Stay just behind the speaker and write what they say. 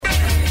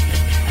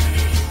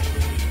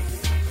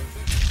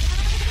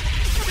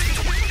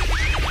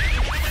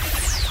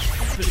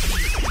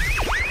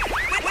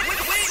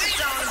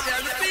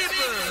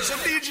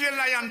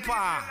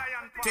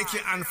Put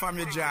your hand from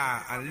your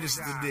jar and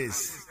listen to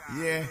this.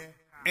 Yeah.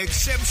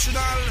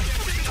 Exceptional.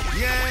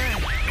 Yeah.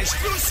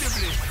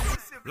 Exclusively.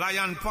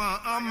 Lion Paw,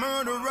 a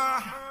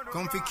murderer.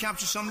 Come to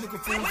capture some little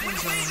fools.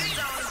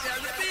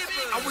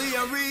 And we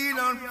are real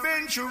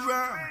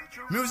adventurer.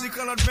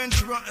 Musical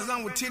adventurer, as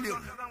I will tell you.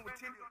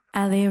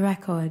 Ali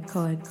Record.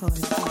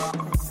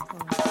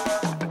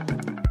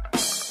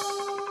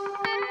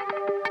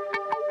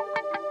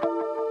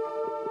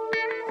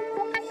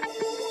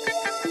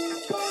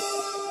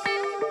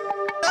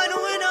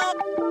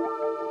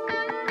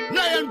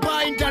 Lion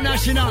Paw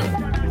International.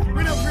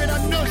 We don't afraid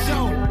of no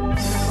sound.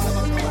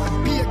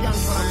 Be a gang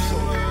for the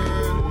sound.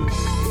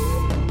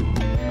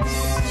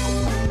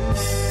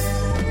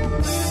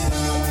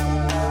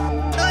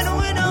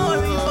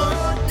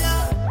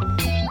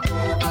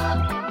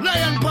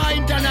 Lion Paw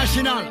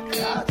International.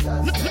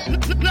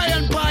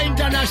 Lion Paw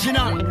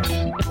International.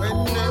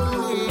 When they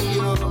need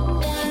you.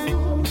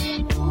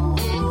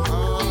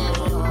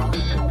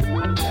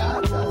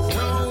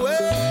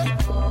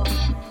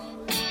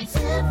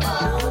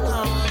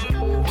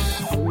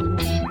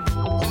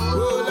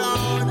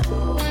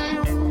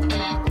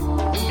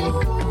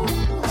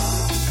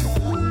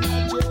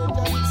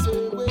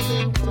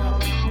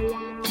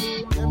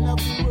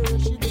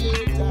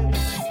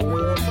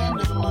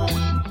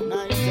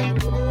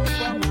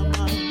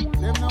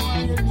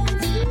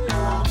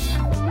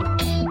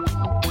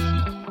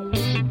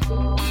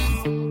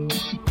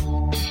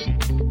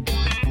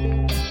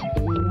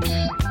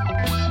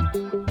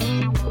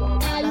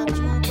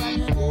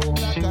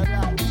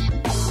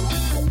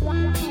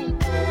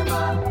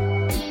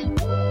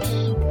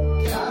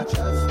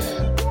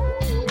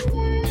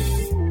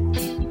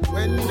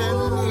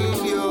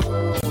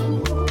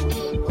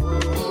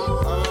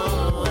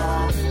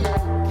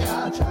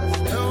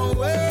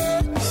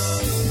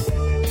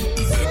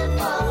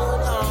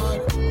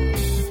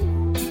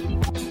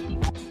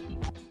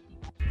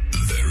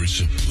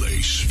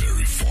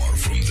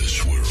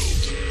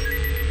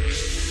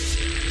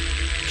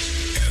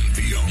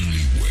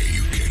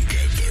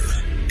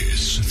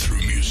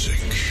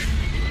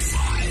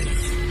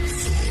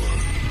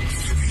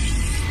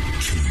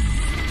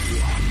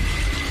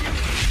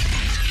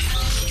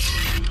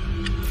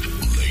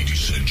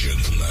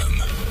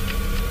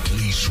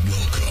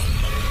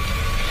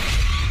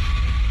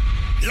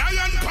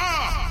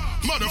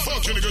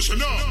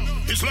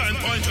 It's Lion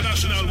Paw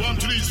International, one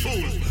to these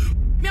fools.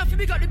 Me have to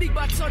pick up the big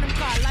bad son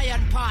called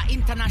Lion Paw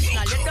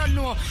International. You don't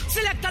know.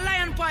 Select a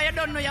Lion Paw, you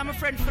don't know you're my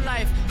friend for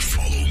life.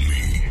 Follow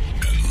me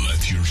and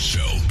let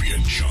yourself be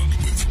enchanted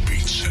with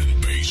beats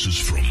and basses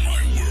from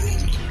my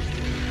world.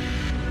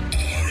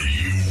 Are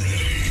you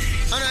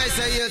ready? And I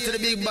say here to the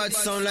big bad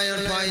sound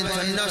Lion Paw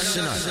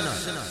International.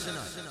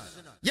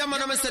 Yeah,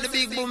 man, I'm say the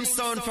big boom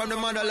sound from the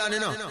motherland,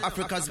 you know,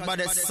 Africa's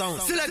baddest sound.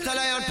 Select a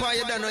Lion Paw,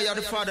 you don't know you're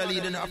the father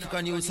leading the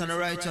African youth on a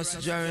righteous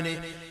journey.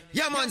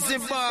 Yeah, man,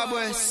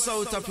 Zimbabwe,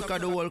 South Africa,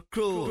 the whole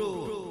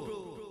crew.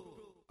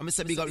 I'm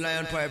say big up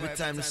Lion Paw every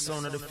time the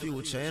sound of the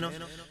future, you know.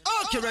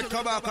 Okay, Red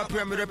Kabaka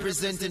Pyramid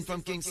representing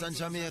from Kingston,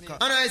 Jamaica.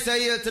 And I say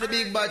here to the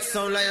big bad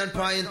sound Lion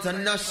Paw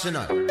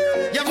International.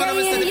 Yeah, man,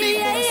 I'm say the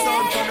big boom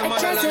sound from the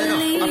motherland, you know,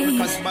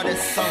 Africa's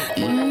baddest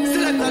sound.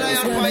 Select a Lion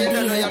Paw, you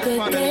don't know you're the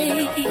father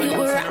leading.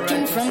 We're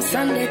rocking from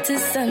Sunday to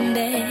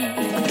Sunday.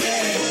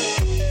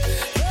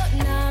 But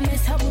now I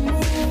miss how we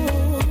move.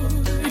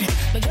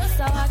 But just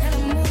how I can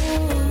move.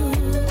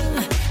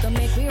 Don't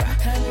make me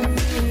rock and move.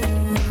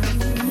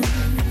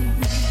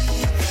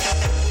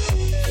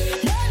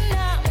 But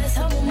now I miss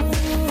how we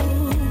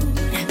move.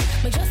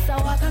 But just how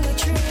I can go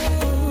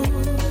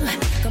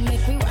through. Don't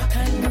make me rock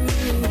and move.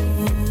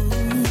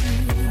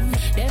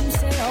 Them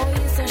say, oh,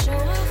 yes, I show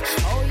off.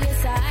 Oh,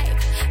 yes, I hype.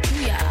 Do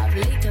you have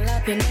little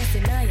happiness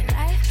in your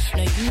life?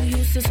 Now you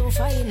used to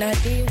suffer in a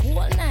day,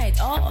 whole night.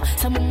 Oh,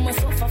 some of my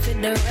suffer for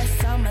the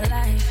rest of my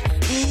life.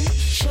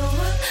 Show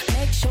up,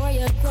 make sure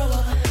you grow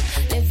up.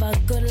 Live a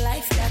good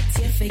life, that's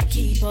if you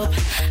keep up.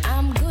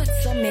 I'm good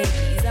some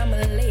days, I'ma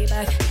lay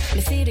back.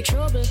 Me see the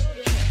trouble,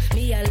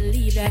 me I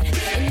leave that.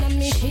 In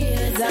my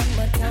shoes, I'm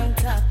a tank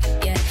top.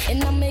 Yeah, in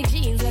my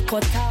jeans, I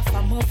cut off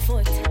on my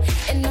foot.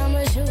 In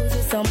my shoes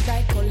with some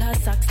bright color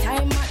socks.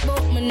 Time out,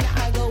 but me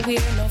not go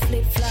wear no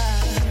flip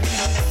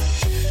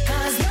flops.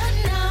 Cause not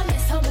now,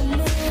 miss how we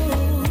move.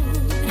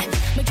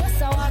 Me just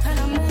how I can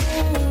move.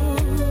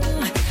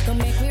 Don't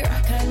make me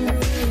rock and roll.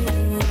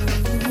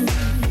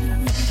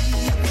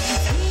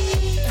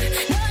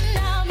 Not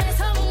now, miss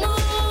how we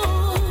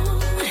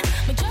move.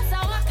 Me just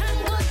how I can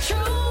go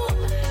through.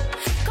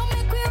 Come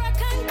make me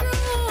rock and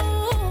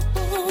groove.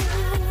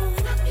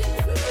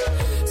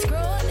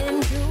 Scrolling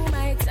through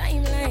my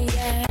timeline,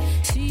 yeah.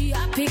 See a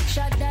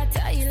picture that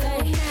I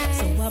like.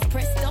 So I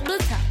press double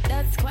tap,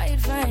 that's quite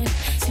fine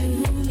to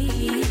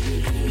me.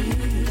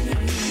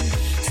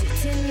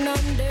 Sitting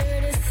under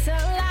the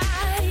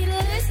sunlight,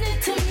 listening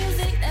to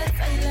music that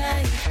I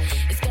like.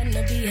 It's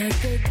gonna be a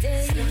good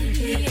day. Yeah, it's gonna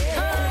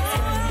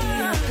be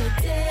a good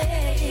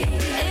day.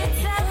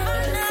 It's a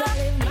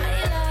live my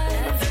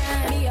life.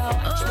 Me, I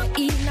watch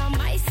me eating on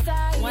my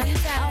side. One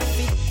time,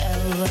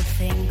 ever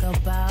think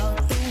about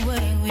the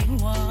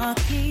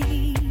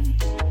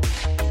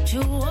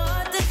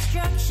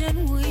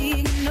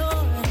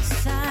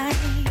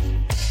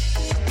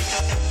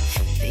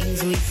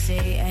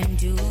say and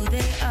do,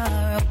 they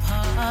are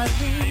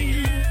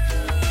appalling.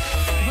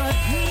 But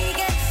we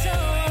get so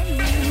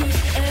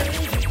amused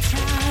every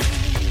time.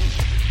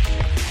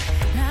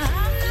 Now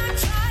I'm not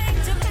trying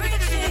to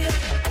preach to you,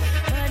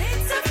 but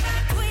it's a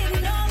fact we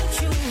know the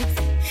truth.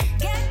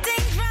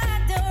 Getting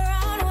dragged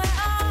around where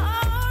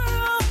our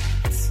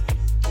roots.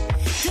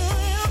 Do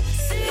you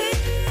see?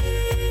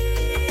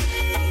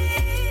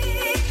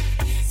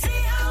 See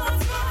how I'm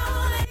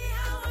falling?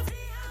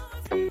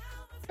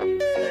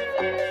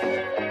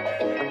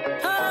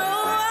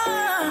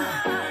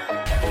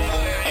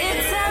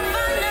 It's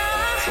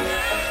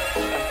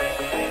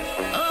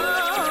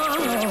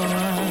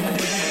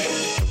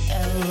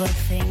ever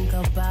think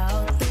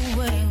about the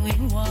way we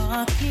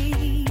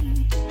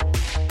walking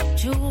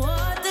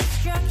toward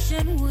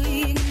destruction? We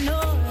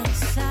ignore the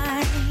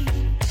sign.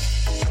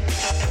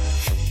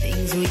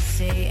 Things we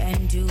say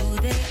and do,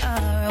 they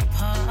are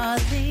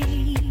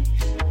appalling.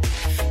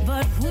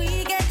 But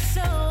we get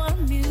so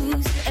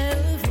amused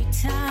every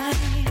time.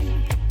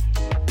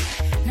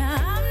 Now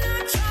I'm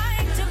not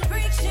trying to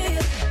preach to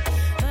you,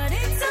 but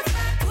it's a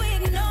fact we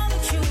ignore the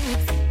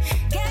truth.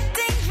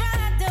 Getting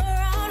dragged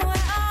around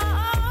where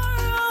our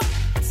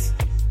roots.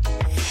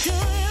 Do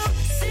you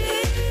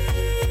see?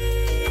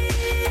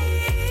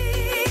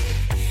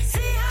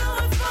 See how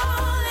we're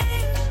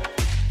falling?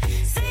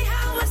 See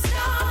how we're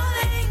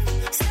stalling,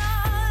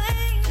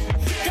 stalling.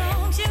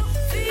 Don't you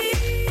feel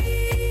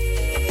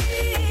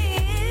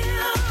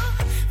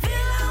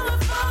how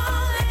we're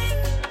falling?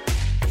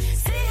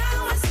 See how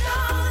we're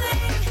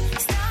stalling,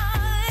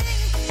 stalling.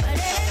 But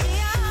energy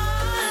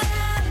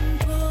on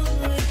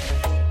pulling,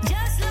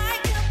 just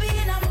like a beat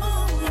in a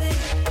movie.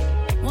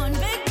 One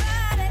big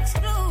bad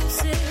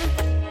exclusive.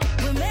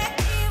 We make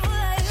evil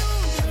a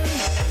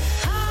usually.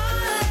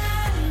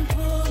 All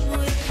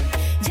pulling,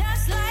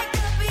 just like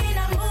a beat in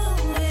a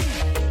movie.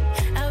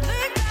 A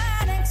big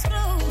bad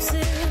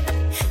exclusive.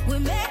 We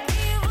make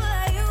evil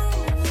a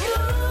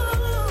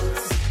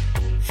use.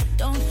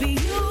 Don't be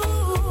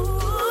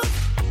used.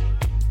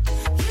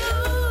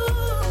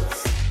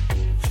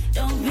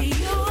 Don't be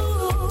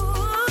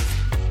used.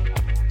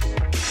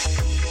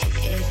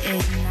 It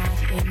is not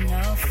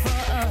enough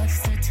for us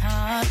to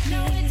talk. No,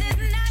 it is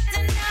not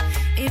enough.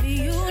 If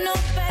you know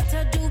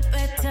better, do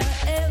better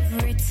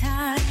every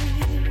time.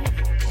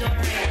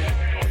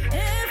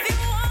 If you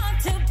want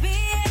to be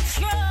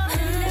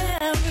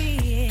extraordinary,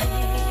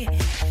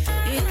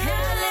 you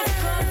can't live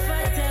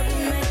comfortable,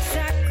 make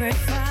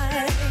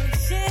sacrifices.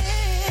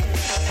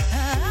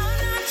 I'm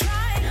not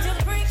trying to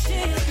preach to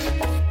you,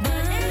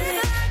 but it's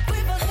like we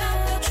forgot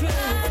the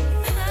truth.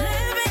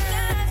 Living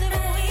as if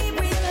we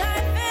breathe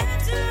life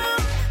into.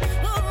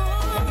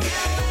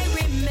 Now I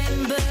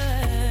remember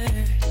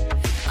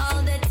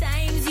all the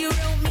times you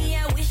wrote me. I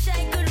wish I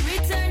could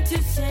return to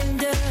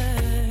sender.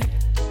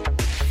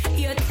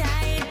 Your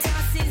tide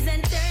tosses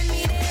and turn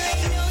me, there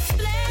ain't no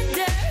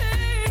splendor.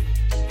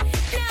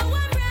 Now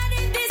I'm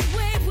riding this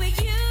wave with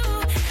you.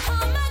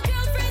 All my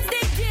girlfriends,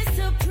 they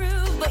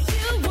disapprove, but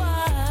you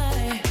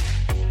are.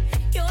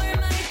 You're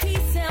my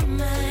peace of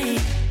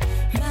mind.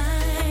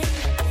 Mine,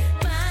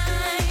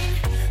 mine,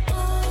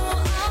 oh,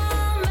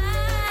 all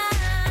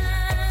mine.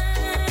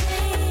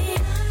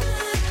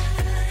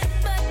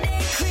 But they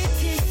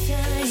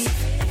criticize.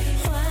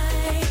 Why?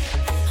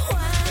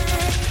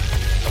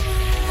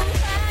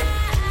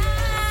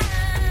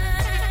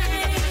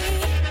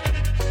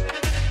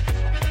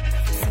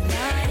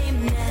 Not him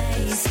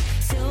nice,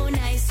 so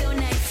nice, so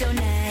nice, so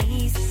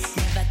nice.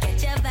 Never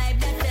catch a vibe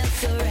that felt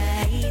so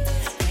right.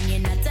 When you're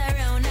not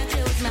around, I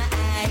close my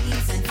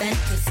eyes and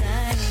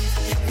fantasize.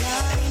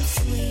 Lord, him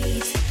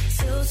sweet,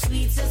 so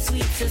sweet, so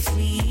sweet, so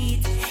sweet.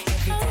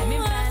 Every time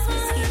him pass me,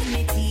 skin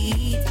me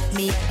teeth.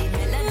 Me and the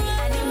melody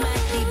and him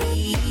at the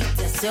beat.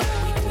 That's so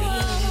we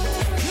breathe.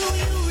 Do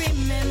you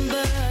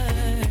remember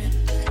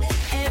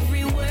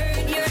every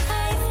word your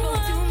eyes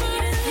spoke to me?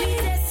 The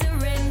sweetest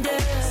surrender.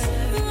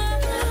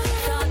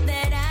 Thought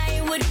that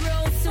I would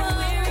grow so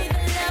weary,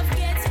 the love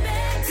gets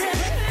better.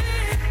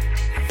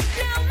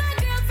 Now my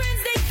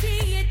girlfriends, they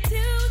see it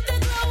too. The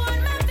glow on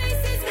my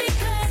face is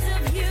because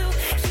of you.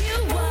 You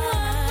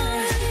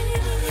are.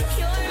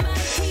 You're my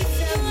peace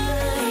of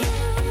mind.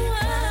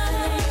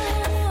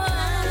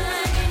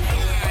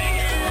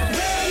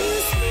 When you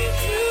speak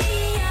to me,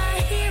 I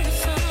hear a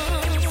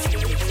song.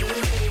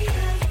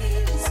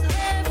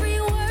 Every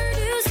word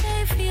you say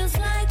feels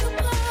like a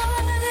part.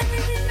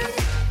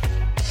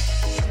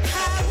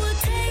 I will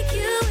take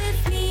you with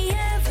me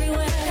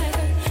everywhere.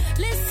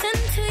 Listen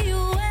to you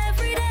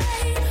every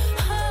day.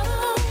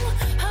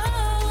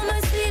 Oh, my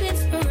sweet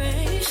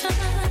inspiration.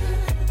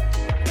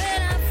 When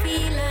I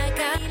feel like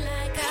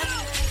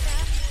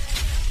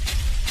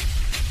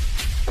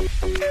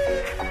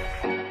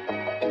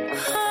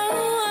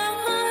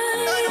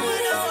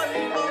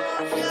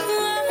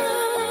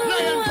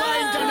Lion Pie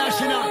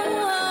International.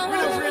 We're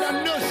not afraid of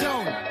no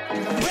sound.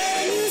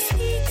 when you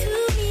speak to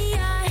me,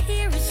 I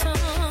hear a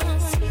song.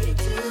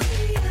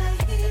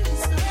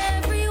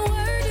 Every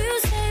word you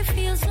say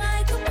feels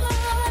like a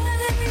part.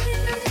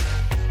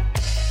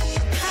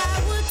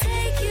 I will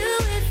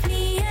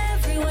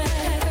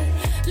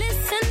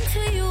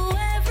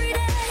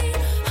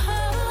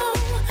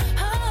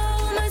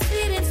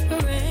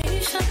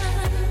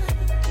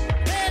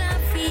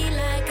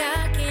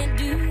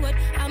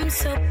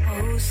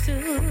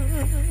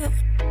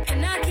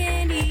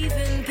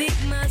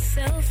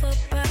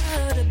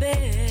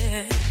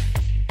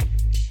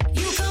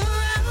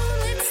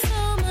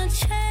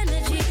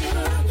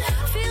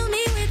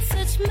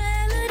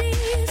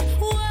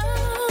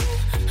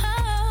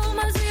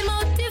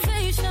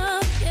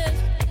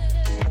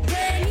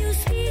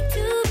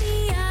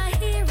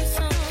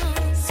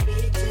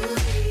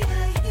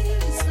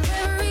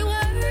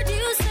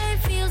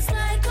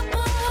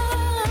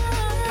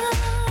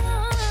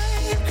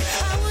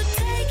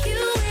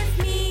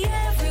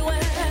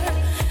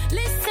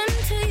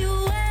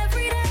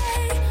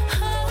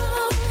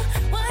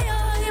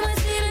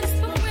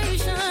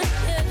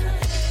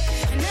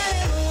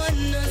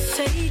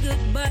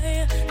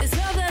goodbye. This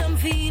love that I'm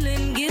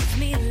feeling gives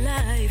me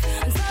life.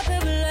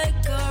 Unstoppable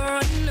like a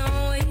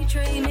runaway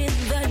train in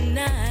the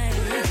night.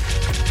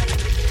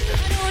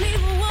 I don't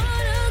even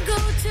wanna go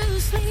to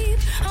sleep.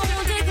 I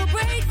won't take a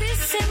break. This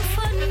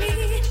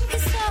symphony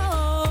is so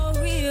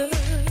real.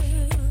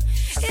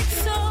 It's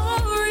so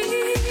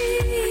real.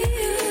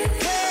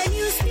 When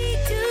you speak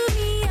to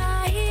me, I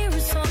hear a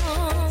song.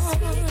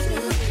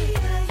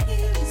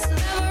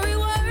 Every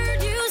word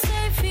you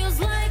say feels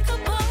like a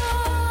poem.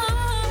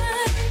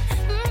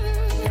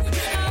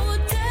 I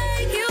would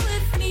take you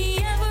with me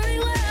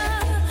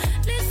everywhere.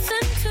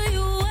 Listen to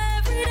you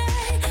every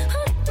day.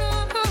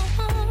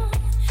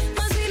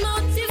 Must be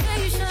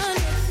motivation.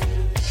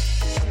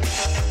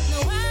 No,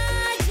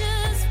 I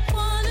just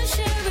wanna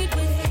share it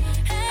with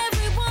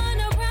everyone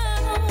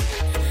around.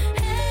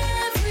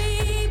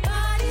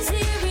 Everybody's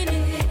hearing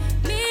it.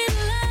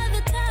 Middle of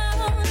the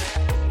town.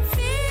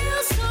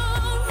 Feels so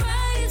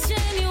right, it's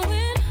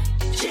genuine.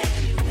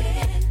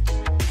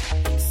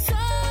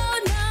 So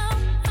now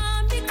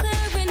I'm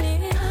declaring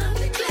it.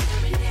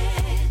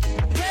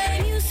 When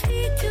you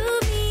speak to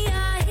me, I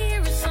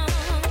hear a song.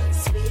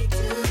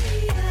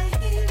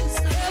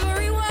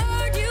 Every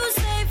word you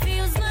say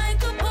feels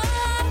like a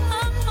poem.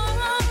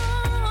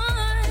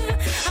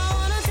 I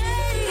wanna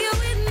take you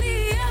with me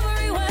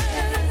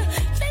everywhere.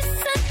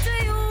 Listen to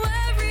you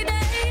every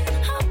day.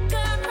 Oh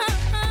God,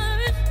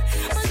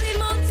 must be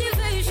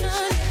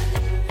motivation.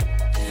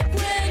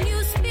 When you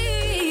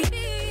speak,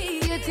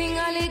 you think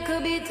a little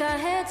bit of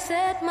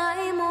headset,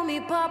 my mommy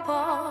papa.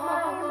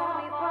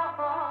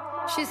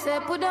 She said,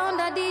 put down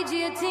the DJ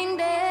thing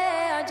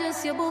there. I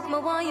just you book me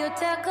when you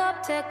take up.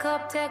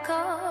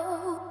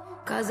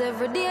 Cause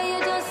every day you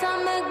just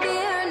make the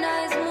air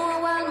nice more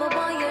while me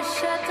want you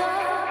shut up.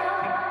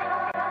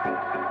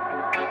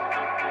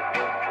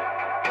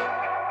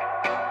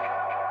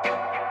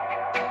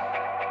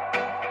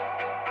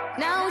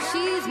 Now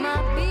she's my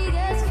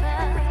biggest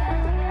fan.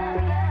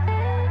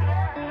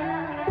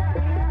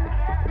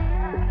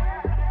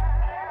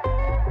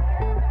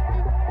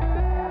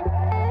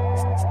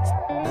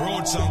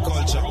 Roots and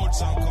culture.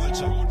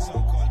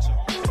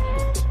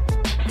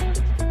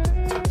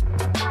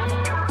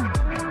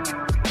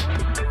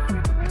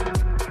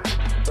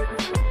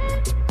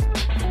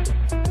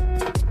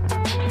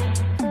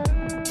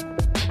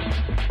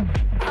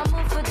 I'm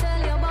up for tell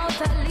you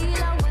about a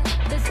Lila when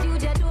the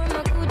studio door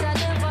me coulda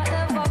never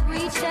ever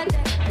reach it.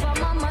 But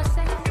mama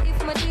said if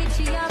my did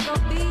she a go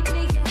beat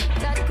me,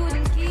 that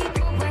couldn't keep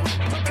me away.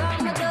 Because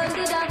my girl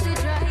did have to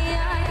try.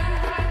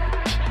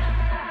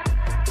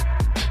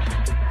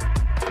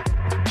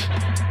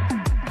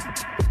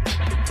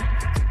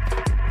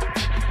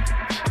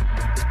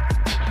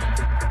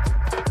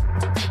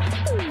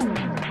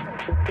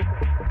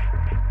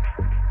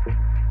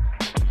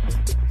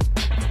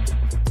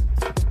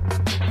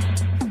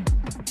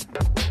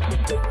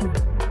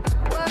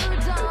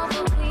 Words of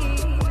a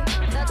queen,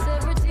 that's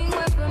everything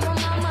what my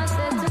mama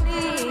said to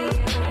me.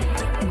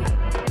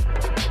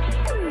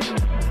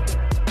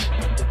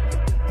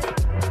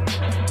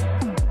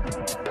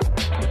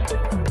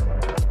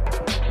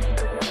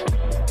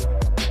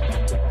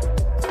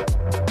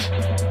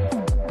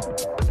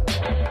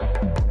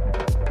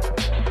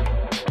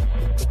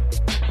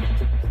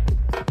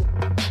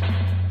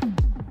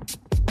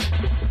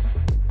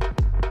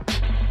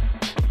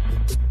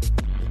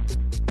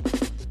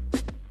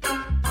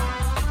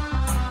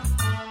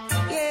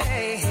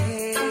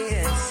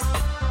 Yes.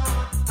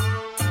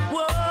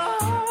 Whoa.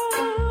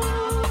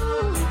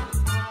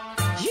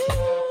 You.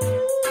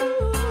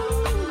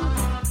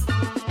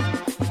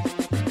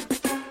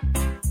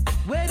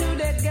 Where do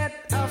they get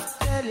off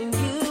telling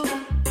you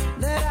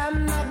that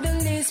I'm not the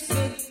least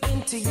bit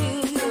into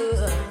you?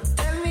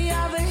 Tell me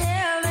how the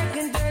hell I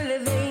can tell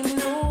if they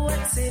know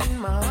what's in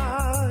my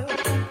heart.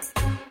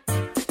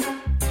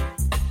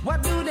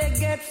 What do they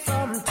get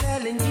from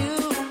telling you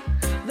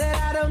that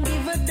I don't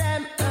give a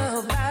damn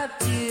about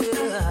you?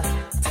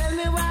 Tell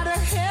me why the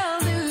hell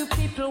do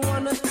people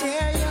wanna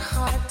tear your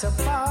heart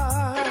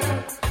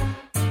apart?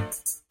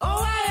 Oh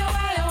why, oh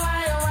why, oh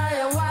why, oh why,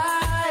 oh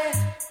why?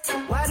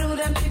 Why do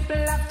them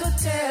people have to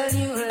tell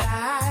you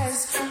lies?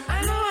 I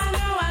know.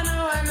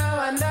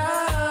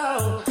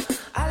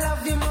 I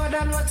love you more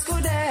than words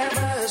could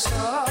ever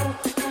show.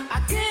 I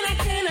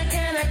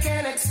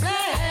can't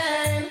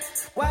explain.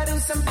 Why do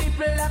some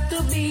people have to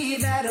be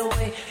that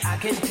way? I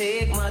can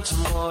take much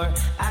more.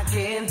 I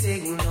can't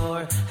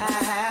ignore. I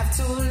have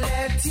to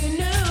let you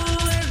know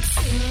it's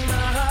in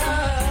my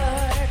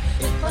heart.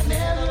 If I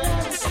never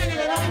ever say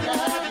that I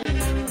love you,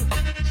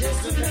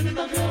 just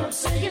remember, girl, I'm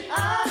saying I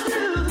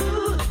do.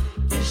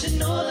 You should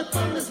know that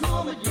from this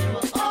moment you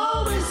were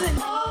always in.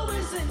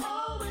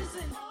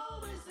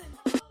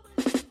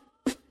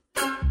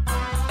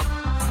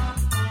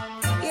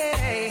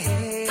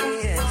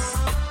 Yes.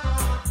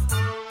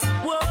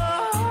 Whoa.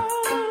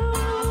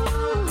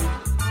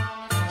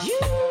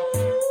 You.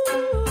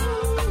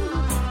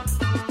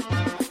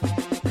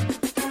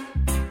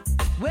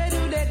 Where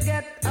do they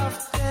get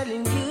off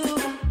telling you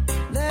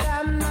that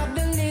I'm not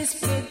the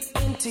least bit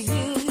into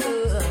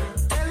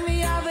you?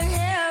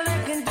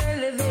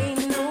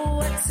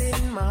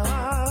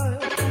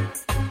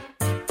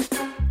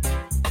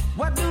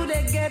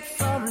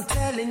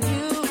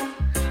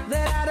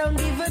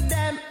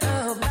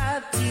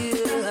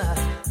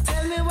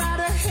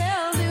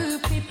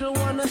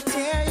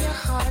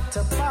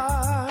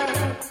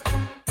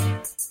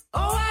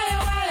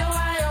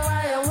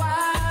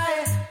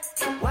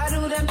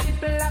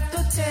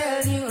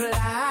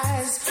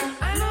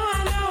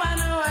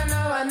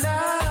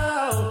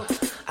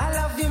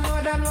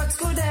 words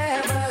could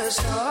ever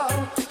show.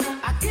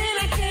 I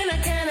can't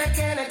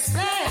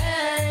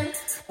explain.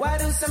 Why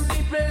do some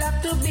people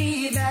have to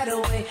be that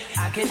way?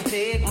 I can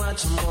take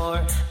much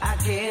more, I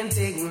can't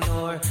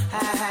ignore. I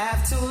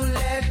have to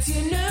let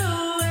you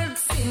know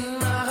what's in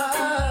my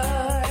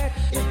heart.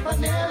 If I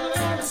never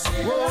ever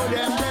see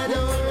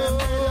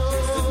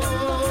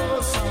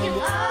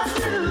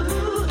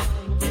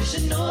you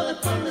should know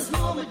that from this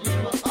moment you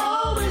were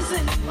always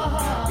in my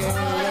heart.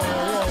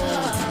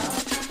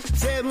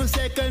 7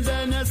 seconds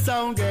and the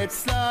sound gets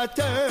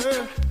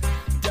slaughtered.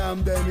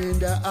 Jam them in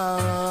the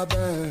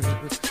harbor.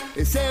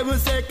 7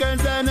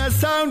 seconds and the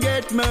sound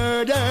get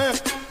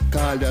murdered.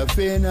 Call the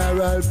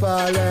funeral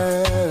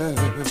parlor.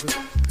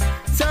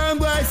 Some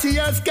boys see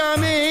us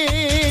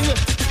coming.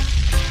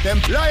 Them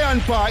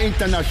Lion Paw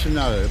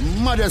International,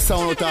 Mother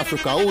Sound out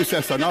Africa, who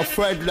says so, now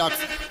Fred Locks,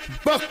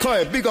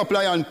 Buckeye, big up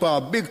Lion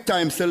Paw, big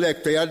time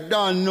selector, you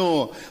don't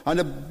know, and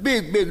the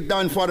big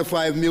Dan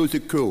 45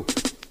 music crew.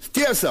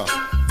 Stay sir.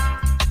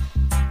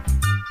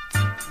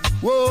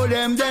 Whoa,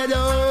 them dead,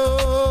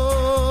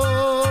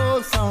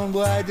 oh, some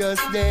boy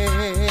just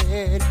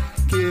dead.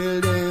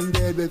 Kill them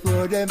dead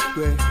before them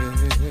spread.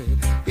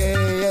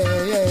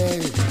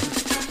 Yeah.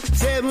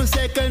 7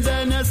 seconds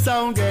and the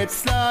sound gets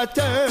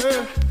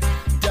slaughtered.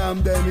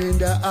 Jam them in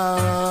the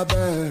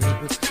harbor.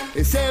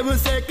 7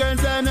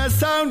 seconds and the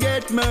sound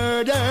get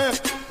murdered.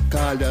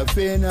 Call the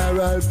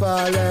funeral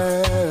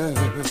parlor.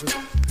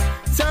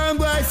 Some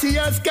boys see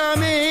us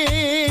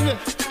coming.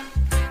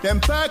 Them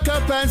pack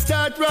up and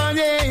start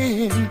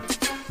running.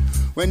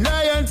 When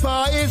Lion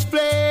Paw is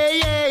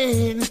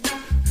playing,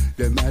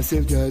 the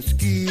massive just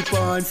keep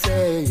on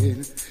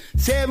saying.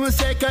 7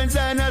 seconds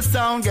and a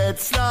sound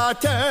gets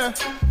slaughtered.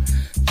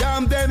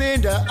 Jump them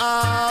in the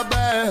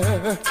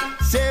harbor.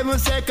 7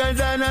 seconds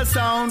and a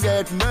sound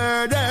get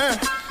murdered.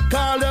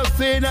 Call the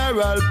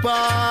funeral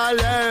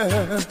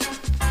parlor.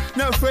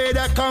 No afraid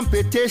of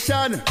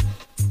competition.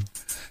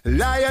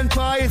 Lion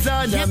Paw is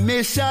on a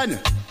mission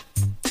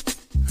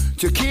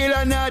to kill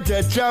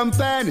another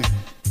champion,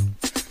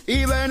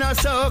 even a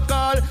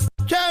so-called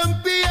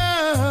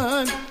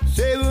champion.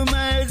 7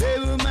 miles.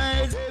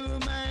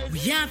 We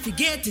have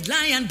forget it,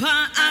 Lion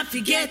Paw, I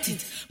forget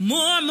it.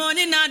 More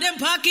money in them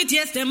pocket,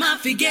 yes, them I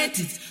forget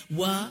it.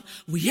 What?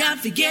 We have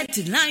forget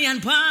it, Lion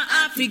Paw,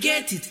 I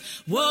forget it.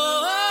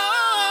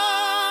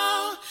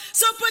 Whoa.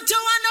 So put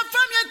your hand up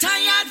from your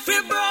tired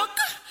fi broke.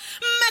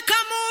 Make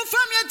a move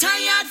from your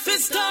tired fi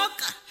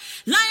stuck.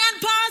 Lion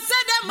Paw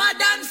said them are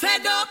done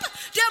fed up.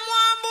 Them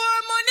want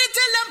more money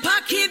till them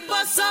pocket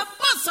bust up.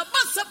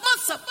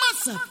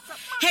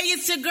 Hey,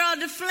 it's your girl,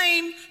 The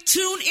Flame.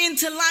 Tune in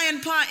to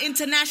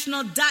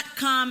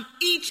LionPawInternational.com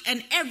each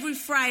and every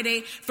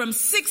Friday from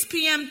 6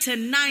 p.m. to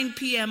 9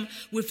 p.m.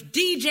 with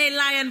DJ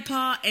Lion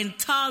Paw and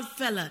Tall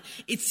Fella.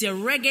 It's your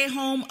reggae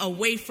home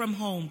away from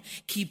home.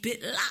 Keep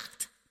it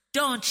locked.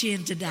 Don't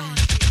change the dial.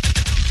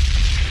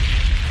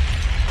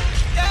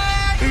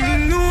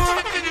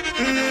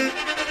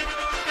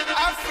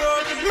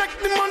 Make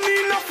the money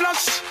in a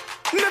flash,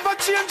 never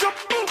change up,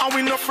 and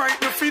we no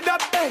frightened for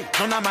that. Hey,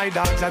 none of my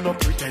dogs are no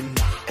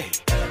pretender. Hey,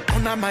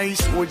 none of my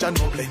soldiers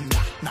no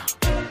blender. Nah,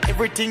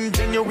 everything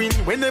genuine.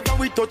 Whenever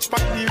we touch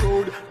back the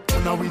road,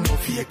 none of we no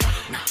faker.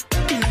 Nah,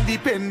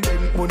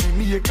 independent money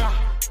maker.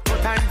 No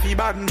time for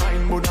bad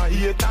mind, but no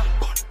hater.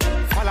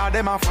 Follow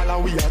them and follow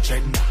we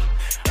agenda.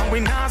 And we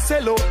not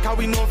sell out, cause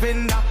we no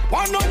vendor.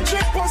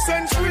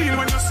 100% real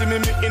when you see me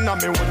in a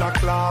me one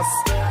class.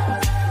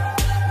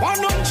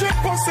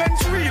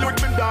 100% real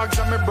with my dogs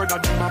and my brother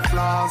do my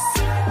flaws.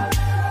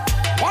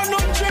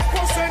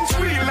 100%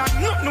 real and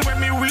nothing when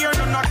me wear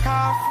on a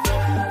car.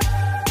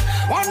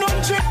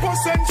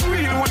 100%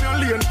 real when you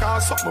lane car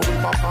something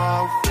with my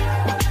mouth.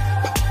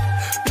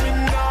 Me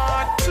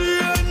not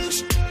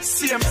change,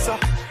 same sir.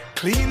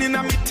 Cleaning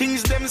and me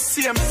things them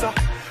same sir.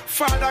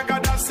 Father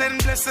God has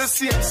sent blessings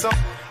same sir.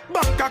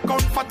 Bank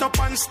account fat up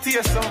and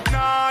stay sir.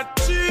 Not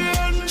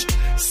change,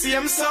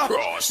 same sir.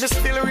 The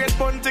still red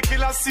bun to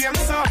kill a same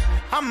sir.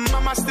 And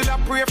mama still a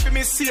pray for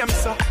me same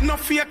sir. No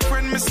fake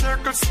friend, me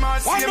circle small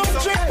same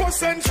sir.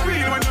 100%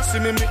 real when you see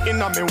me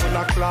in a me with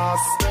a class.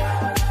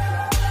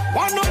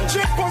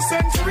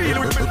 100% real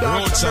with me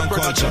dogs and my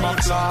brother in my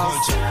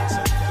class.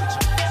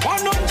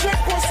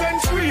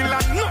 100% real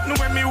and nothing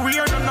when me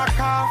wear on a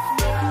car.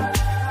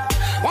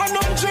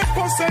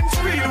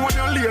 100% real when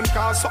you lane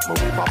car something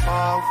with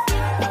papa.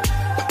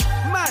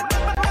 Man.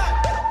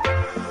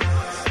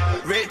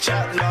 Rich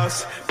at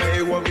loss,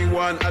 pay what we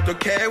want, I don't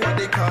care what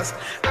they cost.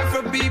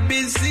 Afro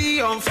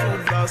BBC on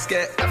food loss,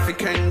 get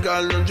African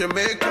girl on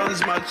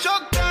Jamaicans, man.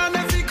 Shut down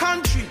every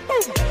country,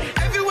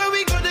 everywhere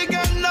we go they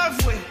get love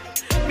way.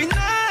 Me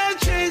not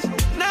change,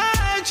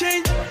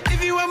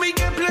 everywhere we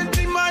get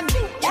plenty money.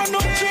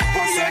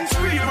 100%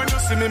 real when you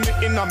see me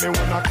in a me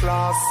one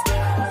class.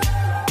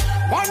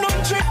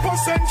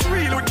 100%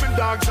 real with my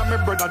dogs and my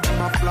brother do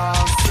my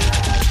flaws.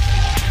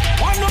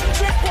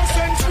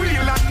 100%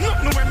 real and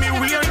nothing when me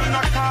wear in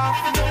a car.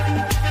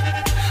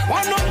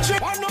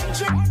 100.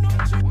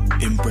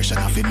 Impression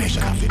of it,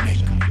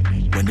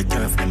 when the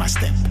turf them a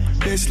step.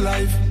 This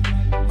life,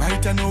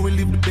 Right I know we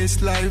live the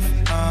best life.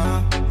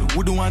 We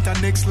wouldn't want our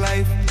next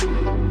life.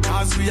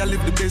 As we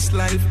live the best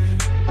life.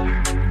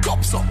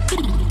 Cups up.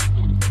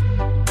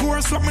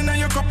 Pour something in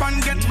your cup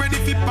and get ready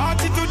for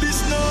party to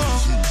this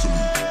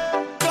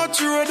now.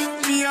 Touch road,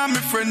 me and my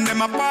friend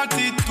them a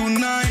party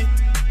tonight.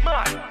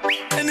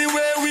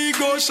 Anywhere we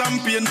go,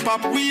 champagne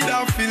pop, weed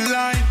out feel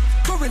life.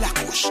 Gorilla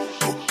Kush.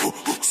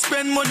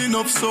 Spend money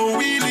enough so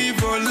we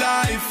live our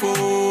life,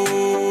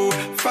 oh,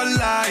 for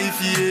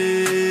life,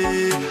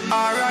 yeah.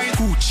 Alright.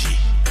 Gucci,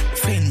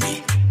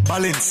 Fendi,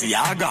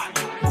 Balenciaga,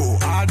 go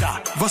harder.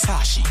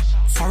 Versace,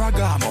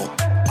 Ferragamo,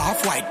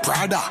 Off-White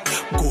Prada,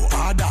 go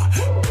harder.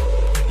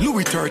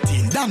 Louis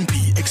 13,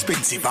 Dampy,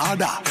 expensive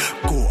harder,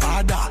 go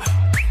harder.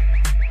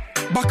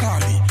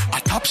 Bacardi,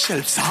 a top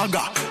shelf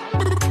saga.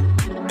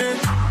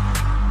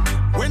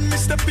 When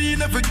Mr. P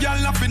never girl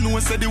laughing, no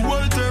say the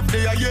world turf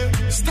they are, yeah.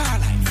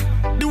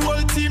 Starlife, the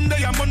whole team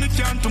they are money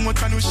can't too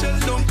much and we shell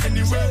down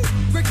anywhere.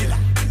 Regular,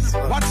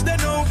 watch they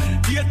know,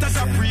 haters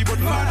are free, but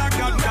Father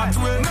God that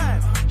way.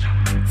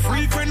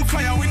 Frequent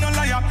flyer, we no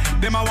liar,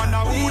 them I wonder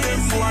who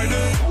them boy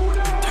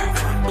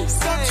they.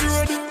 Such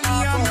road,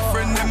 me and my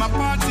friend, them a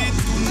party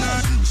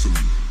tonight.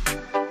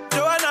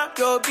 Joanna,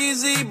 your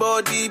busy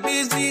body,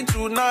 busy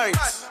tonight.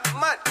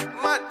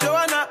 Mad,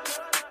 Joanna,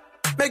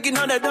 making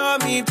on the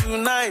dummy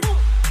tonight.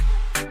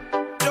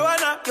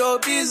 Joanna, your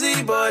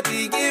busy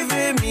body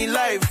giving me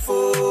life,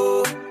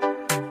 oh,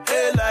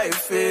 hey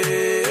life,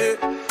 hey.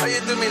 How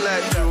you do me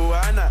like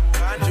Joanna,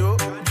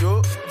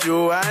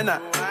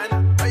 Joanna?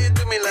 How you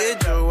do me like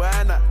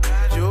Joanna,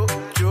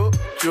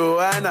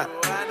 Joanna?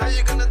 How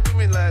you gonna do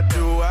me like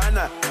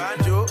Joanna,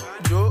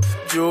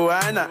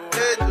 Joanna?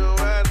 Hey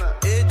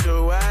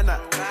Joanna,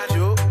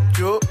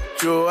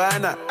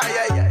 Joanna? Ay.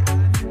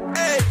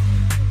 Hey,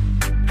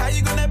 how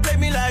you gonna play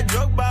me like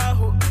Drogba,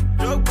 ho?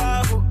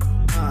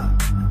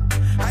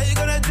 How you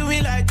gonna do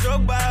me like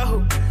Drogba,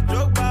 ho?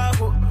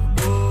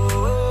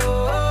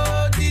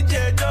 Oh,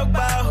 DJ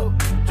Drogba, ho?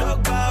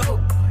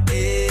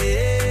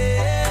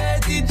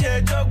 DJ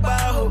Drogba,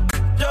 ho?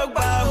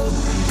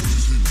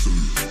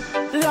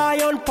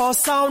 Lion Paw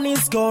sound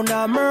is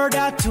gonna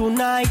murder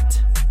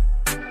tonight.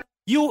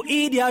 You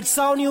idiot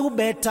sound, you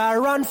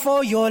better run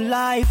for your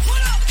life.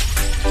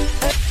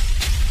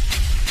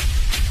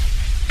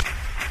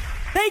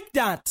 Take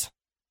that.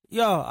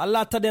 Yo, a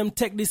lot of them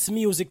take this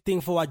music thing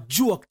for a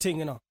joke thing,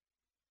 you know.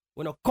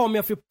 When I come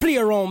here if you play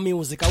around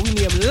music, and we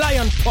name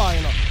Lion Paw,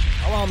 you know.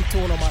 I want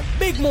to know, man.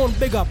 Big moon,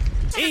 big up.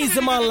 Easy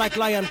man like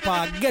Lion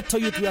Paw. Get to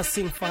you to your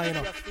sing fine, you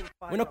know.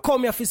 When I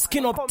come here if you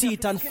skin up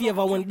teeth and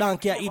favor when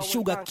donkey eat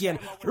sugar cane.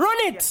 Run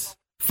it!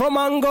 From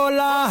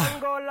Angola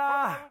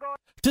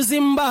to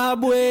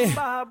Zimbabwe,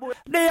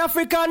 the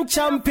African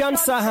champion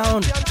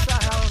sound.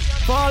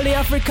 For all the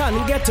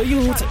African get to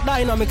youth,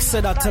 Dynamic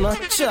said that in a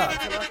chat.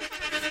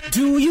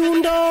 Do you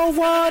know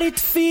what it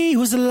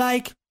feels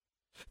like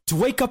to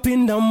wake up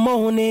in the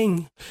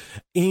morning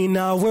in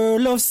a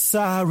world of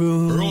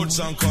sorrow? Roots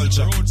and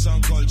culture. Roots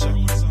and culture.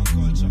 Roots and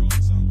culture.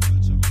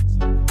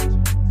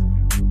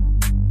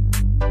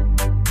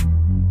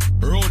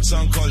 Roots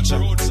and culture.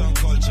 Roots and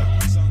culture.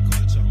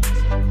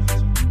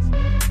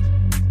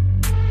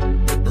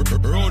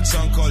 Roots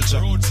and culture.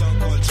 Roots and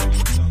culture.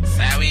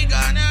 Where we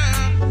gonna?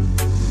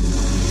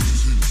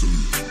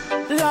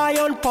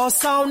 Lion Paw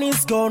sound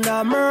is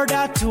gonna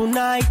murder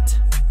tonight.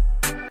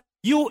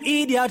 You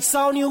idiot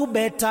sound, you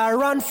better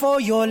run for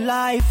your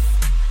life.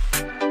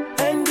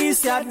 And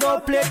this ya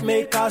doublet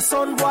make a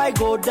son boy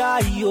go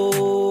die,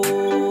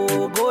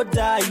 yo. Go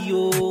die,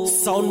 yo.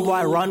 Sound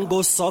boy run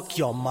go suck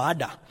your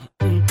mother.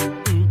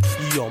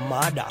 Your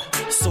mother.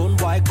 Son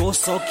boy go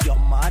suck your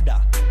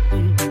mother.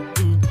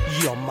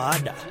 Your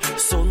mother.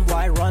 Son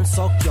boy run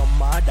suck your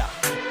mother.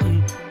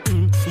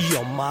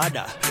 Your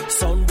mother.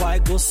 Son boy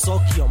go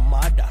suck your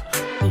mother.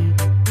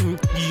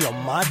 Your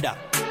mother.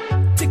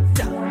 Tick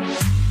down.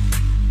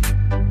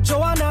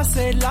 Joanna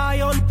say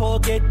Lion Paw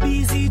get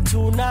busy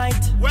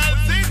tonight. Well,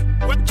 see?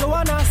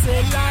 Joanna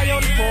say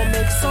Lion Paw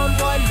make son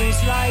boy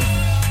lose life.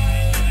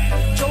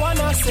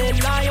 Joanna say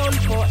Lion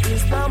Paw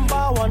is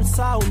 #1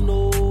 sound,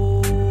 no.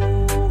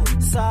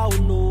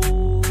 Sound, no.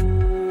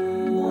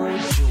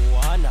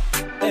 Joanna,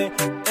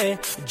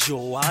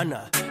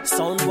 Joanna.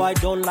 Sound boy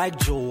don't like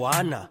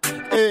Joanna.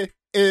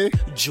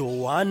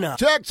 Joanna.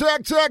 Check.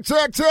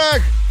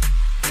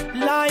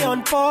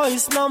 Lion Paw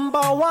is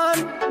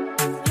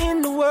 #1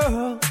 in the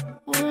world.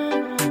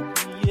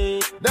 Yeah.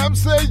 Them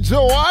say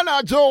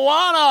Joanna.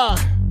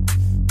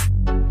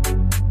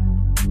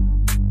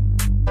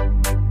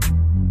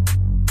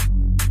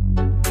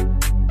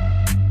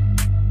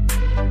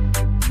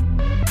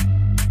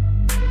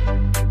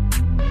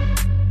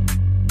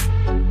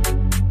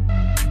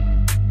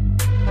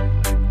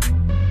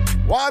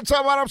 One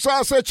time, I'm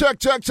trying to say check.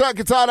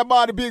 It's all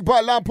about the Big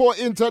Bad Lampo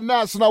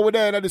International. We're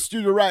there in the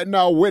studio right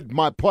now with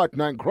my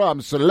partner and crime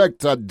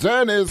selector,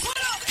 Dennis.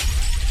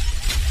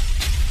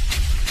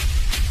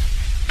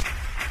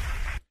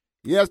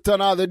 Yes, to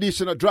another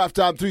edition of Draft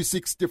Time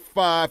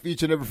 365,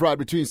 each and every Friday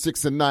between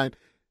 6 and 9.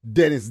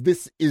 Dennis,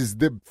 this is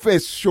the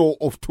first show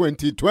of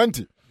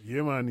 2020.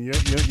 Yeah, man. Yeah,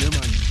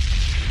 man.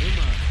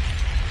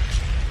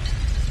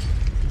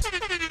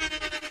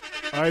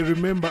 I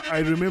remember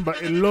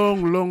a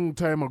long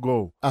time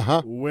ago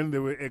when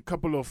there were a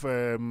couple of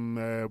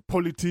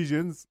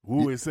politicians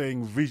who were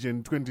saying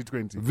Vision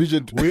 2020.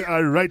 We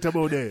are right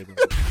about that.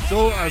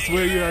 Show us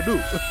where you are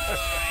due.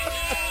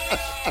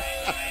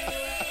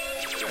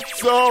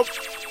 So,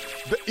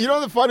 you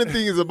know the funny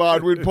thing is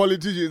about when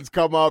politicians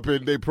come up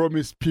and they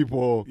promise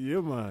people,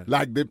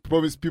 like they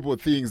promise people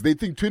things, they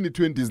think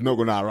 2020 is not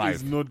going to arrive.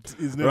 It's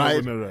never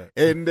going to arrive.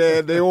 And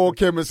they all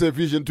came and say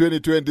Vision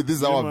 2020, this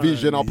is our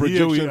vision, our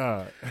projection. Here we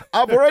are.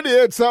 I've already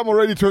heard some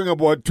already talking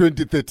about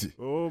 2030.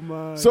 Oh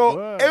my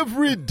God.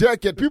 Every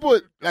decade, people,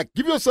 like,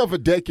 give yourself a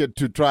decade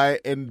to try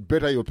and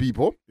better your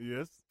people.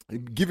 Yes.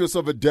 Give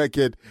yourself a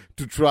decade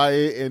to try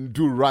and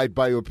do right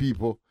by your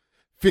people.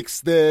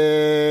 Fix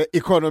the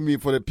economy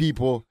for the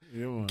people.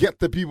 Get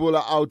the people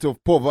out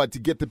of poverty.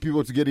 Get the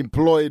people to get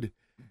employed.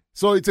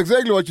 So it's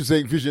exactly what you're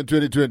saying, Vision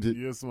 2020.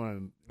 Yes,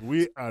 man.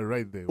 We are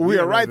right there. We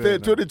are right there,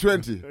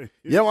 2020.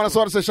 Yeah, I want to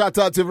sort of say shout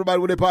out to everybody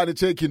with their party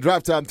checking.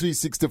 Drive time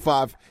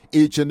 365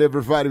 each and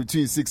every Friday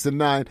between 6 and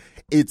 9.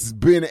 It's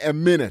been a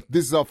minute.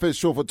 This is our first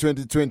show for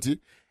 2020.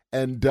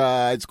 And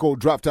it's called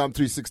Drive Time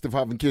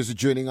 365 in case you're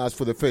joining us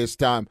for the first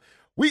time.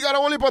 We got a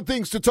whole heap of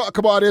things to talk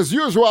about as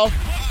usual.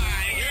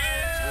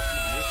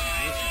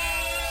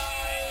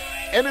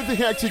 Anything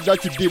hectic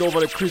that you did over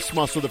the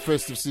Christmas or the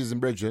festive season,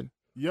 Bridget?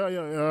 Yeah.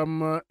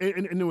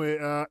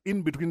 Anyway,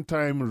 in between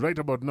time, right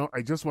about now,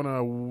 I just want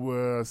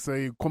to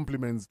say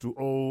compliments to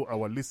all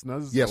our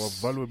listeners, our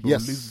valuable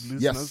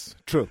listeners. Yes,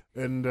 true.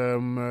 And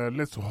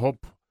let's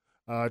hope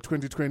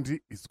 2020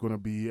 is going to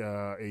be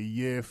a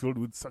year filled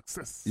with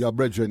success. Yeah,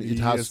 Bridget, it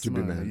has to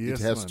be, man. Yes,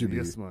 it has man. to be.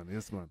 Yes, man.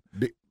 Yes, man.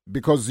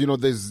 Because, you know,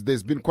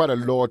 there's been quite a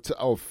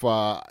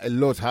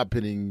lot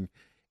happening,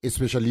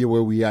 especially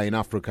where we are in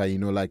Africa, you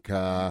know, like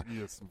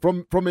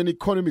from an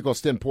economical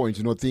standpoint,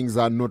 you know, things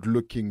are not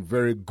looking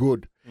very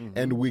good.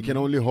 And we can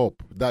only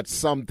hope that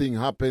something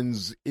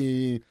happens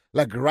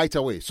like right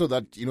away so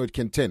that, you know, it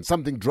can turn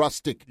something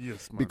drastic.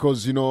 Yes, man.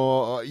 Because, you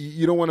know,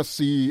 you don't want to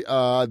see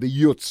the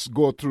youths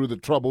go through the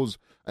troubles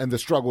and the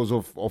struggles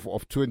of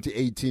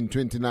 2018,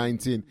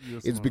 2019.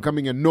 Yes, it's man.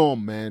 becoming a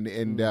norm, man.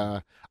 And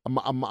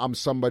I'm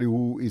somebody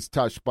who is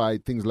touched by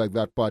things like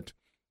that. But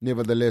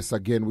nevertheless,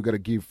 again, we got to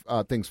give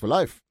thanks for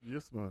life.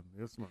 Yes, man.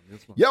 Yes, man.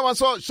 Yes, man. Yeah, man.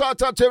 So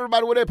shout out to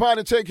everybody with their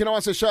party taking. I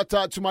want to say shout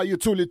out to my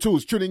Utuli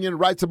Tools tuning in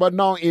right about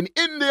now in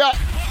India.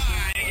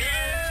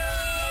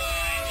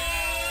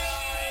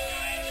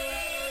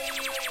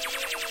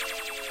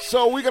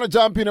 So we're going to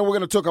jump in and we're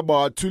going to talk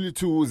about Tuli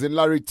Tools and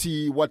Larry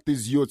T, what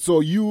is youth. So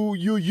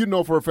you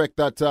know for a fact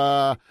that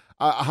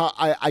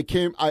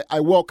I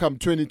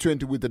welcomed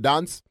 2020 with the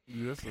dance.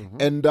 Yes,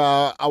 and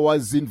I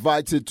was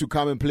invited to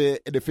come and play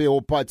at the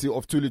farewell party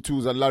of Tuli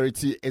Tools and Larry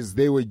T as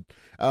they were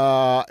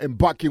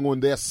embarking on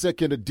their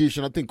second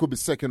edition, I think could be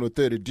second or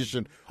third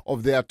edition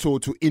of their tour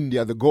to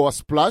India, the Goa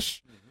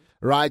Splash.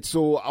 Right,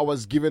 so I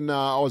was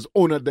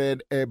honored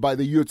by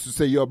the youth to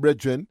say, your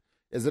brethren,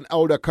 as an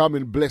elder, come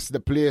and bless the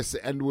place.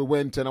 And we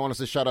went, and I want to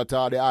say shout out to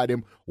all the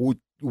Adam who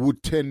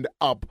turned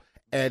up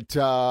at,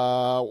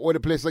 what the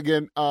place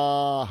again?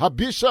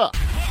 Habisha.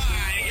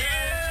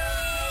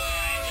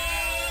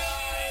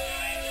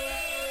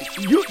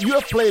 You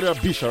have played at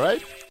Habisha,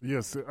 right?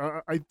 Yes,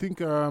 I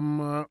think I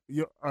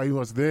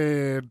was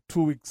there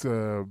 2 weeks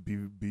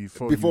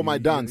before my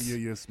dance.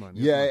 Yes, man.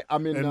 Yes, man. I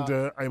mean,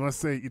 and I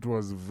must say it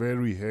was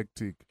very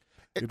hectic.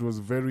 It was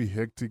very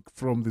hectic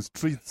from the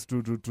streets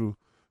to the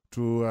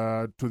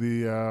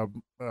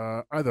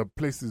other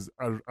places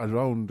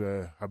around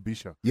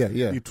Habisha. Yeah.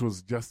 It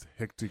was just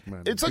hectic,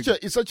 man. It's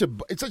such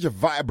a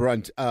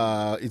vibrant,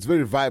 it's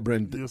very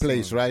vibrant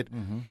place, man. Right?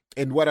 Mm-hmm.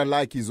 And what I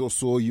like is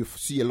also you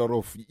see a lot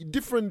of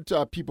different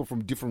people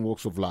from different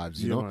walks of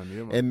lives, you know.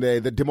 Man. And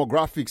the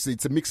demographics,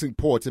 it's a mixing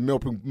pot, a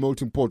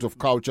melting pot of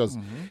cultures.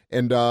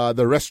 And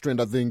the restaurant,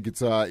 I think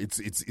it's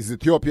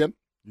Ethiopian.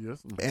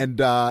 Yes. And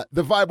the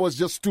vibe was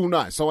just too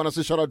nice. So I want to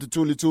say shout out to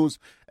Tuli Tools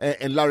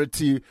and Larry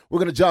T. We're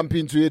going to jump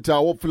into it.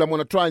 Hopefully, I'm going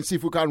to try and see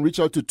if we can reach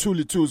out to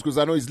Tuli Tools because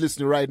I know he's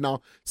listening right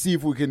now. See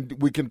if we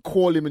can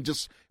call him and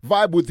just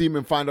vibe with him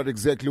and find out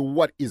exactly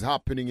what is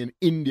happening in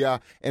India.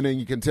 And then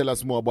you can tell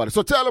us more about it.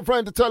 So tell a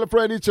friend to tell a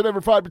friend each and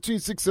every Friday between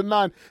 6 and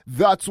 9.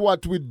 That's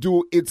what we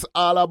do. It's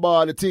all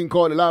about a thing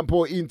called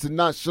Lampo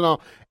International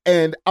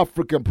and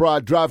African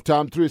Pride Drive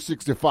Time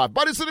 365.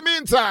 But it's in the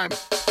meantime.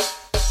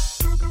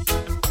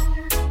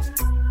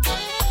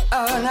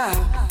 Oh, now,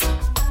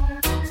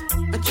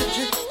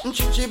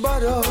 chichi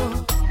bottle.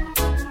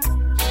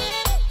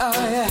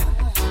 Oh, yeah.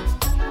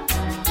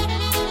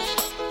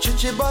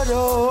 Chichi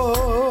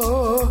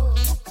bottle.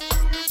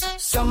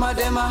 Some of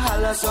them are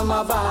holla, some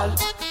are ball.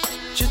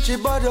 Chichi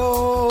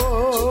bottle.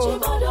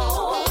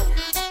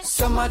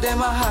 Some of them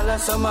are holla,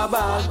 some are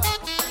ball.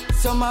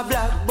 Some are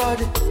blackbird,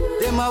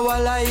 them are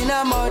walla in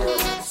a mud.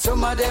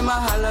 Some of them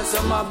are holla,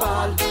 some are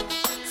ball.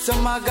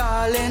 Some are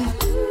garland,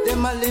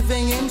 them are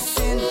living in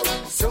sin.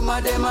 Some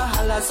of them are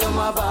holla, some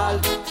are ball.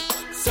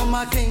 Some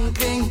are cling.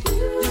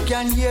 You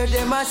can hear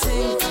them a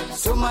sing.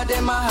 Some of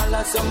them a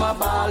holler, some a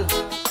ball.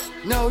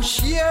 Now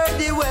share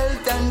the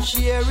wealth and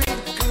share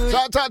it good.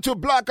 Shout out to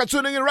Black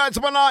tuning in right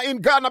now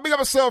in Ghana. Big up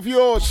yourself,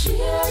 yo.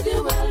 Share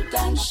the wealth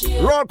and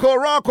share.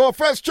 Rocco,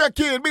 first check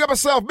in. Big up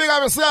yourself, big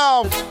up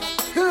yourself.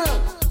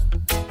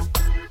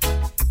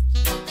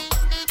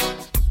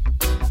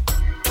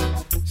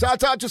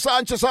 Shout out to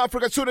Sanchez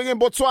Africa tuning in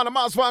Botswana,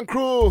 Mars Van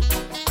Crew.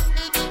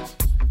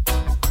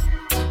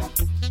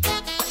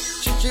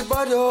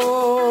 Chichibado.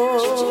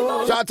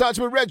 Shout out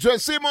to Reggie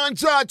Simon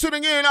Jai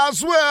tuning in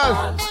as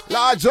well.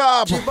 Large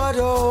job.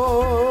 Chichibado.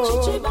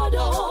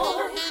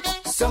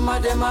 Some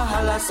of them a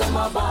holla, some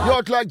a ball. You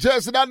look like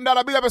Jesse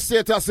Dandara, big up a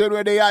status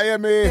where they are,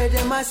 me.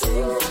 Them a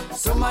sing,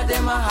 some of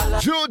them a holla.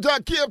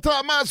 Judah, Cape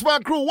Town, Mars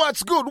Van Crew,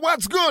 what's good,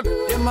 what's good?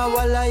 Them a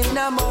walla in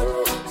a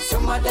mud.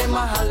 Some of them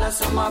a holla,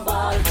 some a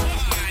ball.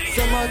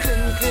 Some a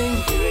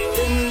cling,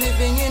 them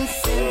living in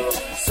sin.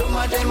 Some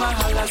of them a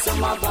holla,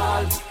 some a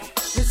ball.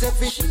 We say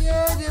we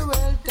share the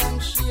wealth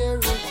and share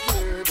it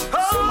good.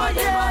 Some of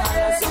them a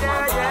holla, some a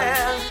ball.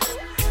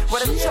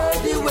 Share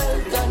the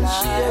wealth and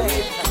share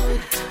it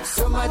good.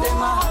 Some of them a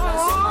holla,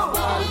 some a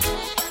ball.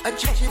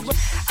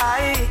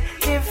 I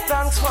give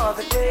thanks for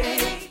the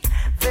day.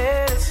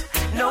 There's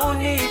no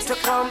need to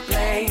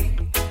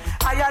complain.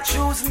 I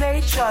choose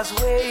nature's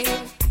way.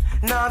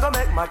 Now go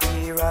make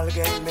material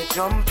get me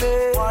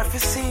jumping. War for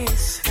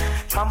cease.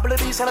 Trample the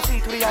beast on the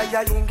feet with the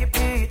eye in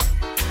beat.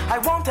 I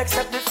won't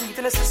accept defeat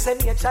unless it's in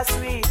nature's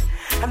sweet.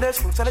 And there's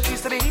fruits on the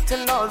trees to be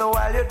eaten all the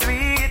while you do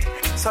it.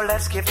 So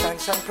let's give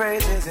thanks and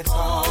praises. It's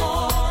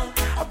all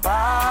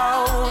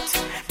about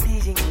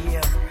being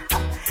here.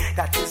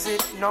 That is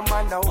it, no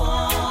matter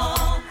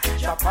what.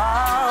 Drop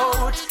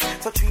out,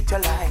 so treat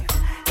your life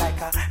like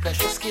a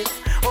precious gift.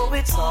 Oh,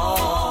 it's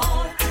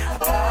all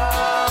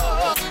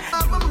about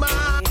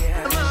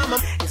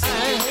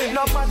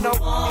no matter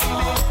what.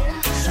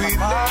 Sweet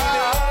lady,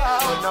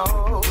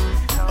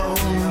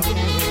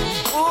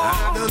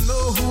 I don't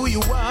know who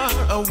you are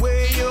or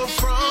where you're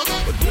from,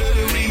 but girl,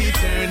 you really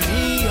turn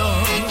me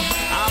on.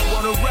 I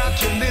wanna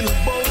rock your little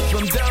boat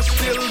from dusk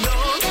till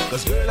dawn,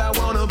 'cause girl, I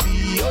wanna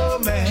be your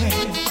man.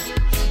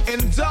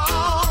 And all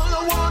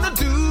I wanna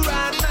do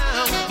right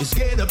now is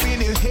get up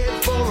in your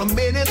head for a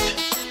minute.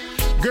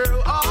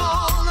 Girl,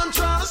 all I'm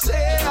trying to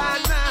say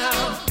right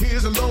now,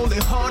 here's a lonely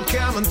heart,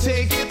 come and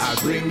take it. I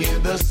bring you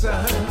the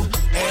sun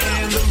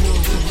and the moon.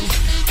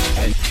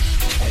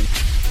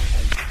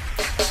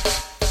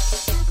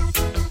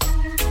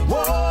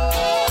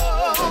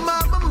 Whoa,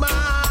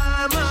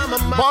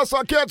 mama. Boss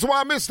Kids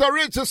one, Mr.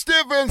 Richard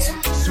Stevens.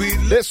 Sweet.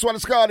 This one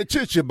is called the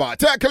Chichi Bar.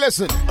 Take a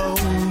listen. Oh,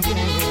 yeah.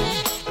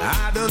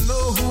 I don't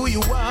know who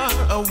you are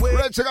or where.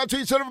 Let's check out to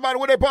each and everybody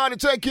with a party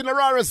taking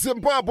Harare,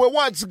 Zimbabwe.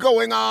 What's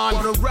going on?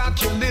 Wanna rock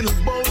your little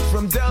boat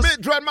from down.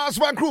 Mid-Dread Mass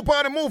Van Crew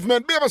Party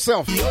Movement. Be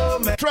yourself.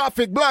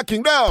 Traffic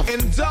blocking down.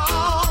 And all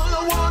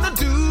I wanna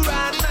do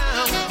right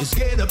now is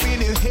get up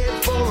in your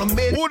head for a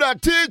minute. Who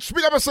that teach?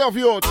 Pick up yourself,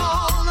 yo.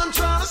 All I'm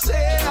trying to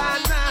say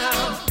right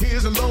now,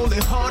 here's a lonely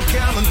heart,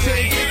 come and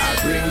take it. I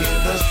bring you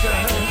the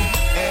sun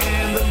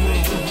and the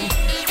moon,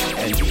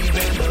 and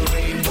even the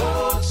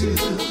rainbow too.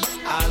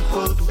 I'll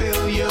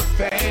fulfill your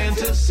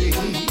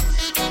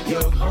fantasies,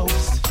 your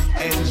hopes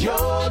and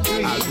your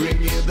dreams. I'll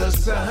bring you the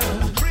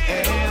sun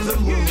and the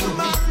moon,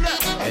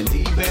 and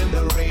even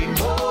the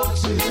rainbow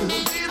too.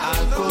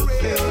 I'll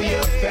fulfill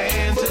your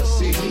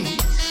fantasies,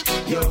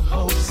 your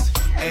hopes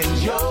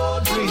and your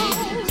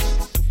dreams.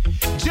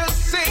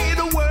 Just say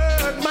the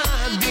word,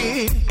 my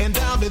dear, and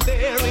I'll be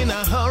there in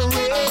a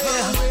hurry.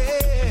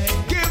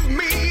 Give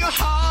me your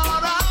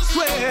heart, I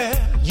swear.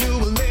 You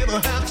will never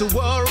have to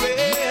worry.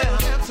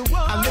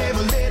 I'll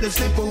never let it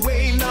slip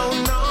away, no.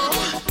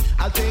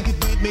 I'll take it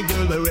with me,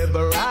 girl,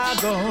 wherever I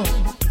go.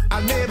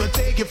 I'll never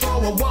take it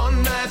for a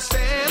one-night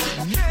stand.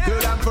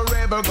 Girl, I'm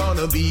forever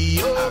gonna be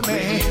your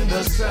man.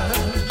 The sun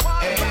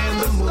and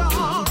the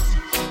moon,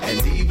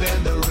 and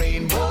even the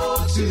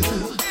rainbow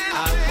too.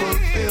 I'll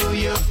fulfill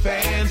your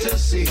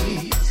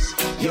fantasies,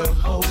 your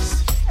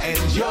hopes and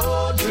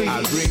your dreams.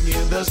 I'll bring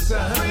you the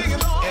sun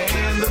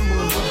and the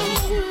moon,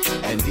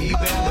 and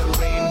even the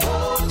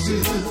rainbow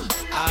too.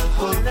 I'll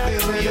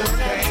fulfill your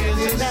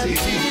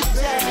fantasies,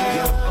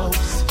 your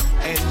hopes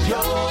and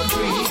your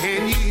dreams.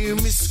 Can you hear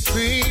me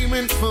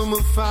screaming from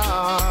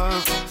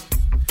afar?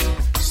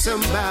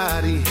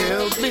 Somebody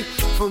help me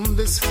from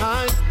this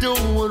high,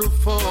 don't want to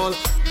fall.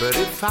 But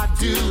if I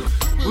do,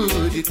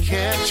 would you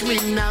catch me?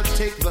 Now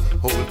take the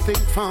whole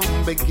thing from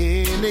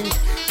beginning.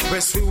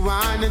 Press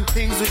rewind and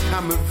things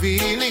become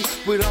revealing.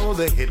 With all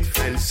the hit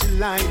fancy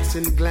lights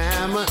and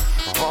glamour,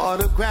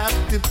 autograph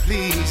to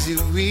please you,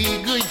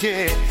 ego,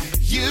 yeah.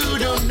 You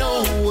don't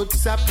know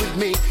what's up with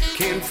me.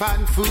 Can't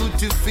find food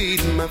to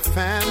feed my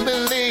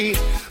family.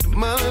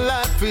 My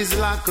life is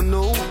like an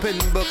open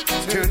book.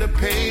 Turn a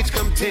page,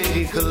 come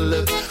take a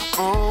look.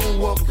 Oh,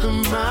 walk a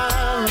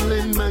mile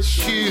in my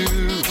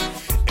shoe,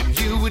 and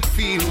you would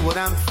feel what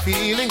I'm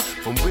feeling.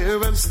 From where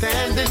I'm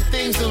standing,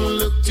 things don't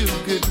look too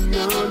good.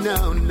 No.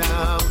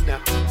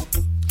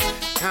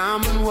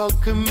 Come and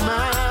walk a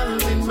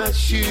mile in my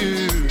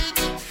shoes,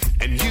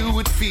 and you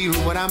would feel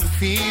what I'm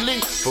feeling.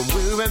 From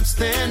where I'm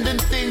standing,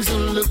 things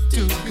don't look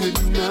too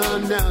good. No,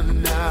 no,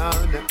 no,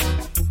 no.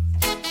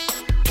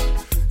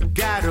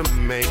 Gotta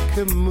make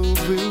a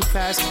move real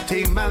fast.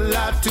 Take my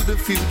life to the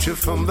future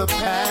from the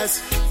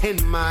past.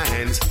 In my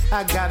hands,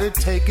 I gotta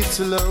take it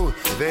slow.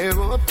 There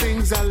are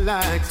things I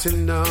like to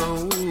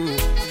know.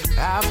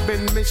 I've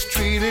been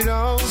mistreated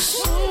all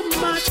so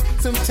much.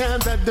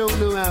 Sometimes I don't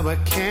know how I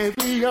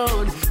carry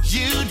on.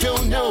 You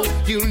don't know,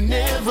 you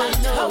never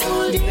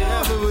know.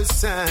 Never a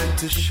sign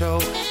to show.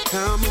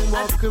 Come and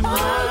walk a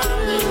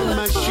mile in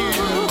my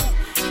shoes,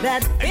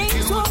 that and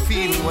you will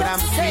feel what I'm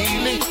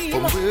feeling.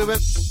 From where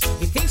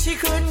you think she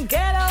couldn't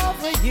get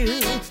over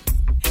you?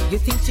 You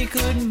think she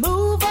couldn't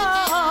move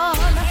on?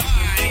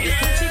 You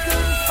think she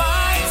couldn't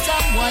find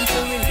someone to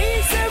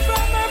release her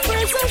from her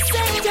prison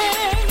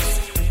sentence?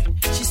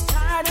 She's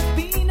tired of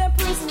being a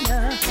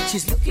prisoner.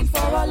 She's looking for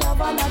a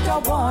lover, not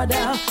a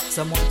warder.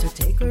 Someone to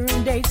take her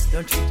on dates,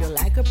 don't treat her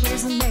like a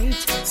prison mate.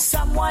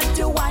 Someone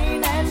to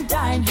wine and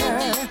dine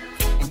her,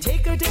 and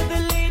take her to the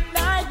late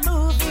night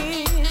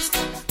movies,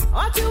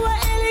 or to an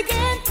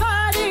elegant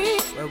party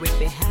where we'd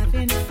be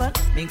having fun,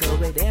 mingle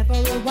with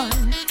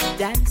everyone,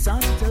 dance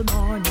until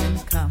morning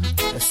come.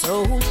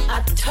 So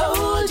I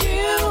told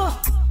you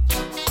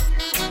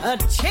a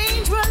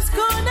change was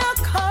gonna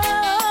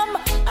come.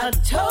 I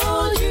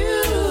told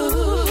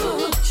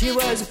you she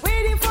was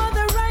waiting for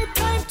the right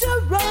time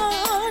to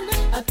run.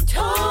 I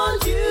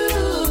told you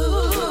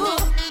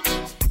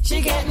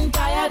she getting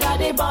tired of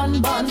the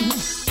bun.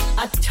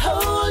 I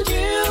told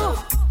you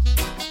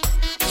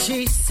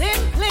she's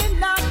simply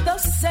not the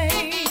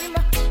same.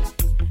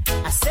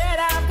 I said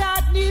I've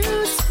got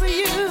news for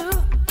you.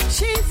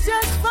 She's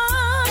just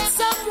found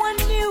someone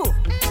new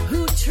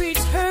who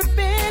treats her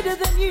better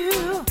than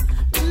you,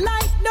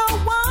 like no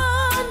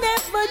one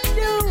ever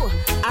knew.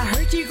 I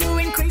heard you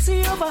going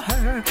crazy over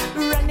her,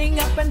 running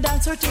up and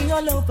down, searching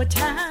all over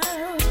town.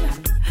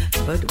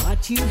 But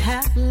what you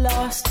have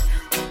lost,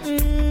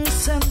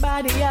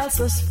 somebody else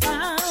has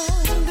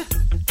found.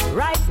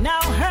 Right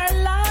now her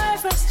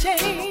life has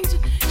changed.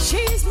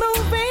 She's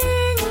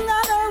moving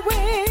on her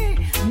way.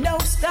 No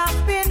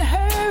stopping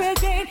her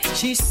again.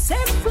 She's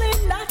simply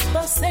not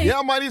the same.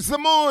 Yeah, man, it's the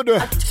mood.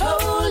 I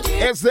told you.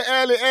 It's the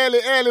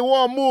early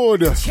warm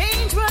mood.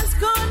 Change was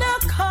gonna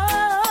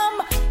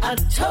come. I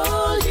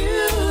told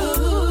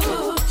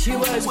you. She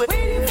was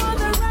waiting for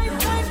the right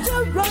time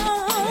to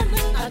run.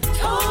 I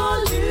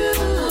told you.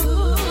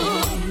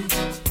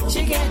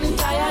 She getting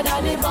tired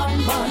of the bun.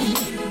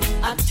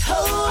 I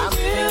told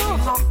you.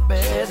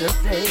 Better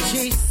days.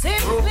 She's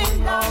simply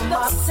not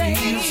the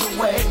same.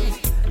 Away,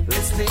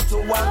 listening to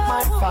what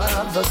my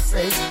father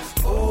says.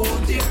 Oh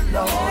dear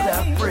Lord,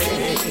 I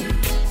pray.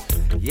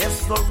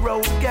 Yes, the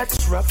road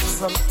gets rough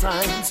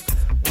sometimes.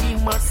 We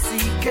must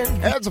seek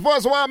and that's the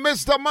first one,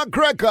 Mr.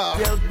 McGregor.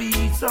 There'll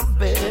be some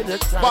better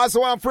times. First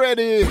one,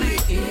 Freddie.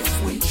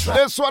 If we try.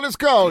 This one is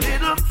called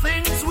Little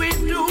things we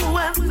do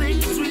and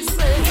things we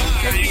say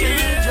can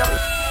change our.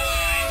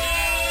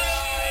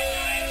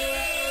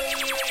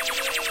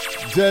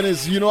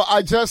 Dennis, you know,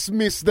 I just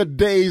miss the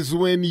days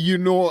when, you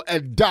know, a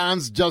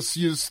dance just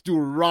used to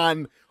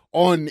run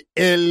on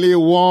early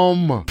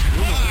warm.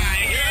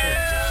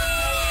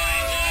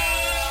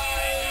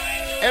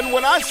 And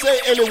when I say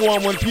early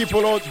warm, when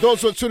people,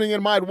 those who are tuning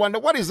in might wonder,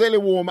 what is early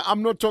warm?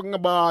 I'm not talking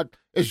about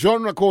a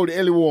genre called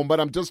early warm, but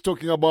I'm just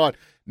talking about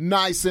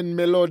nice and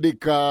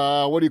melodic,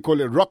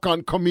 rock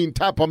and come in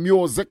type of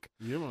music.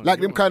 Yeah, man,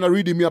 like them kind of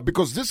rhythm here,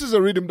 because this is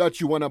a rhythm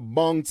that you want to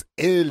bounce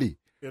early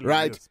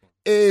right? Yes.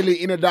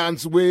 Early in a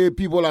dance where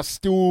people are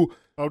still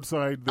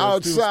outside,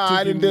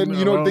 and then,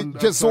 you know, they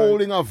just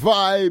holding a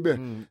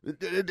vibe.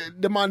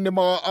 The man, them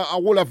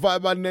hold a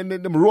vibe, and then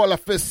them roll a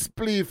first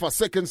spliff, a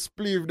second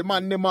spliff. The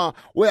man, them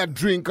wear a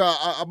drink,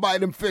 buy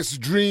them first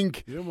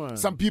drink. Yeah,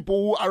 some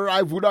people who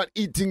arrive without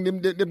eating,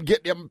 them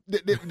get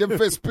them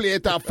first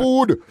plate of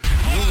food.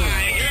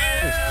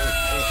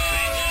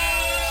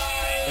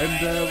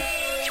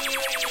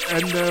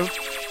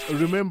 And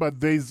remember,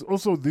 there's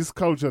also this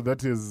culture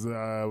that is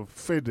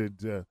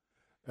faded.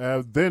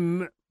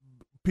 Then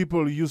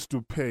people used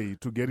to pay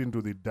to get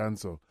into the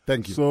dancehall.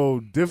 Thank you.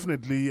 So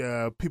definitely,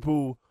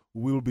 people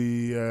will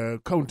be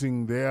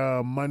counting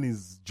their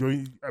monies.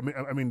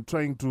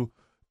 Trying to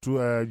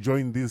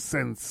join this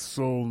sense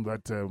so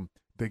that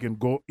they can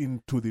go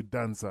into the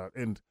dancer.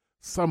 And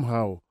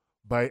somehow,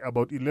 by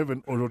about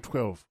 11 or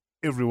 12.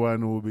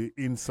 Everyone will be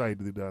inside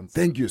the dance.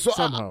 Thank you. So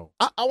somehow,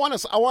 I want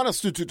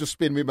us to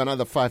spend maybe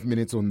another 5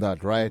 minutes on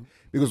that, right?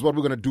 Because what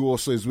we're gonna do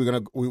also is we're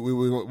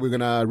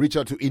gonna reach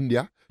out to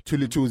India.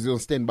 Tuli is on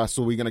standby,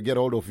 so we're gonna get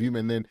hold of him,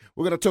 and then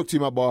we're gonna talk to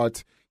him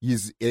about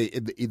his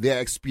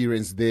their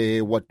experience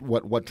there,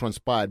 what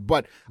transpired.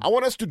 But I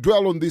want us to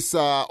dwell on this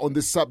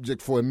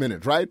subject for a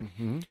minute, right?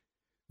 Mm-hmm.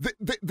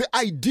 The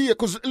idea,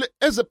 because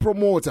as a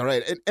promoter,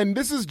 right, and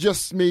this is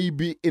just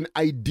maybe an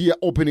idea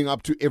opening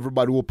up to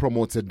everybody who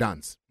promotes a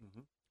dance.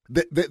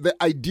 The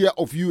idea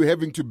of you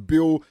having to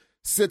build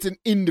certain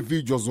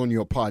individuals on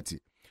your party,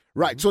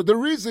 Right. So the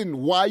reason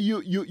why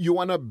you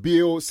want to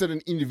build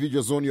certain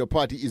individuals on your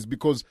party is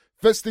because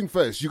first thing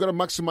first, you got to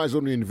maximize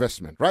on your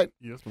investment, right?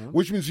 Yes, ma'am.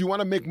 Which means you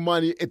want to make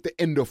money at the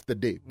end of the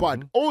day.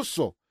 But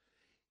also,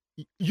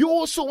 you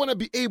also want to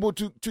be able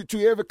to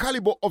have a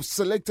caliber of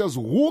selectors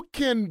who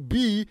can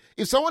be,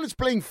 if someone is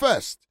playing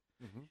first,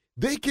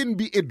 they can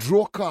be a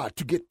draw card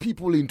to get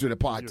people into the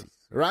party,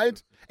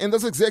 right? And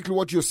that's exactly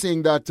what you're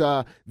saying, that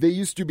there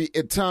used to be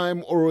a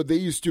time, or there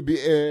used to be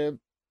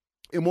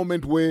a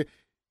moment where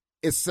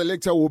a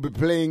selector will be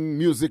playing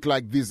music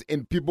like this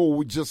and people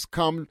would just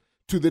come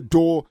to the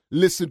door,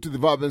 listen to the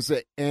vibe and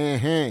say,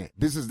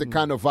 this is the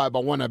kind of vibe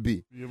I want to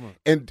be. Yeah,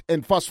 man.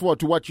 And fast forward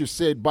to what you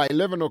said, by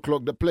 11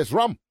 o'clock, the place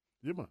rum.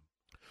 Yeah, man.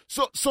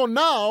 So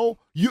now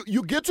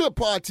you get to a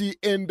party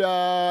and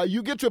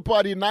you get to a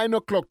party 9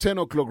 o'clock, 10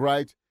 o'clock,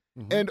 right?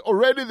 And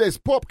already there's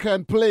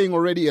Popcorn playing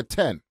already at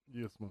 10.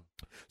 Yes, man.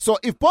 So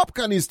if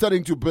Popcorn is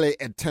starting to play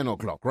at 10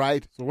 o'clock,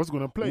 right? So what's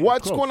going to play?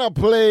 What's going to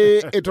play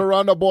at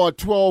around about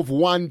 12,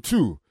 1,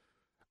 2?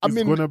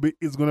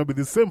 It's gonna be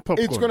the same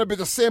popcorn. It's gonna be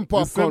the same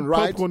popcorn,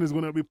 right? Popcorn is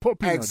gonna be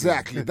popping.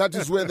 Exactly. That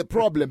is where the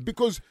problem,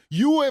 because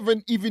you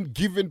haven't even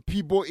given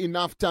people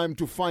enough time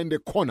to find a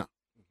corner,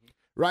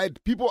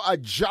 right? People are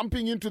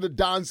jumping into the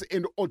dance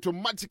and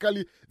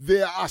automatically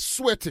they are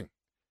sweating,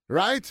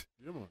 right?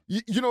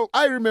 You know,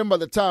 I remember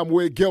the time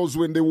where girls,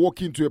 when they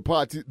walk into a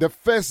party, the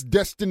first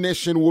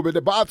destination will be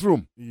the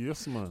bathroom.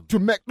 Yes, man. To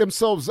make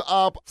themselves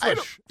up,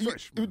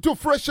 to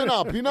freshen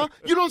up. You know,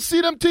 you don't see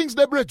them things,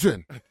 they're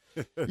brethren.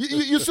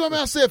 You saw me,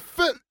 I said,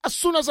 as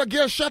soon as a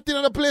girl shot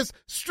in the place,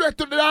 straight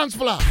to the dance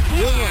floor.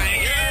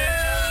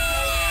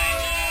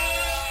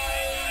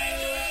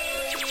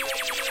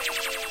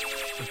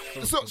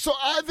 So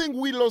I think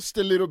we lost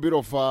a little bit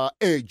of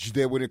edge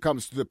there when it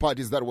comes to the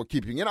parties that we're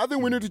keeping. And I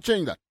think we need to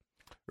change that.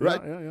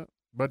 Right? Yeah.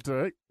 But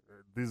the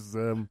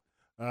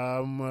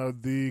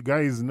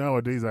guys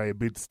nowadays are a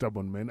bit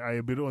stubborn, man. Are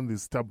a bit on the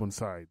stubborn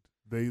side.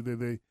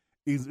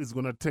 It's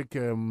going to take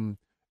a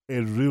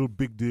real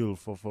big deal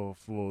for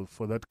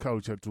that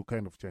culture to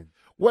kind of change.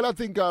 Well, I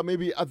think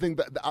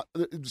that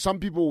some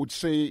people would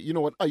say, you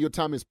know what, your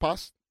time is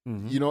past.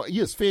 You know,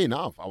 yes, fair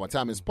enough, our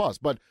time is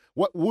past. But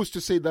who's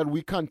to say that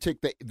we can't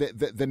take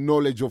the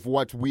knowledge of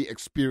what we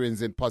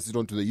experience and pass it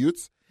on to the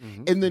youths?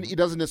 And then it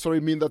doesn't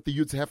necessarily mean that the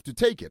youths have to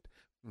take it.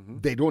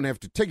 They don't have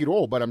to take it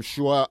all, but I'm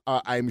sure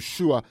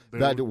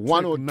that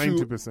one or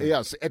 90%.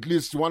 Yes, at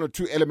least one or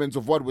two elements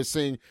of what we're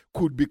saying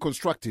could be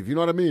constructive. You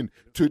know what I mean?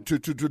 To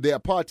their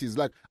parties.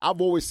 Like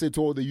I've always said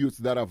to all the youth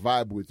that I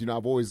vibe with, you know,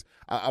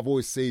 I've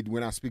always said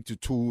when I speak to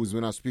Tools,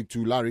 when I speak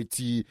to Larry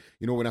T,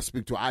 you know, when I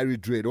speak to Irie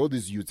Dread, all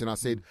these youths, and I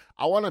said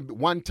I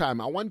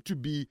want to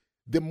be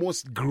the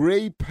most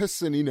grey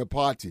person in a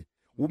party,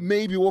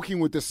 maybe walking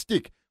with a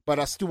stick, but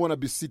I still want to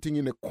be sitting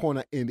in a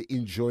corner and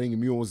enjoying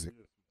music.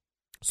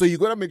 So you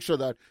got to make sure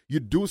that you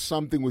do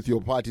something with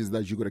your parties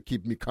that you're going to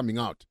keep me coming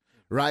out,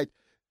 right?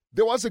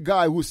 There was a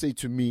guy who said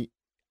to me,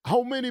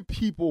 how many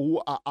people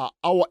who are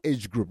our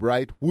age group,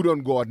 right, who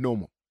don't go out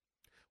normal,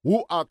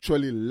 who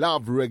actually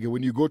love reggae,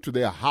 when you go to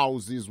their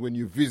houses, when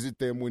you visit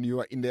them, when you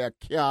are in their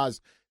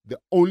cars, the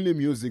only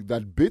music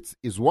that beats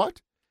is what?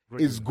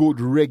 Reggae. Is good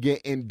reggae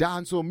and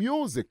dancehall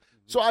music.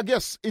 So I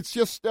guess it's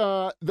just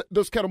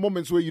those kind of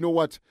moments where, you know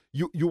what,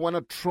 you want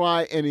to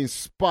try and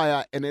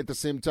inspire, and at the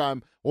same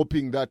time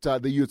hoping that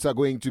the youths are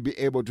going to be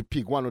able to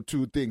pick one or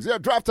two things. Yeah,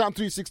 Draft Time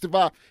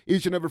 365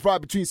 each and every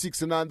Friday between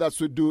 6 and 9. That's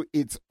what we do.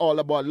 It's all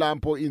about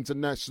Lampo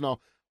International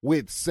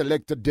with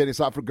Selector Dennis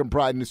African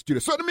Pride in the studio.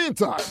 So in the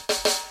meantime,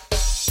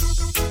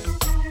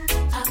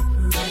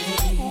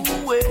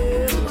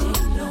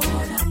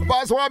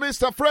 Boss one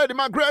Mr. Freddie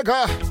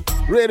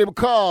McGregor, ready to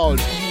call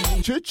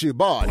Chichi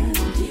Body.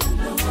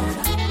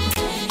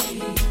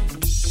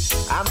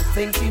 I'm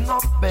thinking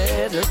of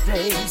better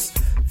days,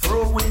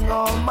 throwing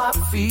all my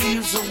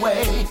fears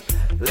away,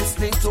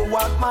 listening to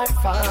what my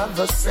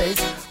father says.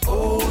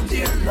 Oh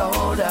dear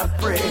Lord, I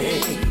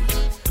pray.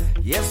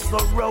 Yes,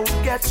 the road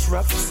gets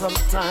rough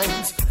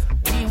sometimes.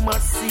 We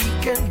must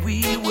seek and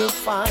we will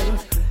find.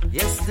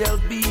 Yes, there'll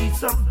be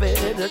some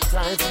better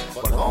times,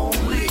 but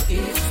only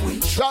if we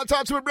shout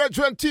out to my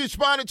brethren, Teach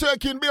Party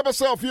Taking, be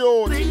yourself,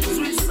 yo. Things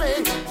we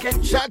say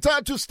can shout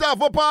out to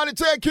staff of Party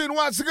Taking,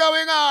 what's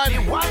going on?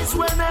 Be wise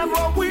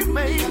whenever we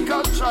make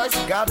a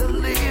choice, gotta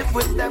live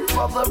with them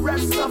for the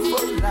rest of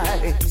our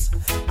lives.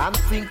 I'm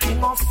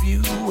thinking of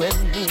you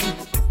and me,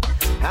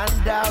 and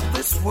how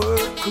this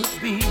world could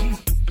be.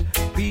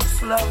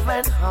 Peace, love,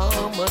 and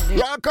harmony.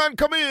 Y'all can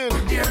come in.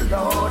 Dear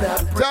Lord,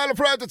 I pray.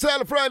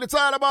 Tell a friend, it's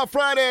all about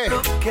Friday.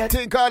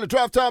 Think on the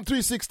Draft Time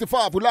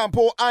 365 with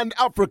Lampo and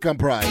African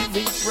Pride.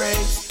 Giving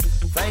praise,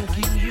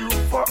 thanking you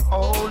for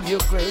all your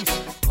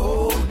grace.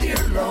 Oh,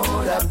 dear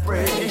Lord, I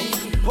pray.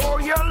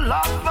 For your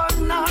love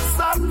on us,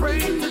 I pray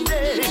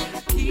today.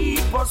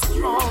 Keep us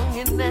strong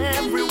in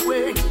every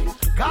way.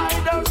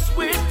 Guide us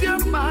with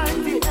your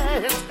mighty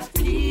hand.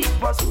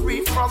 Keep us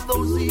free from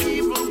those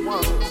evil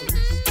ones.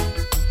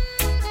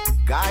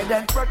 Guide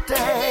and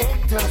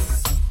protect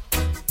us.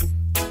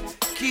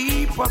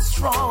 Keep us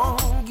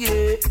strong,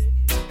 yeah.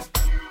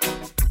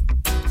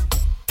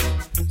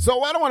 So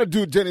what I want to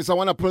do, Janice, I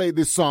want to play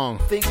this song.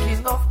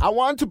 I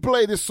want to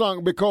play this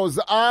song because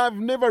I've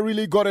never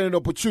really gotten an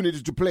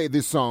opportunity to play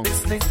this song.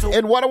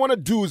 And what I want to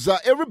do is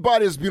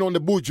everybody's been on the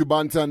Buju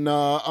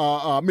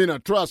Banton Mina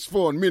Trust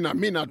Fund,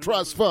 Mina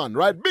Trust Fund,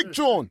 right? Big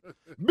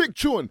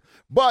tune.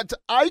 But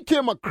I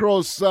came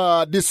across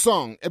this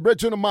song. A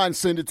brethren of mine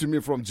sent it to me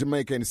from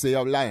Jamaica and say,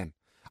 "Yo, Lion,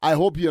 I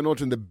hope you're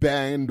not in the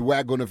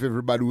bandwagon of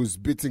everybody who's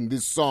beating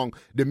this song,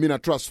 the Mina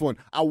Trust Fund.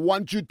 I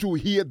want you to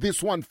hear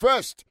this one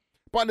first,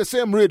 but the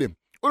same rhythm."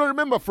 You know,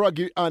 remember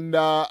Froggy and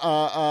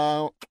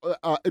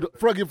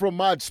Froggy from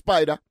Mad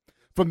Spider,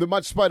 from the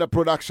Mad Spider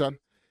production?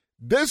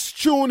 This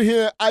tune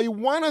here, I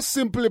want to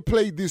simply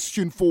play this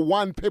tune for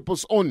one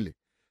purpose only.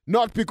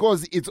 Not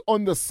because it's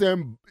on the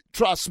same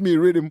Trust Me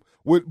rhythm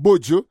with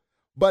Buju,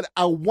 but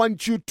I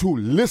want you to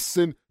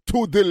listen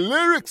to the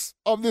lyrics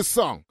of this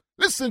song.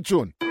 Listen,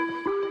 tune.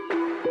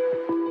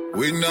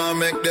 We now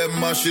make them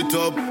mash it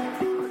up.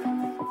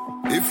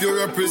 If you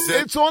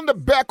represent... It's on the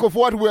back of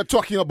what we're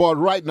talking about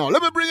right now.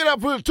 Let me bring it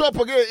up to the top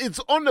again. It's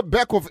on the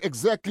back of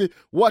exactly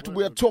what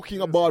we're talking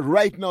about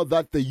right now,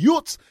 that the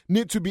youths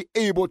need to be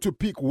able to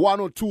pick one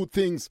or two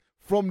things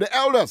from the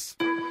elders.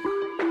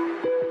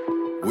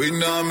 We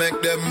now make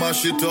them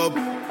mash it up.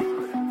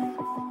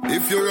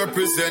 If you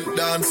represent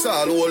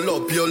dancehall,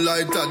 hold up your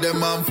lighter,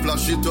 them and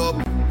flash it up.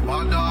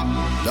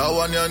 That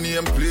one your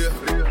name play.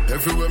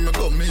 Everywhere me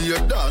go, me a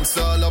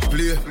dancehall a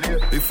play.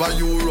 If I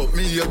Europe,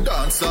 me a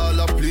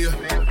dancehall a play.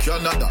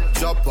 Canada,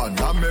 Japan,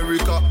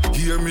 America,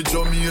 hear me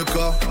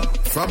Jamaica.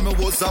 From me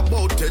was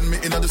about 10, me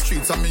in the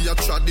streets and me a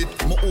trod it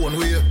my own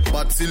way.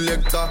 Bad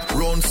selector,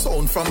 round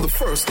sound from the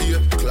first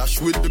year. Clash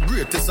with the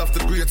greatest of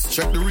the greats,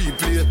 check the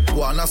replay.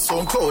 Wanna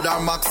SoundCloud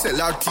or Maxell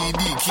or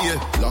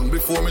TDK. Long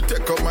before me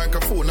take up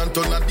microphone and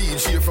turn a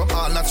DJ. From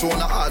all natural on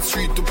the Art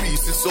Street to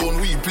pieces sound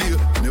we play.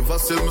 Never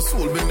sell my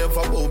soul, me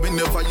never bow, me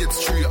never yet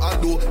stray.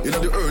 Although in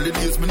the early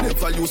days, me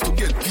never used to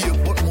get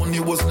paid, but money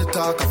wasn't the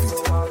talk of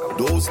it.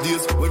 Those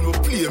days when we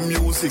play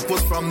music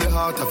was from the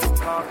heart of it.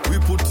 We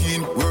put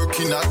in work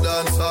in a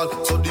dance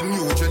hall, so the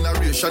new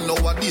generation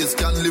nowadays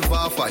can live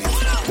off of it.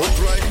 But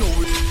right now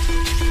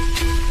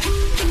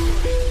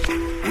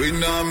we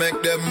now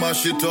make them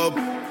mash it up.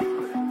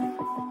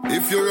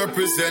 If you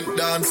represent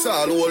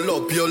dancehall, hold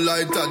up your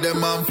lighter,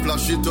 them and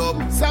flash it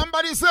up.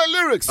 Somebody say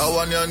lyrics. I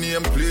want your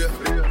name play.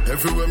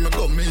 Everywhere me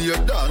go, me a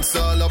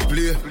dancehall a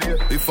play.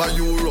 If I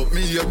Europe,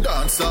 me a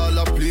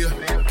dancehall a play.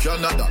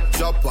 Canada,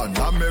 Japan,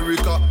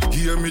 America,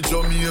 hear me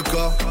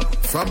Jamaica.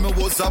 From me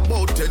was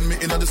about 10, me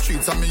in the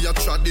streets and me a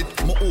trod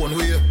it my own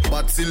way.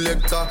 Bad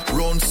selector,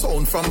 round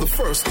sound from the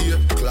first year.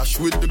 Clash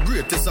with the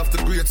greatest of the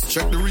greats,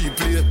 check the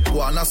replay.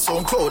 Wanna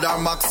SoundCloud or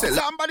Maxell.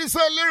 Somebody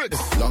say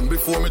lyrics. Long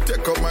before me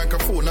take up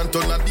microphone and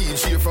turn a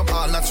DJ. From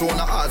all natural on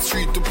the Art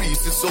Street to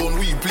pieces sound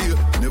we play.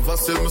 Never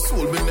sell my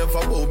soul, me never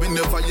bow, me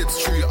never yet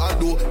stray.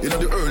 Although in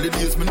the early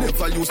days, me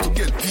never used to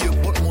get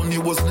paid, but money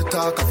wasn't the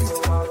talk of it.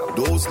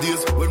 Those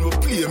days when we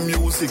play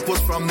music was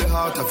from the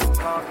heart of it.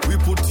 We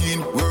put in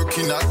work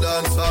in a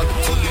dance hall,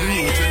 so the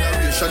new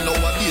generation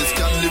nowadays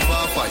can live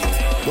off of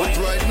it. But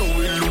right now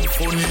we look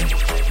funny.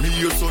 Me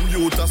hear some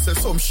youth and say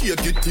some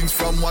shaky things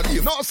from what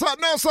if. No sir,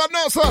 no sir,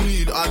 no sir.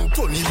 Need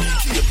Anthony me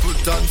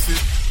Caple dancing.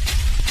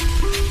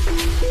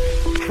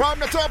 From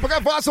the top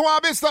again, Pastor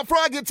Mr.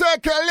 Froggy,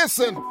 take a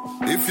listen.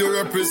 If you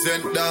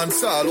represent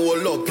dancehall,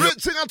 hold up. Great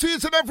singer to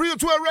each and every you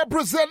to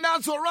represent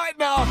dancehall right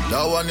now.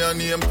 That one your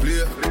name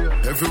play.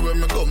 Everywhere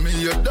me go,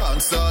 me a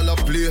dancehall a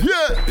play.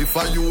 Yeah. If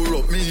I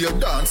Europe, me a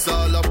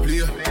dancehall a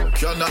play.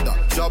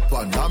 Canada,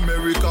 Japan,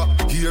 America,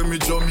 hear me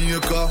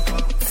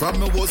Jamaica. From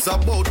me was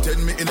about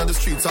 10, me in the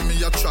streets and me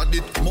a trod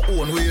it my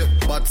own way.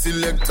 Bad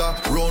selector,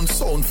 round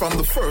sound from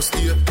the first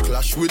year.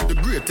 Clash with the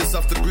greatest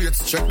of the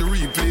greats, check the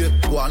replay.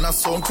 Wanna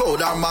SoundCloud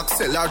or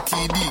Maxell or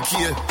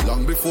TDK.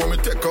 Long before me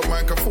take up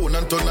microphone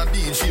and turn a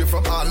DJ.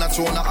 From all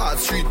natural on the Art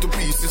Street to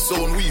pieces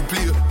sound we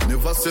play.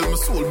 Never sell my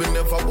soul, me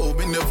never bow,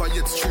 me never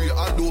yet stray.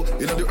 Although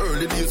in the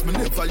early days, me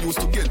never used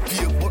to get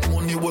paid, but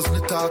money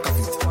wasn't the talk of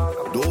it.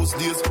 Those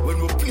days when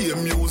we play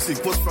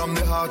music was from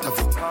the heart of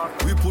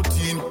it. We put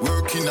in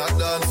work in a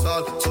dance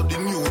hall, so the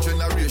new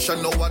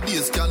generation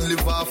nowadays can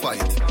live off of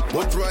it.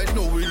 But right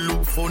now we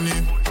look funny.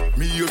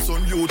 Me hear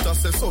some youth and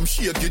say some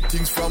shaky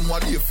things from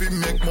what if we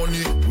make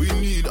money. We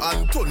need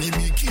Anthony,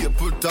 me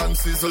Caple and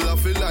Sizzle. I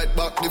feel like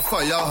back the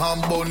fire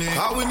and bunny.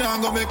 How we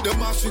now gonna make them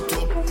mash it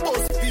up?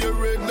 Bust here,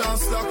 red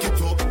dance, lock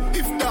it up.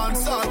 If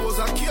dancehall was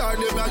a car,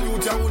 them a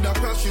youth I woulda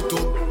crash it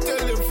up.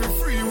 Tell them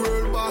free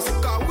world boss,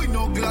 cause we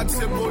no glad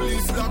say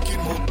police lock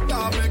him up.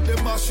 Now make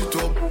them mash it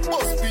up.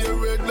 Bust here,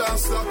 red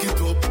dance, lock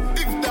it up.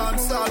 If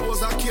dancehall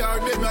was a car,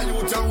 them a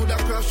youth I woulda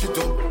crash it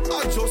up.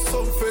 I just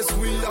some face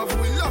we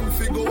have, we long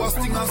figure a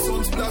sting and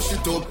sun splash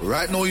it up.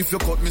 Right now if you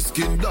cut me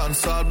skin,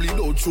 dancehall bleed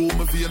out through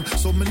my vein.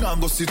 So me now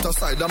go sit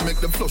aside and make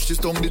them flush this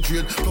down the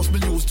drain. Plus me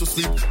used to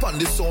sleep on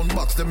the sound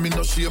box, them me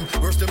no shame.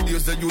 Worst them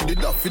days that you did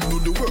have to do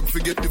the work,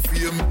 forget the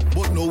fame.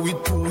 But now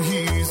it too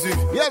easy.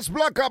 Yes,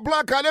 Blacker,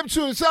 them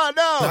tunes are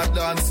now. That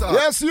dancer.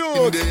 Yes,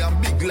 you. They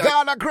am big like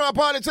Ghana crap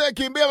party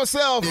taking, be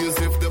yourself. Yes,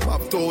 if them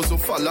have toes so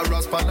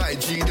followers pan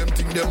IG, them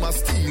think them are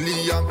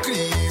steely and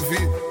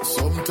cleavy.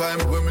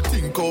 Sometimes when me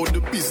think how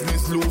the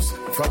business loose,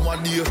 from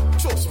one day,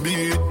 trust me,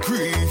 it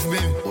grieve me.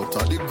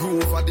 But at the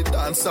groove, at the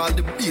dance, all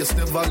the bass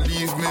never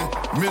leave me.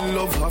 Me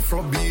love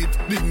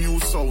Afrobeat, the new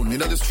sound in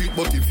the street,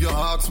 but if you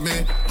ask me,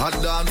 I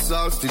dance,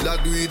 I'll still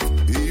I do it.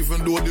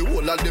 Even though the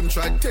whole of them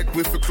try take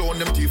with the clown,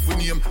 them thief for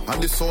name,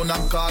 and the sound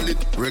and call it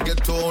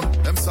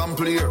reggaeton. Them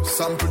sample here,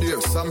 sample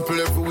there, sample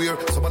everywhere.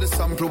 Some of the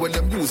sample when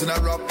them using a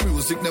rap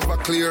music never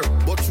clear.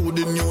 But through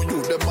the new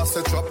youth, them must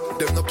set up.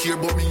 Them no care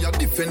about me, a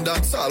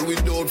defendants all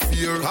without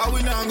fear. How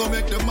we now gonna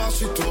make them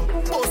mash it up?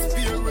 Bust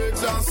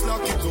periods and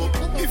slack it up.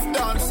 If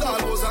dance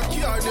all was a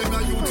car, then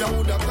a youth I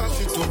would have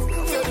cash it up.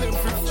 Tell them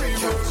free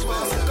words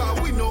fast, cause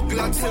we no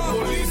glad say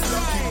police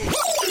lock it.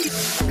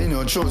 Me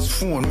no trust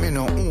phone, me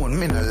no own,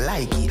 me no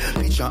like it.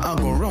 Picture I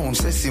go round,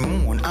 say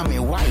Simone, I'm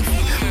a wife.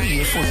 Me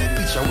a fuzzy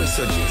picture we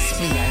suggest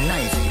me a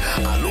knife.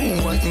 All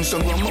over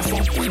Instagram, I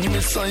fuck with me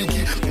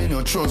psyche. Me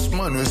no trust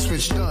man, we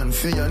switch down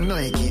for your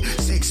Nike.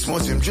 6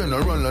 months him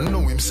general, I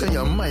know him say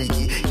I'm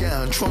Mikey.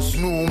 Can't trust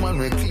no man,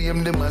 we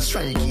claim them as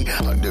strikey.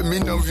 And them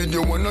in a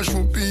video wanna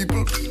show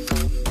people.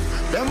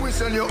 Them we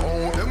sell your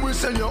own, them we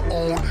sell your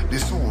own. The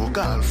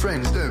so-called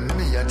friends, them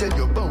me I tell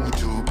you about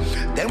to.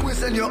 Them we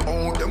sell your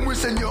own, them we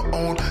sell your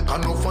own.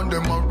 Can no fund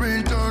them a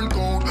return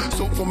code.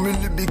 So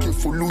family be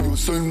careful who you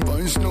send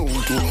by snow to.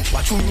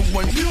 What you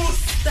want? New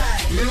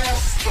style, new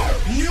style,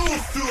 new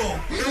flow,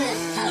 new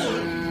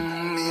flow.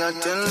 Me I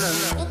tell them.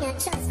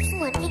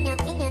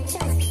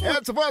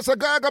 It's a first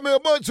guy got me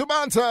about to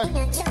banter.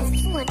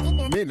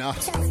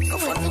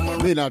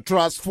 Me not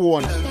trust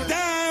phone.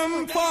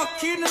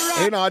 Fucking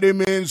right. In all the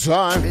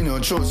meantime, me no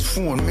trust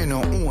phone, me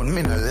no own,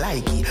 me no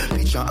like it.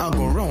 Picture I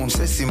go round,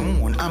 say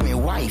Simone, I'm a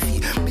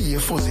wifey. Be a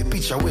fuzzy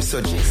picture we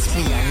suggest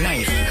me a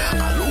knife.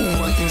 All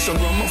over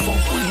Instagram, I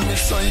fuck with me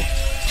side.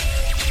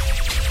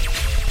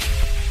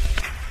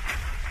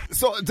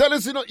 So tell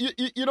us,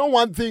 you know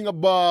one thing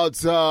about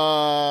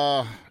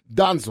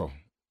Danzo,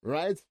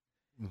 right?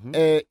 Mm-hmm.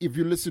 If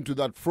you listen to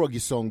that Froggy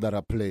song that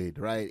I played,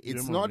 right?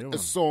 It's not a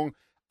song.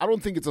 I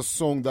don't think it's a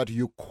song that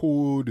you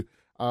could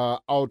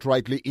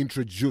outrightly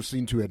introduce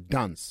into a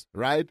dance,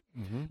 right?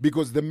 Mm-hmm.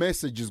 Because the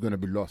message is going to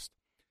be lost.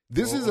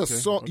 This is a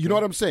song. You know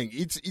what I'm saying?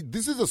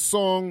 This is a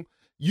song.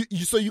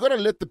 So you got to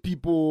let the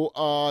people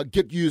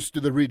get used to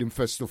the rhythm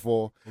first of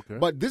all. Okay.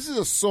 But this is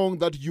a song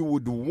that you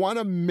would want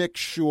to make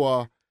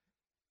sure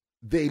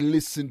they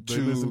listen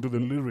to the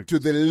lyrics. To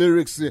the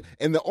lyrics.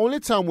 And the only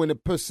time when a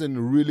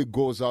person really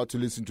goes out to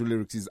listen to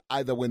lyrics is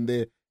either when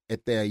they're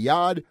at their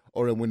yard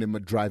or when they're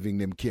driving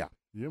them car.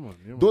 Yeah, man.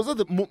 Those are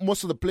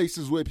most of the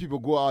places where people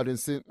go out and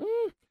say,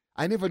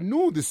 I never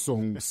knew this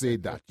song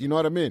said that. You know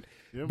what I mean?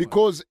 Yeah,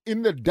 because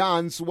in the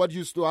dance, what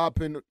used to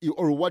happen,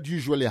 or what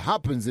usually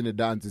happens in the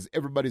dance is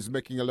everybody's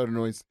making a lot of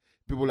noise.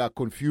 People are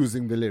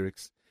confusing the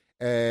lyrics.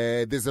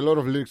 There's a lot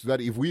of lyrics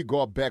that if we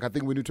go back, I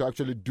think we need to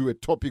actually do a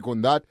topic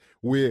on that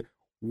where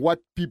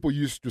what people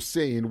used to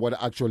say and what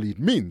actually it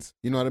means.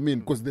 You know what I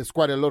mean? Because there's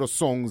quite a lot of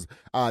songs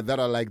that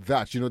are like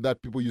that,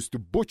 that people used to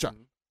butcher.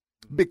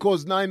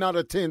 Because 9 out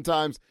of 10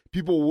 times,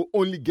 people will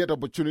only get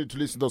opportunity to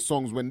listen to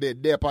songs when they're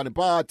there on the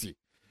party.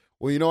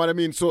 Well, you know what I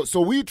mean? So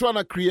we trying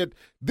to create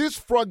this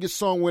Froggy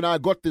song. When I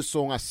got this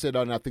song, I said,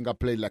 and I think I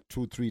played like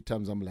 2-3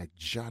 times. I'm like,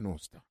 John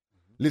Oster,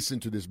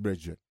 listen to this,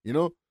 brethren.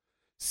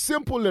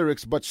 Simple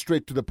lyrics, but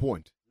straight to the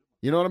point.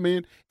 You know what I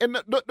mean? And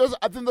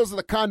I think those are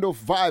the kind of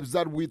vibes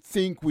that we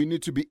think we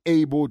need to be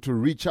able to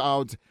reach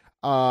out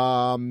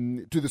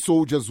to the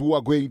soldiers who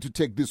are going to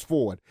take this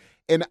forward.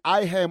 And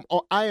I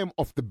am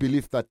of the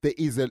belief that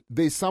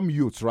there's some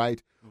youths,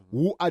 right,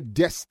 who are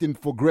destined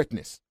for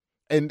greatness.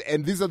 And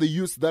these are the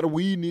youths that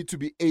we need to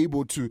be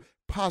able to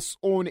pass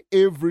on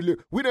every...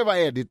 We never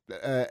had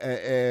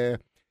it.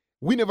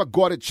 We never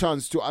got a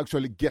chance to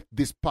actually get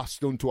this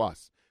passed on to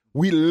us.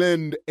 We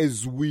learned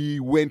as we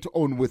went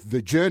on with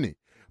the journey.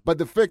 But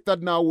the fact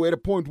that now we're at a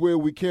point where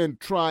we can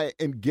try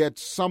and get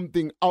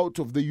something out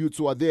of the youths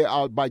who are there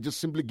out by just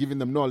simply giving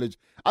them knowledge,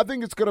 I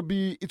think it's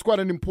quite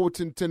an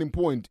important turning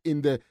point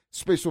in the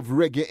space of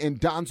reggae and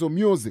dancehall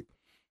music.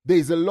 There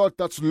is a lot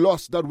that's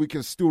lost that we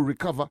can still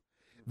recover.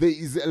 There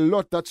is a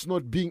lot that's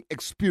not being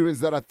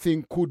experienced that I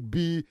think could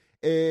be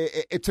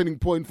a turning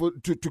point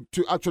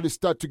to actually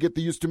start to get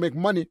the youth to make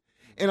money.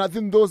 And I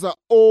think those are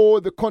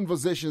all the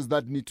conversations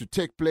that need to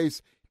take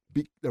place.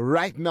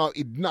 Right now,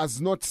 it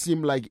does not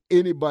seem like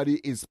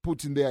anybody is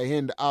putting their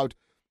hand out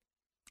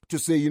to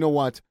say, you know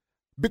what?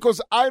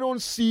 Because I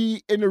don't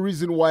see any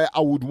reason why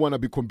I would want to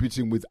be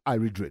competing with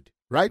Irie Dread,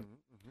 right?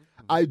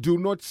 I do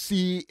not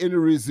see any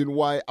reason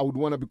why I would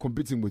want to be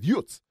competing with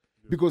youths.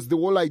 Because the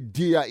whole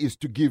idea is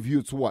to give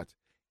youths what?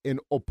 An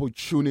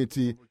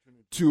opportunity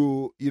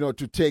to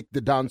take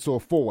the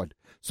dancehall forward.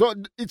 So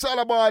it's all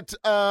about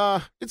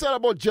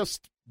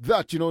just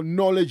that,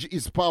 knowledge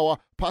is power,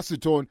 pass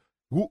it on.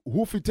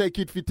 Who fi take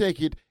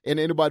it, and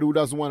anybody who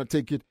doesn't want to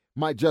take it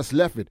might just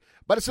left it.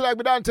 But it's like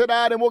we done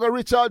today, and we're going to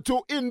reach out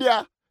to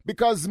India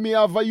because me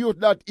have a youth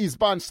that is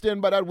pan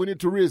stand by that we need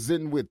to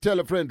reason with. Tell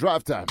a friend,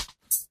 drive time.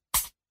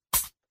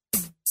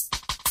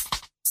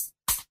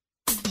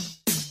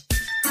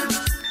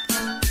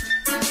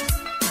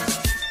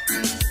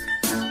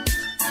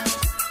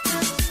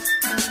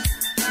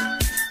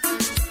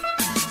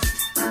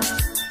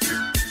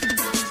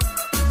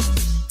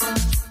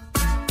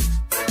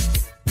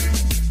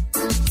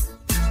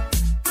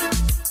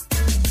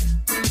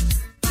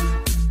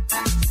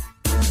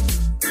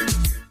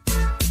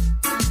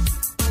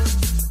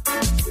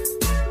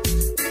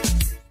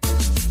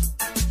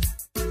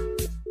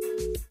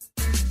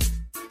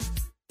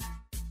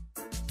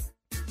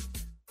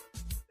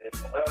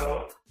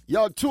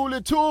 Yo,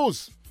 Toolie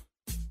Tools.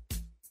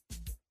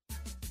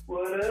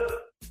 What up?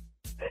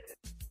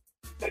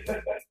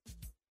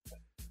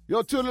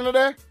 Yo, Toolie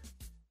there?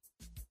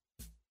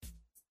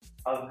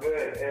 I'm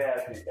good.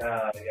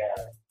 Yeah.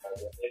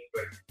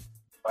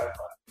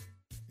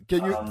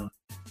 Can you,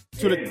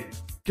 Toolie,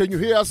 can you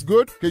hear us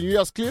good? Can you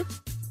hear us clear?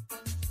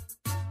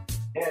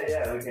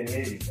 Yeah, we can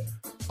hear you.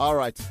 All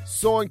right.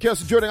 So in case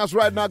you're joining us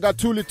right now, I got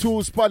Toolie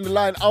Tools on the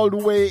line all the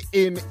way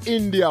in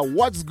India.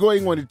 What's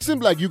going on? It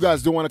seems like you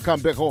guys don't want to come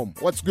back home.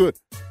 What's good?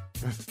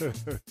 I think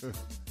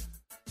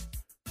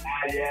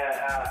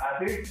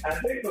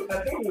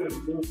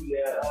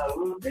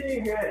we'll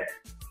be good.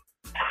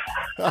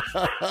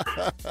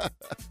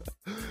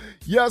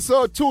 Yeah,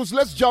 so Tools,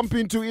 let's jump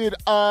into it.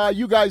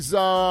 You guys,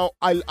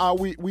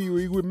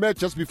 we met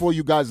just before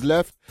you guys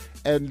left,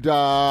 and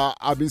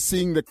I've been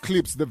seeing the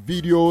clips, the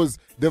videos.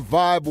 The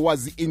vibe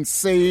was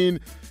insane.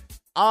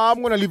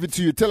 I'm gonna leave it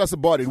to you. Tell us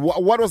about it.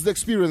 What was the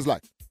experience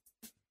like?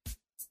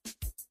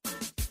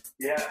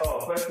 Yeah.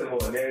 First of all,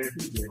 there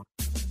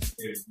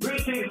is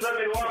greetings, let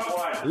me walk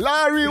one.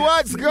 Larry,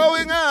 what's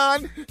going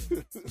on?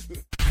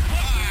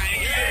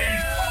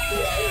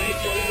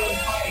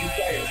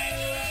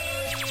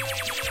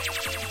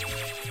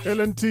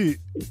 LNT.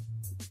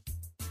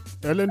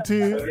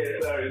 Okay,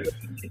 sorry.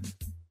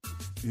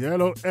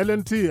 Hello,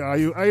 LNT. Are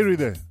you Irie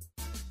there?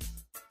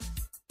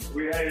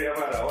 We are here,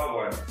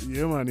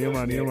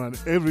 man. Yeah, man.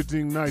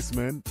 Everything nice,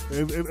 man.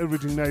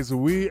 Everything nice.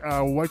 We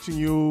are watching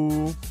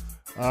you.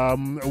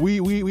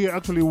 We are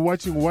actually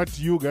watching what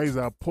you guys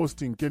are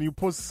posting. Can you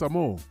post some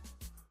more?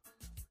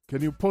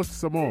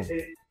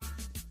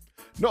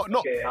 No.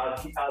 Okay, I'll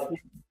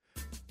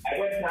I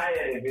went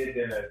tired a bit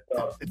and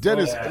stuff.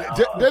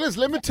 Dennis,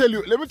 let me tell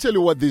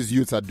you what these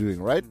youths are doing,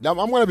 right? I'm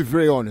going to be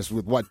very honest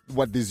with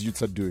what these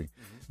youths are doing.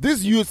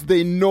 These youths,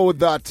 they know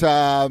that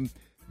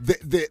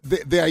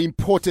they are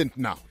important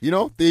now. You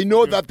know, they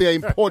know that they are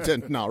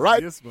important now,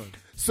 right? Yes, man.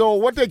 So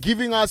what they're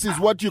giving us is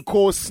what you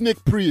call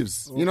sneak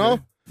previews. You know.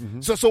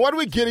 Mm-hmm. So what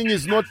we're getting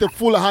is not the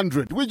full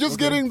 100. We're just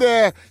getting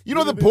the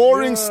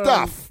boring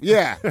stuff.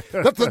 Yeah,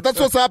 that's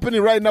what's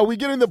happening right now. We're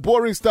getting the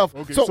boring stuff.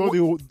 Okay, so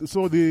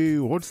the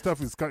hot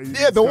stuff is coming.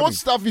 Yeah, the hot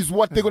stuff is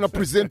what they're gonna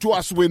present to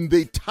us when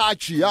they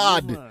touch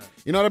yard.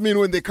 You know what I mean?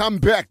 When they come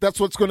back, that's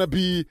what's gonna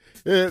be.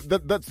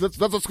 That's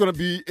what's gonna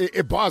be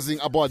a buzzing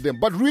about them.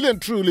 But really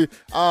and truly,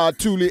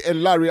 Toolie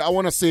and Larry, I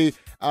want to say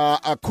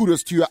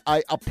kudos to you.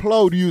 I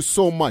applaud you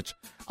so much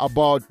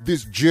about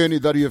this journey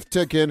that you have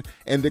taken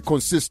and the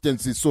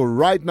consistency. So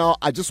right now,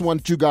 I just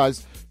want you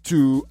guys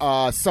to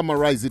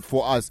summarize it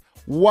for us.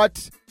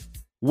 What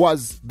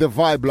was the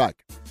vibe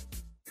like?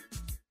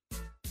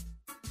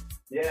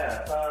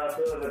 Yeah,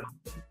 so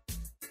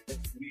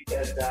we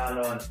sat down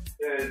on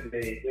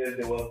Thursday.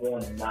 Thursday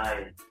was on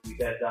 9. We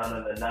sat down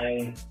on the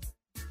 9.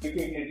 We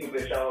quickly took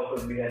a shower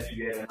because we had to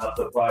get an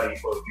after party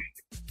for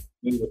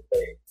we were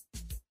playing.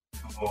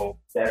 So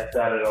that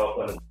started off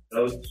on the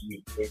notes.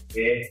 We were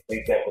there,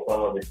 except for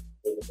some of the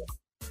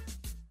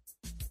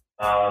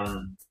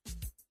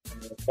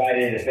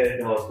Friday the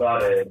festival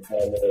started.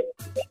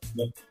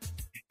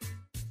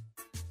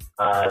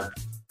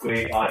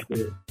 Great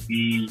artists.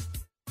 We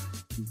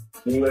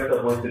were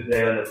supposed to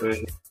play on the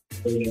first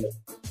day.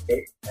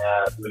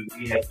 When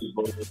we had to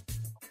go to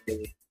the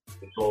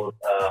told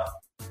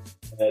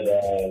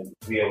that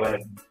we are going to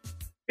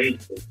be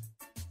faces.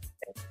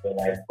 And so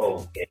I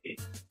okay.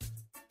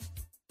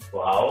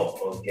 Wow,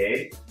 okay.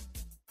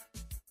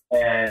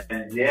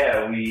 And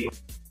yeah, we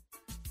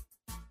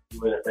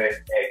were the first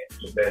act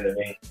to play the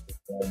main.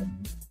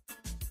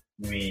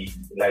 We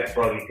like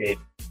probably take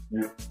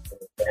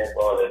dance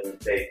ball and we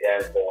play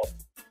dance ball.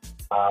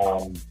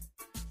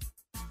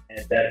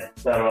 And that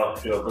started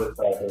off to a good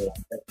start.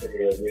 We're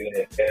going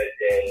to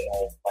Thursday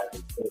and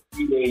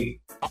 3 days.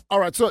 All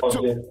right, so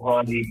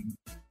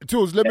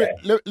Tools, let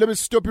me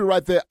stop you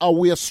right there.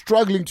 We are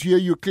struggling to hear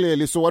you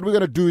clearly. So what we're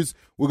going to do is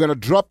we're going to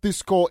drop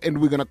this call and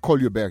we're going to call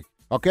you back.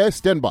 Okay?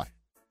 Stand by.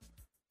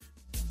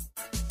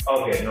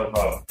 Okay, no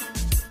problem.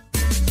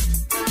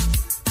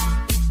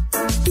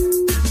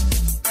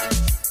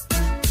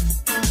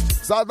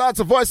 So that's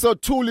the voice of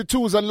Toolie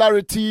Tools and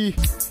Larry T.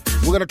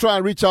 We're going to try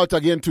and reach out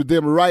again to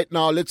them right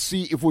now. Let's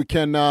see if we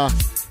can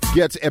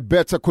get a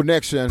better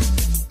connection.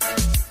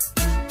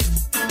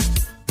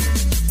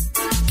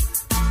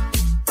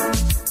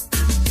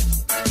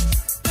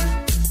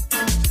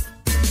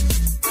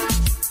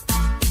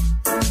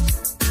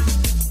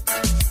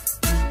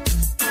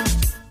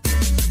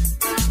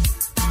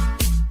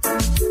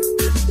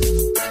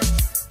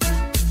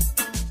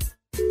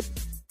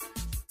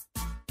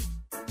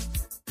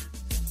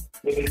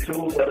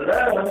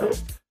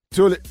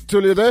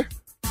 Tuli, there?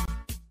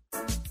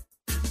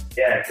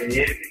 Yeah, can you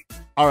hear me?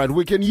 All right,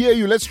 we can hear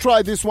you. Let's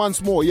try this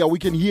once more. Yeah, we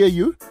can hear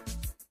you.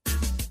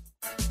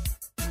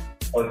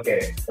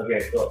 Okay,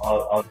 so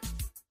I'll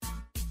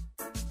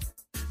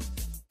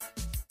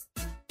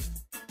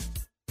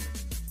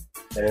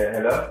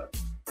hello?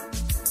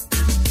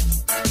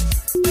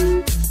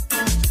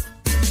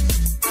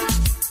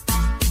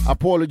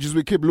 Apologies,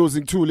 we keep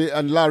losing Tuli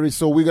and Larry,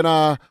 so we're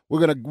gonna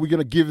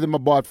give them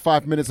about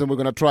 5 minutes, and we're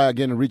gonna try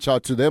again and reach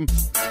out to them.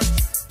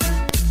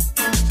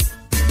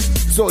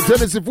 So,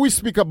 Dennis, if we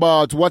speak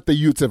about what the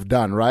youths have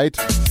done, right?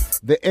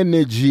 The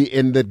energy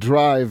and the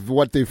drive,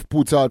 what they've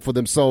put out for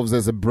themselves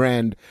as a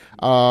brand.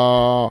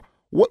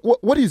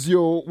 What is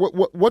your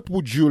what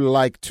would you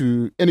like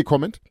to? Any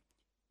comment?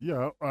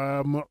 Yeah,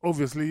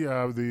 obviously,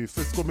 the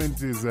first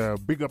comment is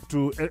big up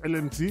to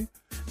LNT,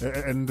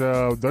 and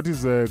that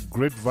is a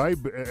great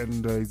vibe,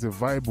 and it's a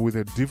vibe with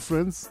a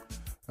difference,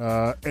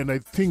 and I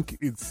think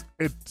it's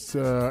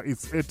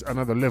at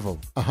another level.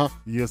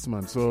 Yes,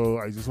 man. So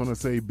I just want to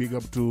say big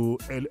up to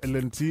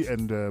LNT,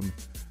 and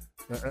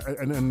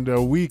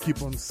we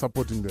keep on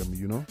supporting them.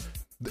 You know.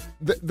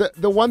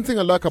 The one thing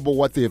I like about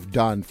what they've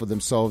done for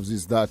themselves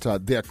is that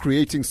they're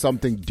creating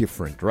something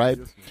different, right?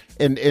 Yes,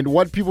 and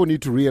what people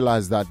need to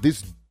realize that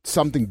this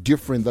something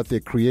different that they're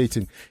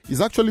creating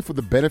is actually for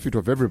the benefit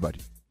of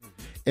everybody.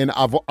 And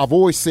I've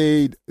always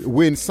said,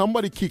 when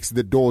somebody kicks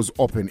the doors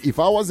open, if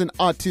I was an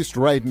artist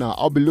right now,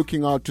 I'll be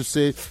looking out to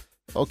say,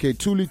 okay,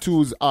 Tuli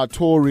Twos are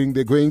touring,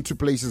 they're going to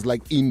places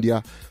like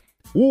India.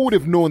 Who would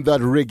have known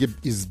that reggae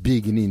is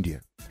big in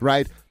India,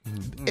 right?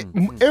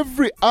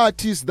 Every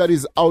artist that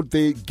is out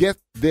there get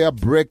their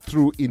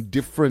breakthrough in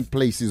different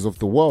places of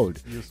the world.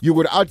 Yes. You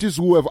got artists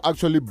who have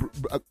actually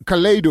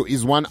Kaleido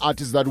is one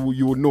artist that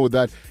you would know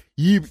that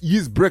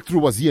his breakthrough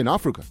was here in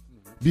Africa.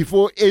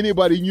 Before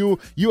anybody knew,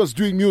 he was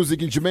doing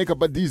music in Jamaica,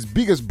 but his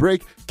biggest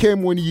break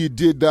came when he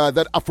did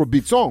that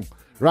Afrobeat song,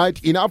 right,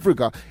 in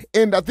Africa.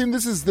 And I think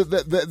this is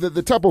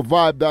the type of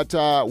vibe that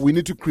we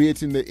need to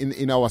create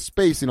in our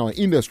space, in our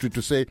industry,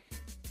 to say,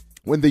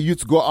 when the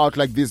youths go out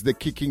like this, they're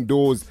kicking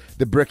doors,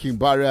 they're breaking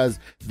barriers,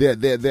 they're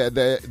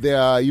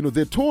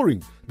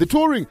touring. The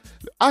touring.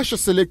 Asha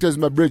Selector is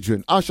my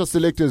brethren. Asha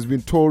Selector has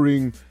been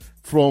touring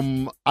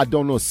from, I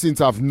don't know,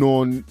 since I've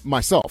known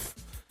myself.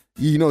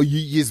 You know,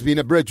 he's been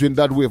a brethren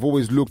that we've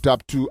always looked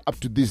up to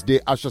this day.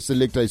 Asha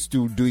Selector is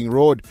still doing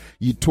road,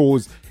 he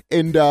tours.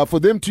 And for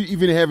them to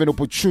even have an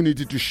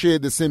opportunity to share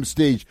the same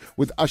stage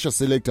with Asha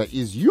Selector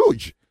is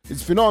huge.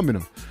 It's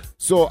phenomenal.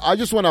 So I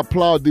just want to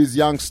applaud these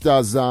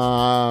youngsters. We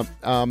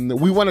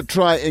want to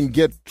try and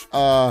get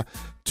to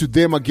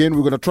them again.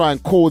 We're going to try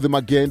and call them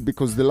again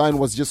because the line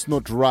was just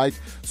not right.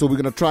 So we're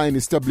going to try and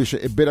establish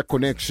a better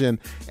connection,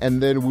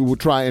 and then we will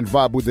try and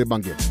vibe with them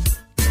again.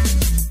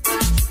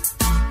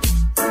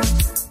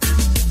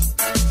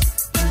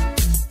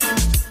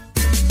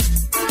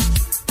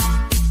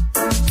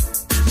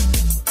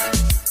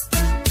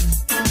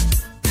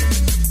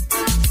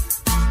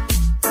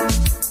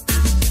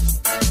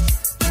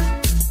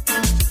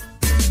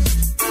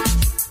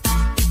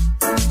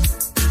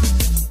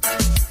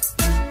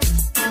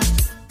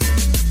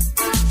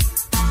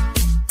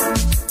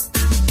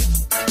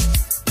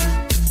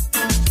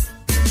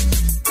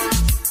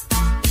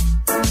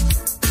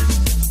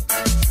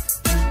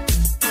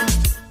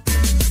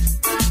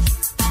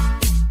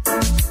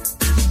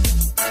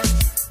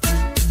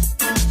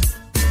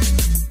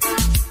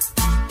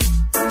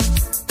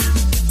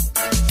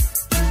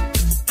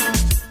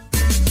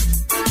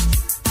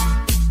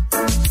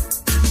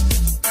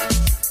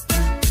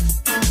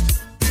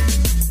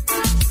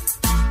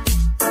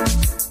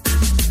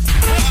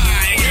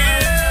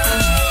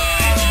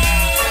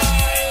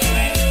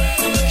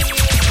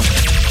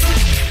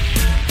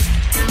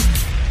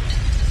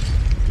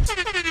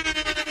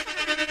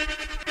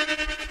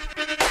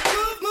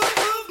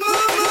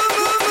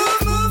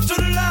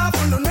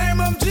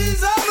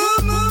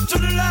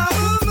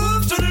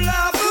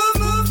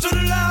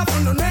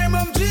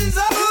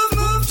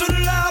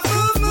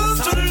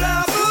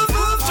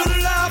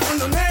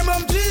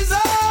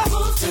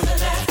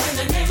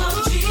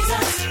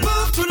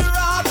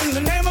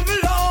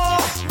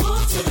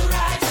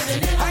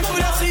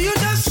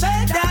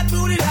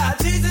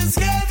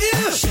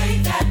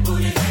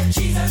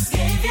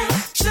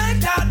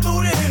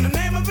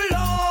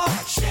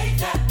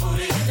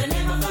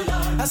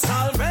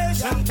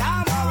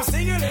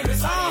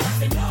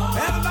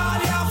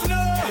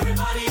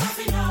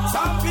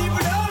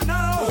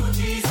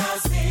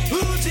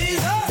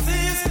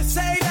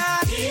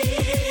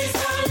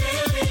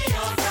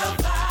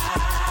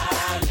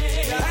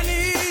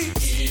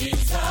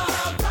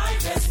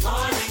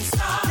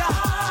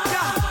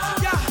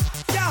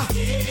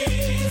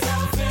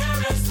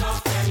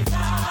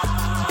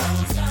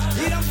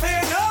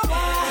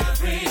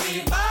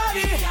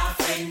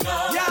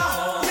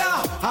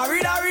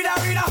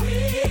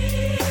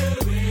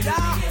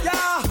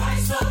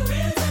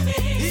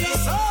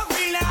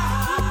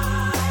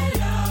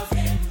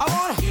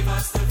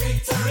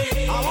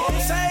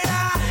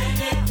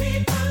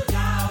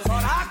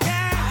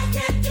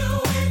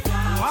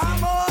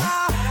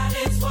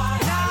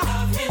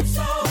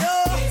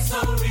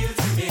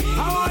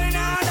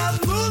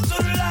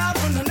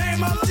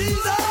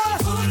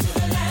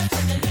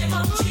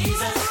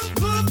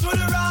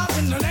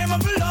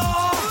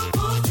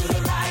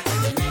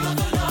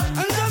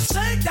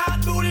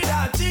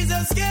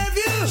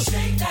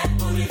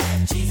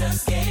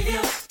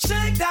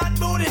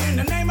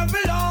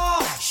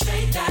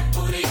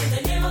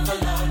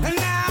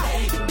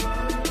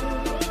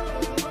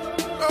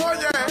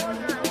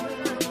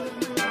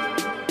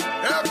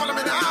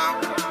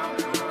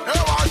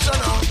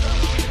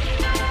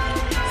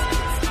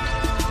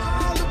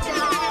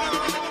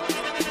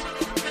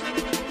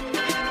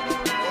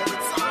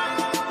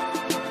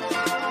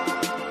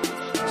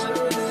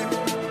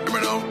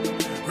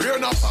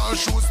 a pan,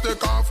 shoes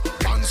take off,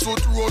 pants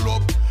foot roll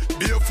up.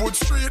 Barefoot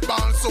street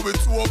band, so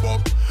it's over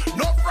up.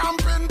 No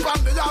ramping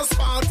pan the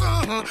asphalt.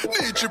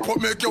 Nietzsche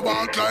put make you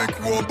walk like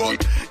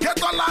robot.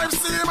 Get a life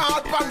seem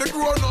hard pan the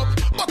grown up.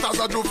 But as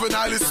a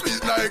juvenile is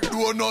sweet like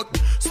donut.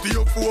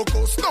 Stay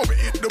focused, now we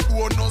hit the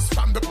bonus.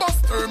 From the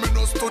bus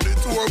terminus to the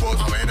tour bus.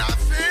 And when I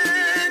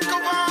think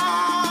of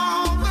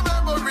all the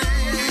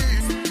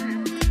memories,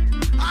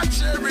 I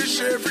cherish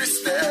every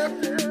step.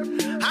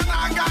 And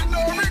I got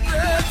no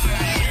regrets.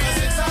 Cause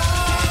it's all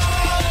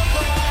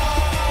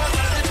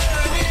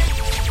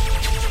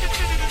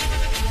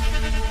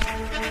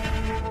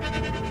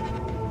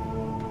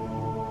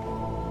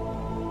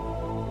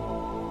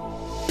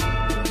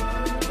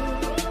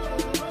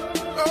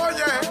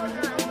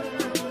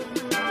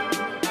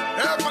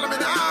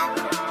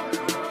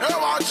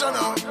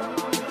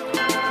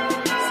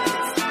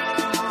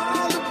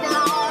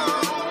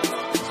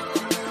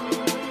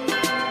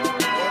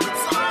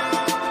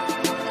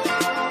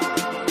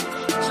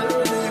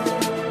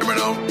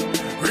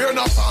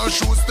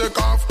shoes take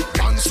off,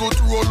 pants foot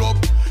roll up.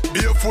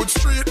 Barefoot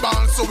street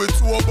band, so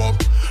it's over up.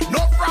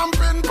 No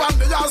ramping pan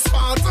the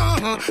asphalt.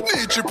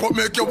 Nietzsche put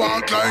make you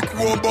walk like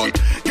robot.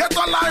 Get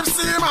a life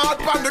seem hard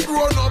pan the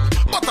grown up.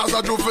 But as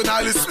a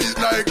juvenile is sweet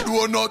like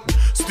donut.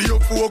 Stay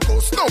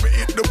focused, now we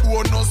hit the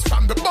bonus.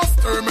 From the bus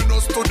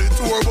terminus to the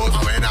tour bus.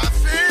 And when I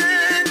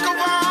think of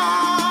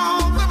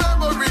all the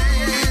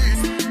memories,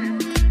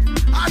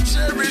 I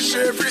cherish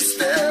every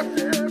step.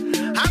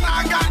 And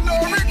I got no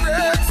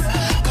regrets.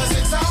 Cause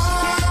it's all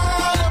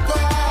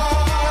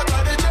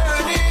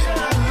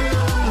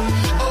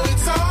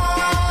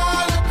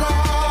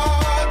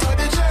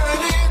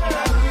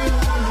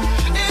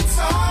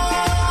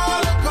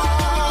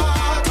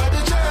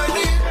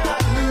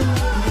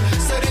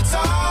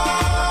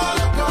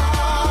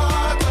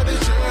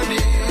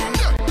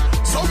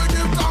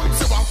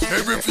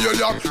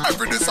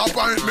every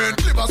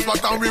disappointment, live a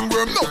spot and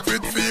ringworm, no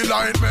fit feel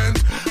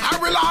alignment. I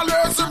will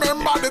always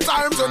remember the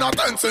times when a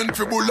 10 cent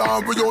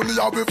tribulation, we only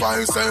have a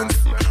 5 cents.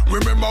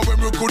 Remember when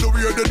we could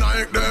wear the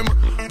Nike them,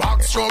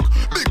 backstroke,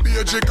 big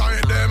BG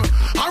kind them.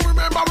 I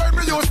remember when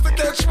we used to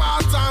catch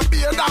fans and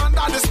beer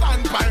under the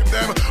standpipe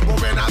them.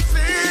 But when I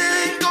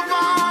think of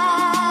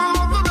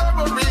all the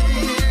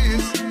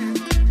memories,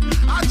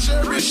 I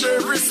cherish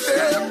every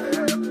step,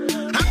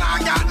 and I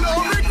got no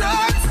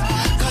regrets.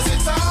 Cause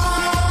it's all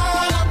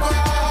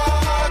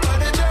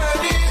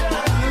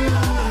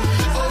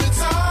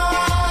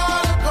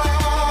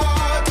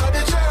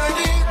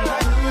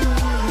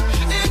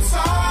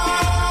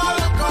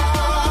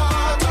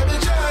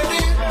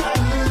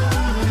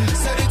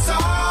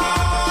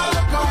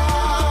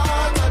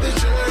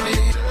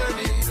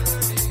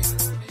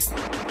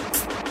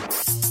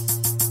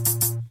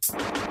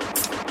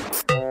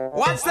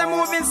watch them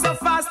moving so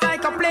fast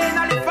like a plane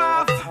on the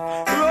off.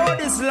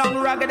 Road is long,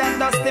 rugged and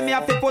dusty, me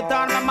have to put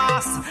on my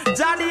mask.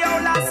 Johnny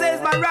Ola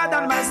says my rod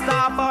and my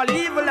staff, all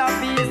evil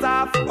of these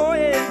off. Oh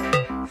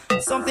yeah.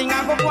 Something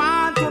I go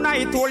want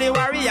tonight, holy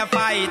warrior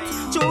fight.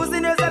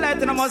 Choosing is a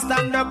light and I must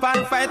stand up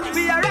and fight.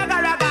 We are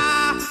raga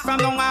raga from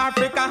down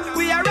Africa.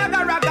 We are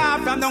raga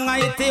raga from down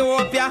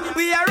Ethiopia.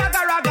 We are raga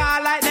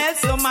raga like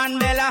Nelson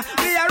Mandela.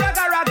 We are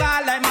raga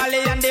raga like Mali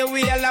and the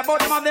wheel. About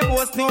them of the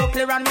most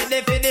nuclear and with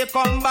the for the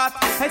combat.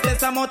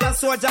 Excess amount of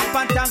soldier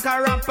and tank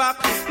and ramp pack.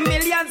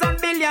 Millions and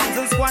billions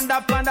and squander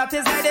and that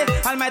is like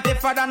the Almighty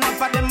Father. Not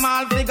for them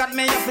all, they got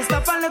me up to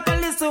stop and look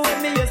and listen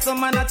with me. Yes, some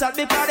man a chat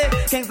because the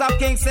kings of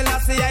kings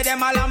Selassie, I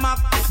them all a map.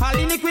 All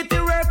iniquity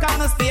work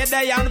on stay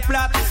there and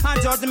flat.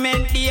 And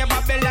judgment day,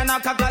 Babylon a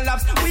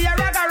collapse. We are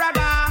raga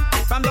raga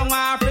from down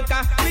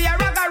Africa. We are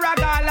raga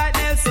raga like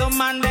Nelson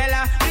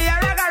Mandela. We are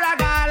raga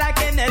raga like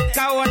Kenneth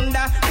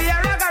Kaunda. We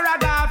are raga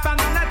raga from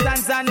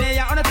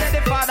Tanzania. On the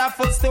Father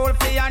footstool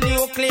for your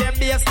nuclear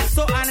base.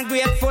 So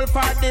ungrateful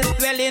for this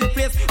dwelling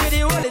place. With the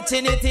Holy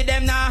Trinity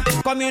them now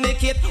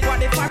communicate what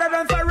the Father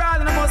done for all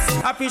and I must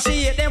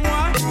appreciate them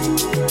one.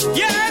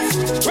 Yes,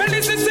 well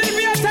this is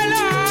Sylvia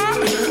Taylor.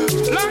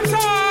 Long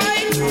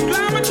time,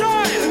 glamour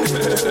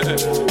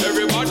child.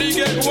 Everybody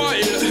get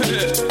wild.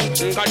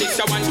 Cause this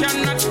one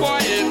cannot spoil.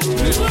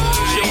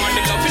 She want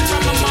the loving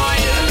from a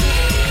mile.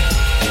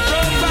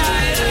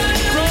 Profile.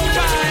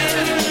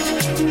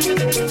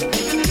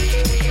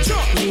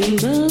 You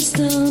must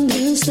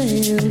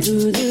understand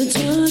through the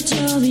touch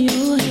of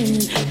your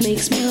hand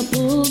makes my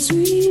pulse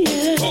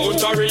react.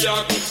 Counter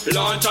react,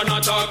 launch an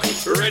attack,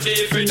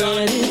 ready for that.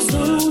 But it's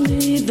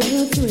only the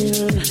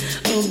thrill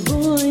of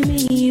boy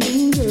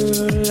meeting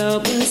girl,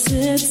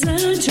 opposites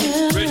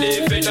attract. Ready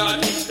for that,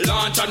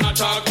 launch an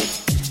attack.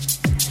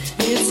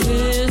 It's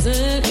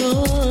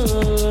physical.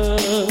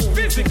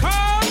 Physical.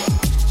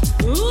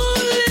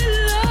 Only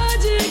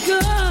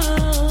logical.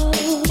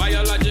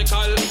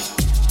 Biological.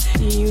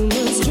 You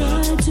must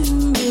try to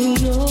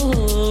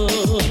ignore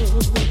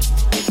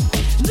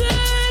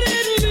that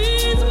it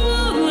means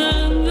more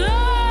than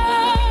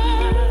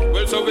that.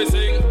 Well, so we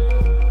sing.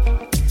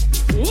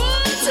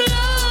 What's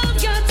love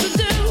got to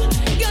do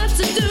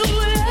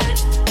with it?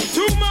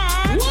 Too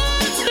much.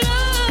 What's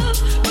love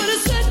but a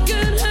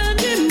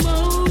second-hand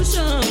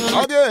emotion?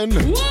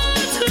 again.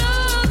 What's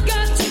love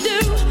got to do?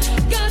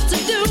 Got to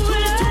do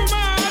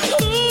with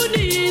who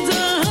needs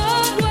a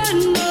hug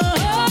when the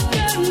heart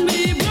can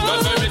be broken?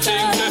 That's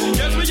everything.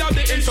 Yes, we have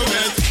the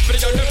instruments. We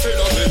have the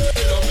filament.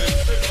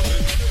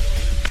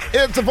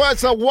 It's the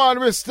voice of one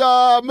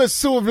Mr. Miss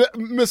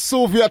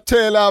Sylvia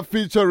Taylor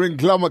featuring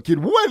Glamour Kid.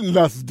 When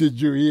last did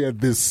you hear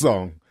this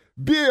song?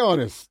 Be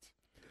honest.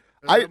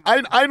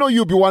 I know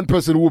you'll be one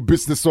person who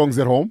beats the songs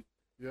at home.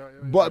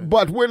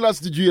 But when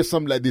last did you hear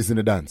something like this in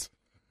the dance?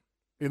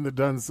 In the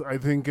dance, I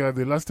think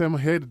the last time I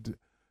heard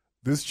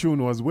this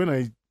tune was when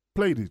I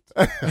played it.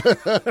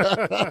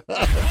 That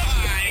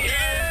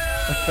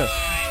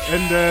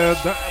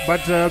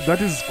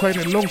is quite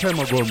a long time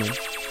ago, man.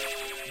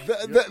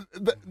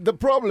 The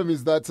problem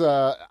is that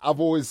I've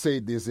always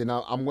said this, and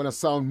I'm going to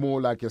sound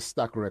more like a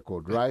stack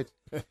record, right?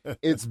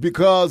 It's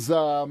because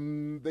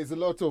there's a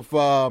lot of,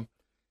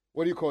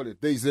 what do you call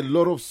it? There's a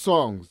lot of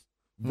songs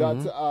that,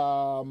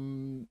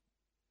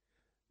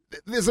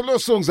 there's a lot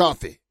of songs out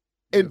there.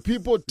 And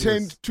people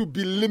tend to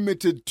be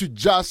limited to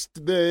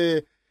just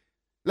the,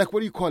 like, what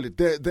do you call it?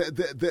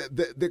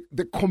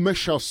 The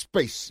commercial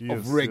space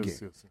of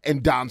reggae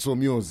and dancehall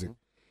music.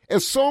 A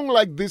song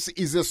like this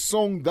is a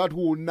song that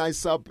will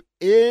nice up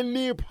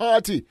any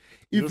party.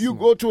 If you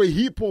go to a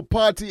hip hop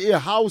party, a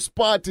house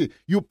party,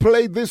 you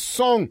play this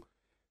song,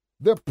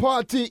 the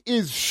party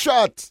is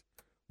shut.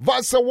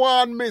 Vasa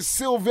One, Miss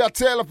Sylvia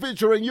Taylor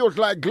featuring youth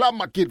like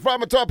Glamour Kid. From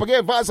the top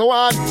again, Vasa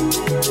One.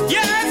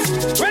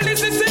 Yes, well,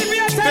 this is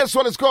Sylvia Taylor. This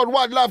one is called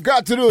What Love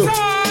Got to Do.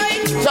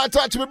 Shout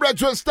out to me,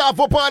 brethren, staff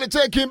for party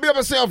taking. Be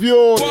yourself,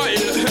 you. She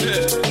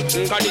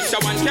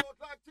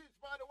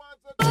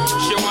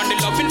want the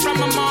loving from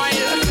a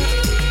mile.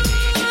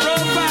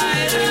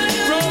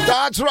 Profile.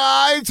 That's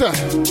right.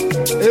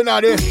 In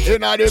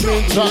the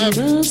meantime.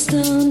 Just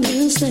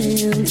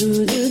understand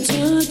through the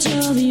touch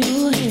of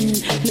your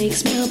hand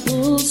makes my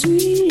pulse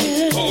react.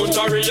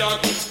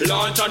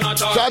 Launch and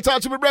attack. Shout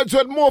out to me,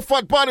 brethren,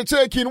 Moffat party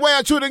taking. Where are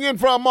you tuning in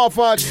from,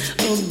 Moffat?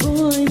 A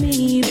boy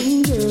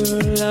meeting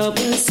girl,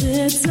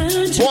 opposites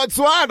attract.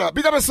 Botswana,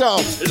 pick up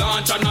yourself.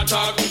 Launch and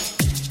attack.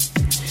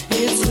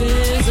 It's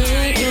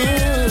physical.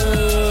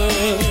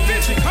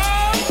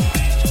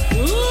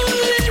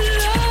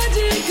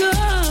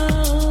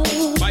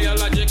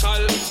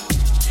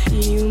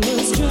 You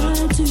must try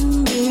to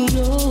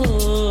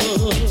ignore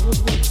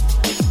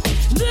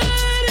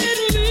that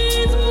it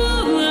means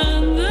more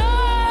than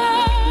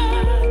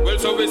that. Well,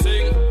 so we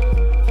sing.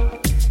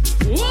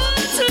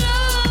 What's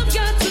love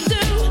got to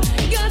do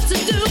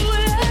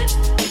with it?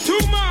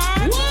 Too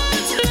much.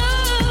 What's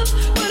love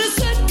but a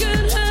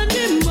second-hand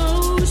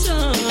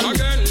emotion?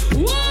 Again.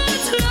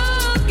 What's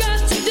love got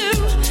to do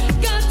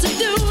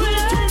with it?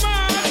 Too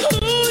much.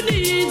 Who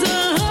needs a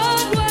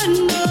hug when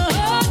the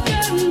heart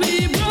can be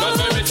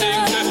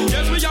broken?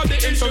 Yes, we have the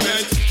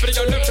instruments, but they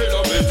got the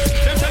filament.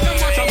 Them tell them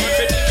what I'm a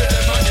fit with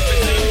them and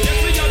everything. Yes,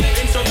 we have the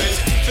instruments,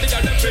 but they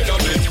got the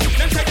filament.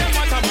 Them tell them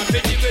what I'm a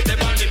fit with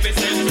them and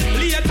everything.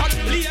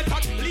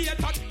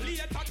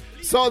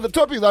 So the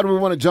topic that we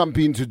want to jump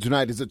into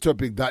tonight is a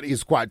topic that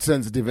is quite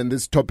sensitive, and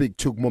this topic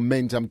took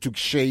momentum, took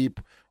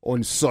shape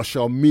on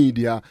social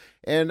media,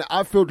 and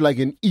I felt like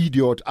an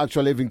idiot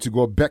actually having to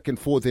go back and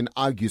forth and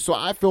argue. So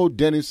I felt,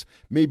 Dennis,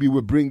 maybe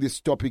we'll bring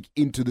this topic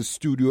into the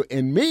studio,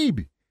 and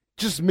maybe,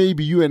 just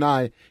maybe, you and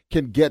I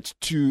can get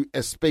to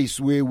a space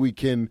where we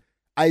can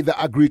either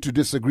agree to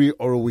disagree,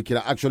 or we can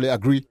actually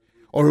agree,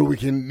 or we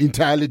can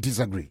entirely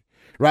disagree,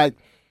 right?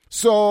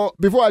 So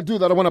before I do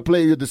that, I want to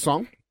play you the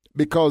song,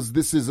 because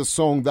this is a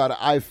song that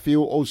I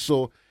feel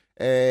also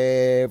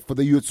for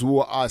the youths who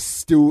are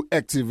still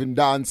active in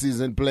dances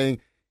and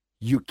playing,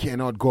 you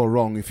cannot go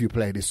wrong if you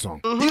play this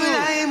song.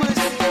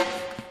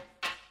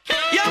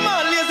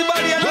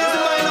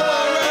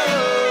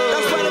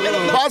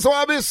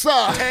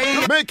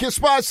 Make it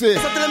spicy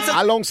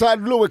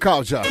alongside Louis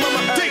Culture.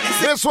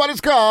 This one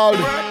is called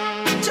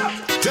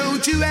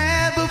Don't you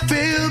ever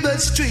feel the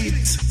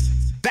streets?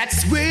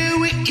 That's where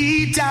we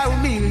eat our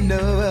meal.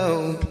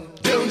 No,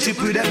 don't you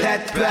put up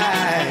that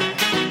pride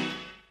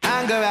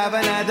and go have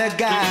another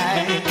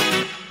guy.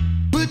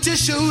 Put your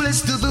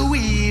shoulders to the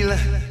wheel.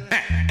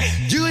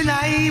 You and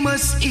I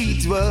must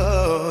eat.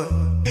 Whoa.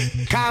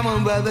 Come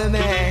on, brother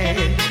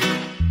man.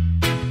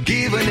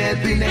 Give an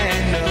helping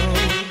hand. No.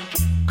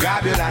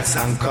 Grab your ass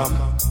and come.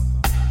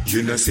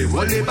 You know, say,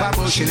 Wally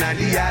Babush in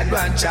the yard,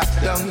 one chop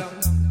down.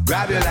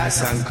 Grab your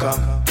ass and come.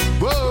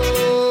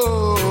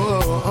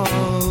 Whoa,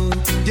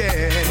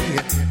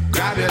 yeah.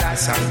 Grab your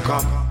ass and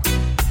come.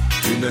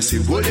 You know, say,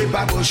 Wally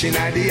Babush in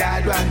the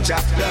yard, one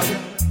chop down.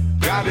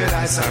 Grab your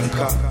ass and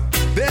come.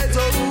 There's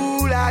a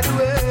whole lot of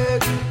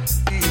work.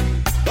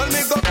 Well,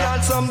 me go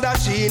plant some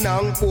dasheen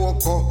and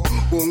cocoa.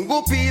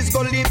 Ungo peas,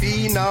 gully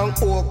bean and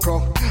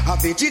okra. A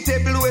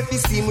vegetable with fi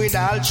steam with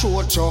all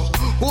chocho.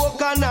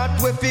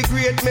 Coconut with fi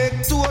grate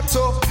make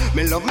toto.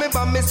 Me love me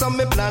but me so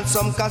me plant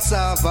some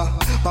cassava.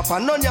 Papa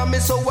none ya me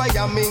so why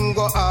ya me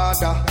go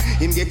harder.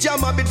 Him get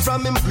jam a bit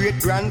from him great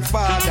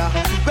grandfather.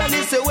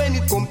 Granny say when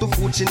it come to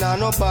food she nah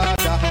no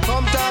bother.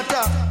 Come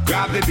tata,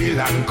 grab the bill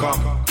and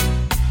come.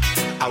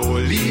 I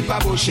will leap a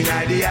bush in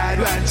the yard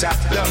and chop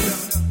down.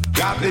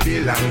 Grab the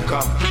bill and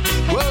come.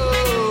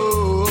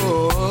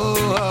 Whoa,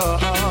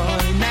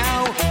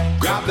 now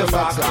grab the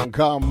box and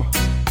come.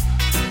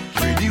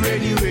 Ready,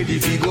 ready, ready,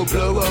 if you go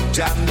blow up,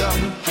 jam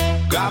down.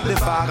 Grab the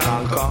bag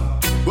and come.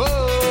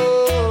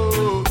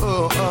 Whoa,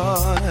 whoa,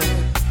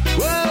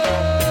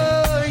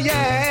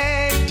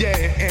 yeah,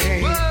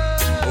 yeah.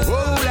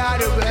 Whoa,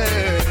 lot of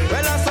it.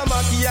 Well, as a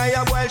monkey, I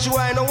have wild, she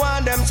I no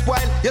want them spoil.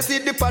 You see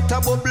the pot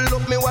a bubble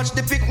up, me watch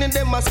the picnic,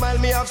 them a smile.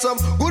 Me have some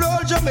good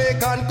old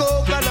Jamaican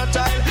coconut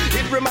oil.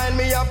 It remind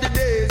me of the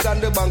days on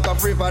the bank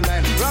of River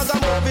Nile.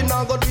 Ragamuffin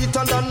now got it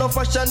under no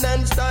fashion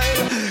and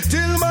style.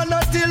 Till man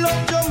a till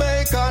up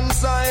Jamaican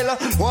style.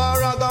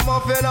 War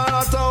ragamuffin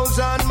are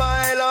 1,000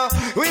 mile.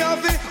 We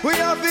have it, we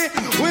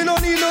don't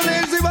need no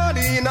lazy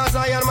body. In a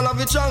Zion, man have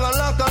it strong and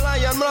like a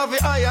lion. Man have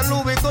it iron,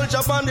 Louis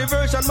culture pan the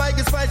version. Mike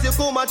is spicy,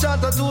 come and chant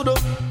to the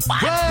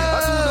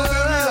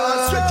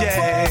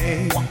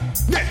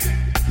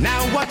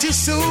Now what you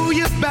sow,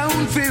 you're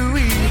bound for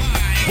real.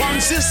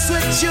 Once you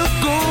sweat, you're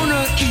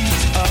gonna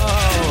eat.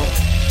 Oh,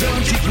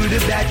 don't you put a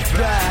bad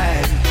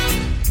pride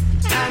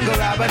and go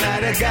rob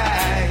another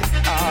guy.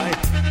 Oh,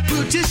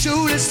 put your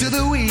shoulders to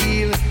the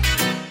wheel.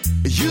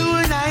 You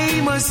and I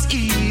must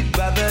eat,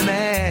 brother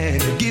man,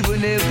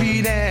 given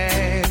every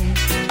day.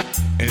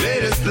 And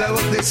let us blow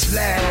up this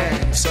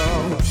flag. So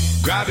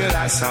grab your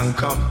ass and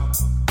come.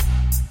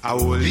 I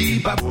will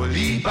leap, I will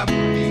leap, I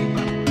will leap.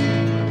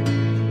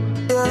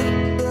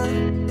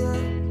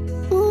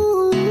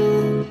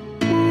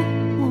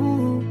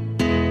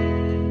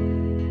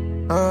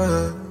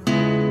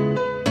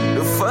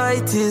 The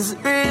fight is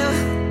real.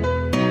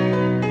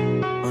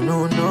 And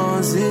who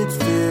knows it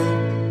feel?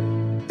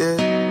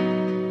 Yeah.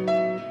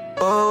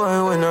 Oh,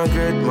 and when a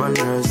great man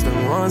rest,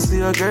 I want to see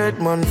a great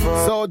man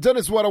fall. So,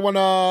 Dennis, what I want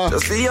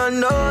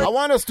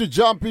us to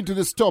jump into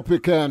this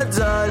topic and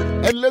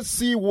let's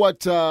see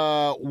what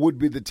would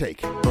be the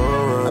take.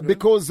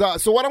 Because,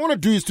 so what I want to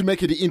do is to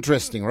make it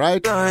interesting,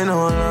 right?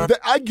 The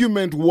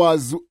argument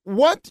was,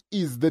 what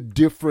is the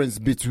difference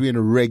between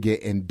reggae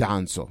and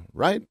dancehall,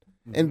 right?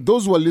 And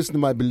those who are listening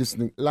might be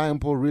listening, Lion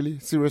Paul, really?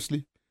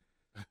 Seriously?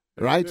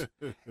 Right?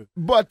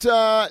 But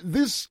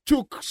this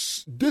took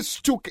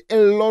a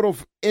lot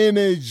of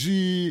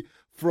energy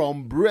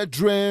from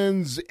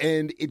brethrens,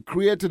 and it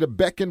created a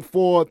back and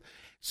forth.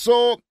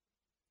 So,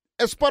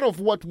 as part of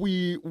what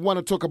we want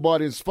to talk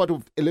about, as part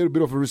of a little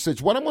bit of a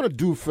research, what I'm going to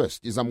do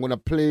first is I'm going to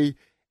play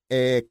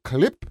a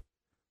clip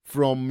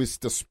from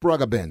Mr.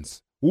 Spragga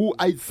Benz, who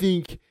I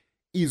think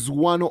is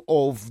one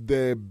of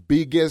the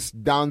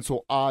biggest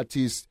dancehall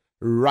artists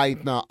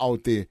right now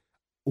out there.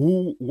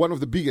 One of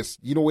the biggest.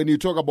 You know, when you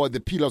talk about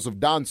the pillars of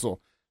dancehall,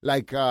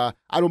 like I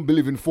don't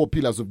believe in 4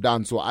 pillars of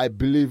dancehall. I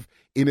believe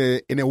in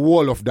a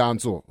wall of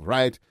dancehall,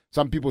 right?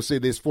 Some people say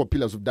there's 4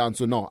 pillars of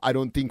dancehall. No, I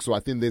don't think so. I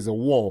think there's a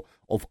wall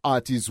of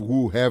artists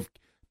who have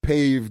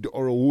paved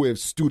or who have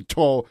stood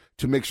tall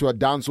to make sure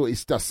dancehall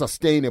is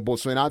sustainable.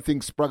 So, and I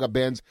think Spragga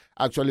Benz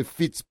actually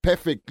fits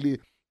perfectly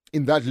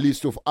in that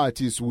list of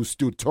artists who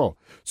stood tall.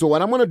 So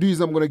what I'm going to do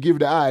is I'm going to give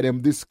the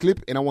item this clip,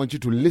 and I want you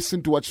to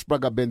listen to what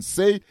Spragga Benz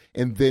say,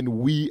 and then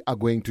we are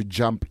going to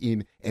jump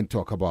in and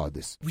talk about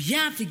this. We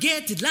have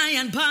forget it,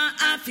 Lion Paw,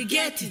 I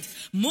forget it.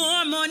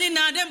 More money in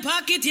them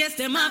pocket, yes,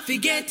 them I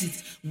forget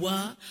it.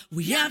 What?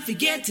 We have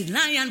forget it,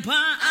 Lion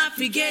Paw, I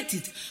forget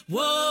it.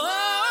 Whoa.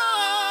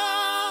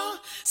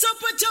 So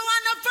put your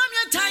hand up from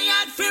your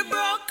tired free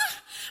broke.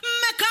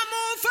 Make a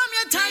move from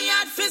your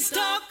tired free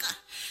stuck.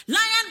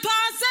 Lion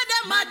Paw said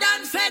them mad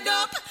and fed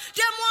up.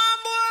 Them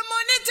want more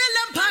money till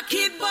them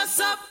pocket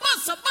bust up.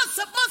 Bust up, bust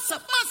up, bust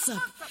up, bust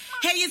up.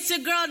 Hey, it's your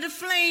girl, The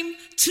Flame.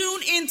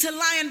 Tune into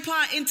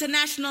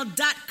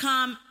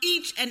LionPawInternational.com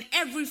each and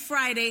every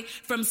Friday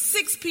from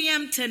 6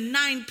 p.m. to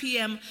 9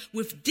 p.m.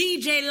 with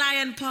DJ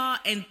Lion Paw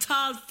and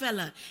Tall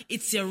Fella.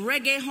 It's your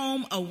reggae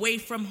home away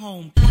from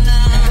home.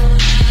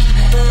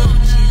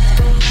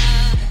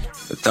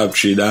 The top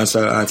 3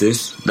 dancehall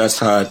artists, that's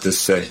hard to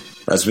say.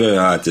 That's very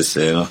hard to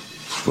say, you know.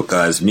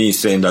 Because me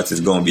saying that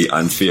is going to be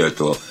unfair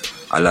to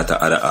a lot of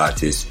other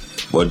artists.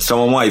 But some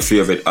of my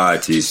favorite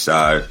artists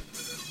are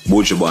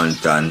Buju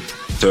Banton,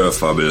 Terror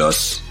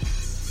Fabulous,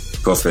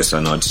 Professor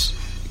Nuts,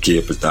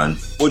 Capleton.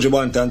 Buju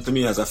Banton to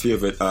me as a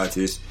favorite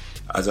artist,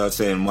 as I was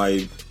saying,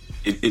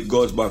 it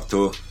goes back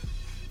to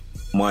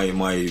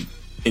my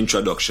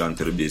introduction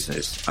to the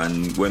business.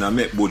 And when I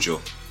met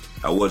Buju,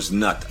 I was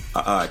not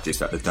an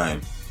artist at the time.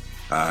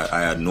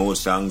 I had no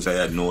songs, I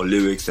had no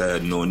lyrics, I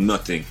had no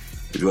nothing.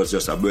 It was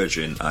just a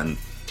virgin, and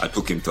I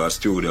took him to a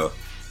studio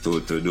to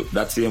do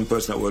that same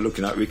person that we're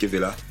looking at, Ricky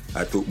Villa.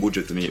 I took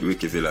Buju to meet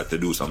Ricky Villa to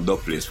do some dub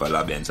plays for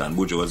Labens, and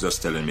Buju was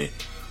just telling me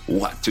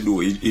what to do.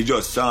 He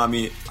just saw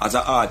me as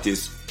an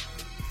artist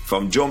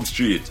from Jump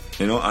Street,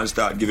 you know, and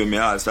start giving me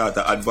all sort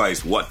of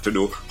advice, what to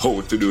do,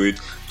 how to do it.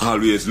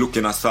 Always look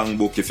in a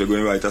songbook. If you're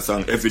going to write a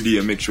song every day,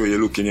 make sure you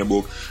look in your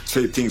book.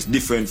 Say things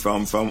different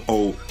from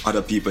how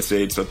other people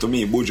say it. So to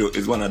me, Buju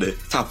is one of the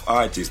top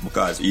artists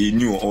because he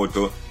knew how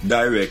to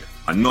direct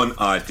a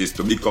non-artist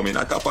to becoming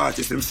a top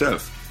artist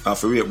himself. I have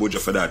to rate Buju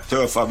for that.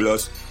 Turf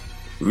Fabulous,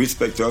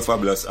 respect Turf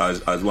Fabulous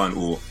as one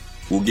who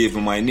gave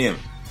me my name.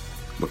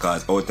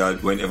 Because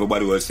when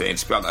everybody was saying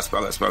Spragga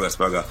this,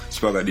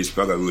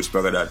 Spragga Roots,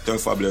 Spragga that,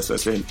 Turf Fabulous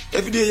was saying,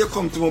 every day you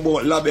come to me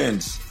about La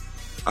Benz,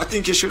 I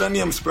think you should have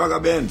named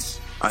Spragga Benz.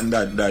 And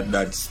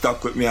that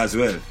stuck with me as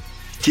well.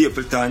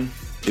 Capleton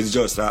is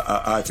just an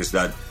artist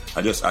that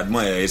I just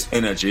admire his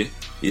energy.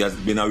 He has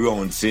been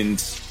around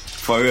since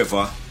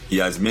forever. He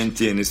has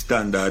maintained his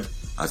standard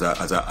as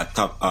a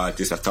top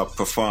artist, a top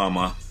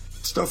performer,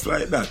 stuff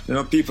like that. You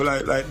know, people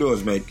like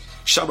those make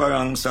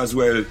Shabarangs as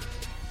well,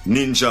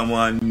 Ninja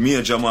Man,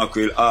 Major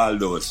Mackerel, all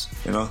those,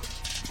 you know.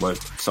 But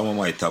some of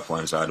my top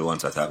ones are the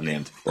ones that I've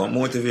named. What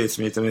motivates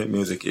me to make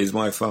music is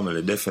my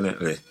family,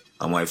 definitely.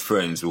 And my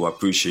friends who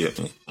appreciate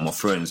me. My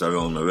friends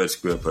around me, Red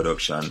Square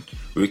Production,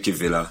 Ricky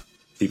Villa,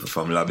 people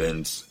from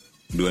Labens,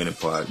 Duane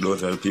Park.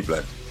 Those are the people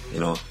that, you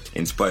know,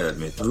 inspired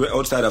me.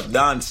 Outside of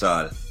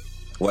dancehall,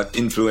 what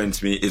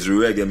influenced me is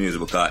reggae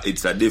music because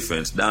it's a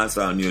difference.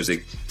 Dancehall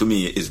music, to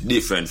me, is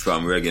different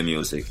from reggae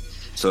music.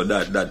 So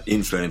that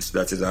influence,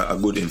 that is a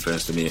good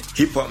influence to me.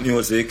 Hip-hop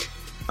music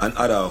and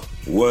other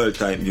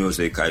world-type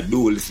music, I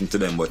do listen to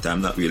them, but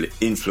I'm not really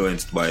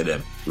influenced by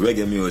them.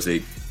 Reggae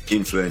music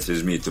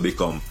influences me to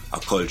become a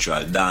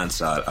cultural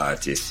dancehall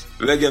artist.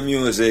 Reggae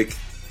music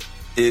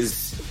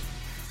is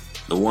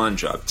the one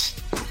drop.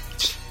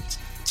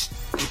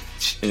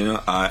 You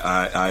know,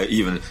 I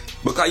even,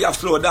 because you have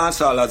slow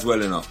dancehall as well,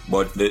 you know,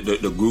 but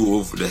the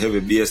groove, the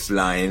heavy bass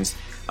lines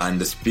and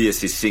the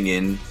spacey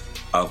singing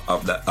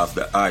of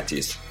the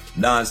artist.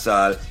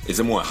 Dancehall is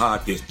a more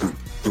hard pace.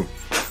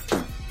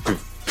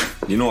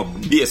 You know,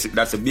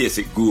 that's a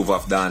basic groove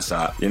of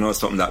dancehall. You know,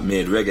 something that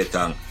made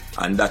reggaeton,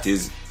 and that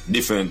is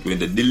different with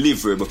the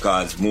delivery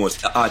because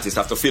most artists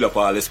have to fill up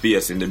all the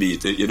space in the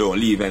beat. You don't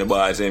leave any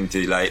bars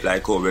empty like how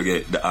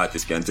reggae, the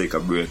artist can take a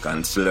break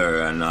and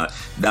slur and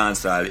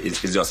dancehall is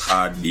just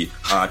hard beat,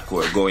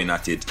 hardcore, going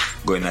at it,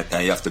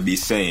 and you have to be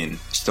saying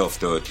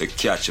stuff to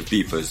catch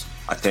people's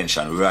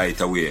attention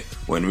right away.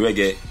 When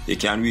reggae, you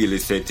can really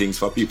say things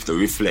for people to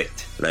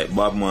reflect. Like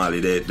Bob Marley,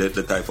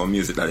 the type of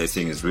music that they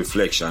sing is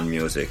reflection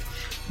music.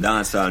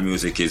 Dancehall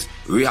music is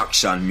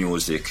reaction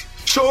music.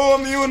 Show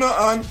me you know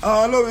an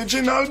all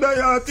original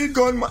Dayati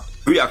gunman.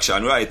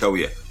 Reaction right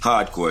away.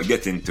 Hardcore,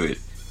 get into it.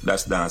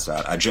 That's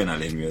dancehall,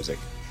 adrenaline music.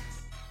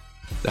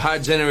 The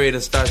hot generator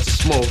starts to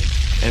smoke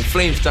and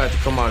flames start to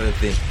come out of the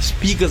thing.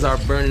 Speakers are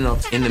burning up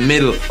in the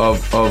middle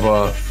of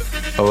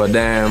a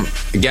damn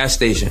gas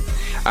station.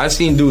 I've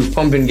seen dudes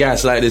pumping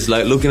gas like this,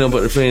 like looking up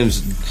at the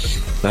flames.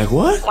 Like,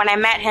 what? When I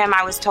met him,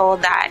 I was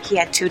told that he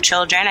had 2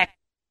 children.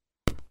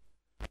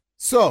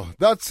 So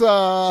that's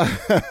that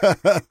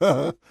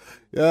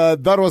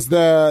was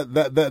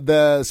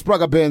the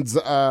Spragga Benz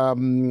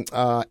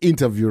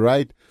interview,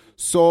 right?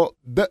 So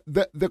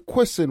the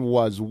question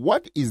was,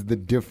 what is the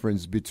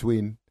difference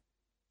between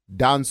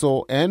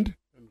dancehall and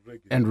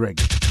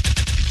reggae?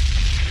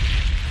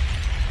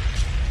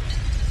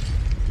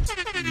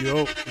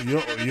 Yo.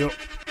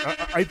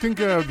 I think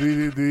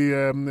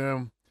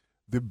the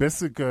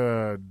basic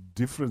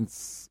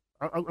difference.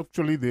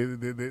 Actually,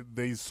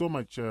 there is so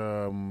much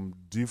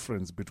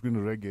difference between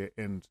reggae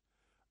and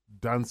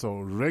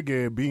dancehall.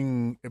 Reggae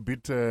being a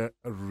bit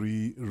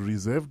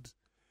reserved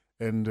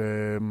and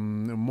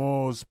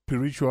more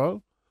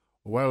spiritual,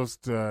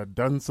 whilst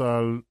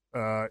dancehall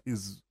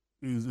is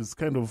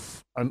kind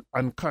of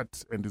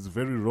uncut and is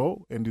very raw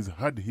and is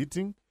hard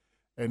hitting,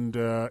 and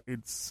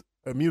it's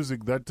a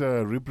music that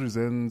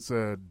represents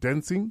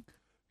dancing,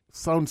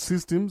 sound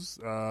systems,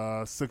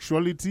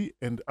 sexuality,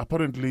 and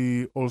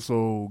apparently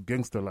also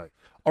gangster life.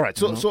 All right,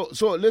 so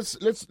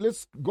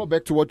let's go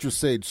back to what you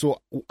said.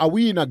 So are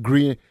we in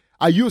agreeing?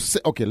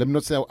 Okay? Let me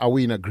not say are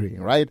we in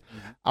agreeing, right?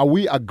 Mm-hmm. Are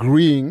we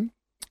agreeing?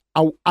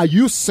 Are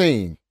you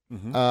saying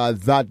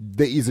that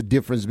there is a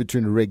difference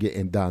between reggae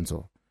and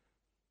dancehall?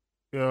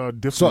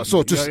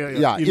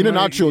 Definitely. In a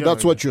nutshell,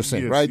 that's what you're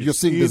saying, right? You're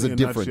saying there's a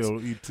difference. Nutshell,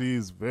 it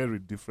is very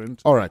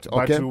different. All right,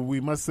 okay. But we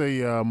must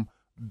say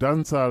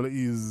dancehall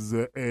is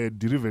a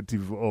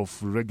derivative of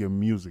reggae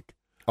music.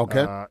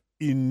 Okay.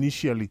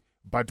 Initially,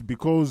 but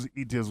because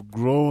it has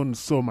grown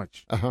so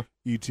much,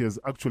 it has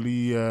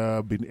actually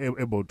been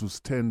able to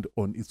stand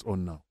on its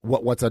own now.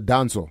 What's a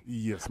dancehall?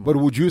 Yes. But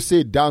would you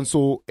say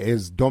dancehall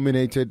has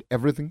dominated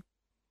everything?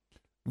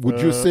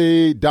 Would you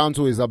say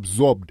dancehall has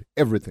absorbed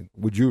everything?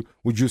 Would you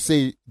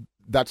say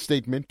that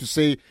statement to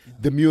say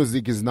the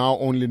music is now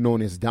only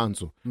known as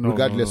dancehall,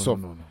 regardless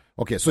of? No.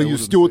 Okay, so you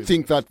still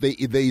think that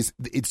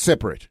it's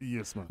separate?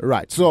 Yes, man.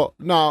 Right. So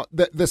now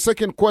the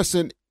second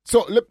question.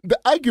 So the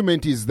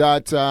argument is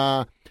that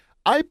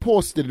I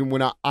posted, and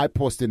when I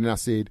posted and I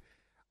said,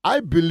 I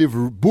believe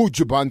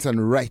Buju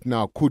Banton right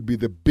now could be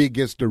the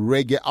biggest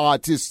reggae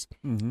artist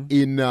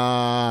in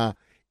the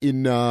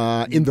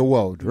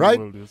world, right?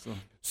 The world, yes,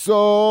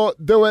 so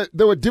there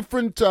were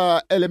different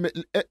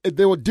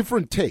there were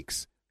different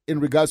takes in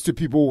regards to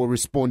people who were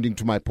responding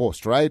to my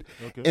post, right?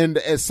 Okay. And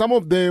some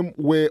of them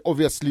were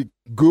obviously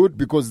good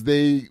because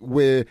they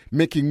were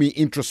making me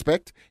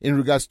introspect in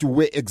regards to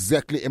where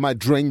exactly am I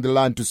drawing the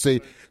line to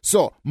say.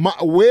 So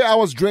where I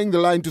was drawing the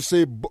line to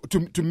say,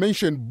 to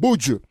mention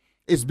Buju,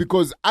 is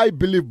because I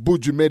believe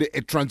Buju made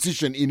a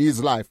transition in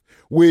his life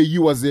where he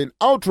was an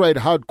outright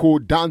hardcore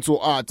dancehall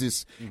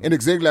artist, and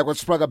exactly like what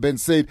Spragga Ben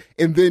said,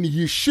 and then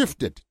he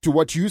shifted to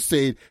what you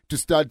said to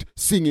start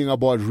singing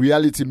about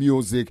reality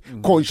music,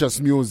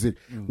 conscious music,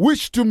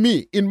 which to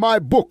me, in my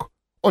book,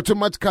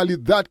 automatically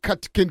that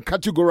can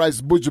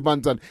categorize Buju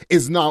Banton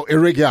as now a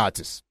reggae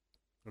artist.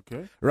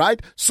 Okay.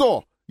 Right?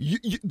 So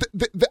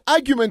the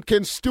argument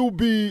can still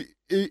be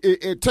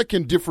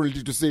taken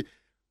differently to say,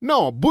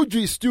 no, Buju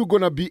is still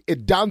going to be a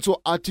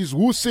dancehall artist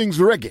who sings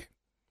reggae.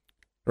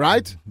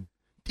 Right?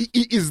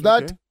 Is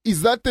that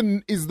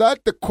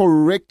the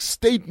correct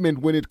statement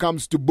when it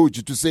comes to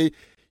Buju to say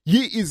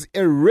he is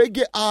a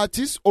reggae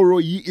artist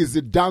or he is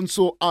a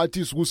dancehall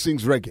artist who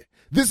sings reggae?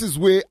 This is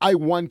where I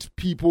want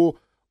people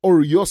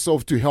or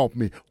yourself to help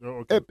me.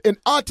 An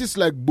artist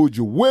like Buju,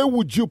 where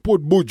would you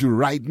put Buju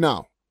right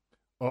now?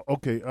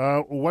 Okay.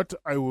 What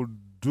I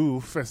would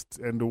do first,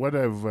 and what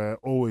I've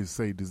always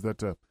said, is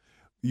that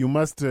you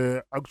must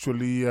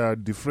actually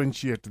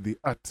differentiate the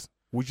art,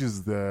 which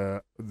is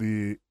the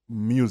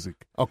music,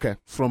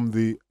 from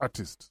the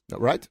artist.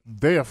 Right.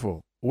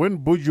 Therefore, when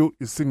Buju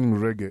is singing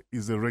reggae,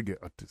 he's a reggae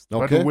artist.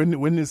 Okay. But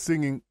when he's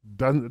singing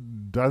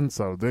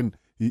dancehall, then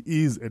he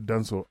is a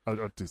dancehall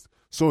artist.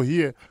 So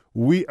here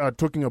we are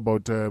talking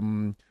about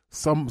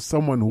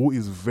someone who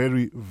is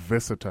very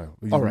versatile.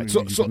 All right.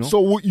 So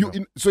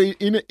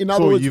in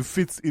other words, he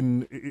fits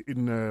in.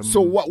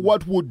 So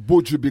what would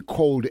Buju be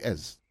called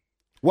as?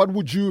 What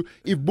would you,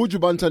 if Buju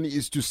Banton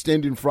is to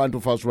stand in front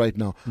of us right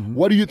now,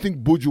 what do you think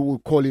Buju will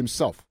call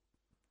himself?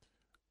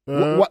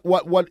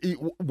 What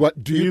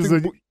do you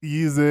think?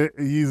 He's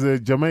a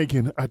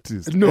Jamaican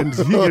artist, no. and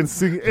he can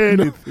sing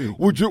anything. No.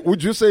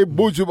 Would you say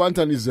Buju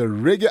Banton is a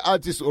reggae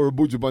artist or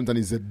Buju Banton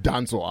is a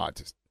dancehall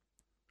artist?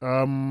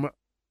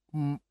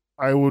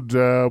 I would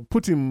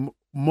put him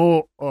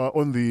more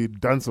on the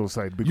dancehall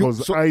side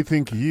because I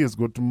think he has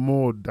got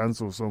more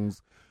dancehall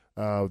songs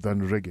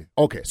than reggae.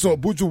 Okay, so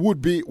Buju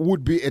would be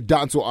a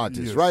dancehall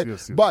artist, yes, right?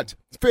 Yes. But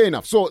fair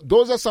enough. So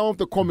those are some of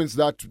the comments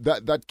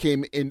that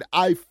came in.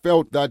 I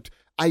felt that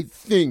I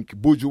think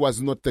Buju was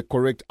not the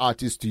correct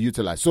artist to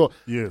utilize. So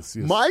yes.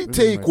 My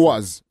take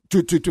was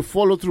to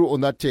follow through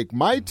on that take.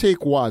 My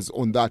take was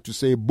on that to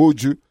say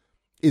Buju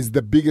is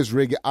the biggest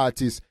reggae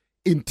artist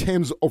in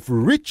terms of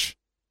reach,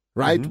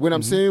 right? When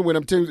I'm saying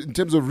in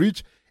terms of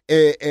reach,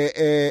 his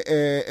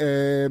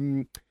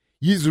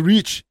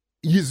reach.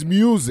 His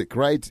music,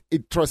 right?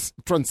 It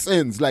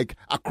transcends like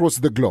across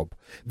the globe.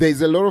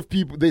 There's a lot of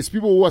people. There's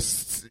people who are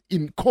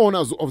in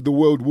corners of the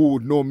world who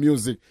would know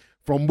music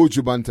from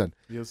Buju Banton.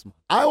 Yes, man.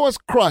 I was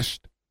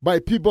crushed by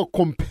people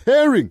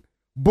comparing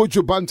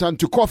Buju Banton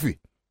to Kofi.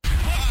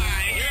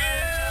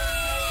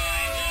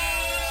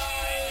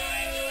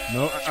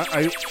 No,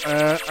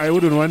 I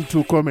wouldn't want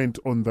to comment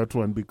on that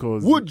one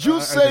because. Would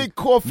you say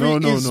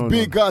Kofi is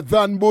bigger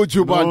than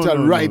Buju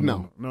Banton right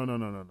now?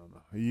 No.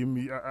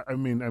 I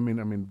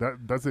mean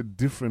that's a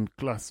different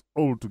class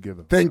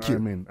altogether. Thank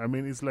you. I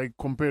mean it's like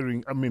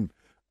comparing.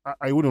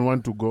 I wouldn't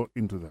want to go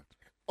into that.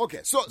 Okay,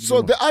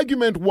 so the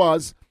argument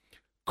was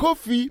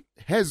Kofi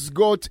has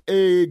got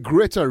a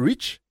greater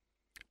reach,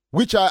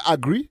 which I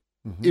agree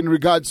in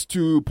regards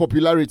to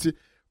popularity,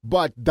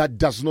 but that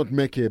does not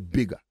make it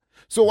bigger.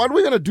 So what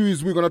we're going to do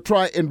is we're going to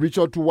try and reach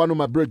out to one of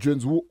my brethren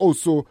who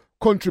also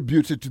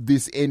contributed to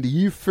this, and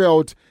he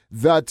felt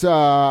that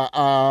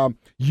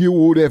you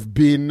would have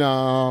been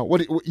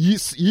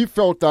he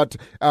felt that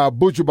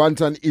Buju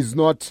Banton is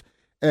not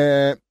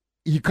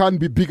he can't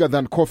be bigger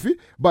than Kofi,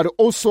 but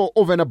also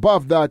over and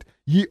above that,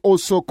 he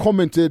also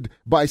commented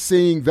by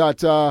saying that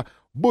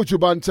Buju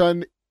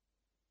Banton,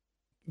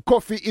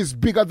 Kofi is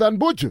bigger than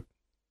Buju.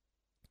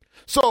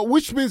 So,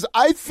 which means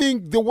I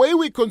think the way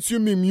we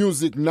consume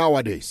music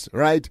nowadays,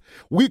 right,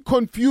 we're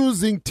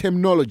confusing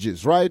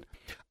terminologies, right?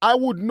 I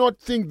would not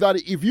think that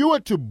if you were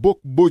to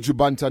book Buju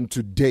Banton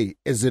today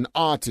as an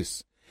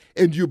artist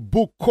and you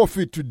book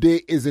Kofi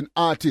today as an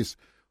artist,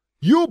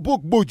 you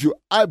book Buju,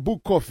 I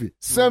book Kofi,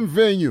 same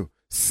venue,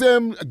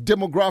 same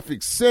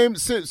demographics, same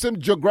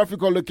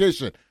geographical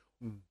location.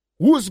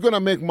 Who's going to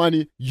make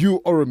money,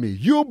 you or me?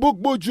 You book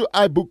Buju,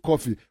 I book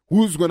Kofi.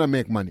 Who's going to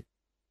make money?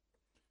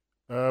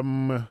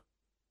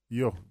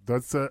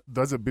 That's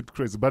a bit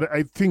crazy, but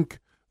I think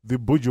the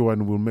Buju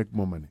one will make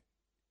more money.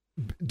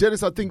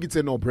 Dennis, I think it's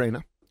a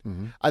no-brainer.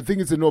 I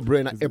think it's a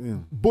no-brainer.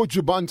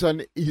 Buju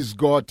Banton has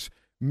got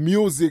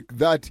music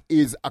that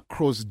is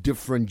across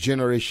different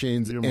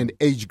generations and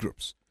age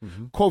groups.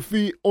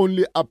 Kofi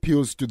only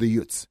appeals to the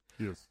youths.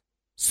 Yes.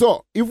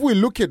 So if we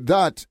look at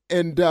that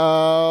and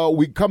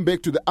we come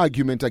back to the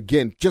argument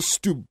again,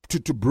 just to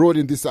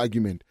broaden this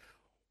argument,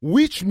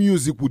 which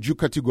music would you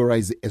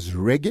categorize as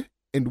reggae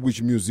and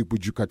which music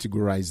would you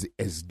categorize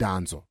as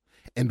dancehall?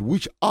 And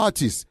which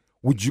artist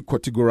would you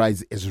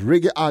categorize as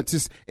reggae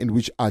artists, and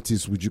which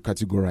artists would you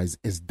categorize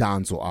as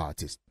dancehall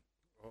artists?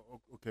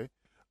 Okay.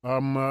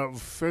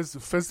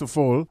 First of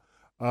all,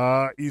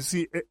 you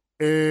see,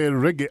 a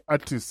reggae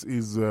artist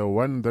is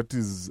one that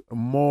is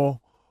more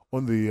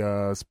on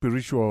the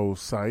spiritual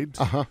side.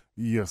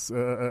 Yes,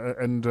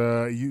 and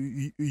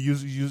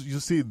you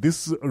see,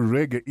 this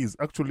reggae is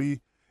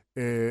actually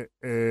a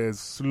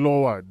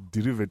slower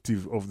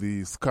derivative of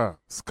the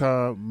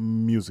ska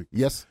music.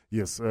 Yes.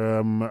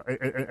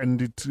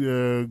 And it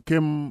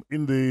came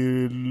in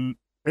the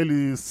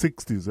early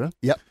 60s.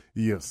 Yep.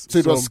 Yes. So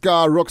it was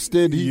ska,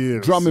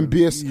 rocksteady, drum and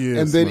bass,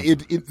 and then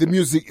the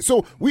music.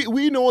 So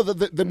we know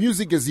that the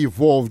music has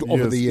evolved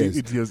over the years.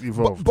 It has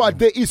evolved. But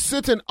there is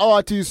certain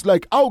artists,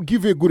 like, I'll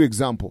give you a good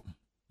example.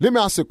 Let me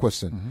ask you a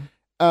question.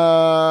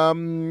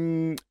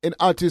 An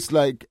artist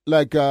like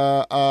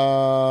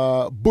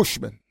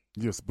Bushman.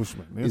 Yes,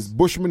 Bushman. Yes. Is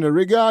Bushman a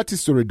reggae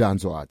artist or a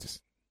dancehall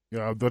artist?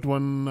 Yeah, that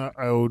one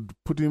I would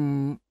put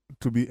him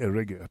to be a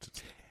reggae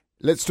artist.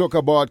 Let's talk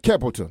about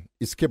Capleton.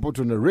 Is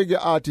Capleton a reggae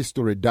artist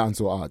or a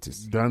dancehall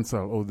artist?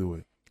 Dancehall all the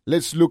way.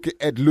 Let's look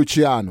at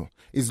Luciano.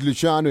 Is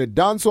Luciano a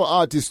dancehall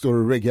artist or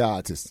a reggae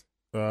artist?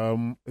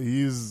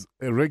 He's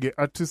a reggae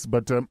artist,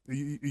 but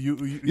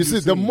you see,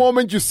 the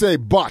moment you say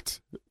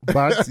but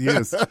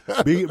yes,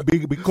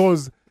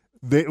 because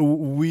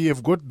we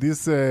have got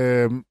this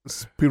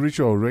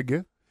spiritual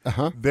reggae.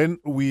 Then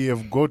we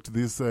have got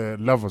this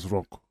lovers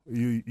rock.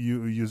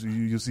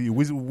 You see,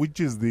 which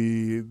is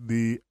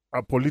the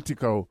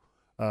political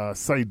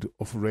side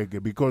of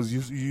reggae, because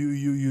you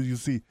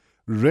see,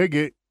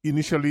 reggae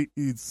initially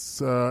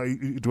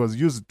it was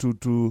used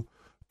to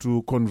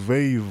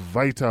convey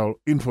vital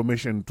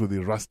information to the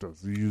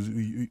Rastas.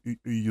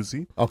 You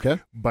see, okay.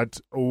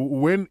 But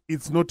when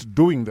it's not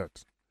doing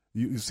that,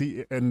 you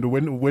see, and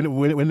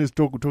when it's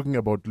talking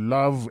about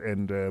love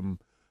and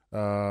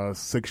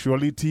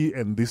sexuality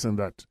and this and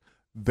that,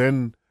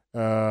 then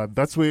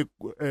that's where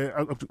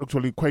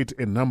actually quite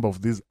a number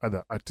of these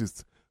other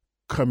artists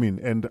come in,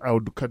 and I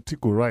would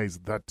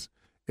categorize that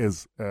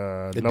as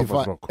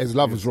lovers rock. As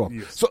lovers rock.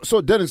 Yes.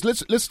 So Dennis,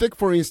 let's take,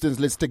 for instance,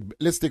 let's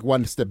take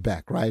one step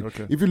back, right?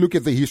 Okay. If you look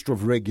at the history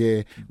of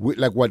reggae,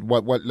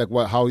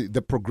 how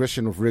the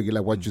progression of reggae,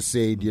 like what you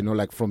said,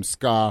 like from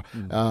ska,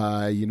 and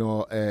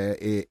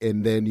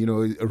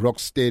then rock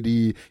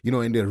steady,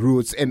 and the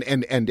roots, and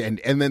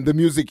then the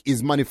music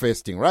is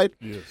manifesting, right?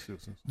 Yes.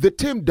 The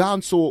term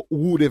dancehall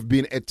would have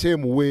been a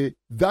term where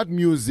that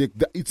music,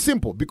 it's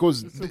simple,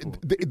 because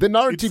the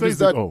narrative is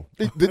that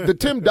the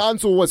term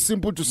dancehall was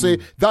simple to say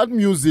that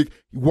music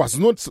was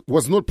not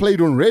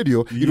played on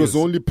radio. It was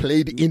only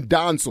played in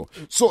dancehall.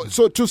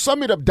 So to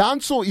sum it up,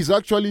 dancehall is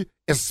actually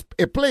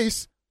a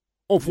place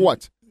of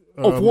what?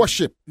 Of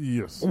worship.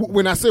 Yes.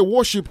 When I say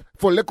worship,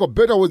 for lack of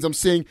better words, I'm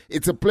saying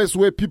it's a place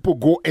where people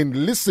go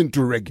and listen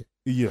to reggae.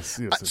 Yes.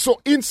 So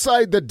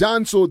inside the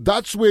dancehall,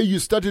 that's where you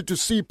started to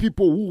see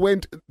people who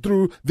went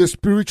through the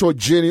spiritual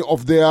journey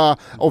of their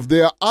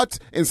art,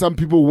 and some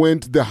people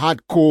went the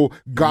hardcore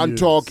gun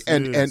talk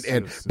and.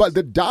 But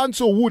the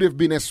dancehall would have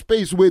been a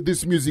space where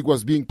this music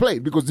was being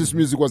played, because this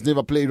music was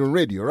never played on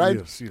radio, right?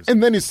 Yes.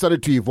 And then it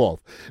started to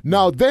evolve.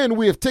 Now then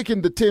we have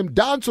taken the term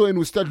dancehall and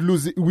we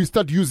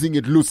start using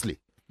it loosely.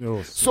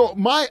 So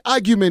my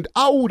argument,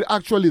 I would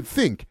actually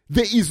think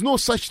there is no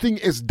such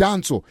thing as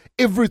dancehall.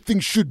 Everything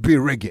should be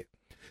reggae.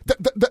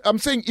 I'm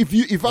saying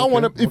if I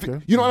want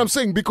to, you know what I'm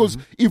saying? Because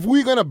if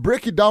we're going to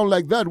break it down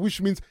like that,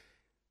 which means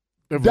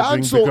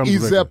dancehall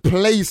is a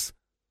place.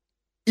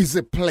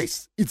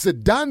 It's a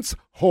dance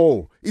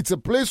hall. It's a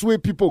place where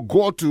people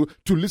go to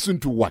listen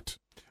to what?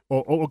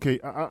 Okay.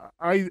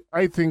 I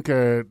think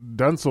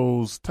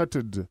dancehall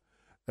started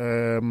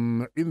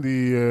in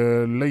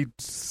the late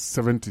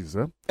 70s.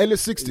 Early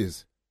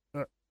 60s.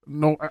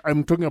 No,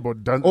 I'm talking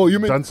about dancehall. Oh, you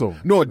mean dancehall?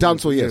 No,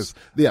 dancehall. Yes.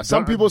 Yeah.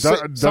 Some people say.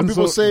 Some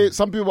people say.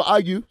 Some people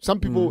argue. Some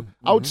people.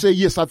 I would say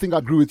yes. I think I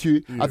agree with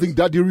you. Yes. I think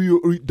Daddy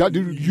U-Roy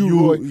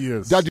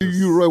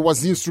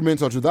was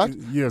instrumental to that.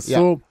 Yes.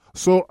 Yeah.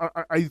 So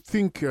I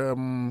think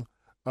it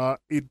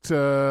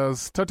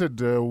started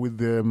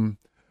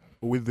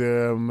with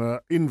the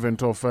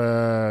invent of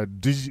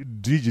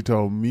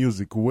digital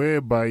music,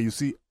 whereby you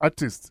see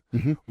artists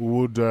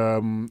would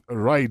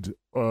ride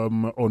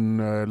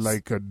on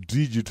like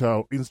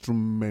digital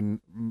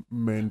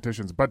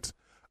instrumentations. But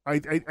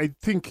I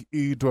think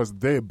it was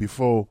there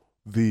before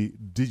the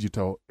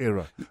digital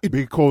era,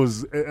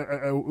 because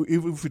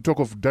if we talk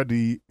of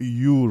Daddy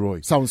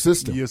U-Roy sound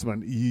system, yes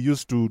man, he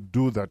used to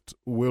do that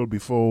well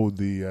before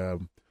the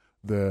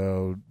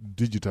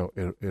digital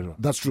era.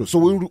 That's true. So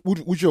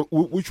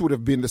which would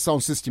have been the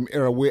sound system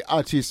era, where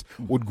artists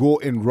would go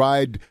and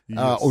ride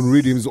on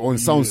rhythms on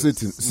sound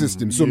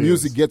system. So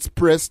music gets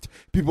pressed,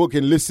 people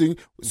can listen,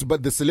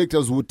 but the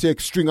selectors would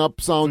take string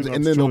up sounds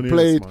and then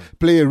they'll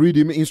play a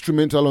rhythm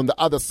instrumental on the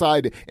other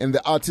side, and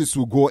the artists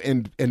will go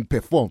and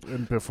perform.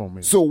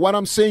 Yes. So what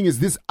I'm saying is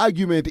this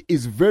argument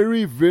is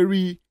very,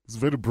 very It's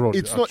very broad.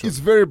 It's not. It's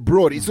very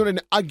broad. It's not an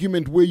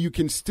argument where you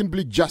can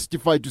simply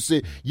justify to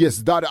say, yes,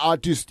 that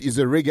artist is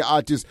a reggae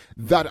artist,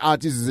 that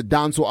artist is a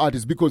dancehall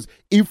artist. Because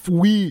if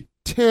we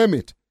term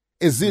it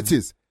as it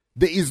is,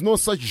 there is no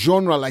such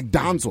genre like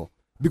dancehall.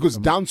 Because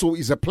dancehall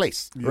is a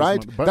place, yes,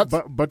 right?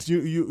 But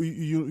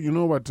you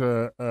know what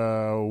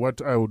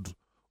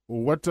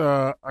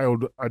I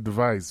would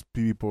advise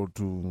people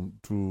to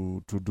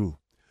do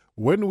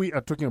when we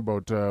are talking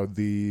about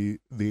the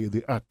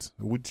art,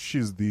 which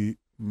is the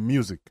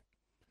music.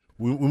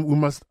 We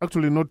must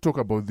actually not talk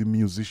about the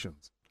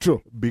musicians.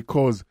 True.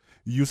 Because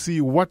you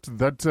see what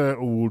that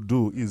will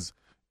do is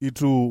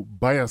it will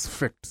bias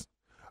facts.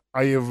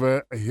 I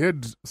have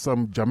heard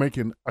some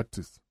Jamaican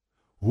artists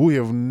who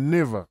have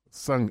never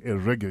sung a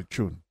reggae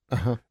tune.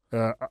 Uh-huh.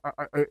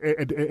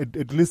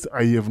 At least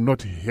I have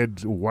not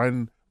heard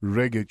one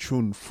reggae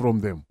tune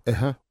from them.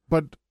 Uh-huh.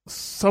 But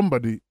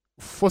somebody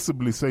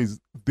forcibly says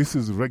this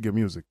is reggae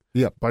music.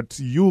 Yeah. But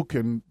you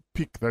can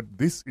pick that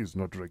this is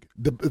not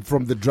reggae.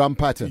 From the drum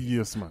pattern.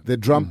 Yes, man. The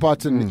drum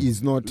pattern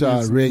is not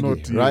reggae,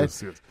 not, right?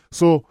 Yes, yes.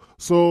 So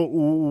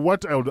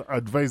what I would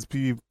advise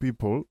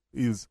people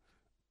is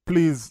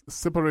please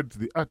separate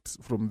the art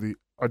from the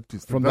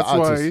artist. From That's the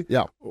artist,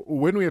 why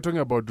when we are talking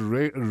about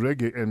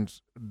reggae and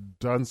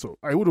dancehall,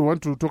 I would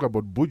want to talk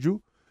about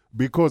Buju,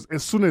 because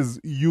as soon as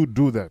you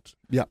do that,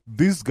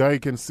 this guy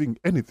can sing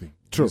anything.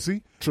 True. You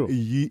see? True.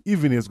 He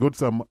even has got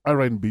some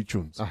R&B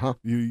tunes. Uh-huh.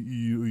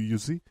 You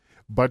see?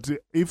 But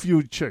if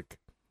you check,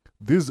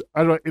 these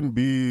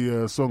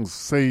R&B songs,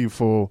 say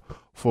for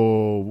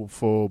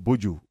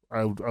Buju,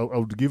 I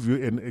would give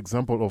you an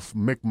example of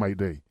Make My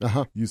Day.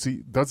 Uh-huh. You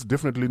see, that's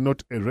definitely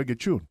not a reggae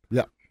tune.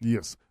 Yeah.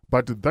 Yes.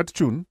 But that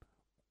tune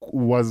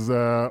was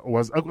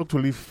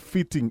actually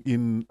fitting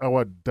in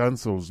our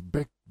dancehalls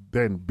back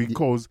then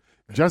because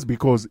just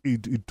because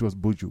it was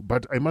Buju.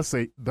 But I must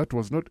say that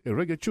was not a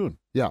reggae tune.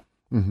 Yeah.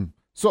 Mm-hmm.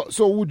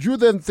 So would you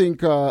then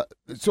think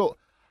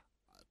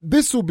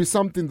this would be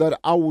something that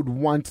I would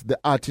want the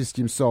artist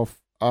himself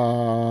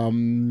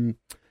to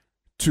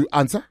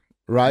answer,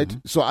 right? Mm-hmm.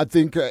 So I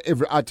think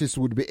every artist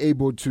would be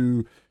able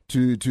to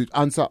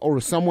answer, or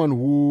someone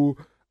who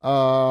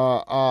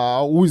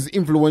is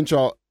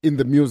influential in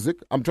the music.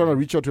 I'm trying to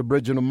reach out to a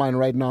brethren of mine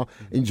right now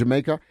in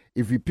Jamaica.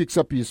 If he picks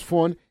up his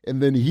phone,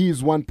 and then he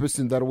is one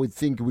person that we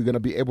think we're going to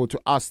be able to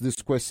ask this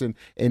question,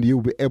 and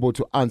he'll be able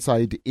to answer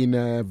it in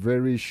a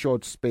very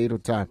short space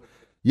of time.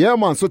 Yeah,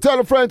 man. So tell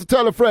a friend to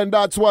tell a friend.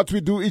 That's what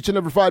we do each and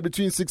every Friday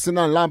between 6 and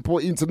 9.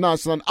 Lampo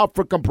International and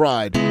African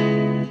Pride.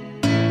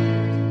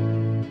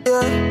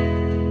 Yeah.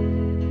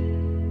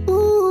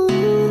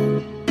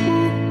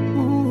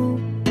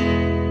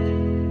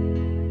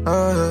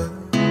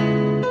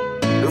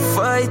 The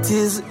fight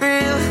is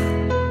real,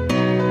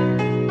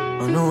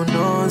 and who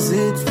knows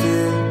it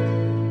feel.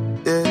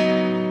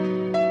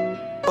 Yeah.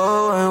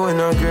 Oh, and when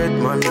a great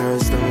man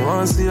rise, them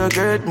want see a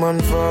great man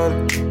fall.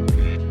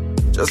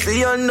 Just so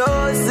you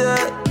know,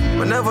 say,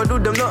 whenever do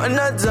them nothing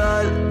at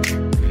all.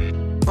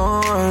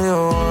 Oh,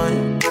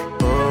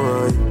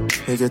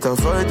 they get a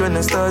fight when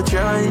they start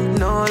trying.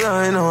 No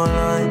lie, no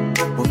lie.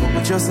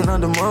 But just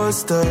another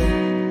monster.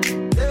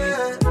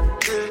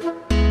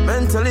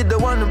 Mentally they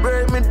wanna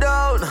break me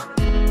down,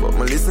 but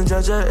me listen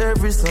judge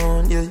every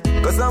sound, yeah.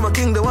 Cause I'm a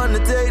king, they wanna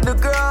take the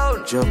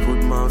crown. Just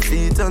put my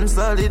feet on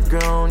solid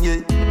ground,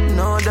 yeah.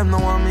 No, them no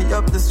want me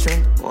up the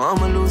strength.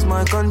 I'ma lose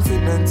my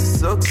confidence.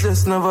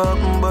 Success never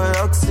happen by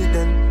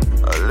accident.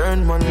 I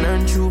learn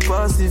through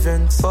past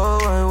events. Oh,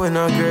 I when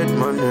a great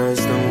man rise,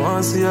 them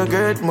want see a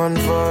great man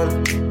fall.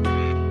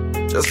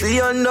 Just so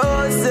you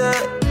know, say,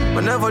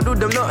 whenever do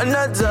them nothing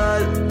at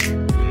all.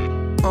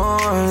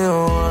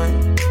 Oh,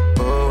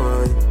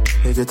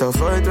 they get a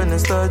fight when they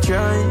start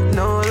trying.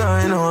 No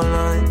lie, no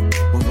lie.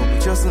 But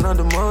just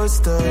another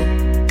monster.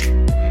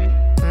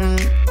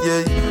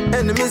 Yeah,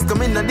 enemies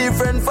come in a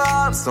different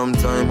form.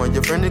 Sometimes when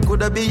your friend it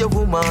could have be your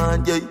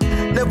woman. Yeah,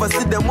 never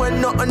see them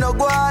when nothing no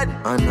go on.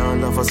 And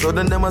all of a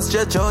sudden them a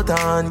stretch out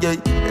hand. Yeah,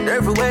 and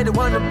everywhere they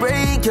wanna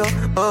break you.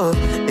 Oh,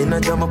 in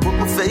a jam I put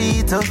my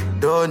fate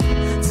done.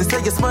 Sister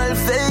you smile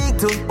fake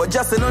too, but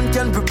just none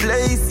can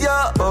replace you.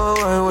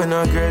 Oh, when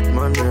a great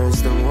man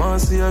rise, them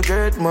want see a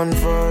great man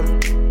fall.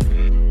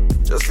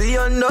 Just so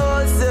you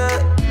know,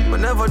 say,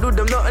 whenever do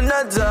them nothing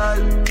at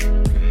all.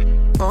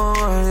 Oh,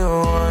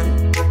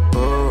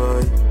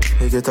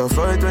 they get a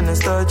fight when they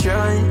start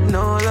trying.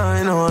 No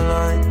lie, no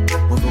lie.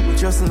 But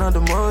just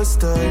another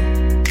monster.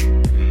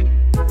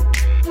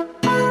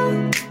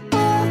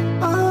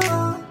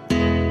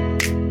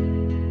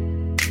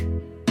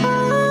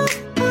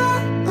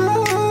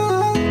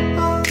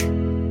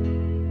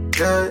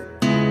 Yeah.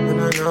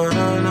 No.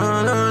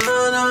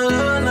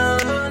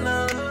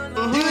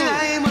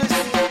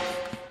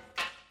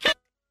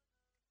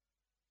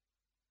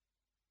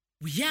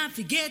 We I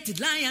forget it,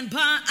 lion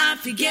paw, I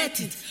forget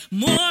it.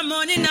 More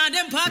money now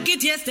them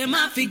pocket, yes, them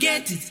I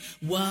forget it.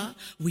 What?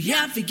 We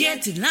I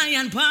forget it,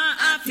 lion paw,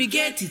 I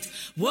forget it.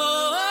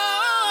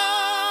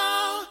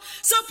 Whoa.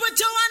 So put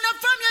your hand up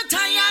from your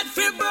tired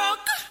fi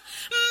broke.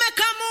 Make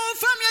a move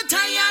from your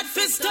tired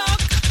fi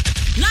stuck.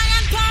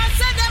 Lion paw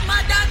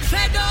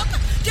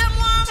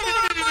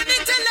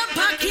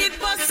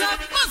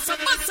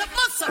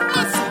Give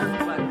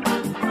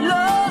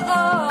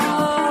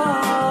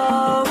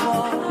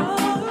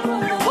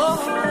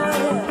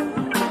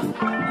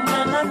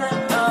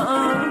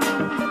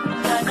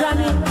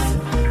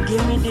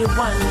me the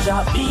one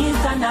drop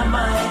beat and a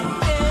mind.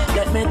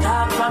 Let me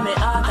talk from me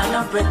heart and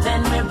not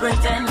pretend,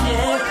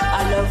 yeah.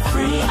 I love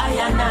free, I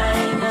and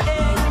nine.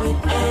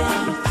 With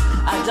age,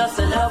 I just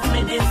love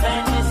me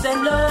defend. Me say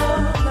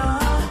love,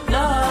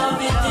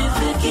 it is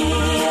the key,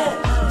 yeah.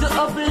 To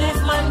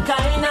uplift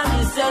mankind and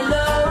me say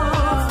love.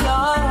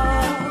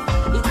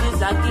 It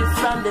is a gift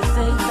from the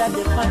saints that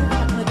define.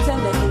 Me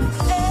tell you,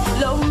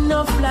 love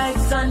enough like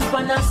sand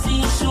on a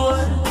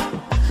seashore.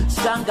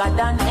 Stronger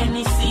than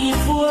any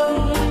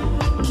seafood.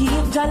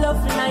 Keep your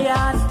love in your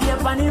heart, stay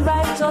on the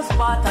righteous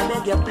path. I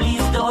beg you,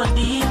 please don't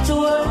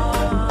detour.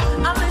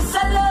 I miss a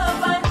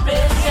love and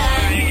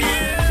patience.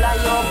 Fly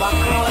over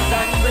cross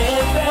and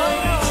brave.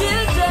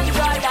 Children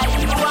cry that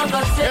you want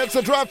to say. It's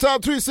a Drop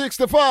Top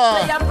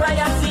 365. Say a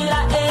prayer, seal a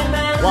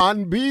amen. One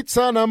beats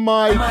and a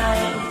mic.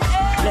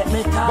 Let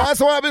me talk. That's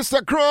why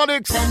Mr.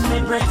 Chronics.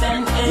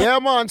 Yeah,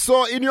 man.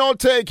 So in your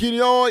take, in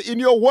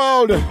your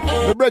world,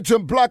 the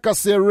Brethren Blacker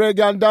say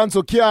reggae and dance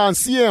so can't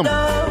see him.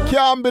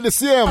 Can't be the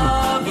same.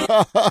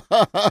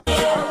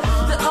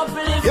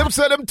 You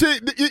said them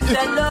thing.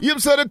 You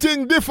said the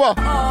thing differ.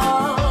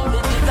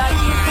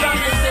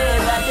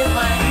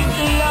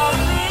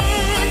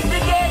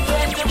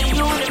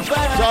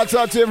 Shout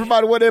out to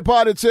everybody where they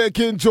party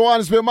taking.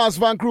 Johannesburg Mass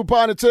Van Crew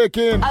party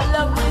taking.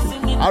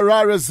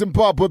 Harare,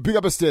 Zimbabwe, big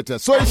up a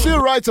status. So you see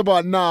right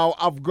about now,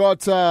 I've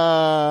got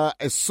a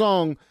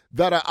song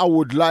that I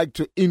would like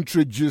to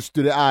introduce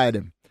to the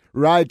item,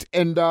 right?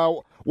 And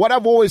what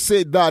I've always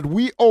said that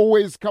we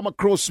always come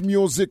across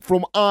music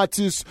from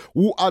artists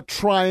who are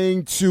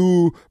trying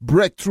to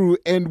break through,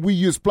 and we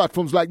use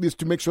platforms like this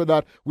to make sure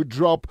that we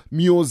drop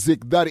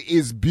music that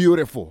is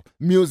beautiful,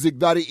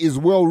 music that is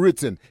well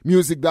written,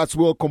 music that's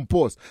well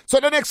composed. So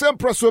the next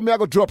Empress where me I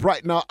go drop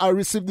right now, I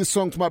received this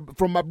song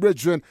from my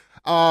brethren,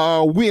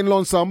 Wayne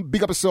Lonesome.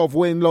 Big up yourself,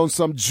 Wayne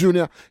Lonesome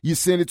Jr. You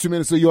send it to me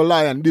and say, you're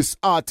lying. This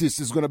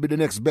artist is going to be the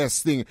next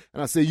best thing.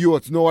 And I say, you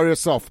ought to know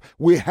yourself.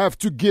 We have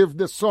to give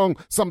the song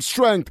some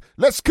strength.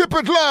 Let's keep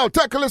it loud.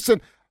 Take a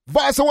listen.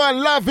 Vice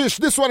One Lavish.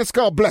 This one is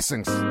called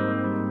Blessings.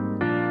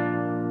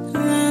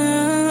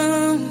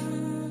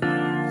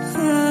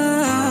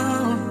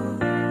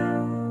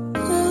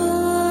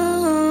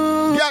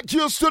 Get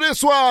used to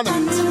this one.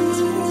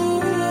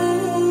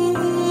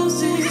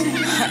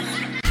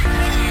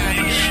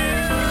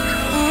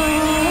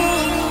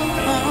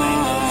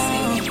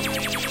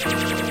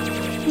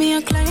 Me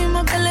a climb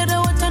up a ladder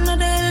with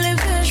another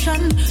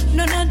elevation.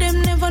 None of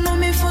them never know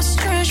me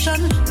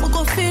frustration. We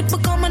go fit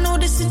become I know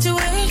the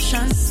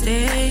situation.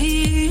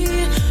 Stay.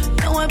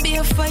 Now I be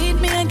a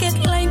fight, me I get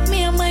like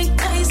me and Mike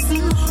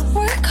Tyson.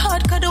 Work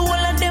hard cause the whole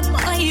of them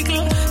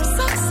idle.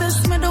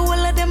 Success me the whole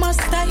of them a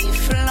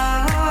stifle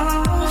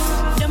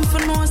off. Them for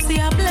no see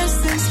a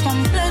blessings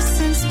from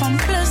blessings from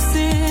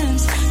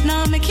blessings.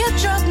 Now make you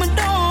drag me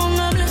down.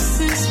 A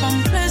blessings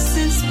from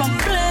blessings from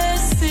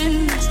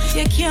blessings.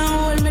 You can't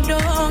hold me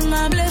down.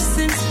 A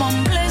blessings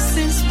from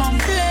blessings from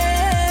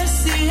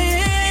blessings.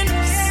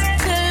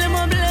 Tell them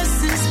a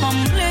blessings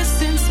from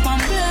blessings from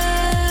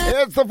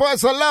blessings. It's the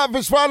Voice of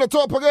Lavish from the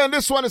top again.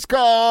 This one is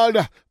called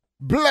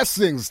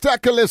Blessings.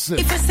 Take a listen.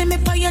 If I see me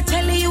by you,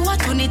 tell you what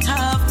turn it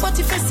off. But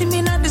if I see me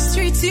in the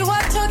streets, you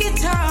want to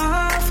get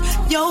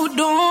off. Yo,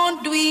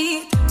 don't do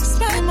it.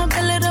 Smile my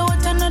belly, there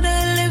what another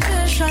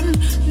elevation.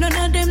 None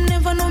of them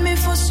never know me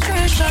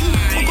frustration.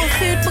 We go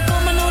fit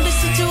become I know the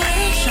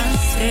situation.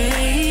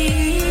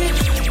 Say,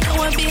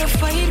 now I be a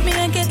fight, me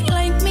I get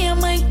like me and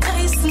Mike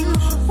Tyson.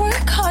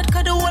 Work hard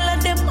cause the whole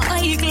of them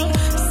idle.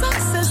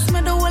 Success,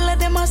 me the whole of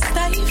them a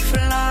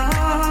stifle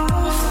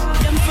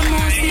off. Them for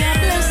no see a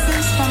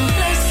blessings from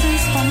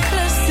blessings from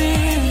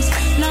blessings.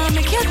 Now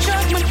make you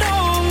drag me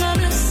down. A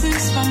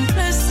blessings from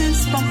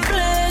blessings from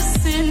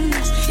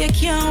blessings. You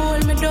can't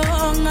hold me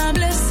down. A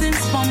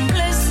blessings from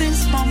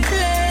blessings from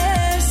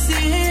blessings.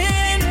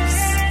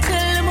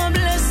 Tell them a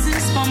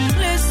blessings from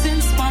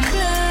blessings from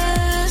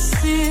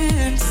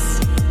blessings.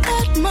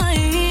 Not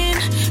mine.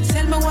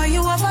 Tell me why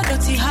you have a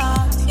dirty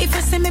heart. If I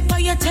see me by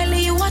you, tell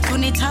you what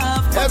turn it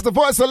off. That's the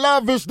Voice of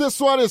Lavish. This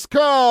one is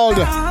called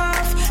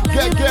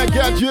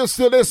Get used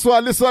to this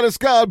one. This one is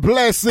called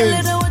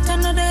Blessings.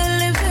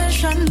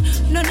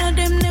 None of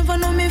them never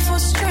know me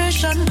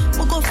frustration.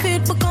 We go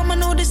fit become I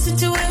know the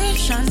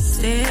situation.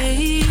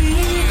 Stay.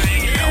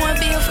 Now I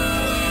be a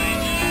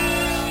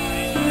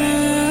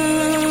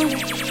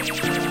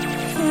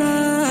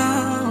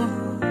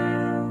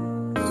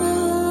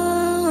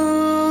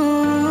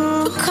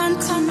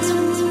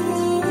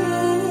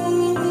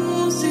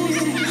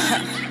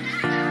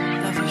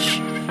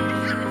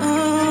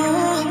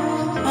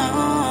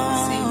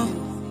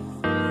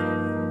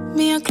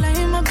me a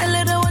climb up a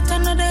ladder with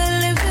another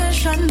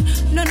elevation.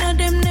 None of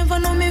them never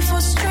know me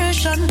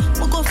frustration.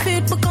 We go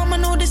fit become I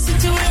know the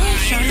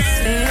situation.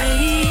 Say,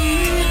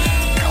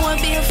 now I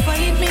be a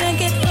fight, me I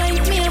get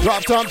like me.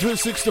 Drop Time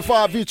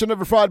 365 each and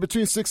every Friday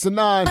between 6 and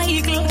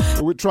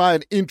 9. We try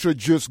and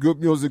introduce good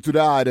music to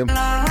the item.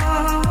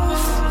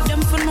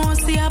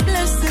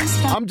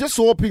 I'm just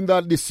hoping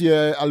that this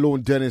year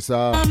alone, Dennis,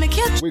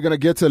 we're going to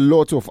get a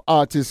lot of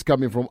artists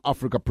coming from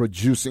Africa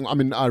releasing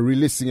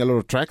a lot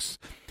of tracks.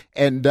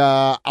 And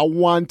I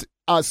want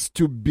us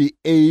to be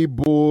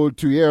able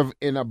to have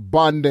an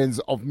abundance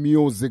of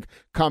music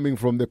coming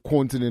from the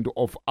continent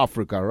of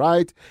Africa,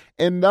 right?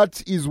 And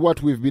that is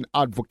what we've been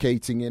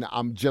advocating, and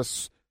I'm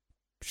just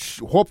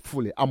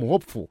I'm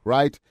hopeful,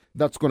 right?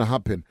 That's going to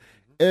happen.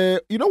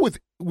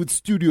 With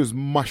studios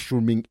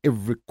mushrooming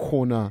every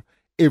corner,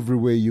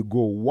 everywhere you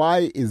go,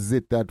 why is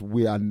it that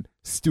we are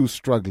still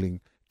struggling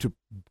to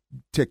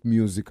take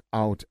music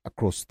out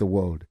across the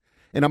world?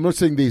 And I'm not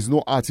saying there is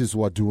no artists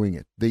who are doing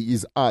it. There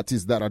is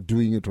artists that are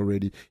doing it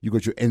already. You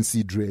got your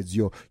NC Dreads,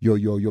 your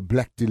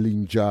Black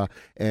Dillinger,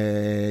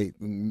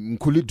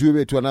 Nkuli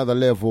Dube to another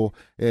level,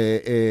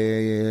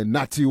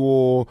 Natty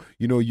O,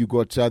 you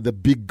got the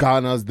big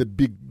gunners, the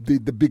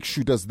big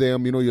shooters,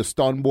 them, your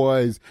Stun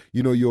Boys,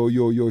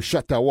 your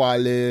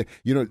Shatawale,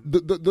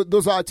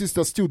 those artists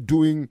are still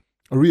doing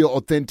real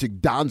authentic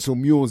dancehall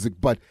music.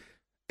 But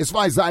as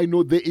far as I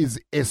know, there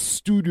is a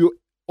studio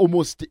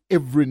almost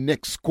every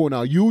next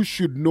corner. You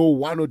should know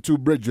one or two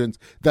brethren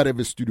that have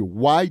a studio.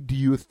 Why do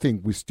you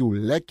think we're still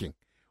lacking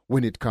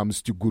when it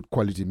comes to good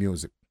quality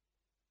music?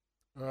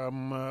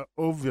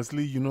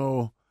 Obviously,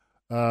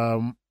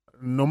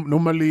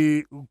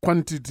 normally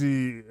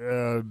quantity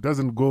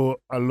doesn't go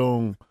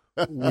along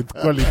with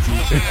quality.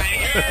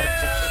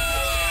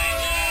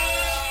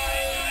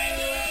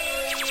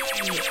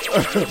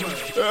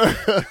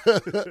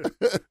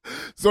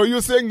 So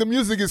you're saying the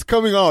music is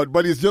coming out,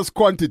 but it's just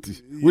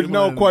quantity with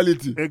no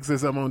quality.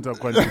 Excess amount of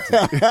quantity.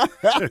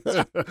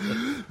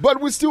 But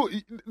we still,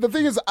 the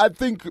thing is, I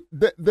think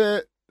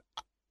the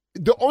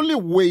only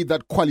way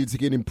that quality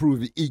can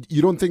improve,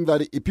 you don't think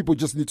that people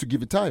just need to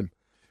give it time?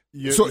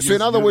 Yeah, so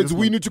in other words,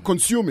 we need to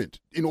consume it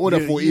in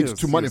order for it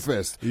to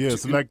manifest.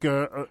 Yes, like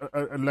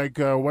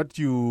what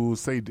you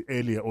said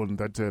earlier on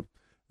that.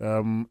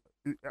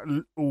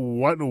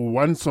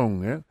 One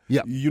song,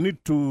 you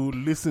need to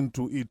listen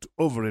to it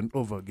over and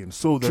over again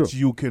so that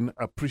you can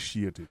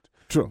appreciate it.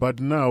 True. But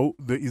now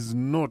there is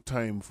no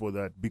time for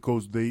that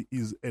because there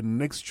is a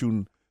next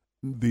tune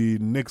the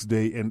next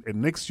day and a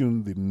next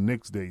tune the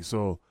next day.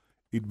 So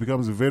it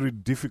becomes very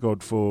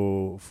difficult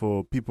for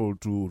people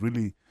to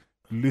really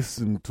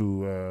listen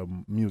to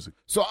music.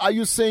 So are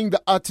you saying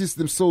the artists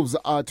themselves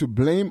are to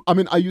blame? I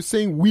mean, are you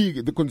saying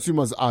we, the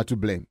consumers, are to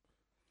blame?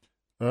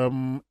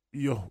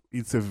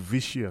 It's a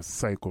vicious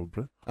cycle,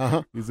 bro.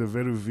 Uh-huh. It's a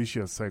very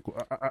vicious cycle.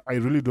 I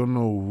really don't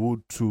know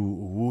who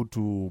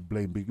to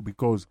blame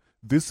because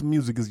this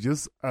music is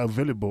just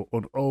available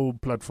on all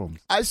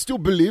platforms. I still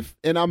believe,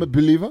 and I'm a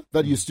believer,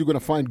 that you're still going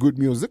to find good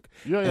music.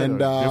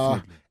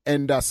 Definitely.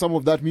 And some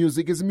of that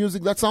music is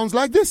music that sounds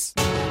like this.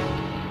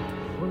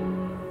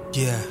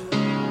 Yeah.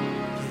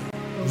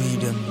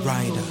 Rhythm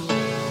Rider.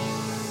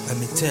 Let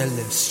me tell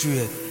them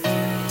straight.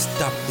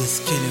 Stop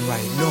this killing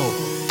right now.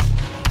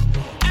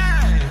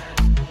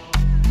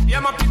 Yeah,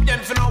 my people them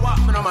for no what,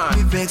 me no man.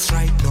 Me vex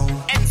right now.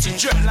 MC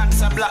Dread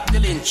langs a Black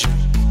Dillinger.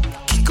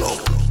 Kick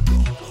out.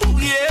 Oh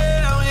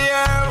yeah.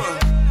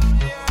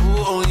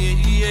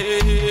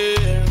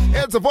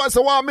 It's the voice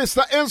of our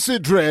Mr.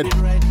 NC Dread,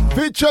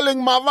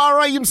 featuring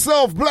Mavara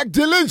himself, Black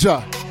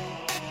Dillinger.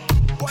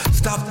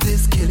 Stop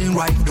this killing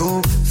right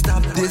now.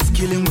 Stop this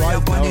killing right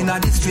now. One in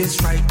the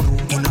streets right now.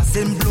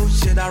 Innocent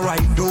bloodshed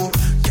right now.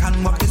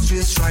 Can walk the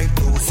streets right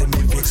now. Say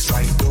me vex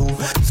right now.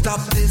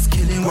 Stop this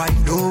killing right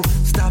now.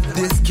 Stop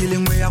this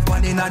killing way up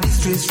one in the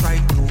streets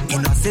right now.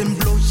 Innocent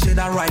bloodshed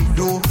right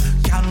now.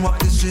 Can walk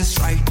the streets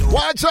right now.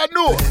 Watch I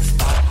know.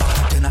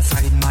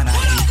 Genocide man I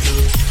hate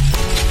you.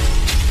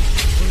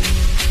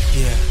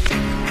 Yeah.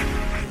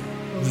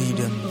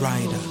 Rhythm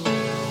Rider.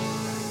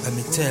 Let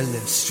me tell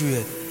them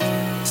straight.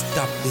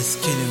 Stop this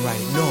killing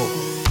right now.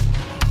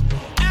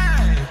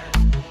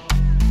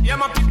 Yeah,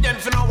 my people them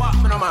for no what,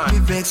 me no man. Me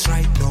vex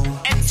right now.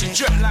 MC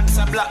Dread langs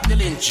a Black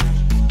Dillinger.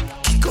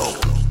 Kick out.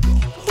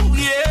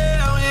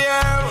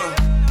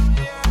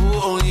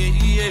 Oh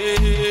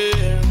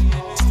yeah.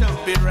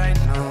 Stop it right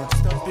now.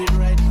 Stop it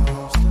right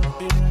now.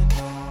 Stop it right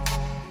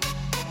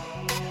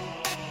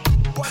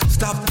now.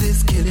 Stop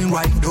this killing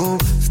right now.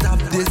 Stop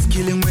this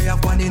killing way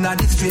up one in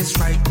the streets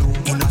right now.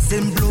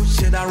 Innocent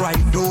bloodshed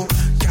right now.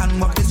 Can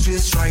walk the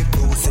streets right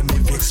now. Say me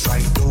vex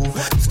right now.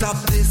 Stop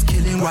this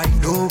killing right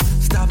now.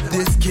 Stop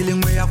this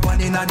killing way up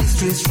one in the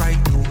streets right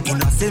now.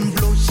 Innocent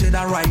bloodshed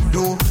right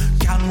now.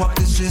 Can walk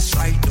the streets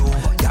right now.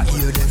 Yeah,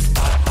 hear them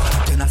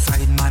stop.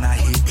 Genocide man I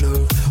hate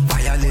love.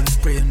 Violence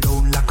spraying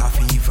down like a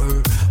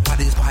fever.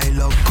 Bodies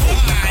pile up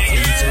cold like a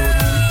freezer.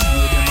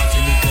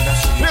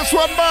 This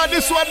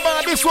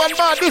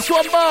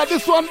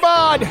one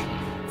bad.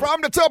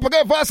 From the top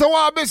again, Pastor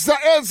One, Mr.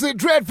 NC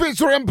Dread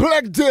featuring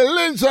Black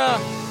Dillinger.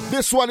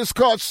 This one is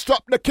called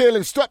Stop the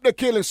Killing, Stop the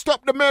Killing,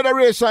 Stop the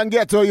Murderation,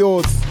 Ghetto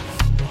Youth.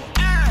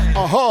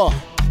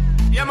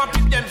 Yeah, my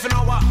people them for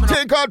now what?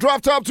 Take our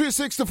draft top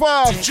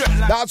 365.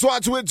 That's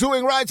what we're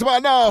doing right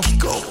about now.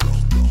 Go.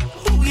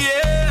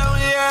 Yeah.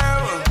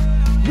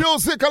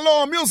 Music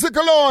alone.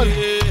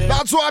 Yeah.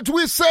 That's what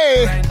we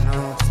say. Right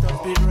now,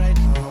 stop it right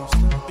now.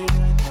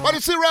 What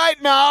you see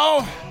right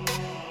now?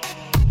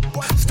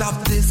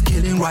 Stop this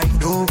killing right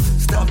now.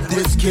 Stop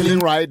this killing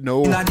right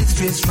now. In the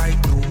streets right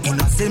now. In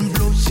the same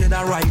bloodshed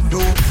right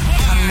now.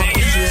 Can make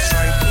the streets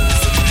right now.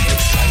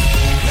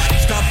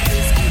 Stop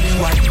this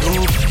killing right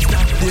now.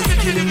 Stop this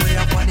killing way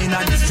up on in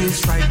the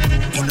streets right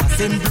now. In the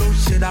same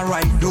bloodshed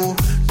right now.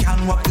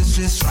 Can walk the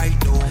streets right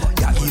now.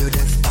 Yeah, hear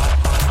them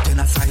stop.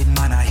 Genocide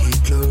man I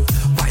Hitler.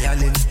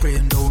 Violence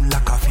spraying down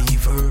like a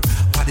fever.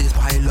 Bodies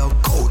pile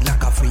up cold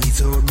like a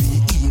freezer.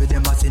 Me hear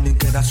them a sing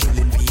together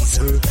shrilling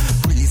visa.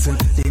 Reason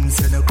them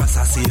send across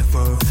a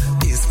safer.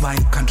 This my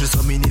country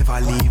so me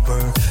never leave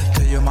her.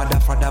 Tell your mother,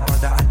 father,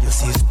 brother and your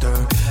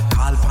sister.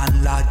 Call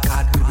pan Lord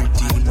God we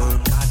redeemer.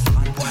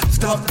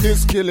 Stop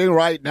this killing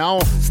right now.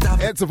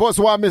 It's the first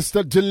one,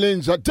 Mr.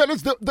 Dillinger. Tell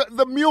us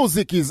the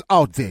music is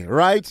out there,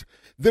 right?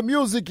 The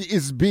music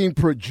is being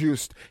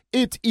produced.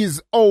 It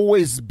is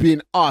always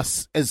been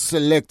us as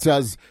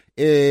selectors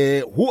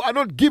who are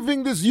not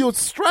giving this youth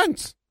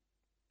strength.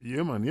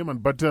 Yeah, man.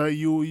 But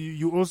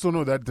you also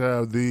know that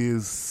the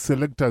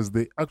selectors,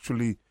 they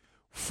actually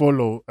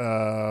follow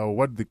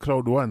what the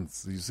crowd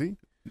wants, you see?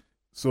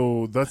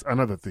 So that's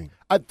another thing.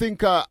 I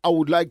think I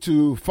would like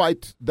to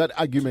fight that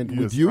argument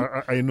with you.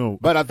 I know.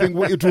 But I think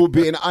it will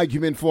be an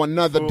argument for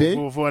another day.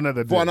 For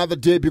another day. For another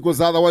day, because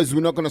otherwise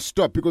we're not going to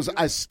stop. Because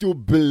I still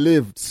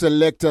believe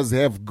selectors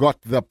have got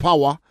the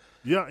power.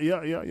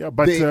 Yeah.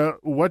 But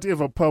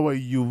whatever power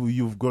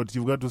you've got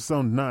to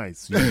sound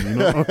nice. You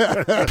know?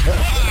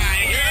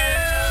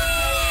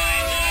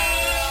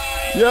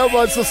 Yeah,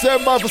 man, so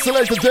stand by for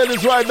Selector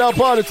Dennis right now.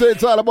 Party take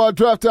time about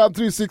Draft Time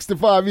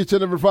 365 each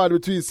and every Friday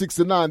between 6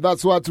 and 9.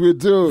 That's what we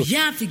do.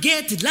 Yeah,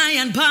 forget it,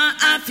 Lion Paw,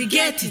 I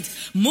forget it.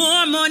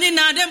 More money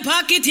now them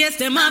pocket, yes,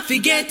 them I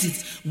forget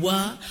it.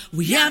 What?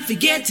 We have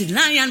forget it,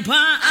 Lion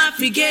Paw, I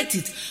forget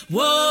it.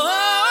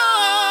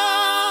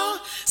 Whoa.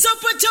 So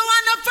put your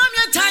hand up from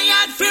your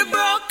tired fi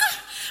broke.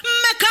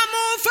 Make a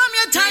move from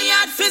your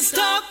tired fi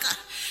stuck.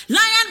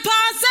 Lion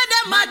Paw said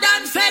them mad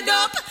and fed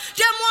up.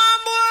 Them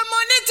want more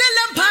money till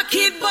them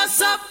pocket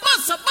bust up.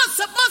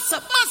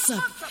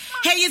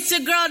 Hey, it's your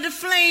girl, The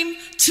Flame.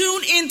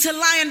 Tune into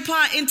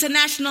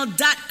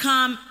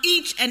LionPawInternational.com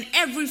each and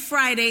every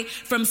Friday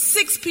from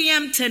 6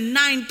 p.m. to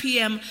 9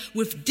 p.m.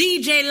 with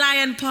DJ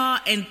Lion Paw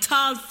and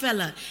Tall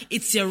Fella.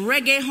 It's your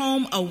reggae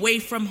home away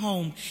from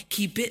home.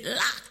 Keep it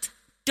locked.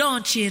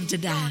 Don't change the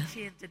dial.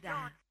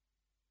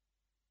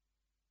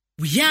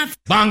 We have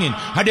banging.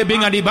 Had the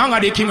bing, had the bang,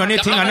 had the king, and the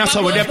thing, and that's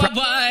how we're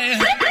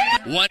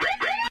What?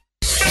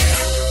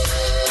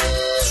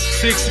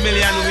 6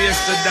 million ways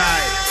to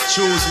die.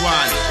 Choose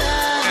one.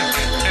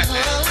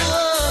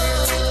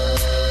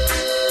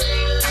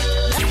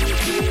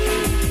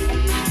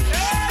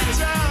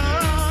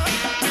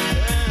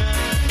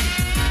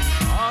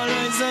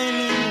 Always I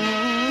knew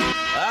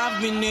I've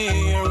been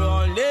here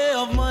all day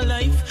of my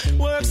life.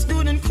 Work,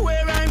 student,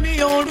 queer, I be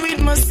old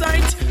with my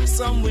sight.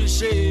 Some will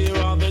share,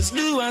 others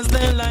do as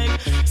they like.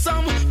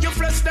 Some you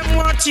flesh them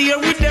watch here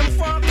with them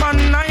fork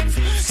and knife.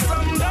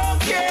 Some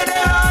don't care,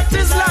 their heart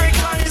is like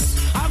ice.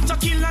 After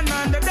killing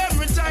under them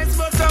retires,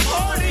 but I'm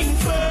holding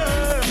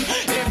firm.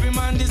 Every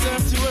man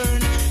deserves to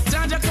earn.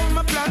 Jaja come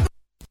a plan.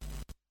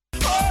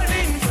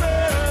 Holding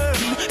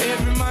firm.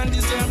 Every man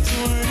deserves to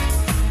earn.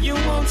 You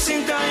won't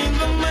think I'm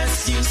the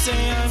mess. You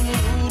say I'm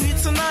rude.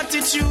 It's an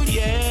attitude,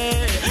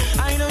 yeah.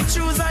 I don't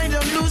choose, I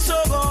don't lose,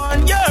 so go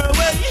on your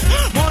way.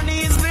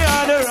 Money is the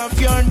order of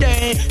your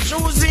day.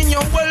 Choosing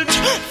your wealth,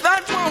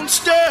 that won't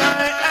stay.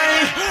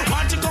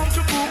 Want to come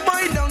to prove,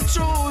 boy, don't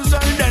choose.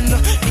 And then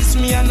it's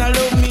me and I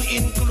love me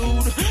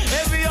include.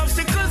 Every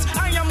obstacles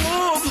I am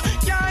move.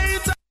 Yeah,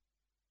 it's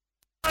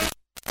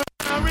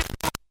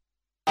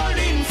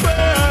holding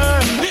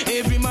firm.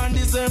 Every man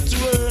deserves to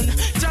earn.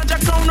 Jaja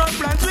come no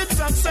plans with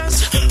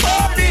success.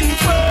 Holding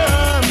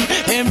firm.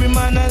 Every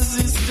man has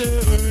his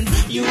turn.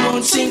 You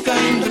won't think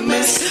I'm the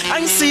mess.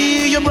 I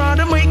see your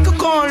brother make a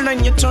call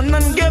and you turn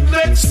and get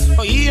vexed.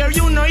 Oh, here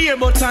you know here,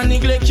 but I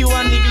neglect you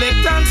and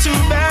neglect I'm too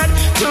bad.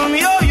 Tell me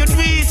how you do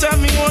it,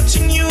 I've been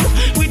watching you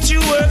with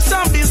your works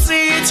of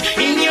deceit.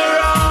 In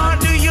your heart,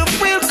 do you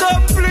feel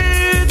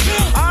complete?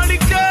 All the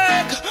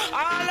cake,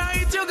 all I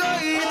eat you go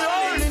eat,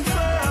 holding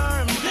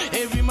firm.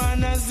 Every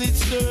man has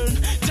its turn.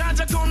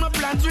 Jaja come up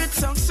plans with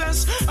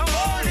success. I'm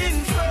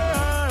holding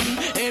firm.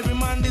 Every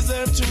man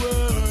deserves to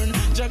earn.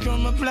 Jack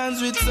on my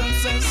plans with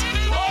success.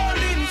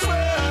 Holding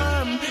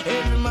firm.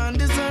 Every man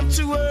deserves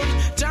to work.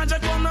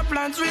 Jack on my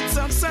plans with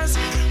success.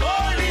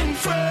 Holding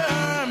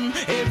firm.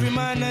 Every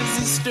man has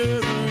his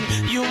turn.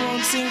 You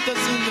won't sink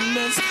us in the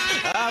mess.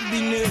 I've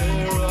been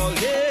here all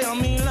day on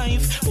me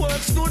life.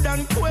 Works good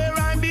and queer,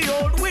 I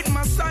behold with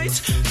my sight.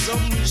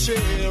 Some will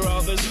share,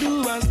 others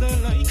do as they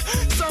like.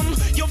 Some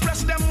you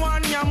flesh them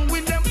one yam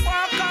with them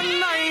fork and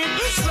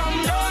knife.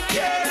 Some don't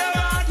care, their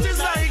heart is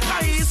like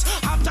ice.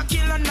 After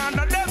killing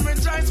another them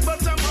rejoice,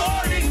 but I'm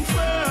all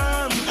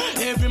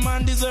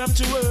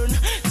have to earn.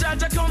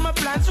 Judge, I come my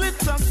plans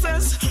with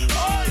success.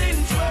 All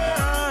in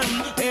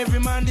turn. Every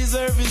man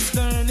deserves his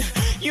turn.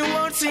 You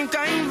won't think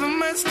I even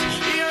messed.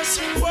 Yes,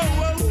 whoa,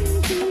 whoa.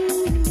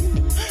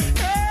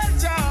 Hey,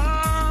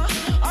 Jah,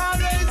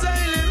 always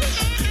I live.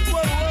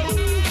 Whoa, whoa.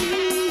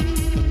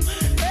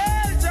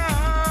 Hey,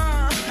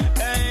 Jah,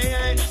 hey,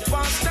 hey.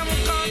 Once them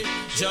come.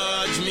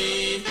 Judge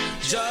me,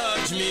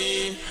 judge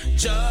me,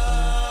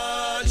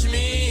 judge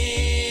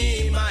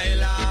me, my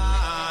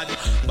Lord.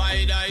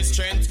 By thy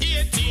strength,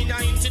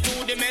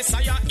 1892, the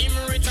Messiah him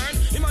return.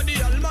 Him a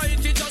the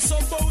Almighty, just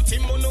about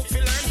him, no fi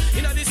learn.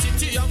 In the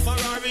city of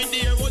Ferrari,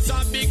 there was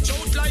a big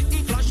drought,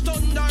 lightning flash,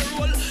 thunder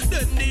roll.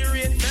 Then the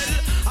rain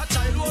fell. A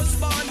child was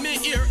born, me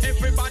hear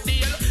everybody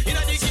yell. In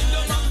the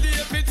kingdom of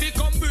David, fi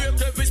come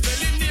break every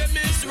spell. Him name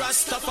is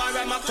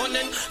Rastafari, my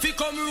cunning. Fi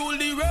come rule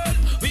the world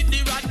with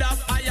the rod of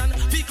iron.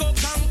 Fi come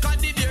conquer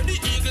the bear, the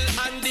eagle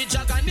and the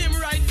dragon. Him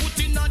right foot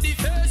in the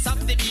face of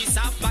the beast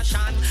of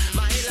Bashan.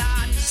 My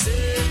Lord,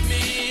 save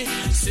me,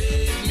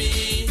 save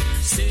me,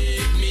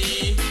 save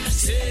me,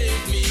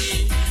 save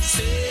me,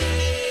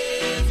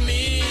 save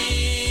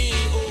me,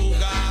 oh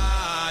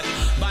God.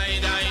 By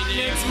thy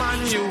name,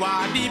 Man, you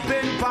are deep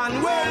in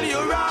pan. Well,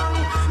 you're wrong.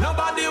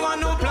 Nobody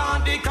want to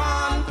plant the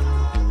can.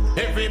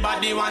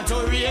 Everybody want to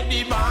read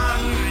the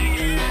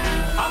band.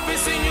 I've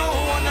seen you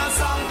on a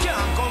song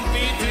can't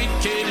compete with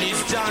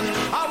Kelly's John.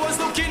 I was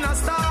looking a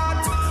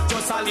start,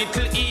 just a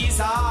little ease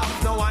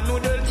off. No one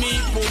would help me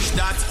push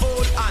that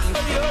old hand.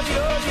 Yo,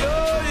 yo, yo,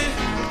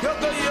 yo,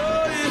 yo, yo,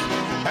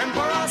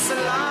 Emperor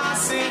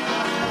Selassie.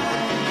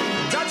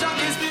 Jaja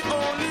is the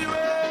only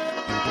way.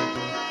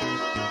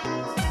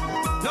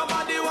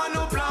 Nobody want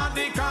to plant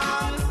the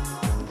can.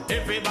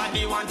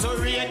 Everybody want to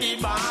read the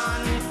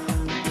band.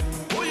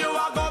 Who you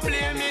are go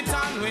blame it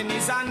on when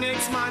it's a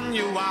next man?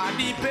 You are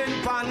deep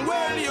in pan.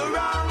 Well, you're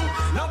wrong.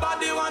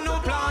 Nobody want to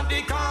plant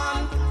the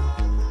can.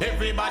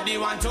 Everybody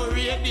want to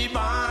read the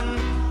band.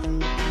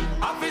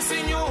 I've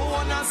seen you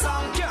on a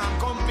song can't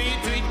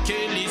compete with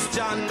Kelly's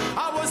John.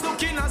 I was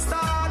looking a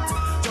start,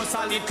 just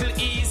a little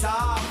ease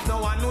off. No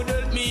one would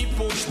help me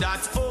push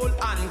that old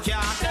and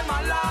can't. Them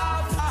a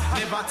laugh,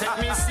 never take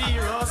me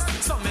serious.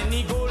 So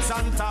many goals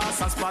and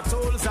tasks,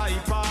 patrols I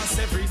pass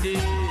every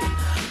day.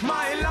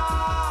 My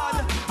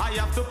Lord, I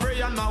have to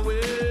pray on my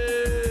way.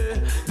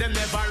 Them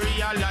never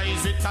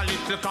realize it a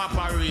little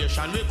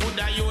cooperation. We could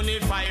have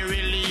unify,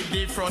 relieve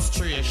the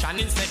frustration.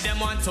 Instead them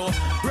want to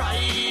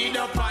ride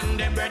up on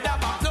them brother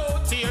back.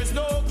 No tears,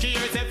 no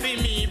cares. If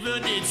him evil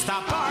did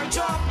stop our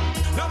job.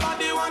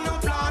 Nobody want to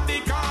plant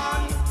the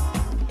can.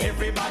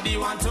 Everybody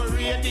want to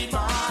read the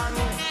band.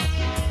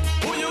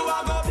 Who you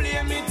are go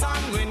blame it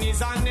on when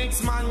he's a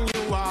next man?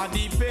 You are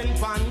deep in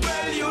pan.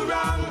 Well, you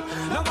wrong.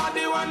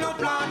 Nobody want to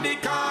plant the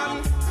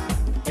can.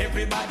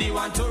 Everybody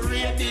want to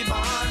read the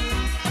band.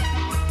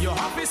 You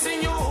happy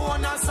sing your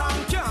own a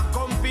song can't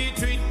compete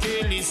with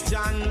Kelly's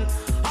John.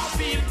 I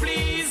feel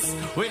pleased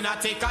when I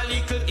take a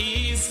little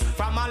ease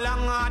from a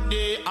long hard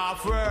day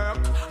of work.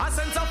 A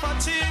sense of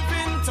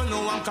achieving to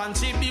know I'm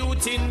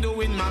contributing,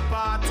 doing my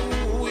part.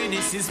 Ooh,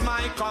 this is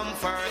my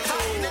comfort.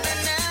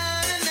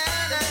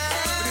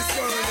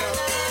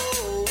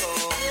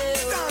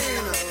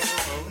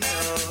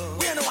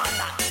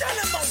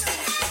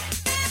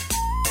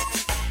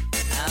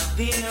 I've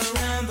been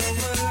around the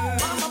world,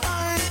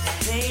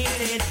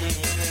 dated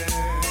many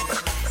girls,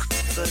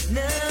 but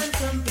none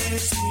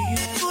compares to you.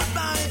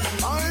 Goodbye,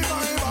 bye,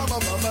 bye, bye,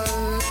 bye,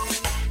 bye.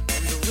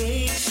 And the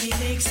way she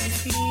makes me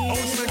feel,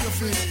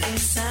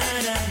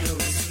 inside I know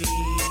it's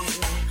real.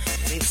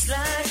 It's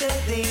like a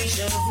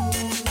deja vu.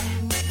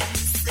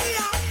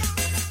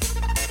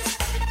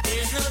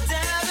 There's no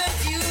doubt that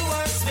you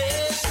are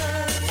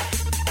special,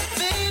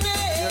 baby.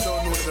 You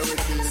don't know the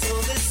rhythm. So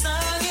this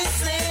song is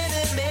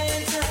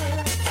sentimental.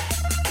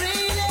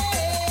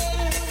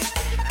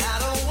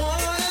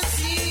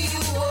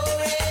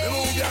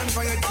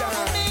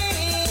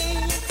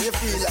 You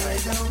feel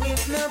like no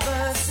with no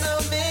bus, no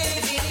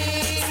baby.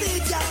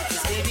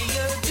 Cause baby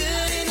you're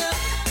good enough,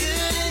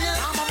 good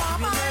enough.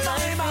 My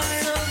life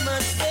is so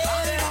much better.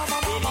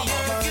 Baby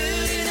you're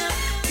good enough,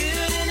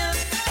 good enough.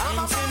 And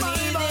to me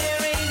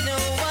there ain't no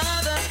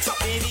other.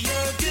 Baby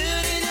you're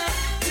good enough,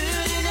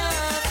 good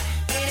enough.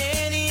 In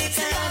any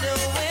kind of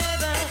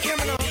weather.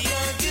 Baby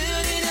you're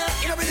good enough,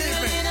 good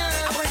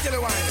enough. I'm gonna tell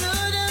you why.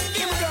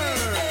 Give me girl.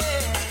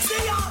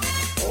 See ya.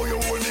 Oh you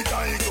hold me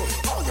tight,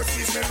 oh you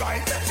squeeze me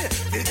right.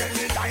 They tell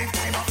me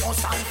lifetime of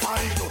us and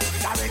fight.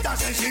 Director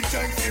says she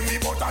check for me,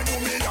 but I know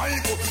me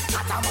like.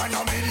 Not a man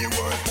of many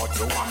words, but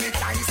you want me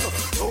nice.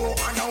 No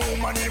and a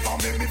woman never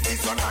make me feel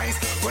so nice.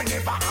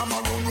 Whenever I'm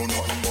around, you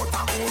nothing but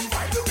a good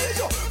vibe. The way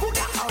you put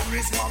a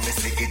risk, man, me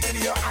stick it in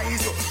your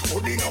eyes.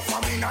 Good enough for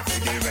me, not for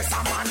the rest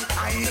of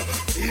mankind.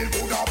 Feel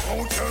good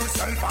about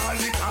yourself all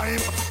the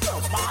time.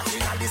 Love party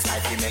in this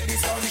life, you make the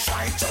sun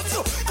shine. Just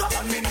you, call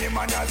on me name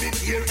and I'll be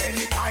here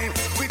anytime.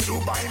 With you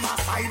by my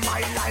side,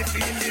 my life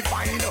in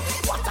divine.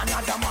 What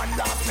another man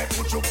lost me,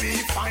 put you be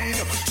fine.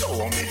 Show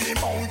me the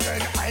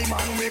mountain, I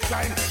man we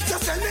climb.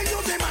 Just tell me you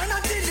the man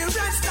until the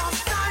rest of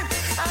time.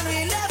 And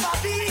we'll never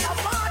be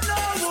apart.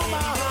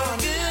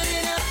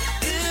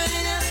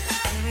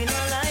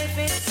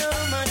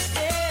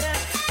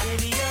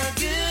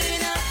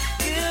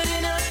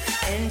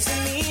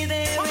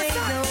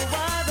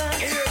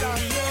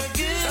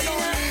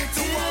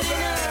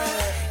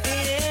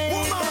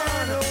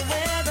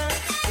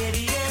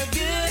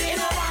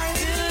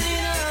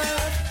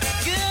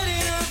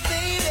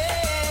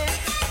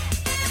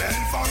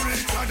 fell for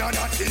each other,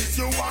 that is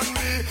you and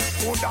me.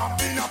 Could have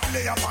been a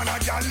player on a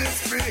galley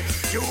spree.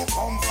 You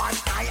comfort,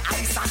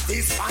 I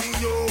satisfy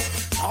you.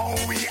 How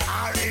we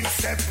are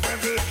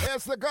inseparable.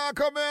 Yes, the guy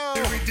come here.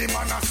 The rhythm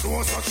and a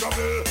source of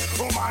trouble.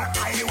 Woman,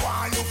 I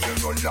want you to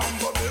roll on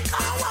bubble.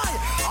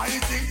 I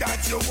think that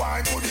you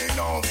are good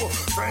enough.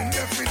 Friend,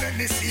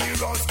 definitely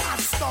serious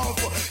and stuff.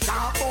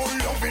 Talk about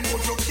loving,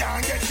 but you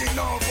can't get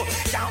enough.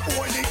 Can't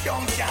hold it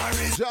down,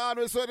 carry. John,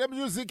 we saw the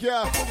music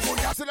here.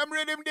 See them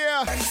rhythm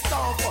there. And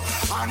stuff.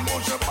 And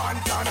much of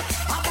bantan.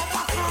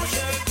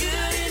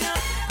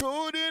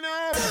 Good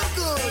enough.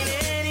 Good.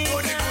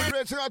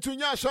 Reaching out to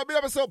Nyasha. Be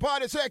up yourself,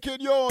 party. Check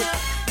it, yo.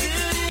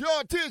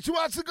 Yo, teach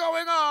what's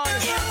going on.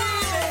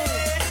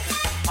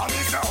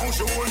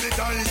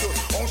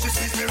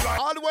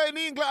 All the way in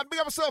England, big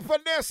up yourself,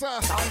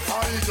 Vanessa.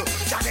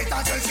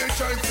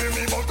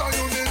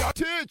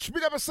 Teach,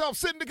 big up yourself,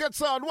 Syndicate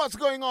Sound. What's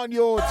going on,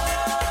 yo?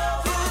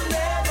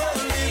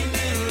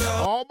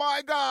 Oh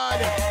my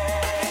God.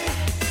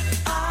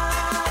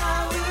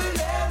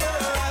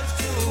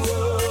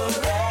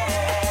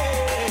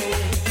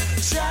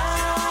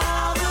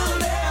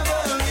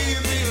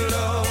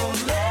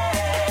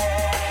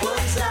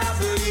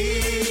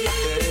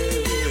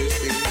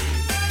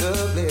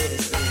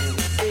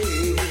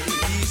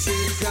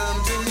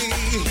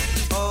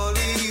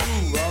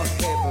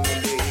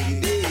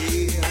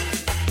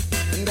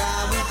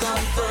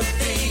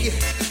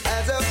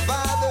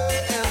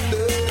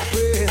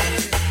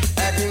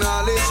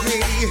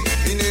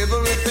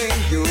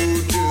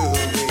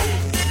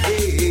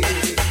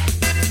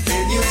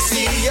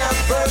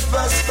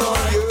 Purpose for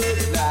your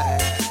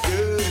life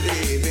you're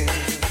living,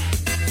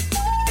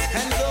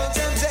 and though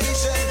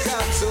temptation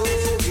comes so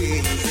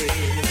easy,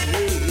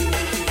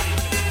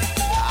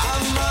 I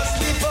must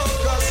be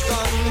focused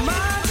on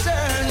my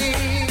journey.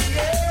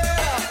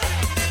 Yeah.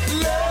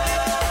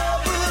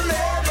 Love will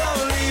never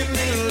leave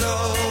me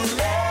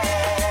lonely.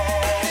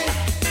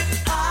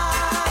 I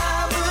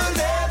will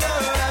never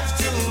have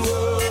to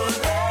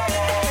worry.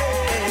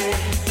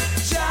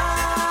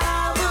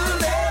 Jah will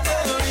never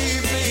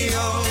leave me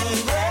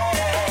home.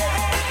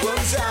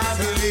 Once I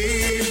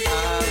believe I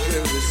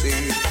will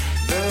receive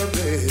the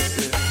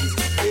blessings.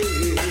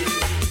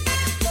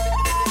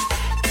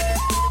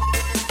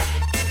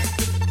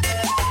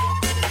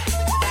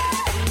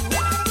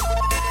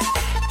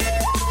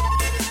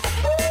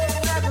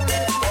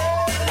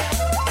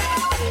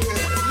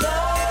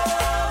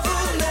 Love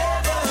will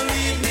never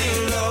leave me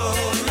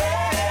lonely.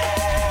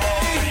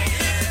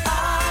 I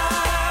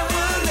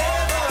will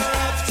never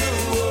have to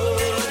worry.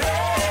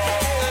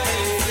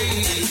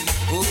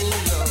 Oh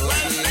Lord.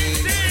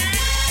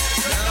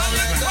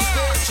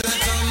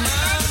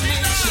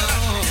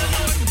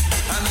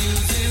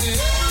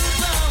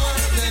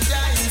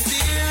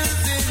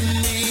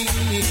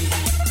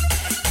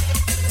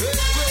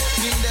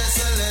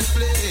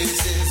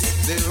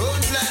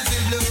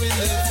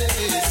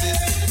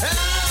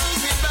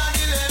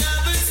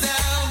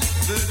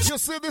 You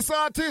see this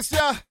artist,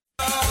 yeah?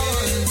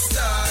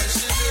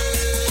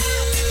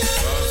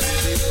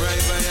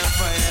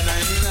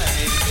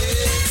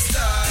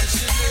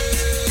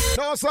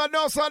 No, sir.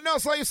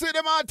 You see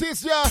them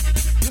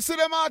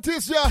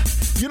artists, yeah?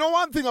 You know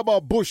one thing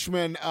about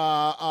Bushman,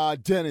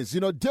 Dennis. You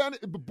know,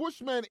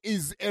 Bushman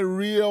is a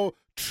real,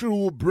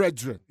 true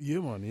brethren. Yeah,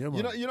 man.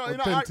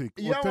 Authentic.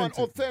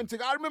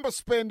 Authentic. I remember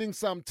spending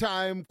some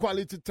time,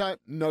 quality time.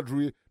 Not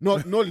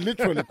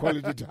literally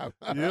quality time.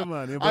 Yeah,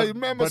 man. I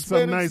remember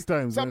spending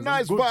some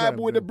nice vibe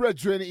with the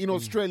brethren in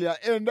Australia.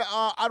 And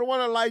I don't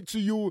want to lie to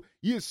you.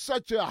 He is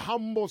such a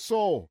humble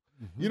soul.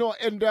 You know,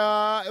 and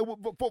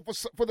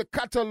for the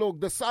catalog,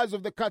 the size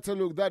of the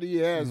catalog that he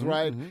has,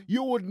 right?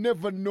 You would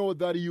never know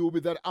that he will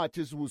be that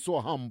artist who's so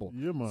humble.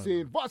 Yeah, man.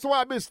 See, that's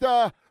why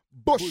Mr.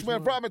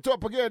 Bushman brought it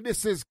up again.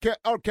 This is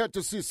our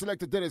courtesy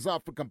selected Dennis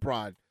African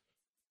Pride.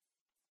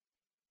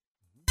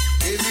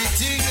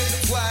 Everything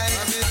is white.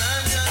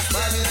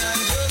 Babylon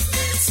just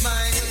gets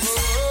mine.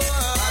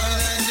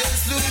 Babylon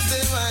just lose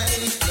their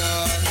mind,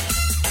 Lord.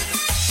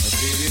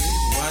 Baby,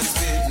 once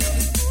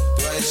bitten,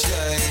 twice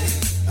shy.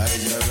 I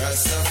just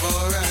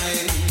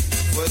Rastafari.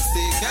 But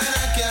they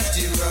cannot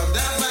captive rob.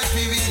 That might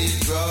be really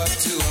brought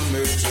to a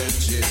merchant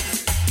ship.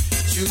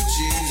 Shoot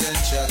chains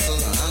and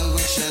shackle,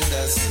 anguish and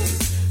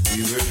dazzle.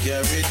 We were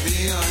carried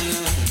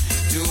beyond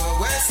to a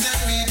western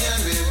region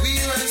where we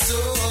were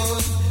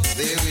sold.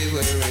 There we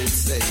were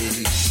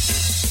enslaved.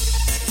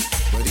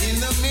 But in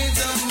the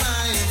midst of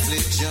my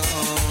affliction,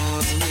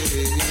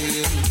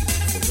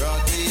 they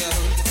brought me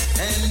out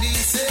and he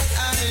said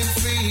I'm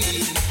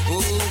free. Oh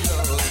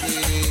Lord,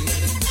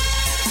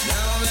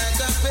 now I'm like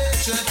a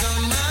patriot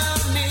on my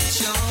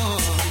mission.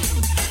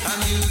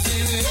 I'm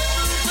using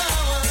every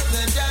power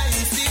that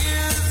dying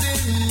steals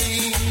in me.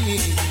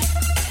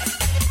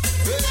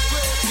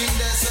 Earthquake in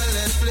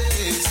desolate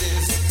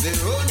places, the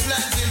road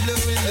planted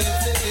blue in their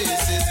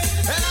faces.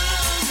 And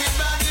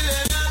everybody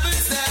let up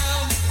and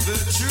down, the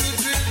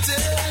truth will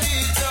tell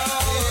it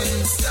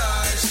all.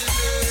 Starship,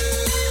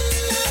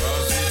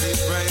 cause it is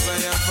bright by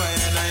a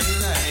fire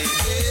 99.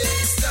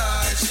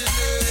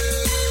 Starship.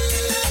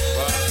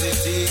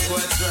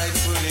 what's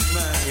rightfully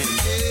mine.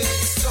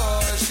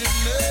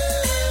 Extortionate.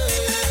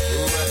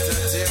 What a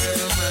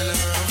terrible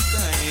manner of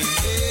time.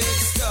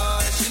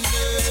 Extortionate.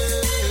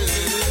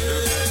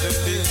 Look at the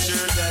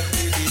picture that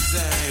we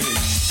designed.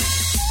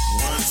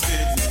 Once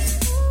bitten,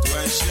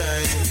 twice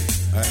shy.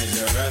 I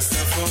the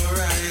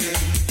Rastafari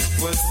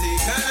was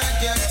taken a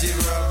captive,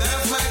 robbed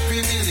of my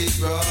privilege,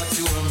 brought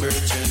to a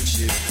merchant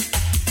ship.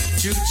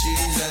 Through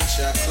chains and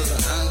shackles,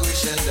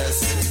 anguish and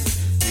dust.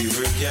 We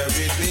were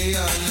carried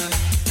beyond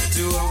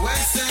to a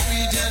western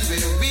region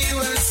where we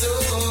were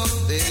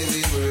sold. There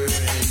we were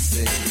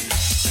enslaved.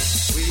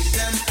 Wake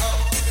them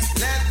up,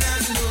 let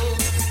them know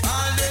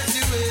all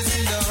dirty ways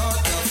in the heart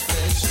of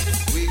flesh.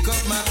 Wake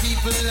up my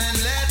people and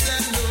let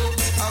them know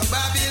of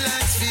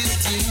Babylon's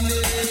 15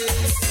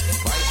 days.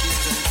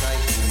 Vikings and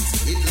Titans,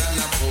 Hitler,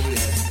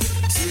 Napoleon,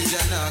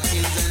 Caesar,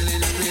 Hawkins and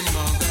Henry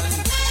Morgan.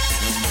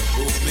 And the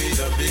Pope made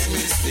a big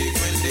mistake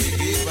when they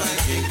gave a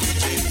King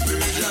James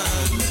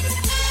version.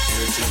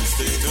 Church and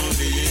state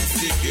only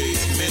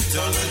instigate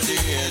mythology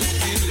and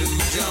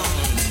illusion.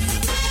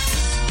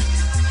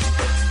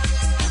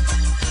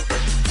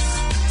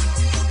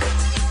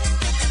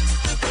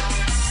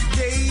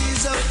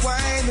 Days of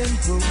wine and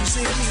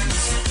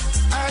roses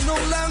are no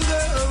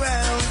longer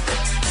around.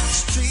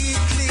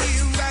 Strictly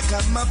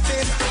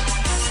ragamuffin,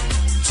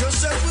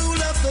 just a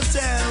rule of the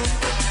town.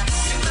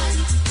 You run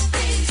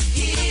things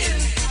here,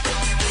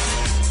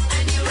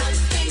 and you run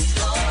things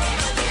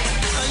over there.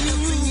 And you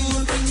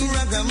rule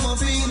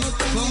ragamuffin,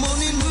 come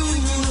on and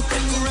rule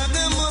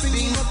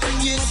ragamuffin.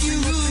 Yes, you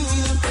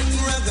rule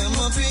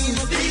ragamuffin.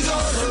 Big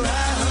all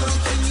around.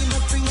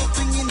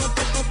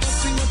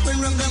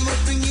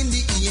 Ragamuffin in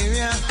the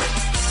area.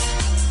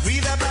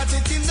 Read about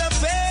it in the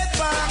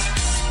paper.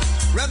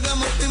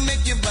 Ragamuffin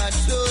make you bad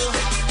though.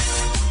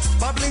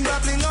 Bubbling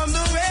on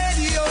the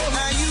radio.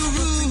 Now you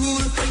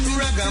rule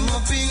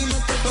ragamuffin.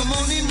 Come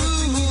on and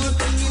rule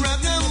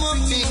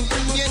ragamuffin.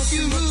 Yes,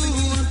 you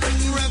rule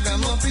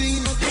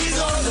ragamuffin. He's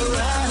all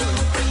around.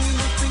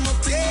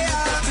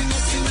 Yeah.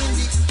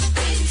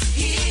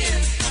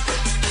 Here.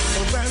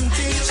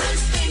 Advantage.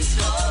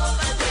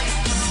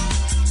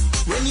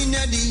 When you're in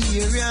the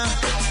area,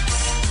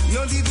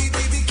 no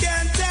baby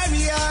can't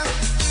carry ya.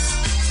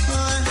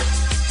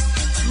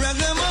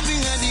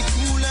 Ragamuffin at the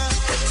cooler,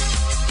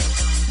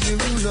 the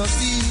rule of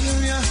the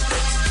area.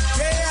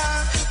 Yeah,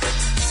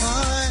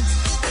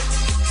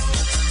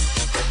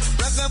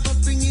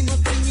 ragamuffin in a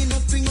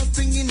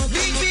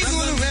big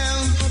all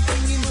around.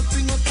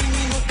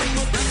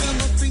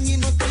 Ragamuffin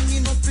in a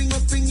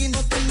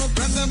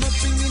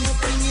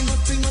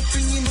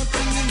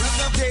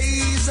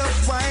days of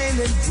wine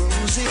and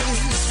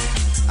roses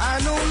are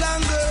no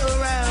longer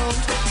around.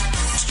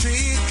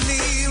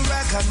 Strictly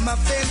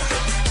ragamuffin,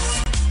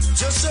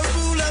 just a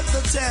rule of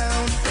the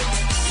town.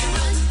 You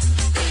run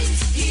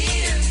things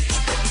here,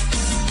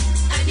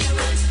 and you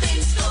run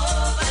things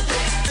over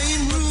there.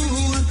 In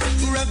rule,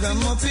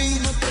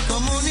 ragamuffin,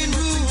 come on in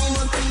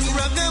rule,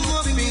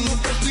 ragamuffin.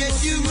 Yes,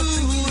 you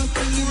rule,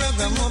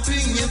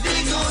 ragamuffin. You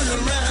big all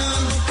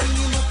around,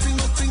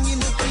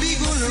 big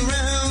all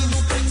around.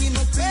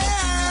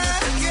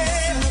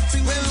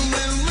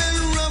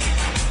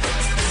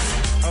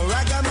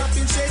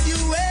 Ragamuffin said you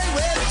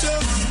well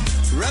tough.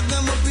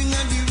 Ragamuffin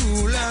and the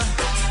ruler.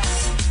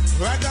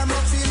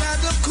 Ragamuffin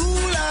and the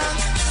cooler.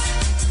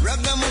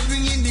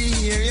 Ragamuffin in the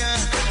area.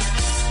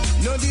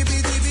 No DB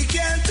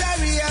can't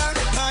carry ya.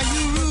 Are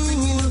you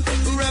rule?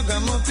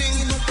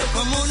 Ragamuffin,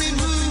 come on and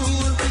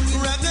rule.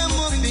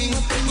 Ragamuffin,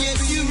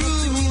 yes you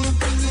rule.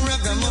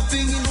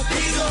 Ragamuffin,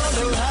 he's all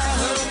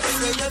around.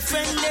 Say your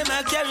friend, them a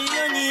carry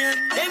your name.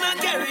 Them a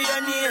carry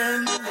your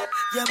name.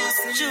 You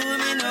must show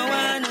me no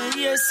one no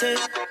hearsay.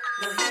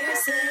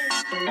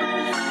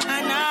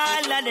 And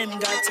all of them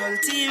got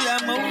ulterior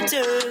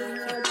motive.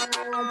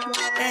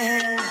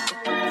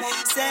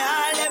 Say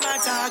all them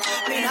attack,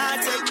 me not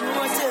take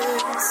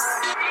notice.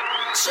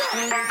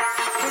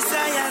 Cause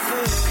I have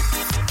heard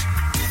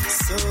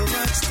so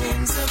much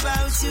things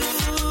about you.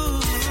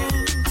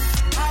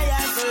 I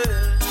have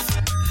heard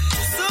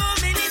so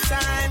many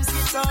times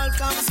it all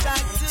comes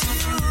back to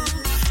you.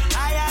 I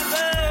have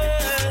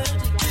heard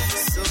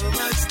so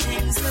much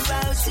things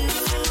about you.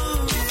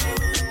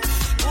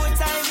 More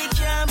time we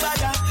can't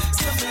bother,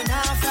 so me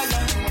not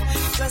follow.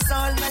 Cause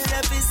all my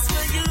love is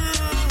for you.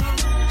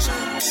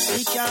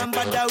 We can't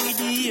bother with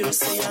the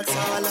hearsay at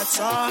all.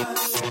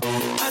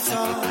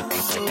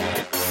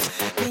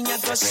 Me a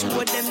go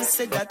show them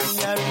say that me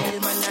a real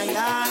man, I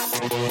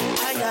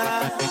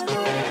am.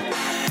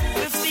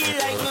 We feel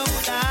like no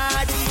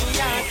blood in me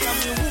heart from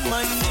the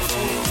woman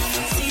before.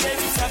 See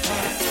every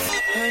time.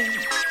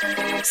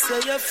 So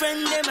your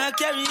friend them a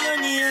carry your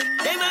name,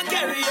 them a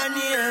carry your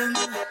name.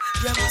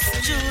 You must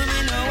do me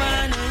no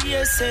one no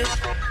hearsay.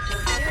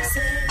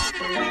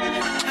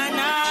 And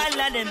all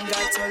of them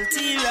got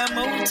ulterior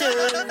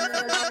motive.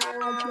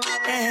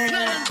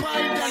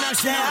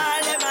 Say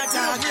all them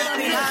attack,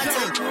 me not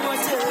take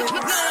notice.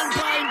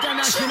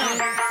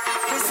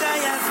 Cause I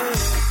have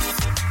heard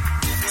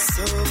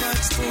so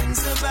much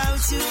things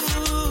about you.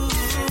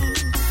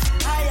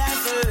 I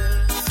have heard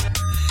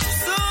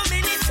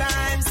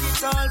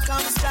it all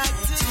comes back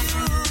to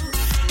you.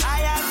 I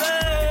have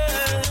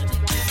heard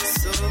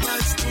so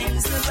much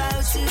things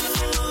about you.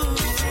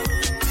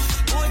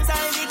 More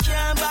time you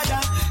can't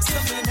bother, so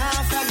me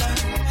not follow,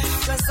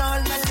 'cause all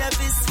my love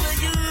is for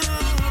you.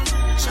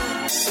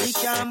 We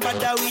can't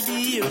bother with the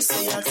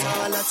hearsay at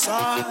all.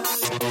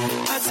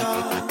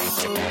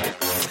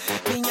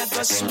 Me a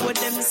go show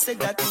them say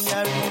that me a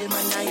real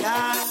man,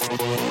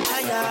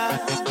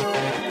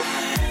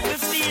 we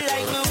feel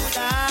like no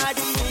blood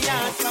in me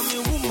heart, 'cause me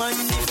woman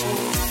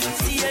before.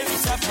 Tear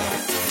it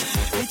apart.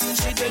 Me think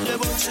she dead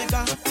about she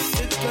got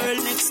the girl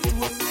next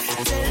door.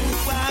 Tell me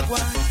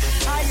what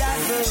I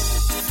have heard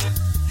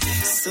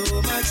so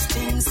much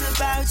things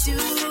about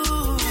you.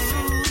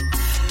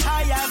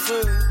 I have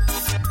heard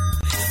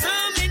so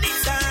many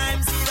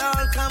times it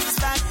all comes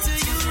back to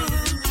you.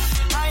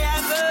 I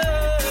have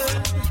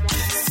heard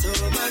so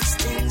much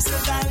things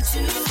about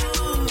you.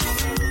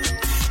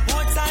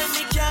 More time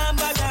me can't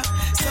bother,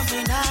 so me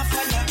not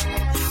follow,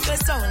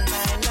 'cause all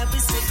my love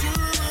is for you.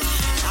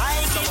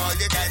 So all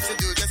you got to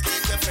do, just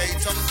keep your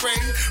faith and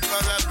pray for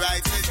a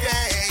brighter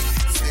day.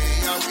 Stay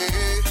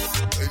away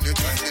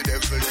anytime the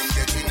devil is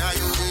getting out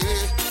your way.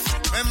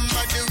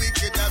 Remember the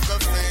wicked have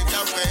got fade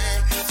away.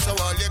 So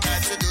all you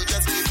got to do,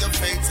 just keep the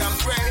faith and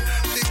pray.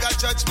 Bigger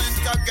judgment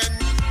again.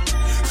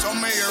 Some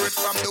may hear it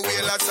from the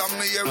whaler, some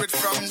may hear it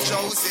from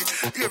Josie.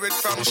 Hear it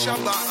from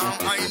Shabba and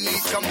I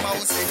need to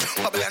Mousy.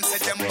 Bubble and say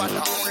them but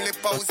I only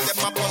pose them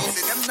a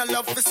posy. Them no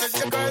love to see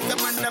the girls,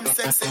 them and them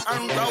sexy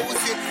and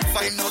rosy.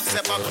 Find out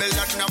say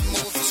Babylon and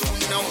move too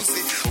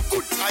nosy.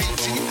 Good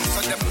hygiene,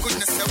 so them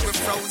goodness say we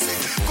frozen.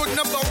 Could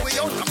not bow we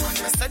out, man,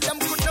 I said them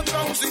could not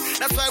bouncy.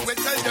 That's why we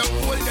tell them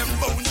hold them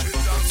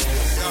boundaries and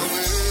stay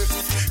away.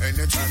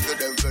 Anytime the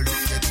devil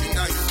is getting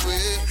out your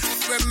way,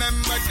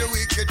 remember the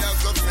wicked have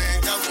got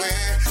fade away.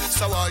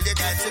 So all you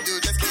got to do,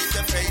 just keep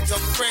the faith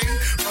and pray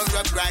for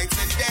a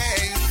brighter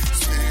day.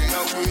 Stay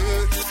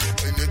away.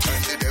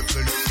 Anytime the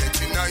devil is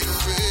getting out your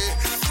way,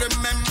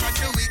 remember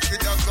the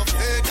wicked have got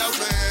fade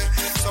away.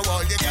 So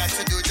all you got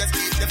to do, just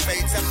keep the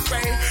faith and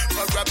pray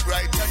for a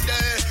brighter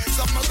day.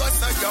 Some of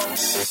us are young,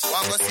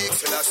 one go seek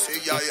till I say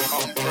I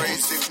am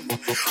praising.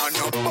 And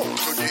now bow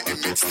to the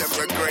image them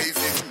we're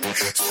graving.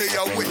 Stay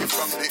away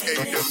from the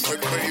aid them we're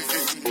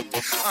craving.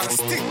 And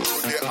stick to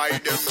the eye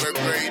them we're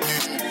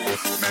grading.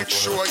 Make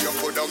sure you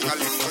put on a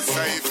little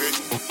saving.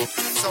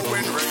 So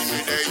when rainy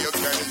day you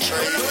can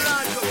trade.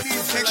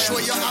 Make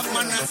sure you have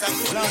manners and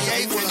good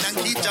behaving and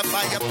keep your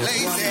fire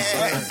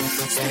blazing.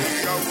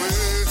 Stay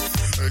away.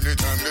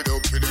 Anytime the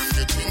dope them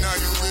get in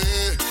your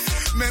way.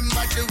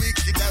 Remember the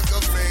wicked that go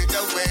fade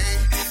away.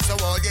 So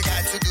all you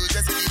got to do,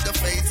 just keep the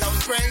faith and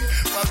pray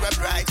for a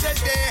brighter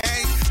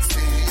day.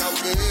 Stay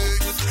away.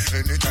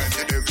 Anytime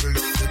the devil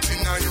get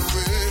in your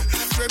way,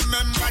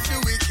 remember the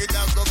wicked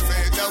that go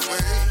fade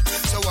away.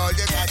 So all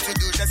you got to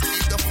do, just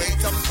keep the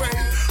faith and pray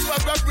for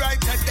a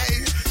brighter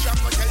day.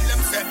 Shama tell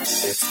them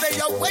stay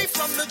away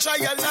from the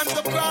trial and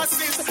the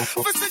crosses.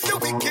 Visit the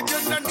wicked you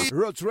don't need.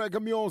 Roots Reggae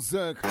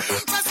Music.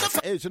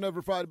 Each and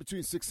every Friday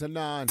between 6 and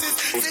 9.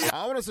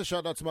 I want to say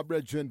shout out to my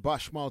brethren,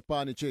 Bashmouth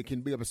Party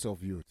Chicken, be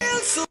yourself youth.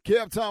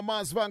 Cape Town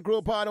Mass Van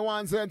Crew Party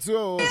 1s and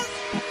 2s.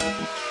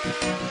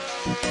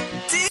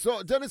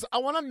 So Dennis, I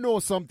want to know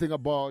something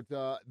about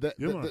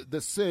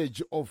the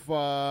surge of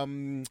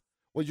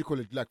what do you call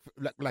it,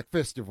 like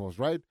festivals,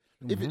 right?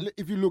 Mm-hmm.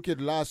 If you look at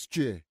last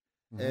year,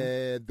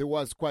 there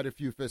was quite a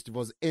few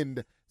festivals,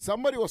 and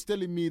somebody was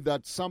telling me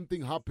that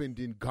something happened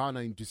in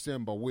Ghana in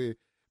December where,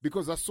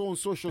 because I saw on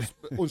social,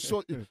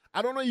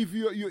 I don't know if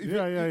you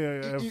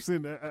I've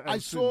seen. I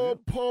saw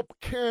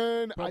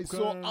Popcorn, I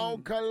saw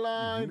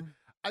Alkaline,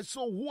 I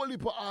saw whole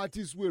heap of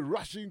artists were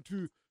rushing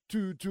to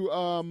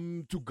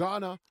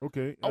Ghana.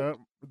 Okay,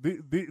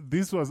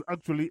 this was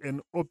actually an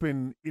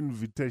open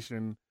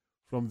invitation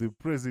from the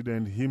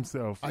president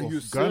himself of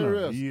Ghana.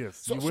 Serious?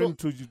 Yes, he went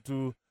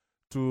to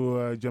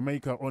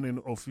Jamaica on an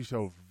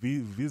official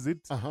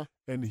visit,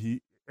 and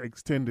he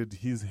extended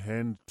his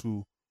hand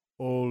to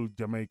all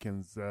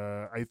Jamaicans.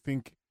 I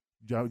think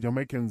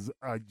Jamaicans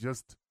are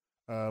just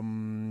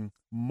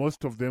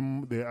most of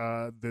them they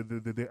are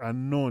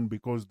known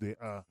because they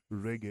are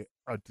reggae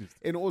artists.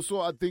 And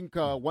also, I think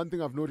one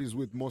thing I've noticed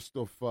with most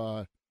of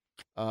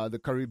the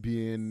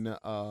Caribbean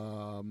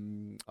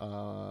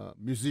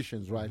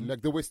musicians, right,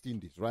 like the West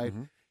Indies, right.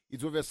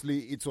 It's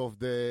obviously of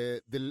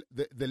their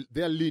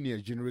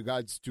lineage in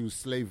regards to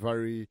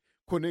slavery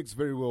connects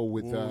very well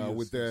with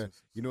with the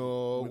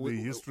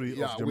history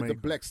of Jamaica, with the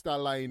Black Star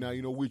Line,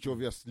 which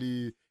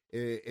obviously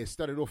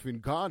started off in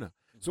Ghana.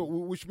 So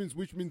which means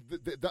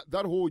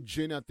that whole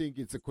journey, I think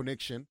it's a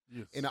connection,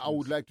 and I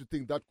would like to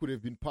think that could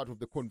have been part of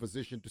the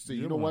conversation to say,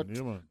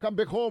 come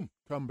back home,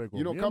 come back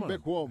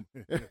home.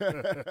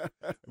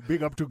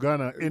 Big up to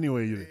Ghana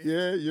anyway.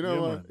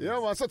 Man.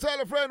 So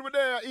tell a friend we're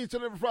there each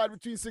and every Friday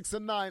between 6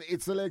 and 9.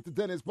 It's Selected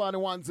Dennis Party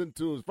 1s and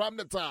 2s from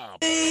the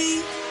top.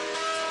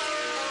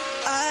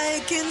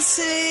 I can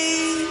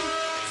say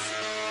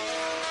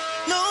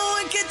no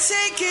one can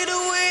take it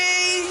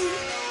away.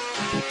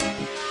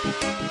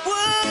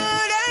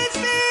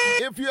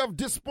 If you have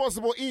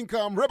disposable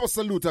income, Rebel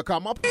Saluta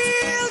come up.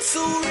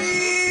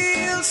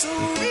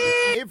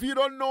 If you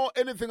don't know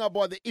anything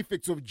about the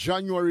effects of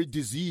January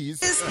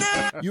disease,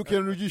 you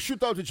can really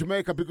shoot out to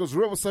Jamaica because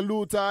Rebel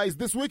Saluta is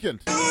this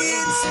weekend.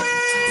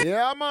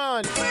 Yeah,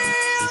 man.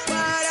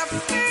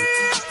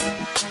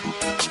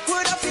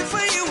 What I feel for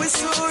you is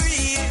so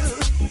real.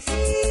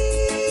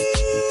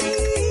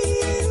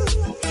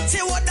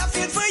 Say what I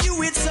feel for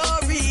you, it's so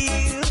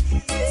real.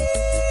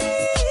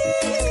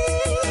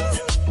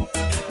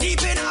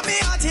 Deep in my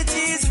heart, it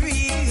is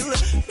real.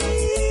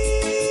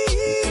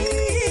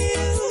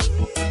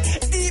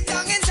 Deep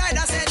down inside,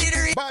 I said it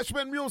real.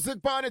 Bashman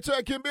Music Party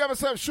checking, be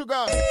yourself,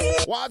 Sugar.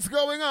 What's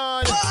going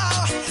on?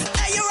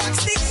 Hey, you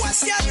ask the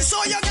question,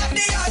 so you got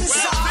the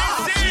answer.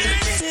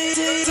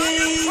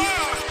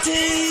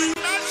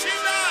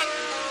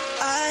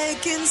 I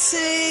can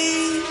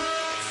say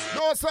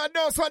no sir,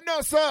 no sir,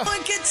 no sir.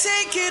 One can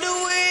take it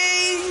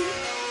away.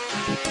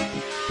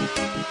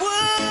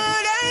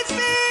 What I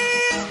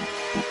feel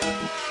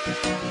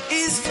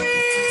is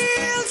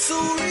real, so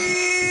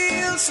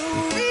real, so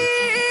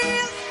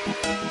real.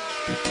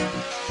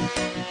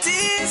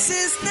 This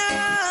is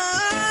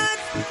not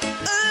a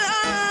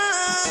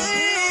lie.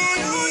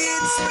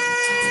 It's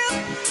real,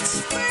 it's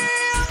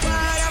real.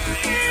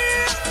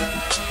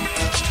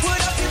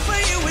 What I feel for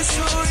you is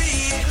so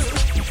real.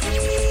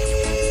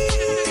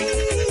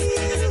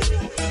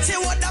 Say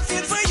what I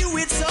feel for you,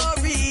 it's so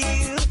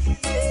real.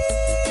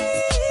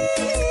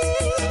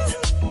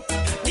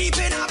 Deep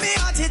in my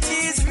heart, it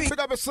is real. Pick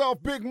up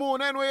yourself, Big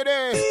Moon, anyway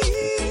there.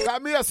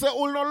 Come here, say,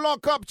 will no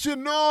lock up,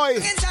 Chinoy.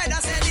 Inside, I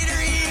said it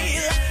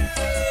real.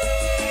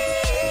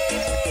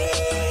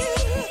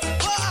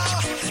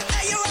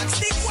 Hey, you ask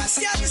the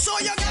question, so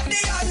you got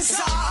the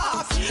answer.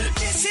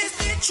 This is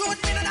the truth,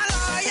 me not a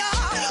liar.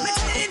 Me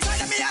tell it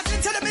inside of me, I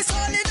tell them it's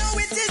all you know,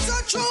 it is so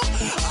true.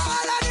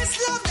 All of this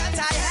love that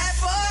I have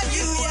for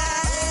you,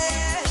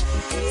 yeah.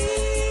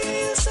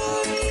 Real, so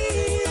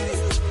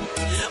real.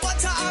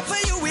 What I have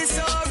for you is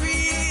so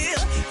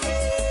real.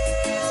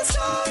 Real,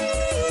 so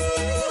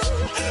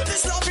real.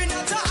 This love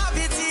that I have,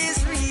 it is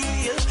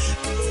real.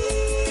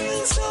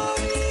 Real, so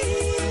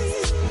real.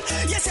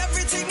 Yes,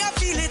 everything I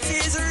feel, it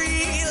is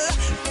real.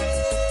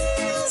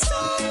 Real, so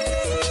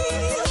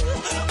real.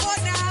 Oh,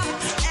 now,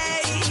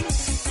 hey,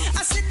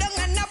 I sit down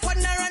and I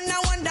ponder and I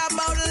wonder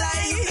about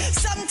life.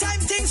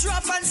 Sometimes things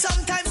rough and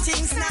sometimes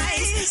things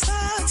nice.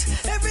 But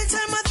every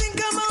time I think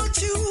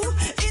about you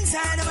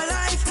inside of my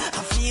life,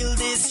 I feel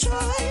this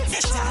joy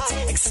start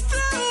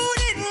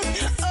exploding.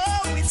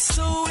 Oh, it's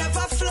so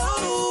ever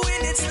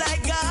flowing. It's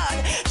like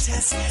God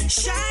just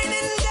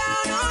shining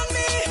down on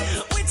me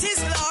with His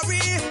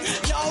glory.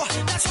 Yo,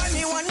 that's why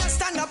me wanna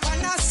stand up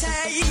and I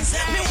say,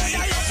 me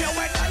wanna love you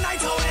with the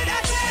night or with the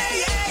day.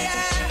 Yeah,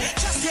 yeah.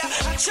 Just ya,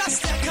 I trust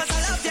ya, 'cause I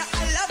love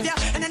ya,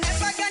 and I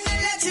never gonna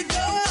let you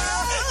go.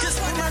 Just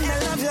wanna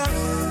love ya.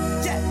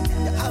 Yeah,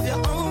 you have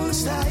your own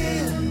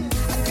style.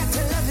 I got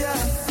to love ya,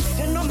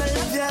 you know me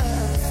love ya.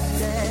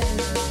 Yeah.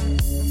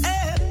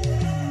 Hey.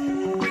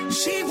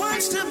 She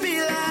wants to be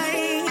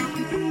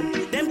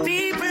like them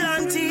people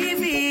on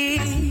TV.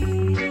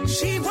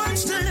 She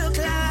wants to look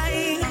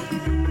like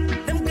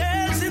them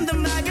girls in the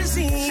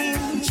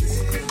magazine.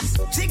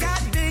 She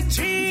got big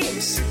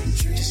dreams.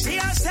 She see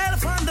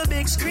herself on the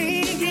big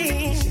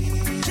screen.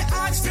 She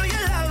asks, do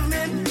you love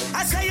me?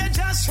 I say you're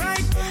just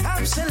right.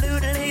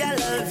 Absolutely, I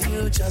love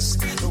you just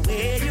the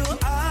way you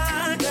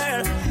are,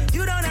 girl.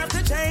 You don't have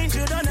to change,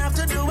 you don't have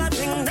to do a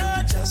thing,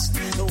 no, just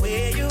the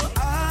way you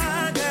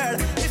are, girl.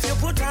 If you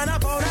put on a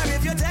powder,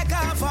 if you take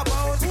off a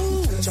boat,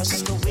 ooh,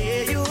 just the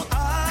way you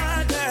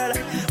are, girl.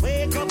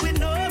 Wake up with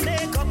no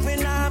makeup,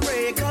 when I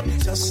break up,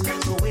 just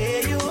the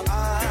way you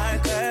are,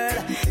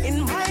 girl.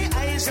 In my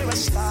eyes, you're a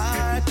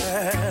star,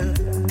 girl.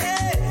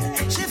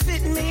 Hey, she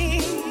fit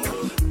me,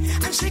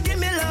 and she give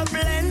me love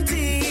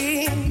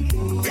plenty.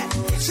 Yeah,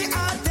 she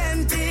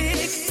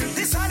authentic.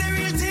 This are the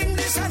real thing,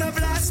 this are the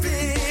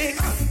plastic.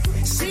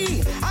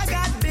 See, I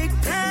got big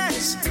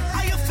plans.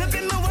 Are you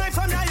flipping my wife,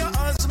 I'm not your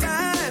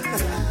husband?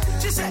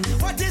 She said,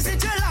 what is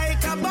it you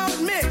like about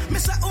me?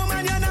 Mr.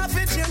 Woman, you're not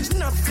fit, change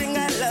nothing.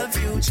 I love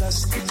you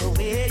just the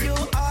way you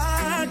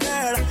are,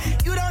 girl.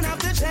 You don't have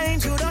to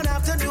change, you don't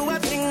have to do a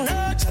thing,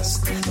 no,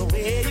 just the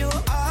way you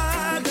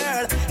are,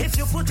 girl. If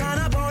you put on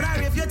a bone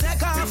or if you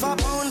take off a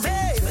pound,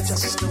 babe,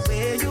 just the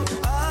way you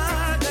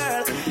are,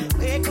 girl.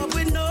 Wake up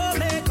with no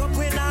makeup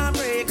when I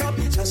break up,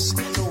 just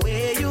the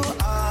way you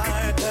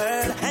are,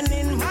 girl. And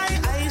in my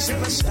eyes, you're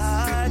a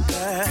star,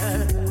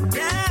 girl.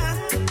 Yeah.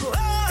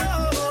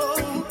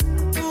 Oh,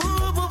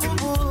 ooh, boo, boo,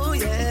 boo,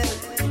 yeah.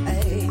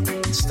 Hey,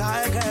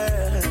 star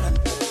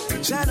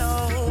girl.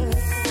 Shadow.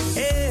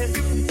 Hey,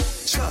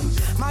 sure.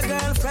 My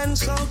girlfriend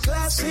so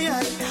classy,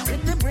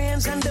 with the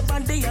brains and the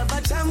body of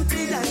a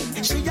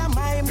champion. She a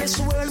my Miss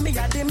World, me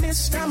a the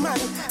Mr. Man,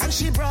 and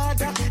she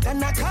broader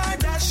than a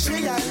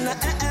Kardashian.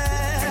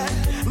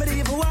 Me dey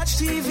even watch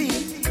TV.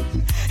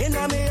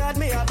 Inna me heart,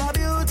 me have a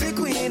beauty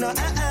queen. No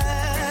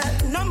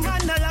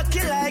man no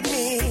lucky like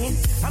me.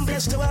 I'm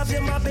blessed to have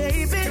you, my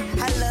baby.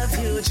 I love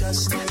you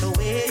just the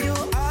way you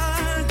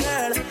are,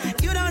 girl.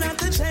 You don't have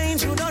to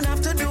change, you don't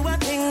have to do a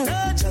thing,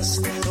 no,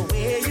 just the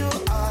way you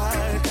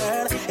are,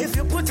 girl. If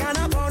you put on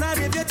a pound,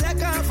 if you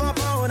take off a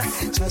pound,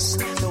 just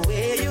the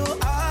way you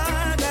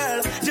are,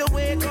 girl. You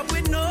wake up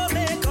with no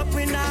makeup,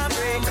 we not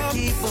break up.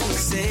 Keep on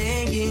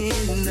saying,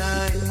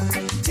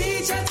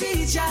 teacher,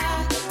 teacher,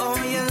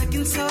 oh, you're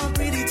looking so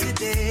pretty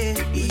today.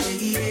 Yeah,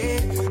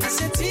 yeah. I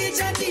said,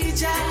 teacher,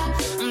 teacher,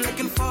 I'm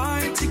looking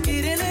forward to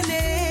getting an A.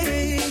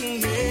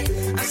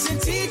 Yeah. I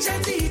said, teacher,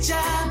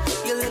 teacher,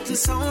 you're looking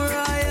so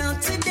royal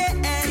today.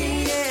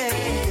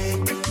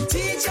 Yeah.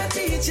 Teacher,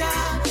 teacher,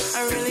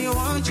 I really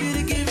want you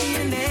to give me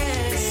an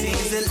A.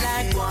 Sings it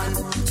like 1,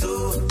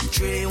 2,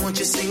 3. Won't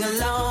you sing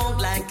along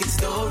like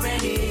it's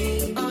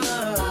already?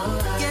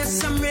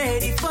 Yes, I'm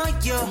ready for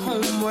your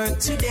homework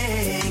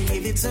today.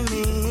 Give it to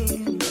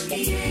me.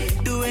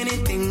 Yeah. Do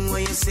anything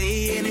when you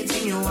say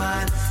anything you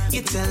want.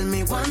 You tell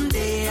me one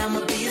day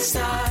I'ma be a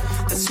star.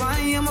 That's why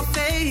I'm a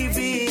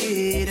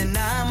favorite, and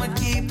I'ma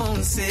keep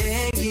on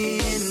saying,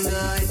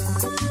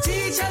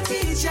 teacher,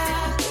 teacher,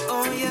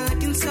 oh, you're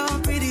looking so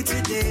pretty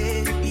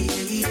today.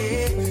 Yeah,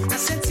 yeah. I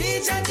said,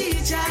 teacher,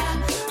 teacher,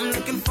 I'm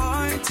looking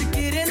forward to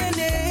getting an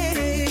A.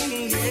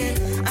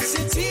 Yeah. I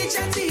said,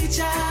 teacher,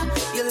 teacher,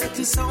 you're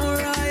looking so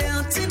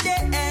royal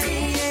today.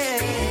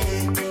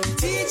 Yeah.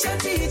 Teacher,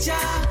 teacher,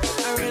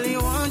 I really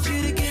want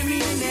you to give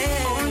me an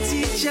A. Oh,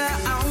 teacher,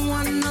 I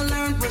wanna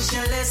learn what's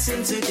your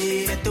lesson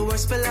today. Let the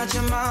words spill out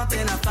your mouth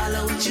and I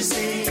follow what you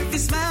say. If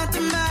it's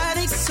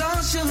mathematics,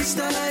 social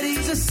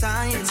studies, or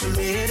science, I'm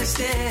here to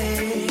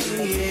stay.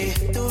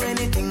 Yeah. Do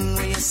anything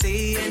when you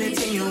say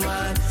anything you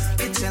want.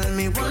 You tell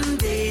me one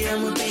day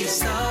I'ma be a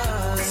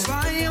star. That's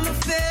why I'm a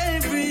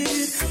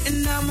favorite,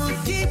 and I'ma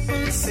keep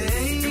on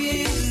saying,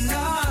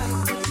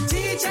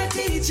 teacher,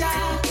 teacher,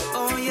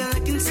 oh, you're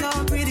looking so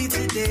pretty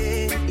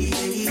today.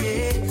 Yeah,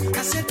 yeah.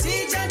 I said,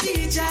 teacher,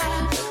 teacher,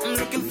 I'm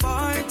looking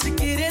forward to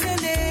getting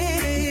an A.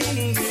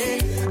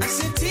 Yeah. I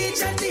said,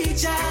 teacher,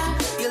 teacher,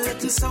 you're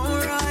looking so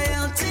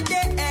royal today.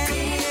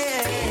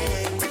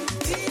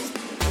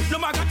 No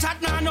matter chat,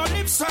 no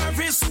lip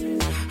service.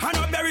 I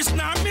know there is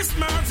no Miss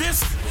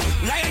Mervis.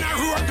 Lion and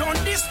road,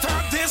 don't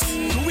disturb this.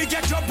 We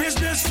get your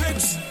business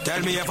fixed. Tell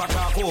me if I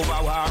talk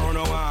over war or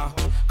no war.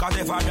 Cause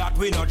if I that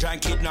we no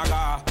drink it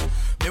naga.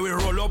 They will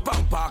roll up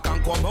and park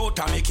and come out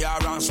and make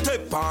car and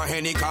step on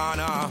any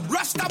corner.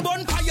 Rasta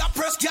bun fire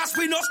press gas,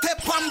 we no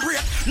step and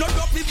break. No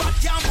dopey but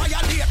can't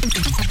violate.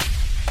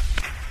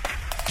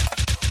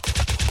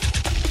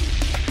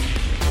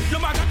 No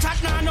matter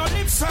chat, no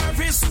lip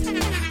service.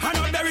 I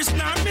know there is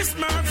no Miss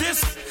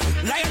Mervis.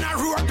 Lion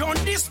and road,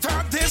 don't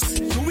disturb this.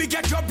 We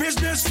get your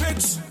business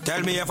fixed.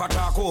 Tell me if I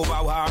talk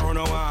over war or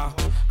no war.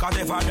 Cause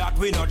if I that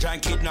we no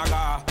drink it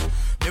naga.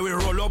 They will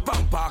roll up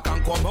and park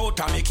and come out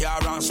and make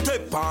car and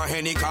step on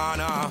any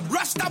corner.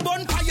 Rasta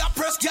bun fire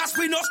press gas,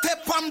 we no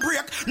step and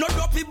break. No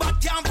dopey but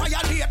can't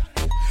violate.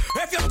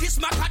 If you diss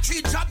my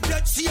country drop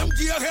dead,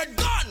 CMD head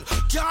gun,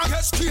 can't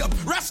escape.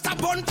 Rasta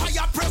bun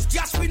fire press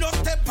gas, we no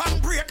step and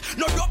break.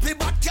 No dopey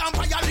but can't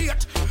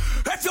violate.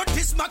 If you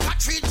diss my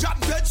country drop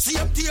dead,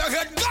 CMD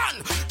head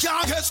gun,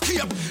 can't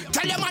escape.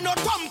 Tell them I no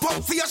thump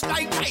up face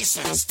like ice.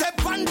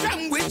 Step on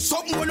them with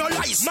something with no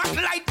lice. Mac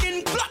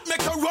lightning clock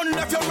make you run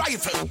left your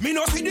rifle. Me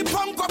no see the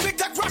punk up, it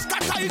take Rasta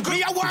tiger.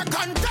 Me a work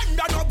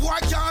contender, no boy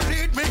can't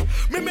read me.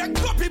 Me make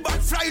dopey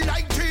but fly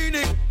like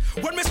genie.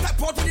 When me step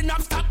out with the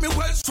knapsack, me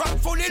well strong,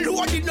 fully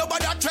loaded,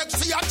 nobody check,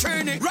 see a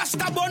training.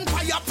 Rasta bun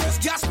fire press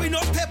gas, me no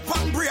step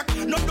and break.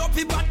 No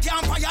dopey but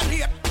can't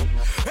violate.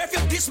 If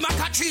you diss my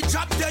country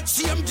drop dead,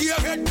 CMD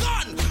head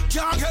gun,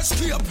 can't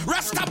escape.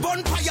 Rasta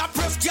bun fire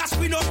press gas,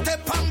 me no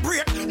step and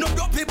break. No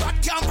dopey but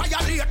can't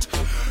violate.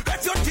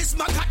 If you diss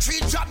my country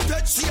drop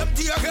dead,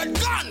 CMD head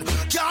gun,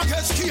 can't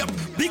escape.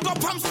 Big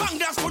up and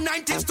fangers for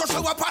 90s to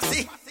show a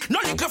posse. No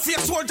little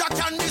face soldier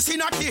can miss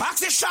in a key.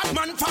 Ask the shot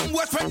man from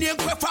West when they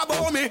quaff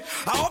about me.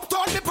 I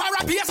uptown the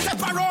parabia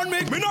step around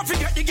me. Me no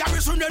forget the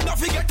garrison, they no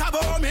forget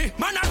about me.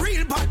 Man a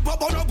real bad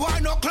bubble, no boy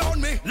no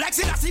clown me. Like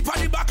see that sleep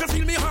on the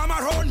battlefield, me harm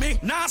around me.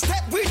 Now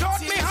step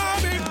without me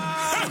harming.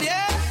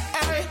 Yeah,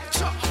 hey,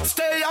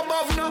 stay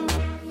above now.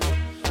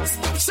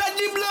 Stop shed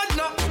the blood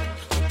now.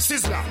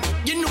 Sizzler,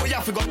 you know you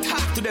have to go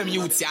talk to them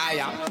youths,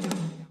 yeah.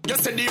 You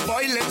said the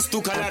violence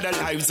took a lot of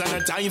lives and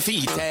a time for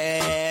it.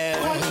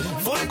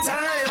 Full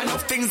time.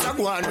 Enough things are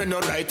going when no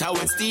right, I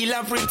will steal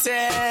and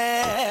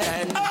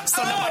pretend.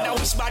 So nobody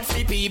wish bad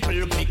for people.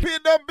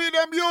 Beat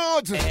them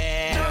youths.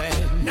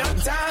 No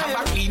time.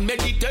 Have a clean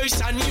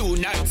meditation,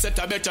 unite, set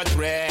a better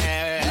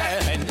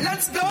trend.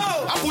 Let's go.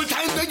 A full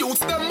time the youths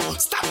them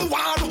stop the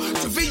war.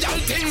 Trivial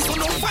things we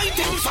no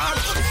fighting for.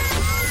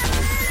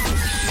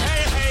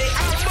 Hey, hey,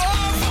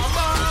 above.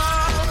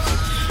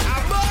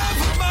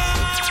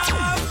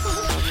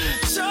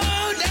 Show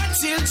that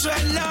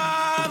children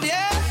love,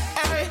 yeah.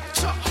 Hey,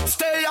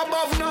 stay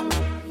above now.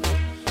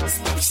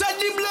 Stop shed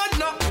the blood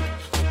now.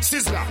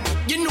 Sizzler,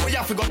 you know you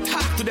have to go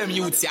talk to them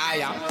youths,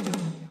 yeah.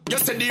 You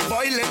said the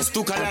violence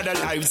took a lot of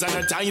lives and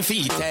a time for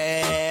it.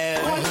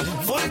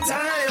 Full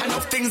time.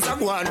 Enough things are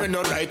going when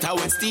no right, I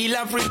will still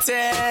a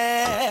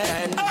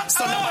pretend.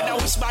 So no matter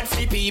which bad for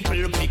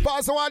people.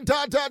 Pass one,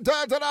 that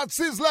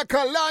Sizzla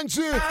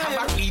Kalanji.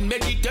 Have a clean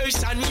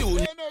meditation, you.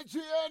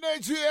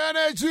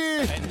 Energy.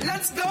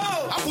 Let's go.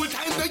 A full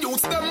time the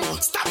youth them.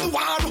 Stop the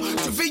war.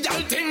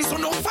 Trivial things, so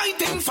no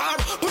fighting for.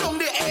 Put on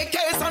the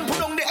AKs and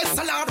put on the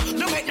SLR.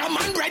 No make no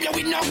man ready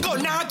with no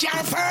gun. Now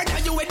can't further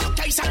your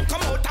education.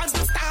 Come out as the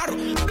star.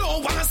 No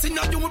one see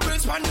no you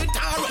brains on the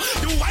tar.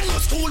 You want your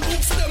school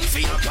books them for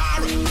your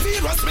car.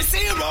 Virus me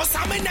serious,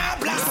 I'm in a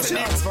blast.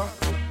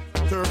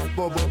 Turf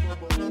Bubble,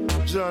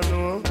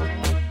 Jano,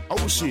 how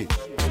was she?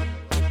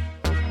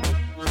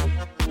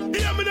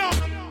 Hear me now.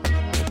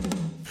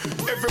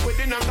 Everywhere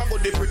they knock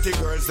about the pretty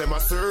girls, them are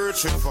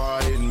searching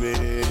for me.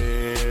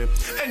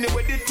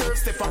 Anyway, the turf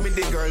step on me,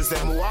 the girls,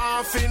 them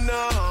waffing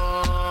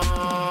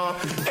now.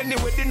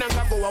 Anyway, they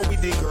knock go out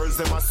with the girls,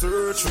 them are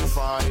searching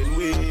for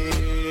me.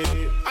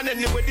 And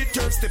anyway, the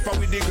turf step on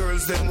with the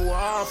girls, them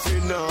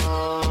waffing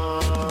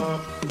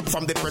now.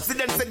 From the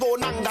president, they go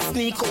nanga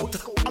sneak out.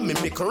 I me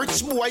make a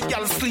rich boy,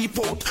 girl sleep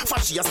out. For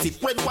she a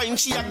sip red wine,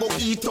 she a go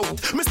eat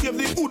out. Me save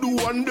the good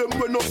one, them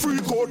when no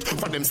freak out.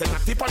 For them say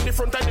not tip on the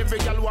front and every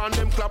girl want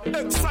them clap.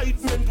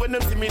 Excitement when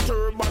them see me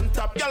turban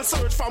top. Girl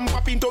search from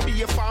popping to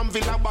be a farm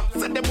villa back.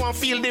 Say them want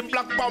feel the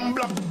black bomb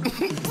block.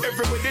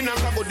 Everybody knock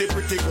about the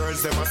pretty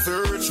girls, them a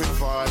searching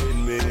for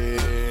me.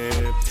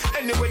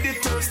 Anyway, the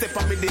third step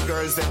on me, the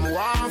girls, them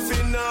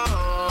waffing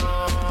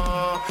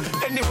now.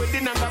 Anyway, they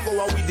knock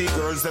go out with the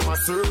girls, them a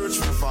search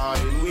for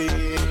find way.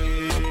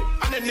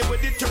 And anyway,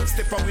 the third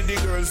step on with the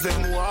girls,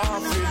 them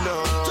waffing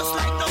now. Just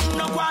like nothing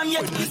no one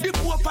yet. The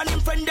Pope and them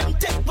friend them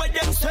take by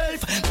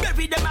themselves.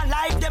 Bury them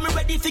alive, them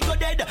ready to go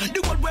dead.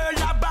 The whole world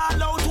a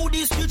ball out to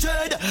this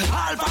future.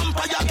 All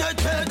vampire get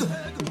dead.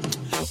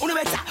 Unu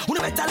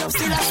better love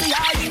still as the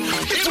eye.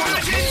 If you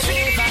ever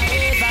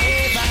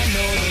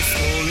know the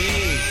story.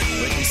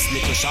 When this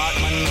little short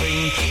man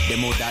bring,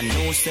 them would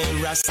know say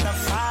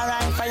Rastafari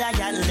fire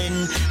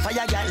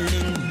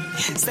gatling.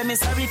 Say me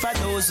sorry for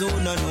those who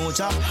no know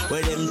Jah.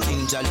 Where them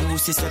think Jah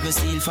Lucy set me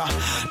seal for.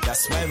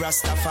 That's why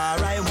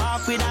Rastafari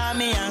walk with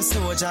army and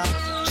soldier.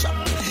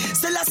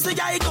 Still I say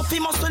I go fi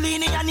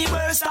Mussolini and he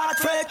burst start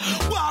fake.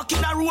 Walk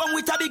in a room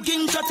with a big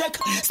intro tech.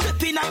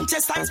 Step in I'm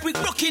chest and speak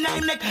broken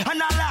I'm neck.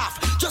 And I laugh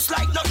just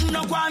like nothing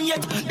no gone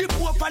yet. The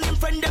Pope and them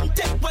friend them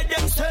take by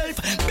themselves.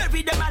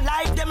 Bury them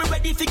alive, them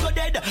ready fi go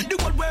dead. The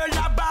whole world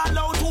a ball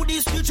out to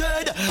this future.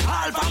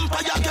 All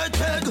vampire get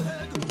dead.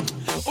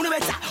 Unu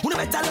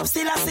better love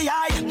still as the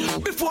eye.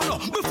 Before no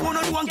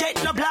one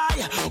get no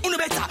blind. Unu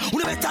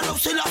better love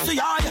still as the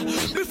eye.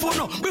 Before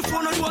no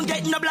one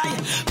get no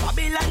blind.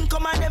 Babylon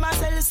come and them a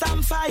sell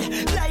some fire.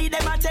 Lie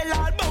them a tell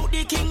all about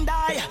the king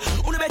die.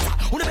 Unu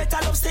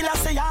better love still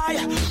as the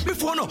eye.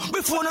 Before no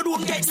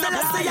one get no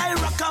blind. I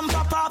rock and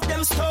pop off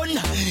them stun.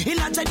 In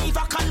a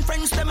Geneva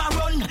conference them a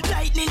run.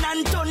 Lightning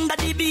and thunder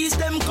the bees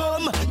them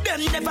come.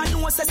 Them never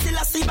know say still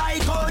as the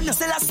bygone.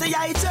 Still as the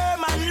eye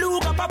German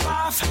look up a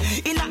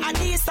path. In a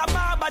Addis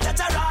Ababa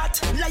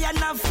Jajarat.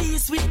 Lion of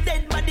feast with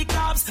dead body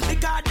calves.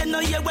 Because they know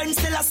you when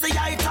still as the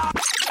eye talk.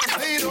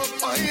 Wind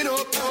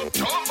up.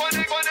 Jump on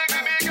the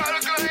give me girl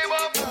climb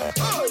up.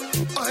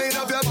 Wind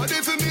up your body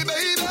for me,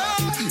 baby.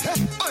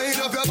 Wind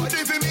up your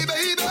body for me,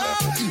 baby.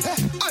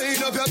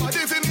 Wind up your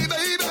body for me,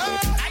 baby.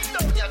 I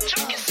know you're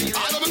chunky. I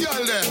love a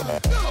girl there.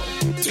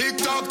 Tick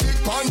tock, tick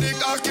pon the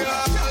cock,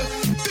 yeah.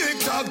 Tick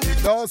tock, tick.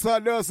 No,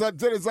 sir,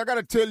 Dennis, I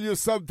gotta tell you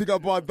something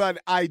about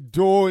that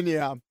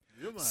Idonia.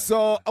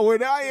 So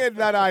when I heard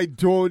that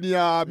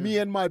Idonia, me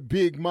and my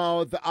big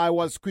mouth, I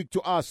was quick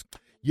to ask,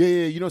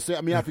 you know, say,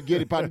 I mean, I have to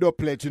get it on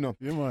doublet, you know.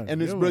 And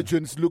his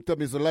brethren looked at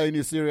me, so, Lion,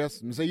 you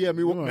serious? I say, yeah,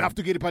 I have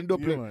to get it on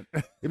doublet.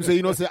 He say,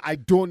 you know, say,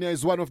 Idonia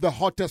is one of the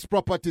hottest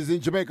properties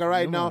in Jamaica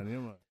right now.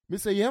 Me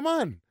say, yeah,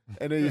 man.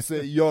 And then you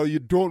say, yo, you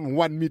don't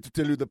want me to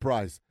tell you the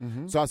price.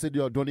 So I said,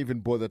 yo, don't even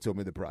bother tell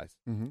me the price.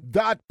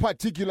 That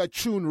particular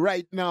tune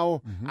right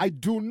now, I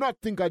do not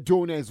think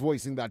Idonia is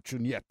voicing that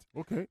tune yet.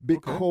 Okay.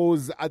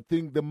 Because I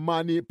think the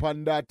money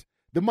upon that,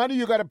 the money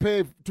you got to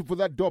pay for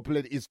that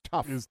doublet is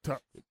tough. It's tough.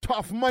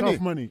 Tough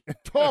money.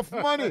 Tough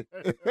money.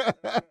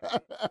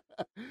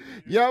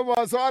 Yeah,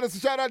 man. So I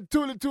just shout out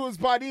to the Tools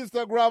by the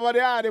Instagram. And they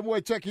are them we're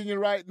checking in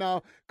right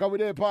now. Come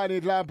with their party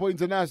at Lampo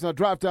International.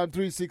 Drive time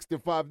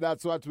 365.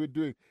 That's what we're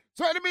doing.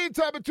 So in the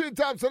meantime, between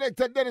time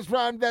selector Dennis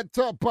Brown, that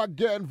top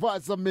again for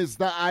some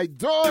Mr.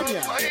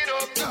 Idonia. Wind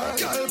up,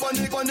 girl,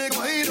 panic,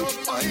 wind up.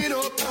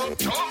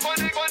 Jump on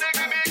the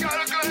give me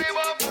girl climb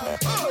up.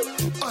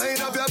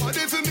 Wind up your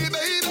body for me,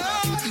 baby.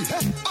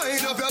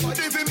 Wind up your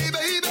body for me,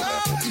 baby.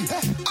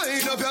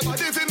 Wind up your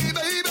body for me,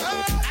 baby.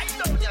 I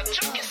know you're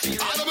chunky.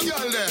 I love a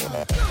girl there.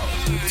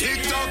 Tick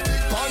tock,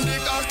 tick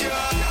panic,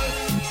 girl.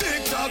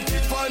 Tick tock,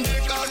 tick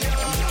panic, girl.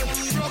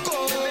 Rock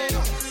on.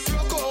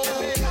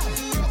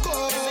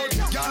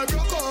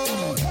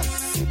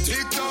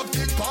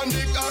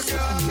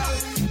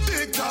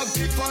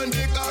 Tick on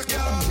the cock,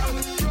 yeah.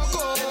 Rock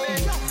on,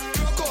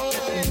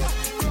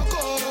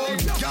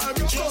 girl,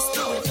 rock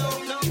on.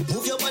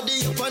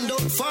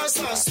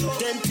 slow.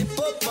 Then tip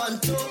up on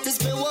top. This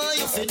me why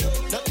you feel do.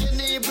 Knock your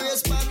knee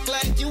brace back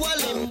like you a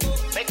limbo.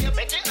 Make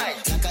it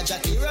nice. Like a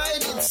jockey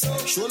riding so.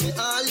 Show me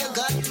all you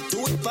got. Do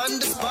it on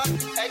the spot.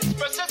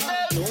 Express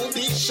yourself. Don't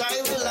be shy,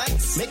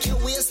 relax. Make your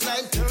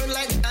waistline turn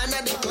like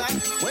Anna the clock.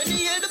 When you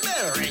hear the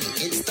bell ring,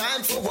 it's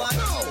time for what?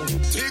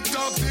 Tick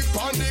tock, tick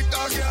pon the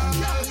cock, yeah.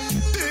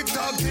 Tick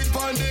tock, tick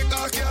pon the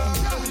cock, yeah.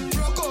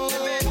 Broke out,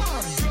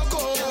 broke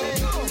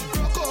out,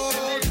 broke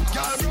out,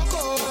 girl, broke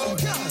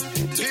out.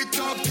 Tick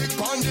tock, tick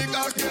pon the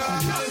cock, yeah.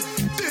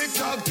 Tick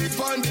tock, tick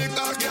pon the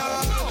cock,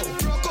 yeah.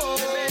 Broke out,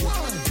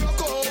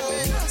 broke out,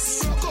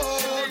 broke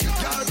out,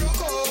 girl,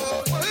 broke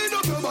out. Wind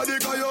up your body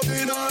 'cause you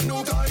been on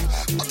no guy.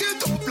 Back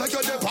it up like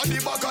you're deep on the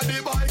back of the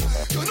bike.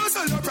 You know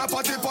sell your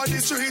property on the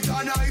street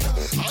at night.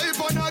 Hype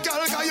on a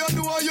girl 'cause you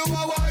know you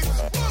a wife.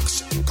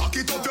 Cock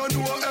it up, you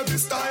know every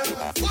style.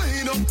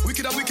 Wind up,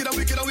 wicked and wicked and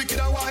wicked and wicked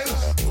and wild.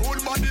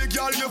 Good body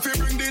girl, you feel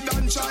bring the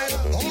dance child.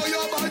 Oh,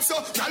 your bad so,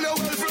 girl, you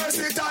well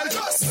versatile.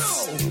 Just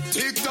now.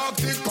 Tick tock,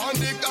 tick pon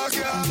the cock,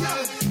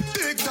 yeah.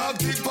 Tick tock,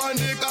 tick pon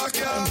the cock,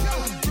 yeah.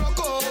 Broke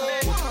out,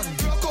 broke out,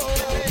 broke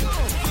out.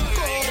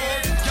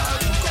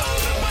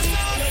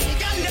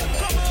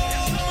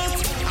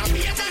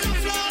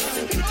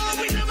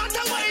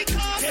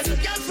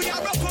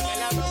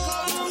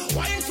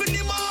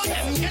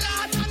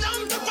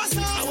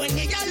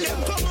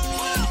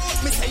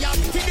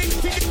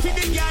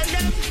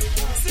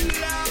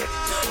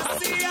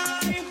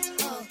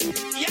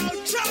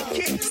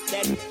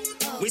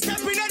 We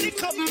stepping in the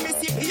cup, miss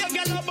you. Here,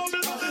 girl, a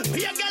bubble.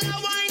 Here, girl, a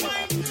wine.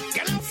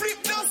 Girl, a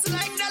flip dust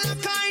like the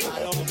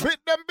kind.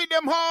 Beat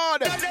them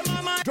hard.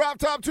 Drop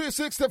top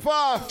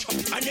 365.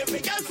 And every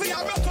girl for your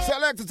rock.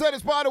 Selected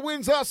tennis party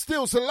wins us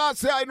still. So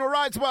last year, I know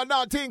right about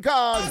now, 10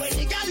 cars. When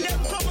the girl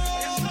them come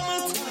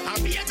out,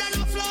 I'm here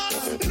than a flood.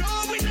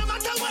 No, we no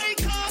matter what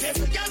it costs.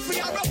 Every girl for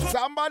your rock.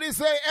 Somebody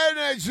say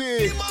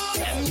energy.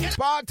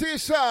 Party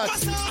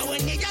shots.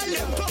 When the girl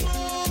them come out.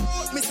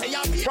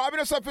 Probably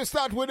not something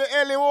start with the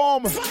early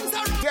warm.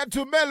 Get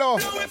to mellow.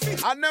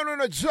 And then we're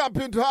gonna jump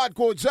into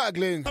hardcore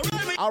juggling.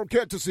 I don't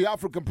care to see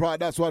African pride,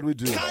 that's what we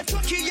do. Can't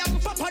fuck you, young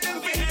papa,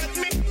 them fi help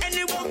me.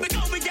 Anyone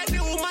because we get the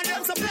woman,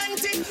 them so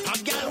plenty. A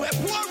girl we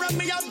poor and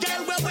me a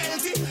girl we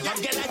wealthy. A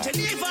girl at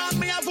Geneva and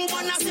me a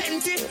woman a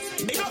senti.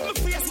 Big up my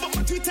Facebook,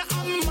 my Twitter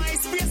and my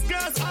Space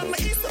girls and my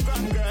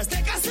Instagram girls.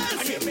 Take a selfie.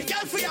 And if me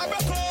girl for your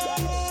rock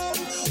home.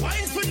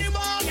 Wine for the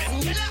bar, them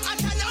girl a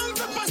hot and down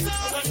for pass.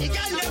 When the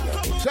girl them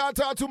come up. Shout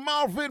out to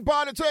Marvin,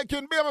 party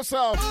taking, be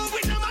myself. Oh,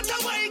 we no matter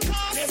what it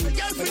costs. Every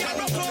girl for your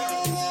rock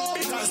home.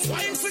 Because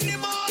wine for the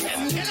bar,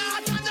 them girl a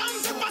hot and down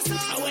for pass.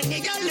 And when the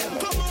girl them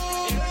come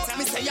up,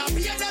 me say you're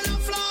better than a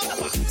flower.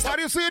 What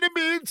do you see in the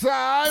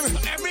meantime?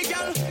 Every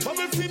girl,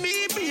 bubble for me,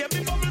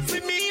 baby, bubble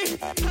for me.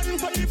 Hand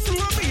for the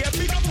floor,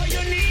 baby, up on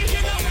your knee.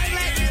 You know I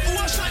like the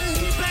ocean,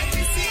 deep like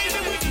the sea. Me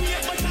with me,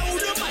 but I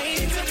wouldn't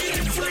mind to be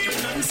free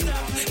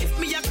non-stop. If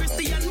me a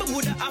Christian, me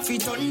woulda have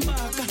it turn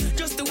back.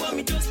 Just to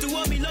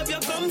want me, love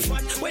your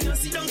comfort. When I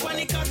sit down on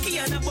the cocky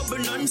and a bubble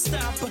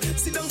non-stop.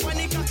 Sit down on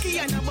the cocky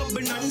and a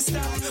bubble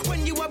non-stop.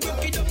 When you a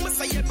broke it down, me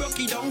say you broke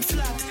it down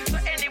flat.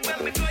 But anywhere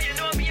me go, you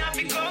know me have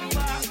to come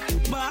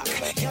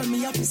back. Girl, me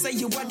have to say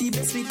you are the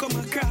best we come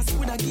across.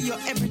 Would I give you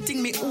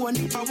everything me own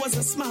if I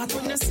wasn't smart?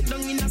 When you sit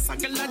down in a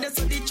circle like that's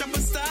how the trouble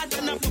start.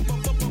 And I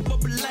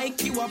bubble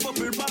like you a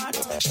bubble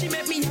bath. She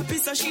make me happy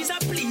so she's a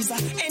pleaser.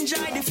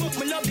 Enjoy the fuck,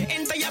 me love the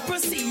entire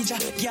procedure.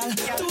 Girl,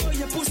 to all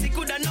your pussy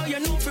good I know you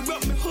know if you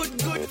broke me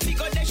hood good.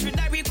 Figure that should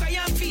I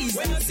require fees.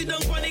 When you sit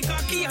down on the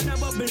cocky and a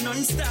bubble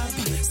non-stop.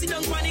 Sit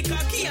down on the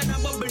cocky and a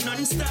bubble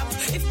non-stop.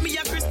 If me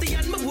a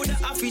Christian, me woulda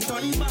have it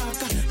on back.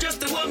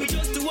 Just to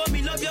want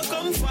me, love your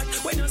comfort.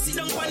 When you sit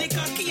down on the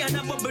cocky and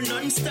a bubble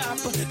non-stop.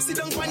 Sit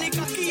down on the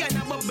cocky and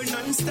a bubble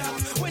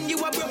non-stop. When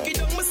you are broke it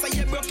down, me say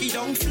you broke it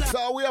down flat.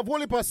 So we have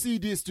only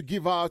CDs to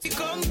give out.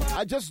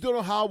 I just don't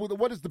know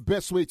what is the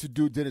best way to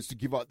do, Dennis, to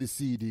give out the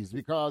CDs,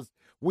 because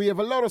we have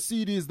a lot of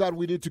CDs that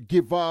we need to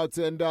give out,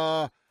 and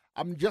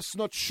I'm just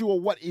not sure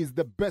what is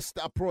the best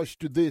approach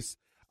to this.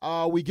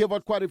 We gave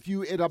out quite a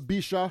few at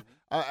Abisha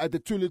at the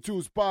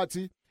Tulitu's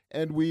party,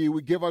 and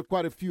we gave out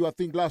quite a few, I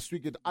think, last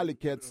week at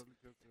Alikets.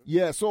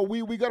 Yeah, so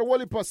we got a whole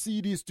heap of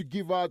CDs to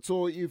give out.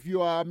 So if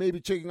you are maybe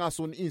checking us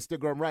on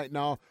Instagram right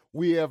now,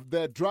 we have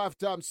the Drive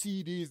Time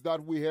CDs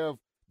that we have.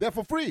 They're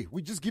for free.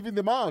 We're just giving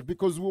them out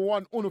because we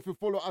want Uno to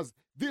follow us.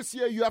 This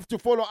year you have to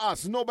follow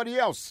us, nobody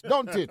else,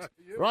 don't it?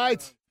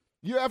 Right?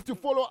 You have to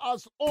follow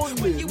us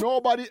only,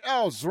 nobody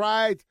else,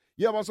 right?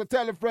 Yeah, so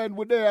tell a friend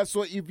we're there.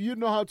 So if you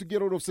know how to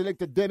get out of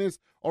Selected Dennis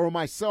or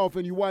myself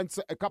and you want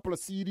a couple of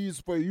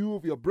CDs for you,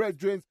 for your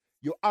brethren,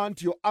 your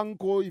aunt, your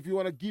uncle, if you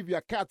want to give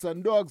your cats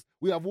and dogs,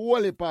 we have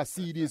all of our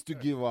CDs to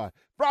give out.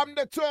 From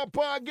the top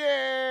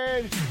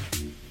again.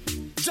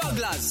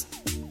 Jugglers.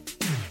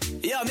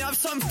 Yeah, me have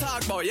some to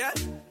talk about, yeah?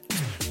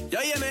 You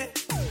hear me?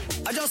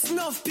 I just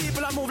enough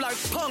people that move like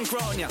punk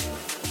round ya.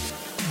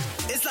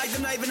 It's like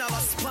them not even have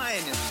a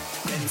spine.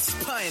 Them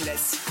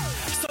spineless.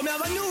 So me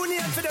have a new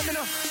name for them, you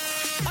know.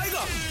 I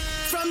go.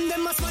 From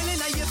them a smiling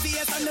at your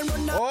face and them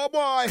run down. Oh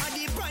boy. And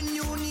the brand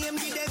new name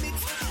give them it.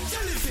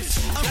 Jellyfish.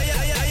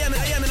 I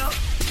am now.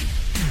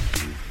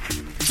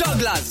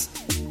 Jugglers.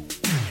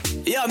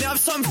 Yeah, me have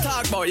some to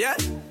talk about, yeah?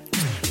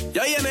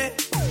 You hear me?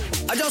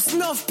 I just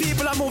enough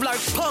people that move like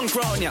punk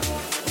round here.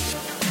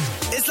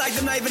 It's like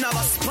them not even have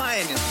a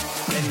spine.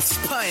 Them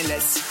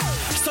spineless.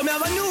 So me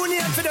have a new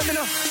name for them, you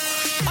know.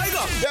 I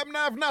go. Them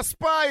not have no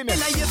spine.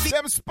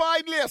 Them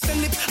spineless.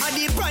 And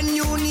the brand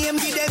new name,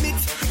 give them it.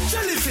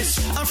 Jellyfish.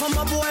 And from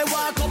a boy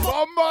walk up.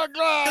 Oh my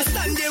God.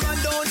 Stand there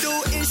and don't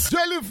do it.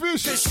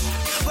 Jellyfish.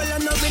 Well,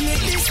 I'm not really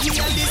this, me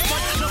and this,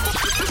 but no.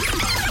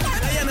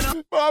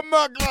 Oh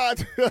my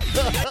God.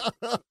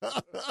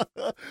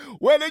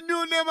 What the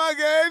new name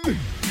again?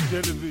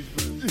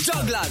 Jellyfish.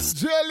 Jugglers.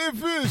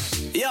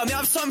 Jellyfish. Yeah, me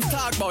have some to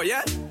talk about,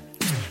 yeah?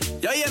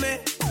 You hear me?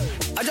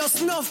 I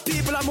just enough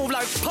people that move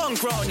like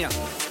punk round here.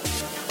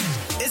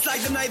 It's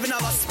like them not even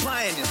have a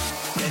spine.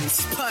 Them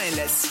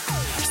spineless.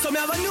 So me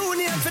have a new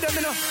name for them,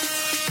 you know.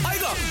 I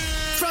go.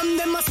 From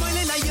them a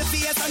smiling at your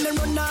face and them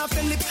run off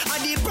and lip.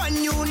 And the brand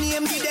new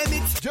name, give them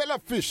it.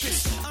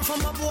 Jellyfish. And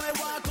from a boy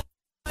walk up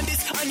and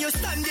this, and you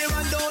stand there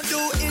and don't do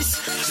ish.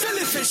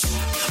 Jellyfish.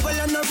 Well,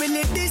 I'm not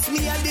really this,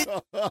 me and this.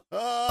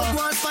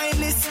 One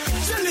fineless.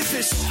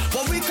 Jellyfish.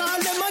 What we call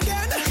them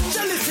again?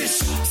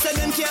 Jellyfish. Say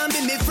them can't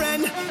be me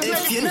friend.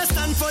 If you not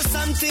stand for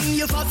something,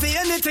 you fall for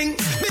anything.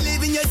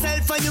 Believe in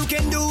yourself and you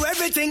can do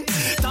everything.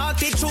 Talk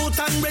the truth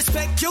and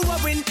respect, you a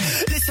win.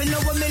 Listen to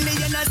a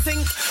million I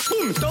sing.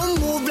 Boom, don't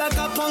move like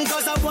a punk,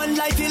 cause I one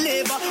life you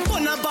live.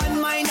 On a bad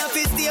mind, if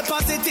it stay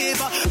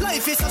positive.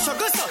 Life is a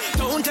struggle, so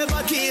don't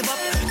ever give up.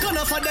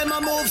 Gonna for them a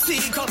move,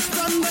 seek up.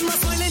 From them a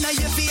smiling at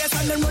your face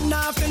and them run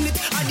off and it.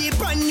 And the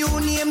brand new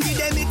name, give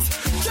them it.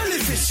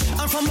 Jellyfish.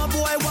 And from a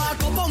boy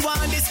walk up and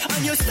want this,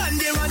 and you stand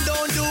there and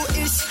don't do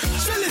ish.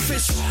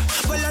 Jellyfish.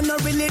 Well, I'm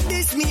not really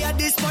this, me at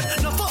this, but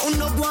no for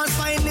no one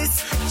fineless.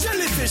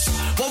 Jellyfish.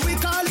 What we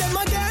call them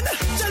again?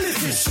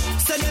 Jellyfish.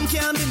 Say them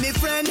can't be me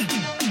friend.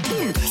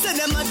 Say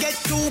them a get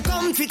too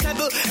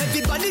comfortable.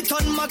 Everybody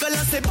turn muggle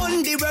and say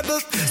Bundy rebel.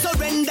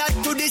 Surrender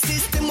to the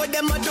system, what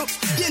them a do.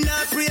 You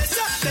not praise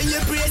up, then you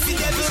praise the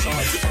devil.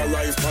 She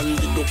arrived on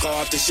the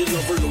Ducati. She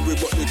love Louis,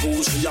 but the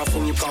goose she a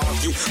full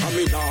khaki. I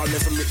mean, all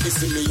left me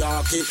kissing me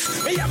yaki.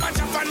 Me a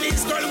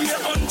Japanese girl, we a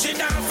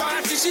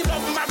 140. She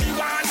love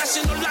marijuana,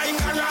 she no like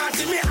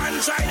karate. Me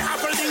Android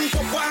apple link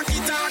up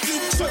walkie-talkie.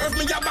 Serve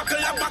me a buckle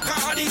of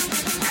Bacardi.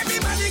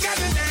 Everybody got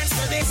to dance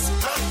for this.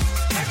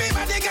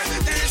 Everybody got to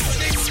dance for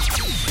this.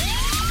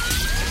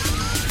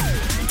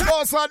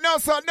 No, sir,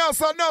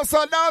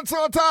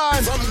 dancehall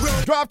time.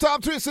 Drop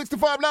top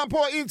 365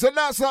 Lampo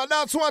International.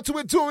 That's what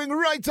we're doing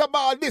right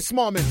about this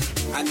moment.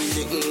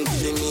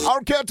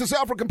 Our courtesy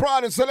African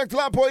Pride and Select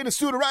Lampo in the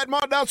studio right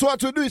now. That's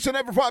what we do each and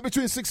every Friday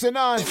between 6 and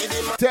 9.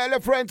 Tell a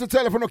friend to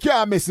tell a friend, no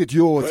can't miss it,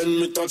 yours. When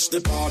me touch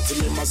the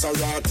party, me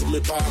Maserati, me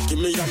parky,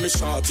 me and me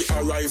shorty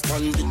arrive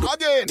on the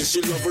again.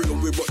 She love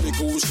Louis, but the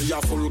goose she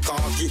a full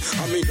khaki.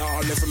 I mean,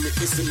 all left me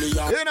kissing me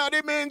up. In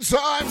the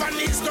meantime,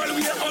 Japanese girl,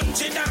 we a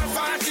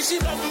 140. She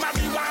love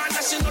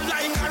marijuana, she no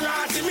like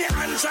karate. Me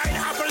Android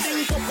apple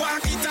link up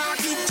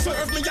walkie-talkie.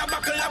 Serve me a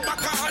buckle of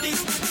Bacardi.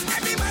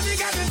 Everybody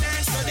got to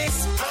dance for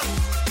this.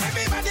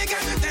 Everybody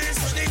got to dance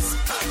for this.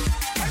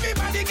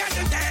 Everybody got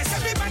to dance.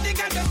 Everybody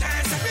got to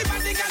dance.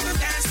 Everybody got to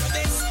dance for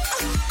this.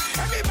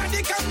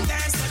 Everybody come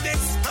dance for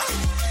this.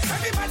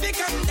 Everybody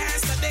come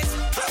dance for this.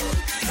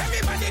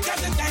 Everybody got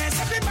to dance.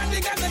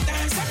 Everybody got to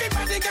dance.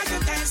 Everybody got to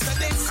dance for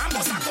this. I'm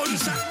a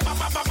gunshot. Ba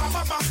ba ba ba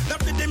ba ba.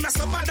 Love the mess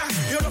of bada.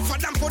 You look for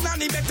them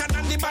punani better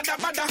than the bada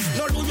bada.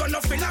 No do you no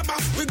feel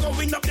about. We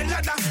going up the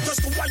ladder.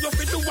 Just do what you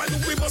feel do what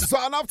we must.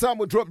 So enough time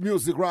we drop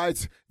music,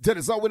 right?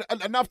 Dennis,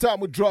 enough time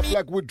we drop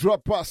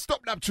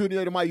Stop That Tune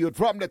here to my youth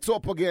from the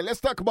top again. Let's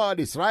talk about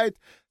this, right?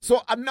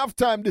 So enough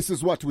time, this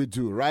is what we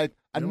do, right?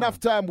 Enough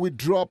time we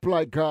drop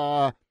like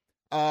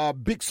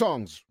big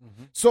songs.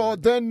 So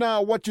then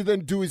what you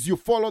then do is you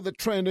follow the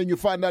trend and you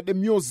find that the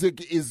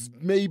music is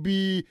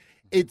maybe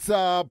it's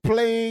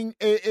playing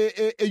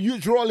a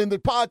huge role in the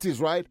parties,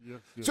 right? Yes.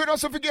 So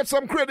also if you get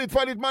some credit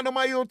for it, man of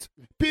my youth,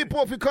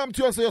 people, if you come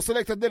to us and you're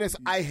selected, Dennis,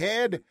 I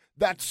heard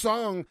that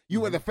song,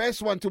 you were the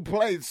first one to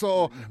play,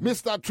 so me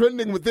start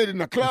trending with it in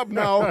the club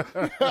now.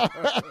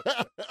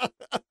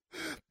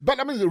 But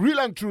I mean, real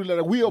and true,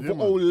 like, we have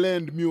all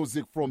learned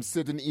music from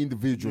certain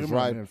individuals,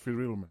 right? Man, feel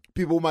real, man.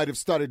 People might have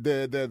started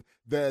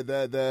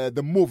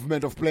the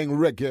movement of playing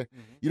reggae.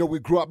 You know, we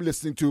grew up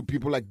listening to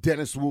people like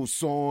Dennis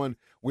Wilson.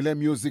 We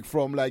learned music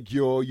from like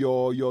your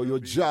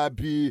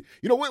Jabi.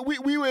 You know,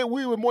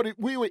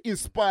 we were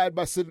inspired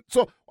by certain.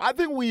 So I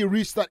think we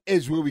reached that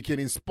age where we can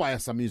inspire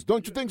some music.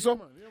 Don't you think so?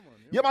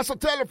 Yeah, man, so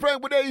tell a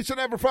friend. We're there each and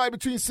every Friday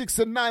between 6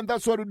 and 9.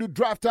 That's what we do.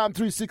 Draft Time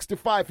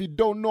 365. If you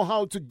don't know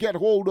how to get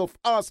hold of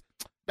us,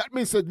 that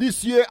means that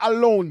this year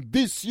alone,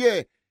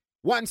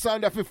 one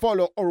sound if you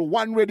follow or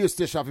one radio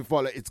station if you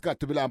follow, it's got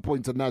to be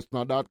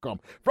LampoInternational.com.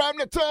 From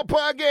the top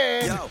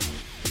again. Yo,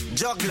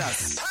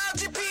 Jugglers.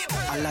 Party people.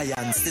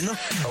 Alliance, you know.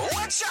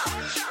 Watch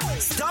out.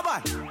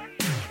 Stubborn.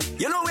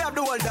 You know we have the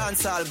whole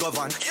dance all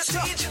govern.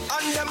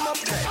 And them up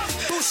there,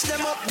 push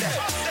them up there.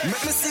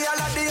 Make me see all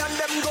of the and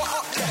them go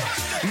up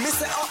there. Me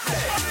say up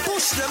there,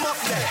 push them up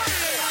there.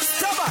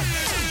 Stubborn.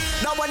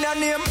 Now when your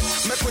name,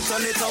 make we turn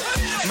it up,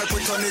 make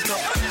we turn it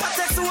up. I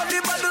text you what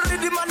the bad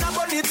rhythm and I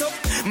burn it up.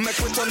 Make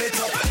we turn it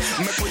up,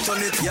 make we turn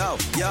it. Yo,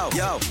 yo,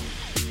 yo.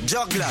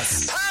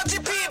 Jugglers. Party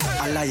people.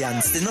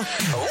 Alliance, you know.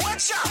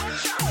 Watch out.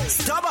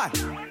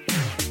 Stubborn.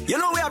 You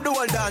know we have the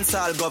whole dance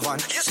all govern.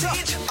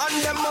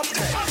 And them up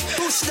there,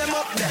 push them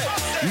up there.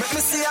 Make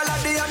me see all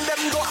of the and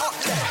them go up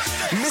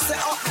there. Me say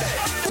up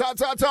there.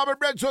 Tommy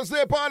Breakfast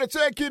Day Party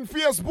Check-in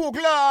Facebook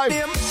Live.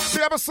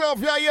 Be up yourself,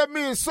 yeah, hear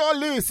me.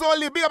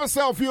 Solly, be up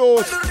yourself,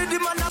 youth.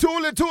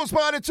 Toolie Tools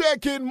Party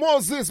Check-in.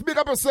 Moses, big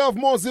up yourself,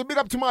 Moses. Big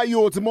up to my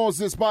youth,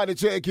 Moses Party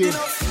Check-in.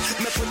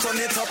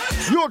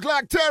 Youth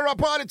like Terra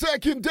Party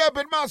Check-in.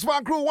 Debit Mass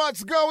Van Crew,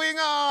 what's going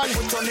on?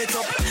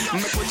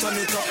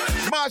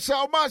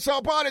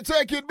 Marshall Party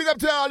Check-in. Big up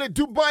to all the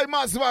Dubai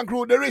Mass Van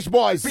Crew, the rich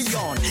boys.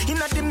 Beyond. In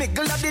the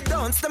middle of the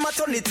dance, them a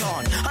turn it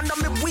on. And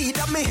I'm me weed,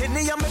 I'm me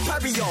henny, I'm me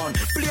parry on.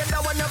 Play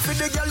that one up for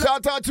the girl.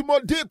 Shout out to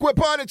Modikwe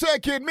Party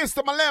Check-in.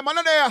 Mr. Malem, I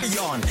know there.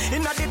 Beyond.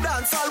 In the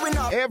dance, all we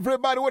know.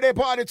 Everybody with their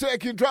party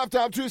Check-in. Draft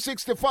Time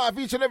 365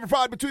 each and every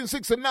Friday between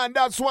 6 and 9.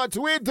 That's what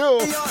we do.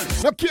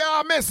 Look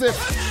here, miss it.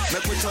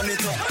 Make we turn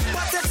it up.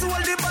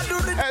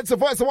 It's the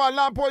voice of one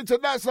lamp point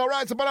international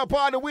rights about our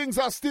party wings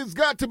are still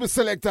got to be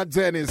selected,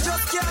 Dennis.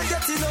 Just can't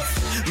get enough.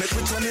 Make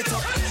we turn it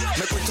up.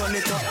 Make we turn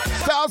it up.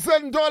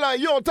 $1,000,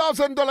 yo,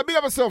 $1,000. Be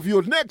up yourself,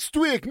 you. Next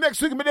week, me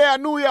there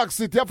in New York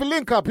City. You have to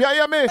link up, you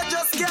hear me? I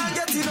just can't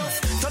get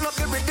enough. Turn up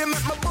the rhythm,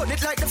 make my burn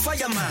it like the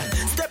fireman.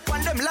 Step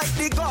on them like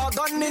the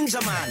Gorgon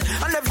Ninja Man.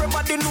 And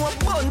everybody know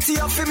Bounty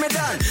a fi me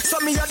dan. So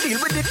me a deal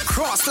with the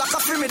cross like a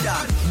fi me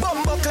dan.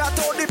 Bumbo clat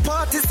all the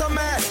parties so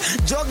mad.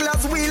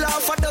 Jugglers wheel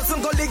off a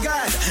dozen gully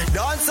guys.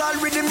 Dance all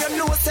rhythm, you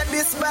know said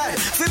this bad.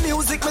 For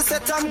music, me say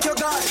thank you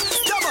God.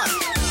 Come on.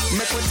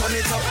 Make we turn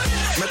it up,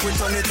 make we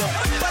turn it up.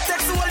 But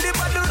text all the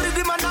bad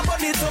rhythm and I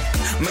burn it up.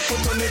 Make we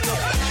turn it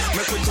up,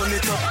 make we turn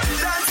it up.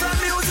 Dance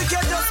and music, you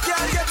just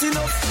can't get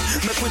enough.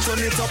 Make we turn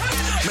it up,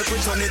 make we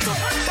turn it up.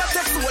 But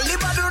text all the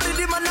bad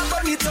rhythm and I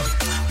burn it up.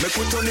 Make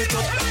we turn it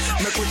up,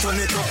 make we turn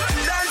it up.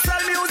 Dance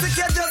and music,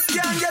 you just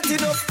can't get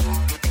enough.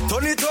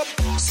 Turn it up,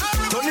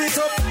 turn it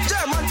up.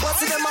 German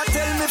party them a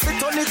tell me fi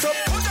turn it up.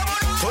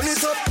 Turn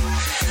it up,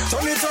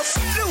 turn it up.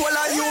 The whole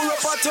of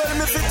Europe a tell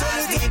me fi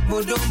turn it up.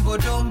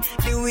 Bodum,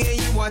 the way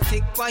you a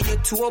tick by your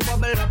toe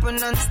bubble up and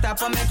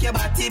non-stop and make your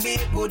body beat.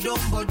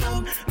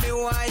 Bodum. Me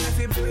want you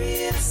fi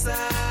brace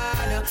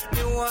on.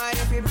 Me want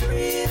you fi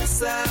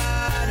brace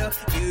on.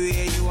 The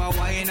way you a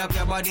wind up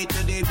your body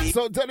to the beat.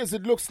 So Dennis,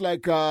 it looks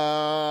like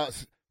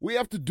we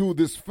have to do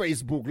this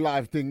Facebook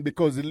Live thing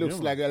because it looks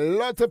like a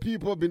lot of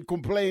people have been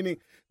complaining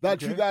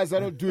that you guys are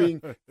not doing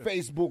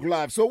Facebook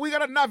Live. So we're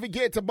going to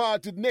navigate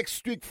about it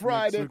next week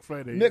Friday.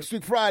 Next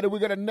week Friday, we're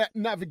going to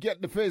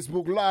navigate the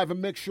Facebook Live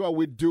and make sure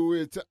we do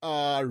it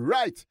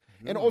right.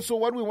 And also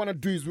what we want to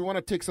do is we want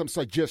to take some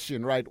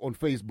suggestion, right, on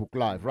Facebook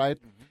Live, right?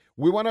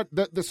 We want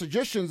to, the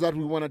suggestions that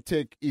we want to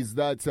take is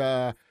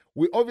that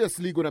we're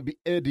obviously going to be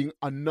adding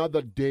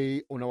another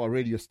day on our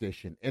radio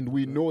station. And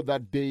we know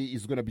that day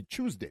is going to be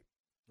Tuesday.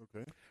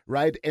 Okay.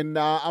 Right? And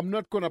I'm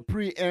not going to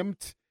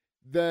preempt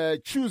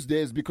the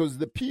Tuesdays because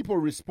the people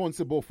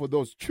responsible for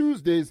those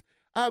Tuesdays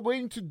are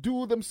going to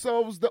do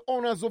themselves the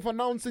honors of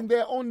announcing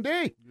their own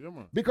day. Yeah,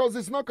 man. Because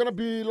it's not going to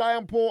be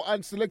Lion Paul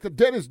and Selector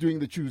Dennis doing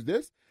the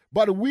Tuesdays.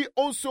 But we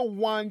also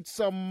want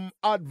some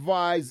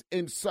advice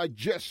and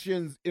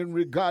suggestions in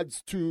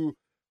regards to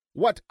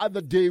what other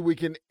day we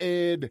can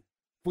add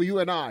for you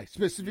and I,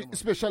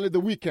 especially the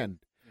weekend.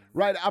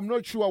 Right, I'm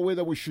not sure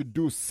whether we should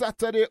do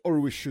Saturday or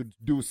we should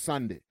do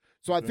Sunday.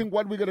 So I think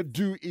what we're going to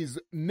do is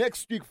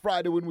next week,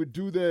 Friday, when we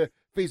do the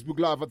Facebook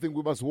Live, I think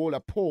we must hold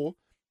a poll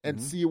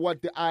and see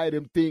what the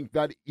item think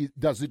that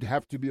does it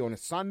have to be on a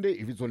Sunday?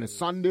 If it's on a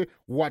Sunday,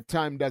 what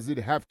time does it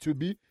have to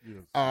be?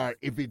 Yes.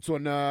 If it's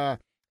on a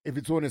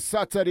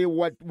Saturday,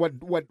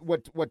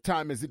 what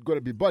time is it going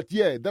to be? But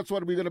yeah, that's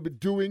what we're going to be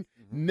doing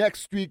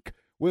next week.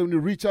 When we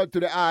reach out to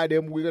the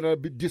item, we're going to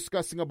be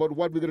discussing about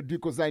what we're going to do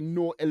because I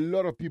know a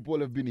lot of people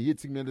have been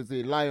hitting me and they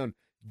say, Lion,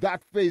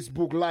 that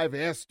Facebook Live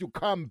has to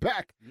come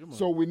back. Yeah,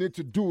 so we need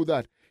to do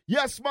that.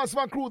 Yes, Mass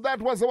Van Crew, that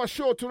was our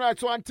show tonight.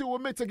 So until we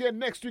meet again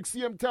next week,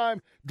 CM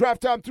time,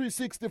 Draft Time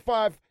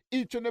 365,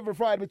 each and every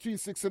Friday between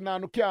 6 and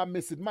 9. You can't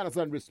miss it. Manners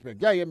and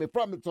respect. Yeah, hear me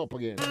from the top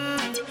again.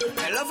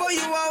 I love how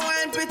you are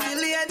one pretty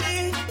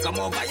lady. Come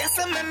over, yes,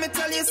 and let me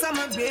tell you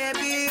something,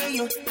 baby.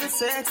 You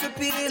sex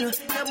appeal.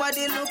 Your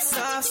body looks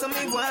soft, so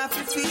me want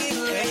to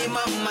feel. Hey,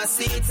 mama,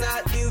 see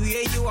that the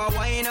way you are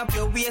wind up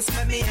your waist,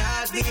 make me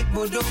heart beat.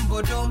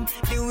 Bodum.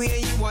 The way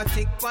you are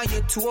tick by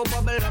your toe,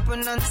 bubble up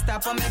and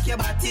non-stop and make your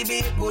body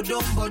beat.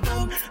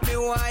 Bodum. Me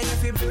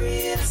want you to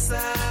brace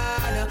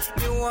on.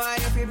 Me want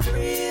you to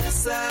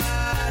brace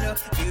on.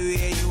 The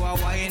way you are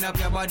wind up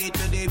your body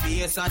to the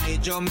bass and the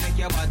jump, make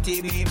your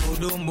body beat.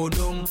 Bodum.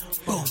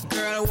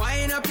 Girl,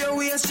 wind up your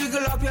waist,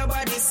 jiggle up your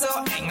body so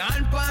hang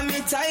on for me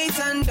tight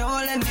and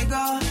don't let me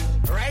go.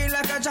 Ride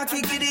like a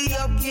cocky, giddy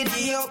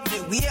up. The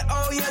way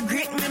how you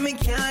grip me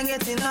can't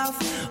get enough.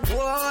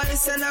 Boy,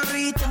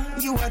 senorita,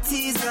 you a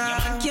teaser.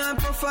 Can't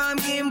perform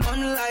game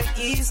bun like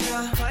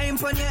Easter. Climb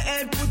on your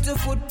head, put your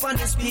foot on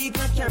the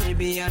speaker.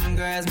 Caribbean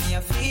girls, me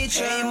a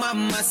feature. Hey,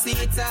 mama, see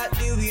that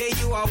the way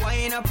you are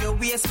wind up your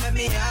waist, make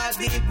me heart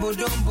beat,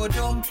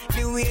 bodum.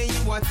 The way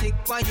you are tick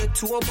by your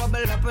toe,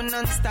 bubble up and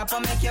non-stop,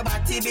 and make your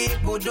body beat,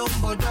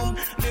 bodum.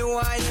 Me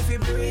want you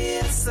to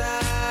brace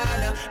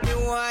out. Me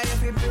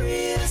want you to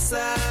brace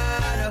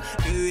out.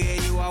 The way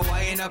you are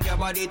wind up your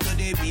body to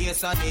the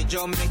bass and the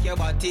drum, make your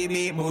body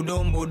beat,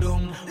 bodum.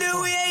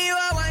 The way you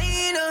are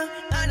wind up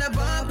and a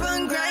bump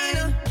and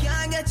grind,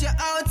 can't get you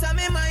out of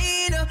me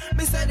mind.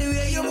 Me say the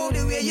way you move,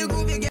 the way you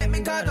groove, you get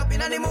me caught up in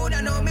the mood.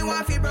 I know me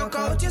want to broke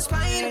out your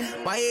spine.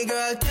 My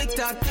girl, tick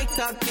tock,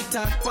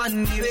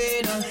 on the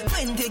way down.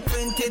 20,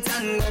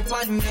 and go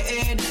on your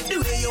head. The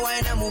way you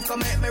wanna move, come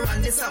make me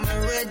run this on my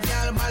red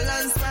girl.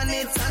 Balance on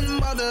it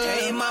and bubble.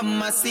 Hey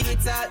mama, see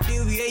that the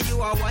way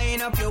you are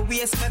wind up your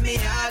waist, make me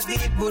heart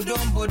beat,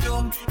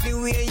 bodum. The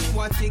way you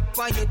are tick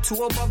by your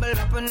toe, bubble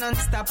up and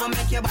non-stop, and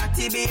make your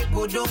body beat,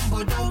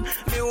 bodum.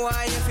 Me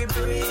want you to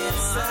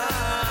brace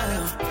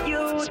up.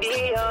 You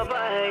the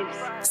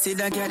vibes. See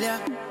that girl, yeah?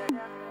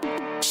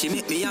 She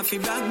make me happy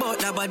brag about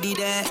that body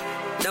there,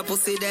 that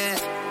pussy there,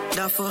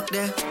 that fuck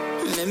there.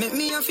 Make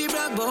me happy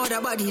brag about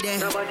that body there,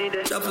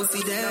 that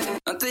pussy there.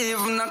 Not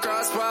even a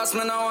cross pass,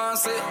 me no want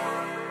say.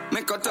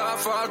 Me cut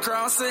off all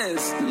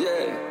crosses,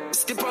 yeah.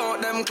 Skip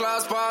out them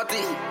class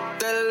party,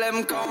 tell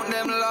them count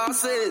them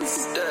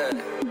losses, yeah.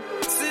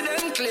 See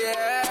them clear,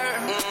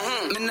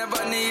 me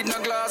never need no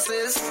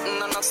glasses.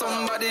 None of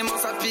somebody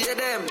must have paid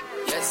them,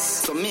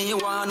 yes. So me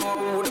want know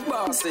who the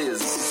boss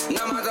is.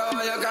 No matter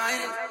how you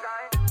kind,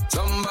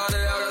 somebody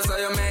else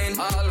say you mean.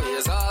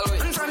 Always.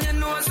 And from you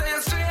know say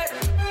you straight.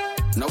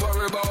 No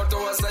worry about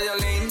who say you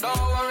lean. Don't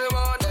worry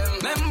about them.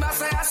 Members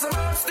say I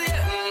suppose stay.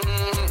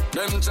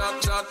 Them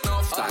chat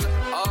enough time,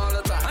 all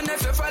the time. And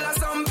if you follow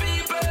some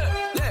people,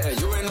 yeah,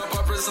 you ain't up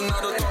a prison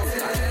of the tough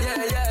time.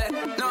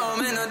 Yeah. No,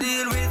 me no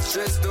deal with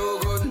stress too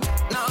good.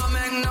 No,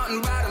 make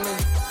nothing bad me,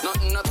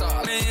 nothing at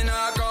all. Me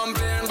not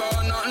complain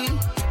about nothing.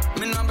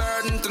 Me no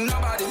burden to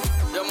nobody.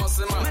 You must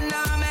see man. Me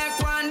nah make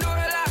one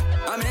dollar.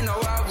 I mean no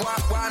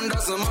walk one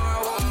dozen more,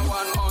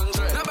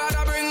 100. Nobody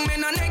bring me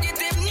no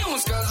negative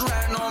news, cause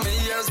right now me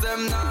hears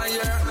them now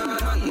here.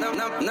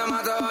 No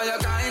matter how you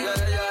kind,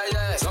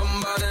 yeah.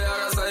 Somebody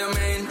else say you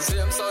mean,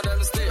 same so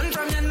them stay. And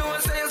from you know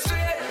say you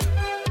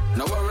straight.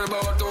 No worry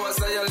about who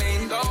say you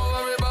lean, don't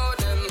worry about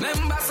them.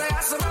 Members say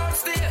I about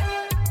stay.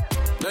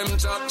 Them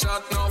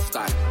chat enough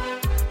time.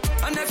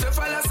 And if you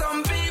follow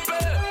some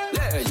people,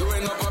 yeah, you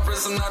ain't up a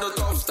prison of the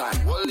tough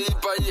time. Well,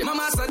 leap a year.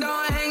 Mama said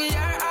don't hang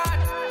your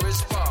heart.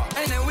 Which part?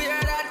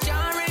 Anywhere that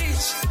can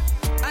reach.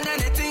 And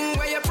anything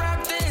where you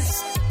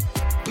practice,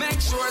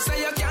 make sure say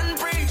you can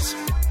preach.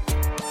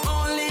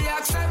 Only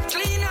accept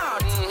clean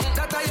out.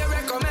 That are your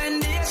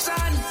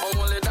recommendation.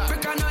 Only that.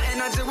 Because no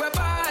energy we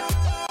bad.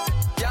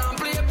 Can't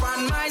play upon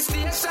my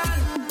station.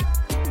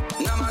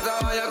 No matter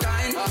how you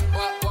kind.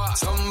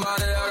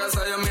 Somebody else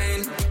say you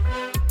mean.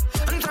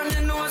 And from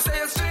you know say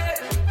you straight.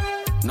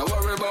 No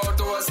worry about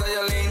who say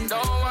you lean.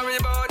 Don't worry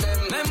about them.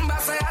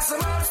 Members say I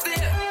about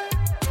stay.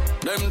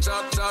 Them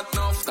chat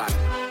enough time.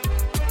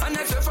 And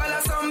if you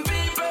follow some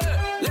people,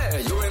 yeah,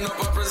 you ain't up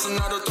a prison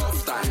of the tough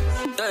time.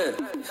 Yeah,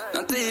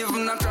 not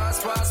even a cross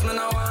pass, me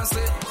no want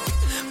say.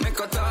 Me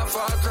cut off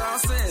all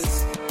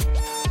crosses.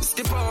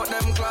 Skip out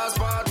them class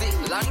party.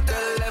 Long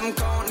tell them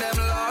count them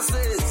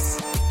losses.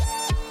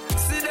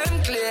 See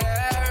them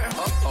clear.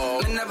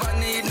 Me never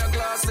need no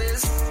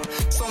glasses.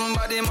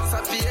 Somebody must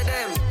have paid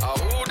them.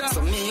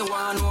 So me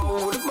want know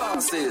who the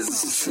boss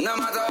is. No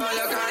matter how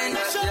you kind,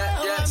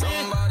 yeah.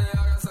 Somebody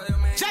else say you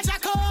mean. Jaja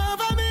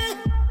cover me.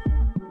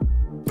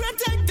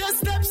 Protect the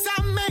steps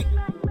I make.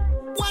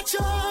 Watch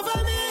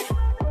over me.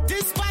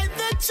 Despite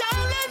the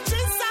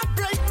challenges, I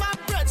break my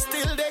bread.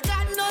 Still they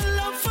got no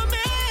love for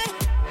me.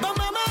 But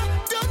mama,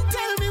 don't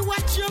tell me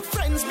what your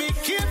friends. Be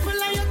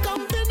careful of your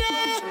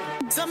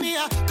company. So me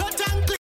I cut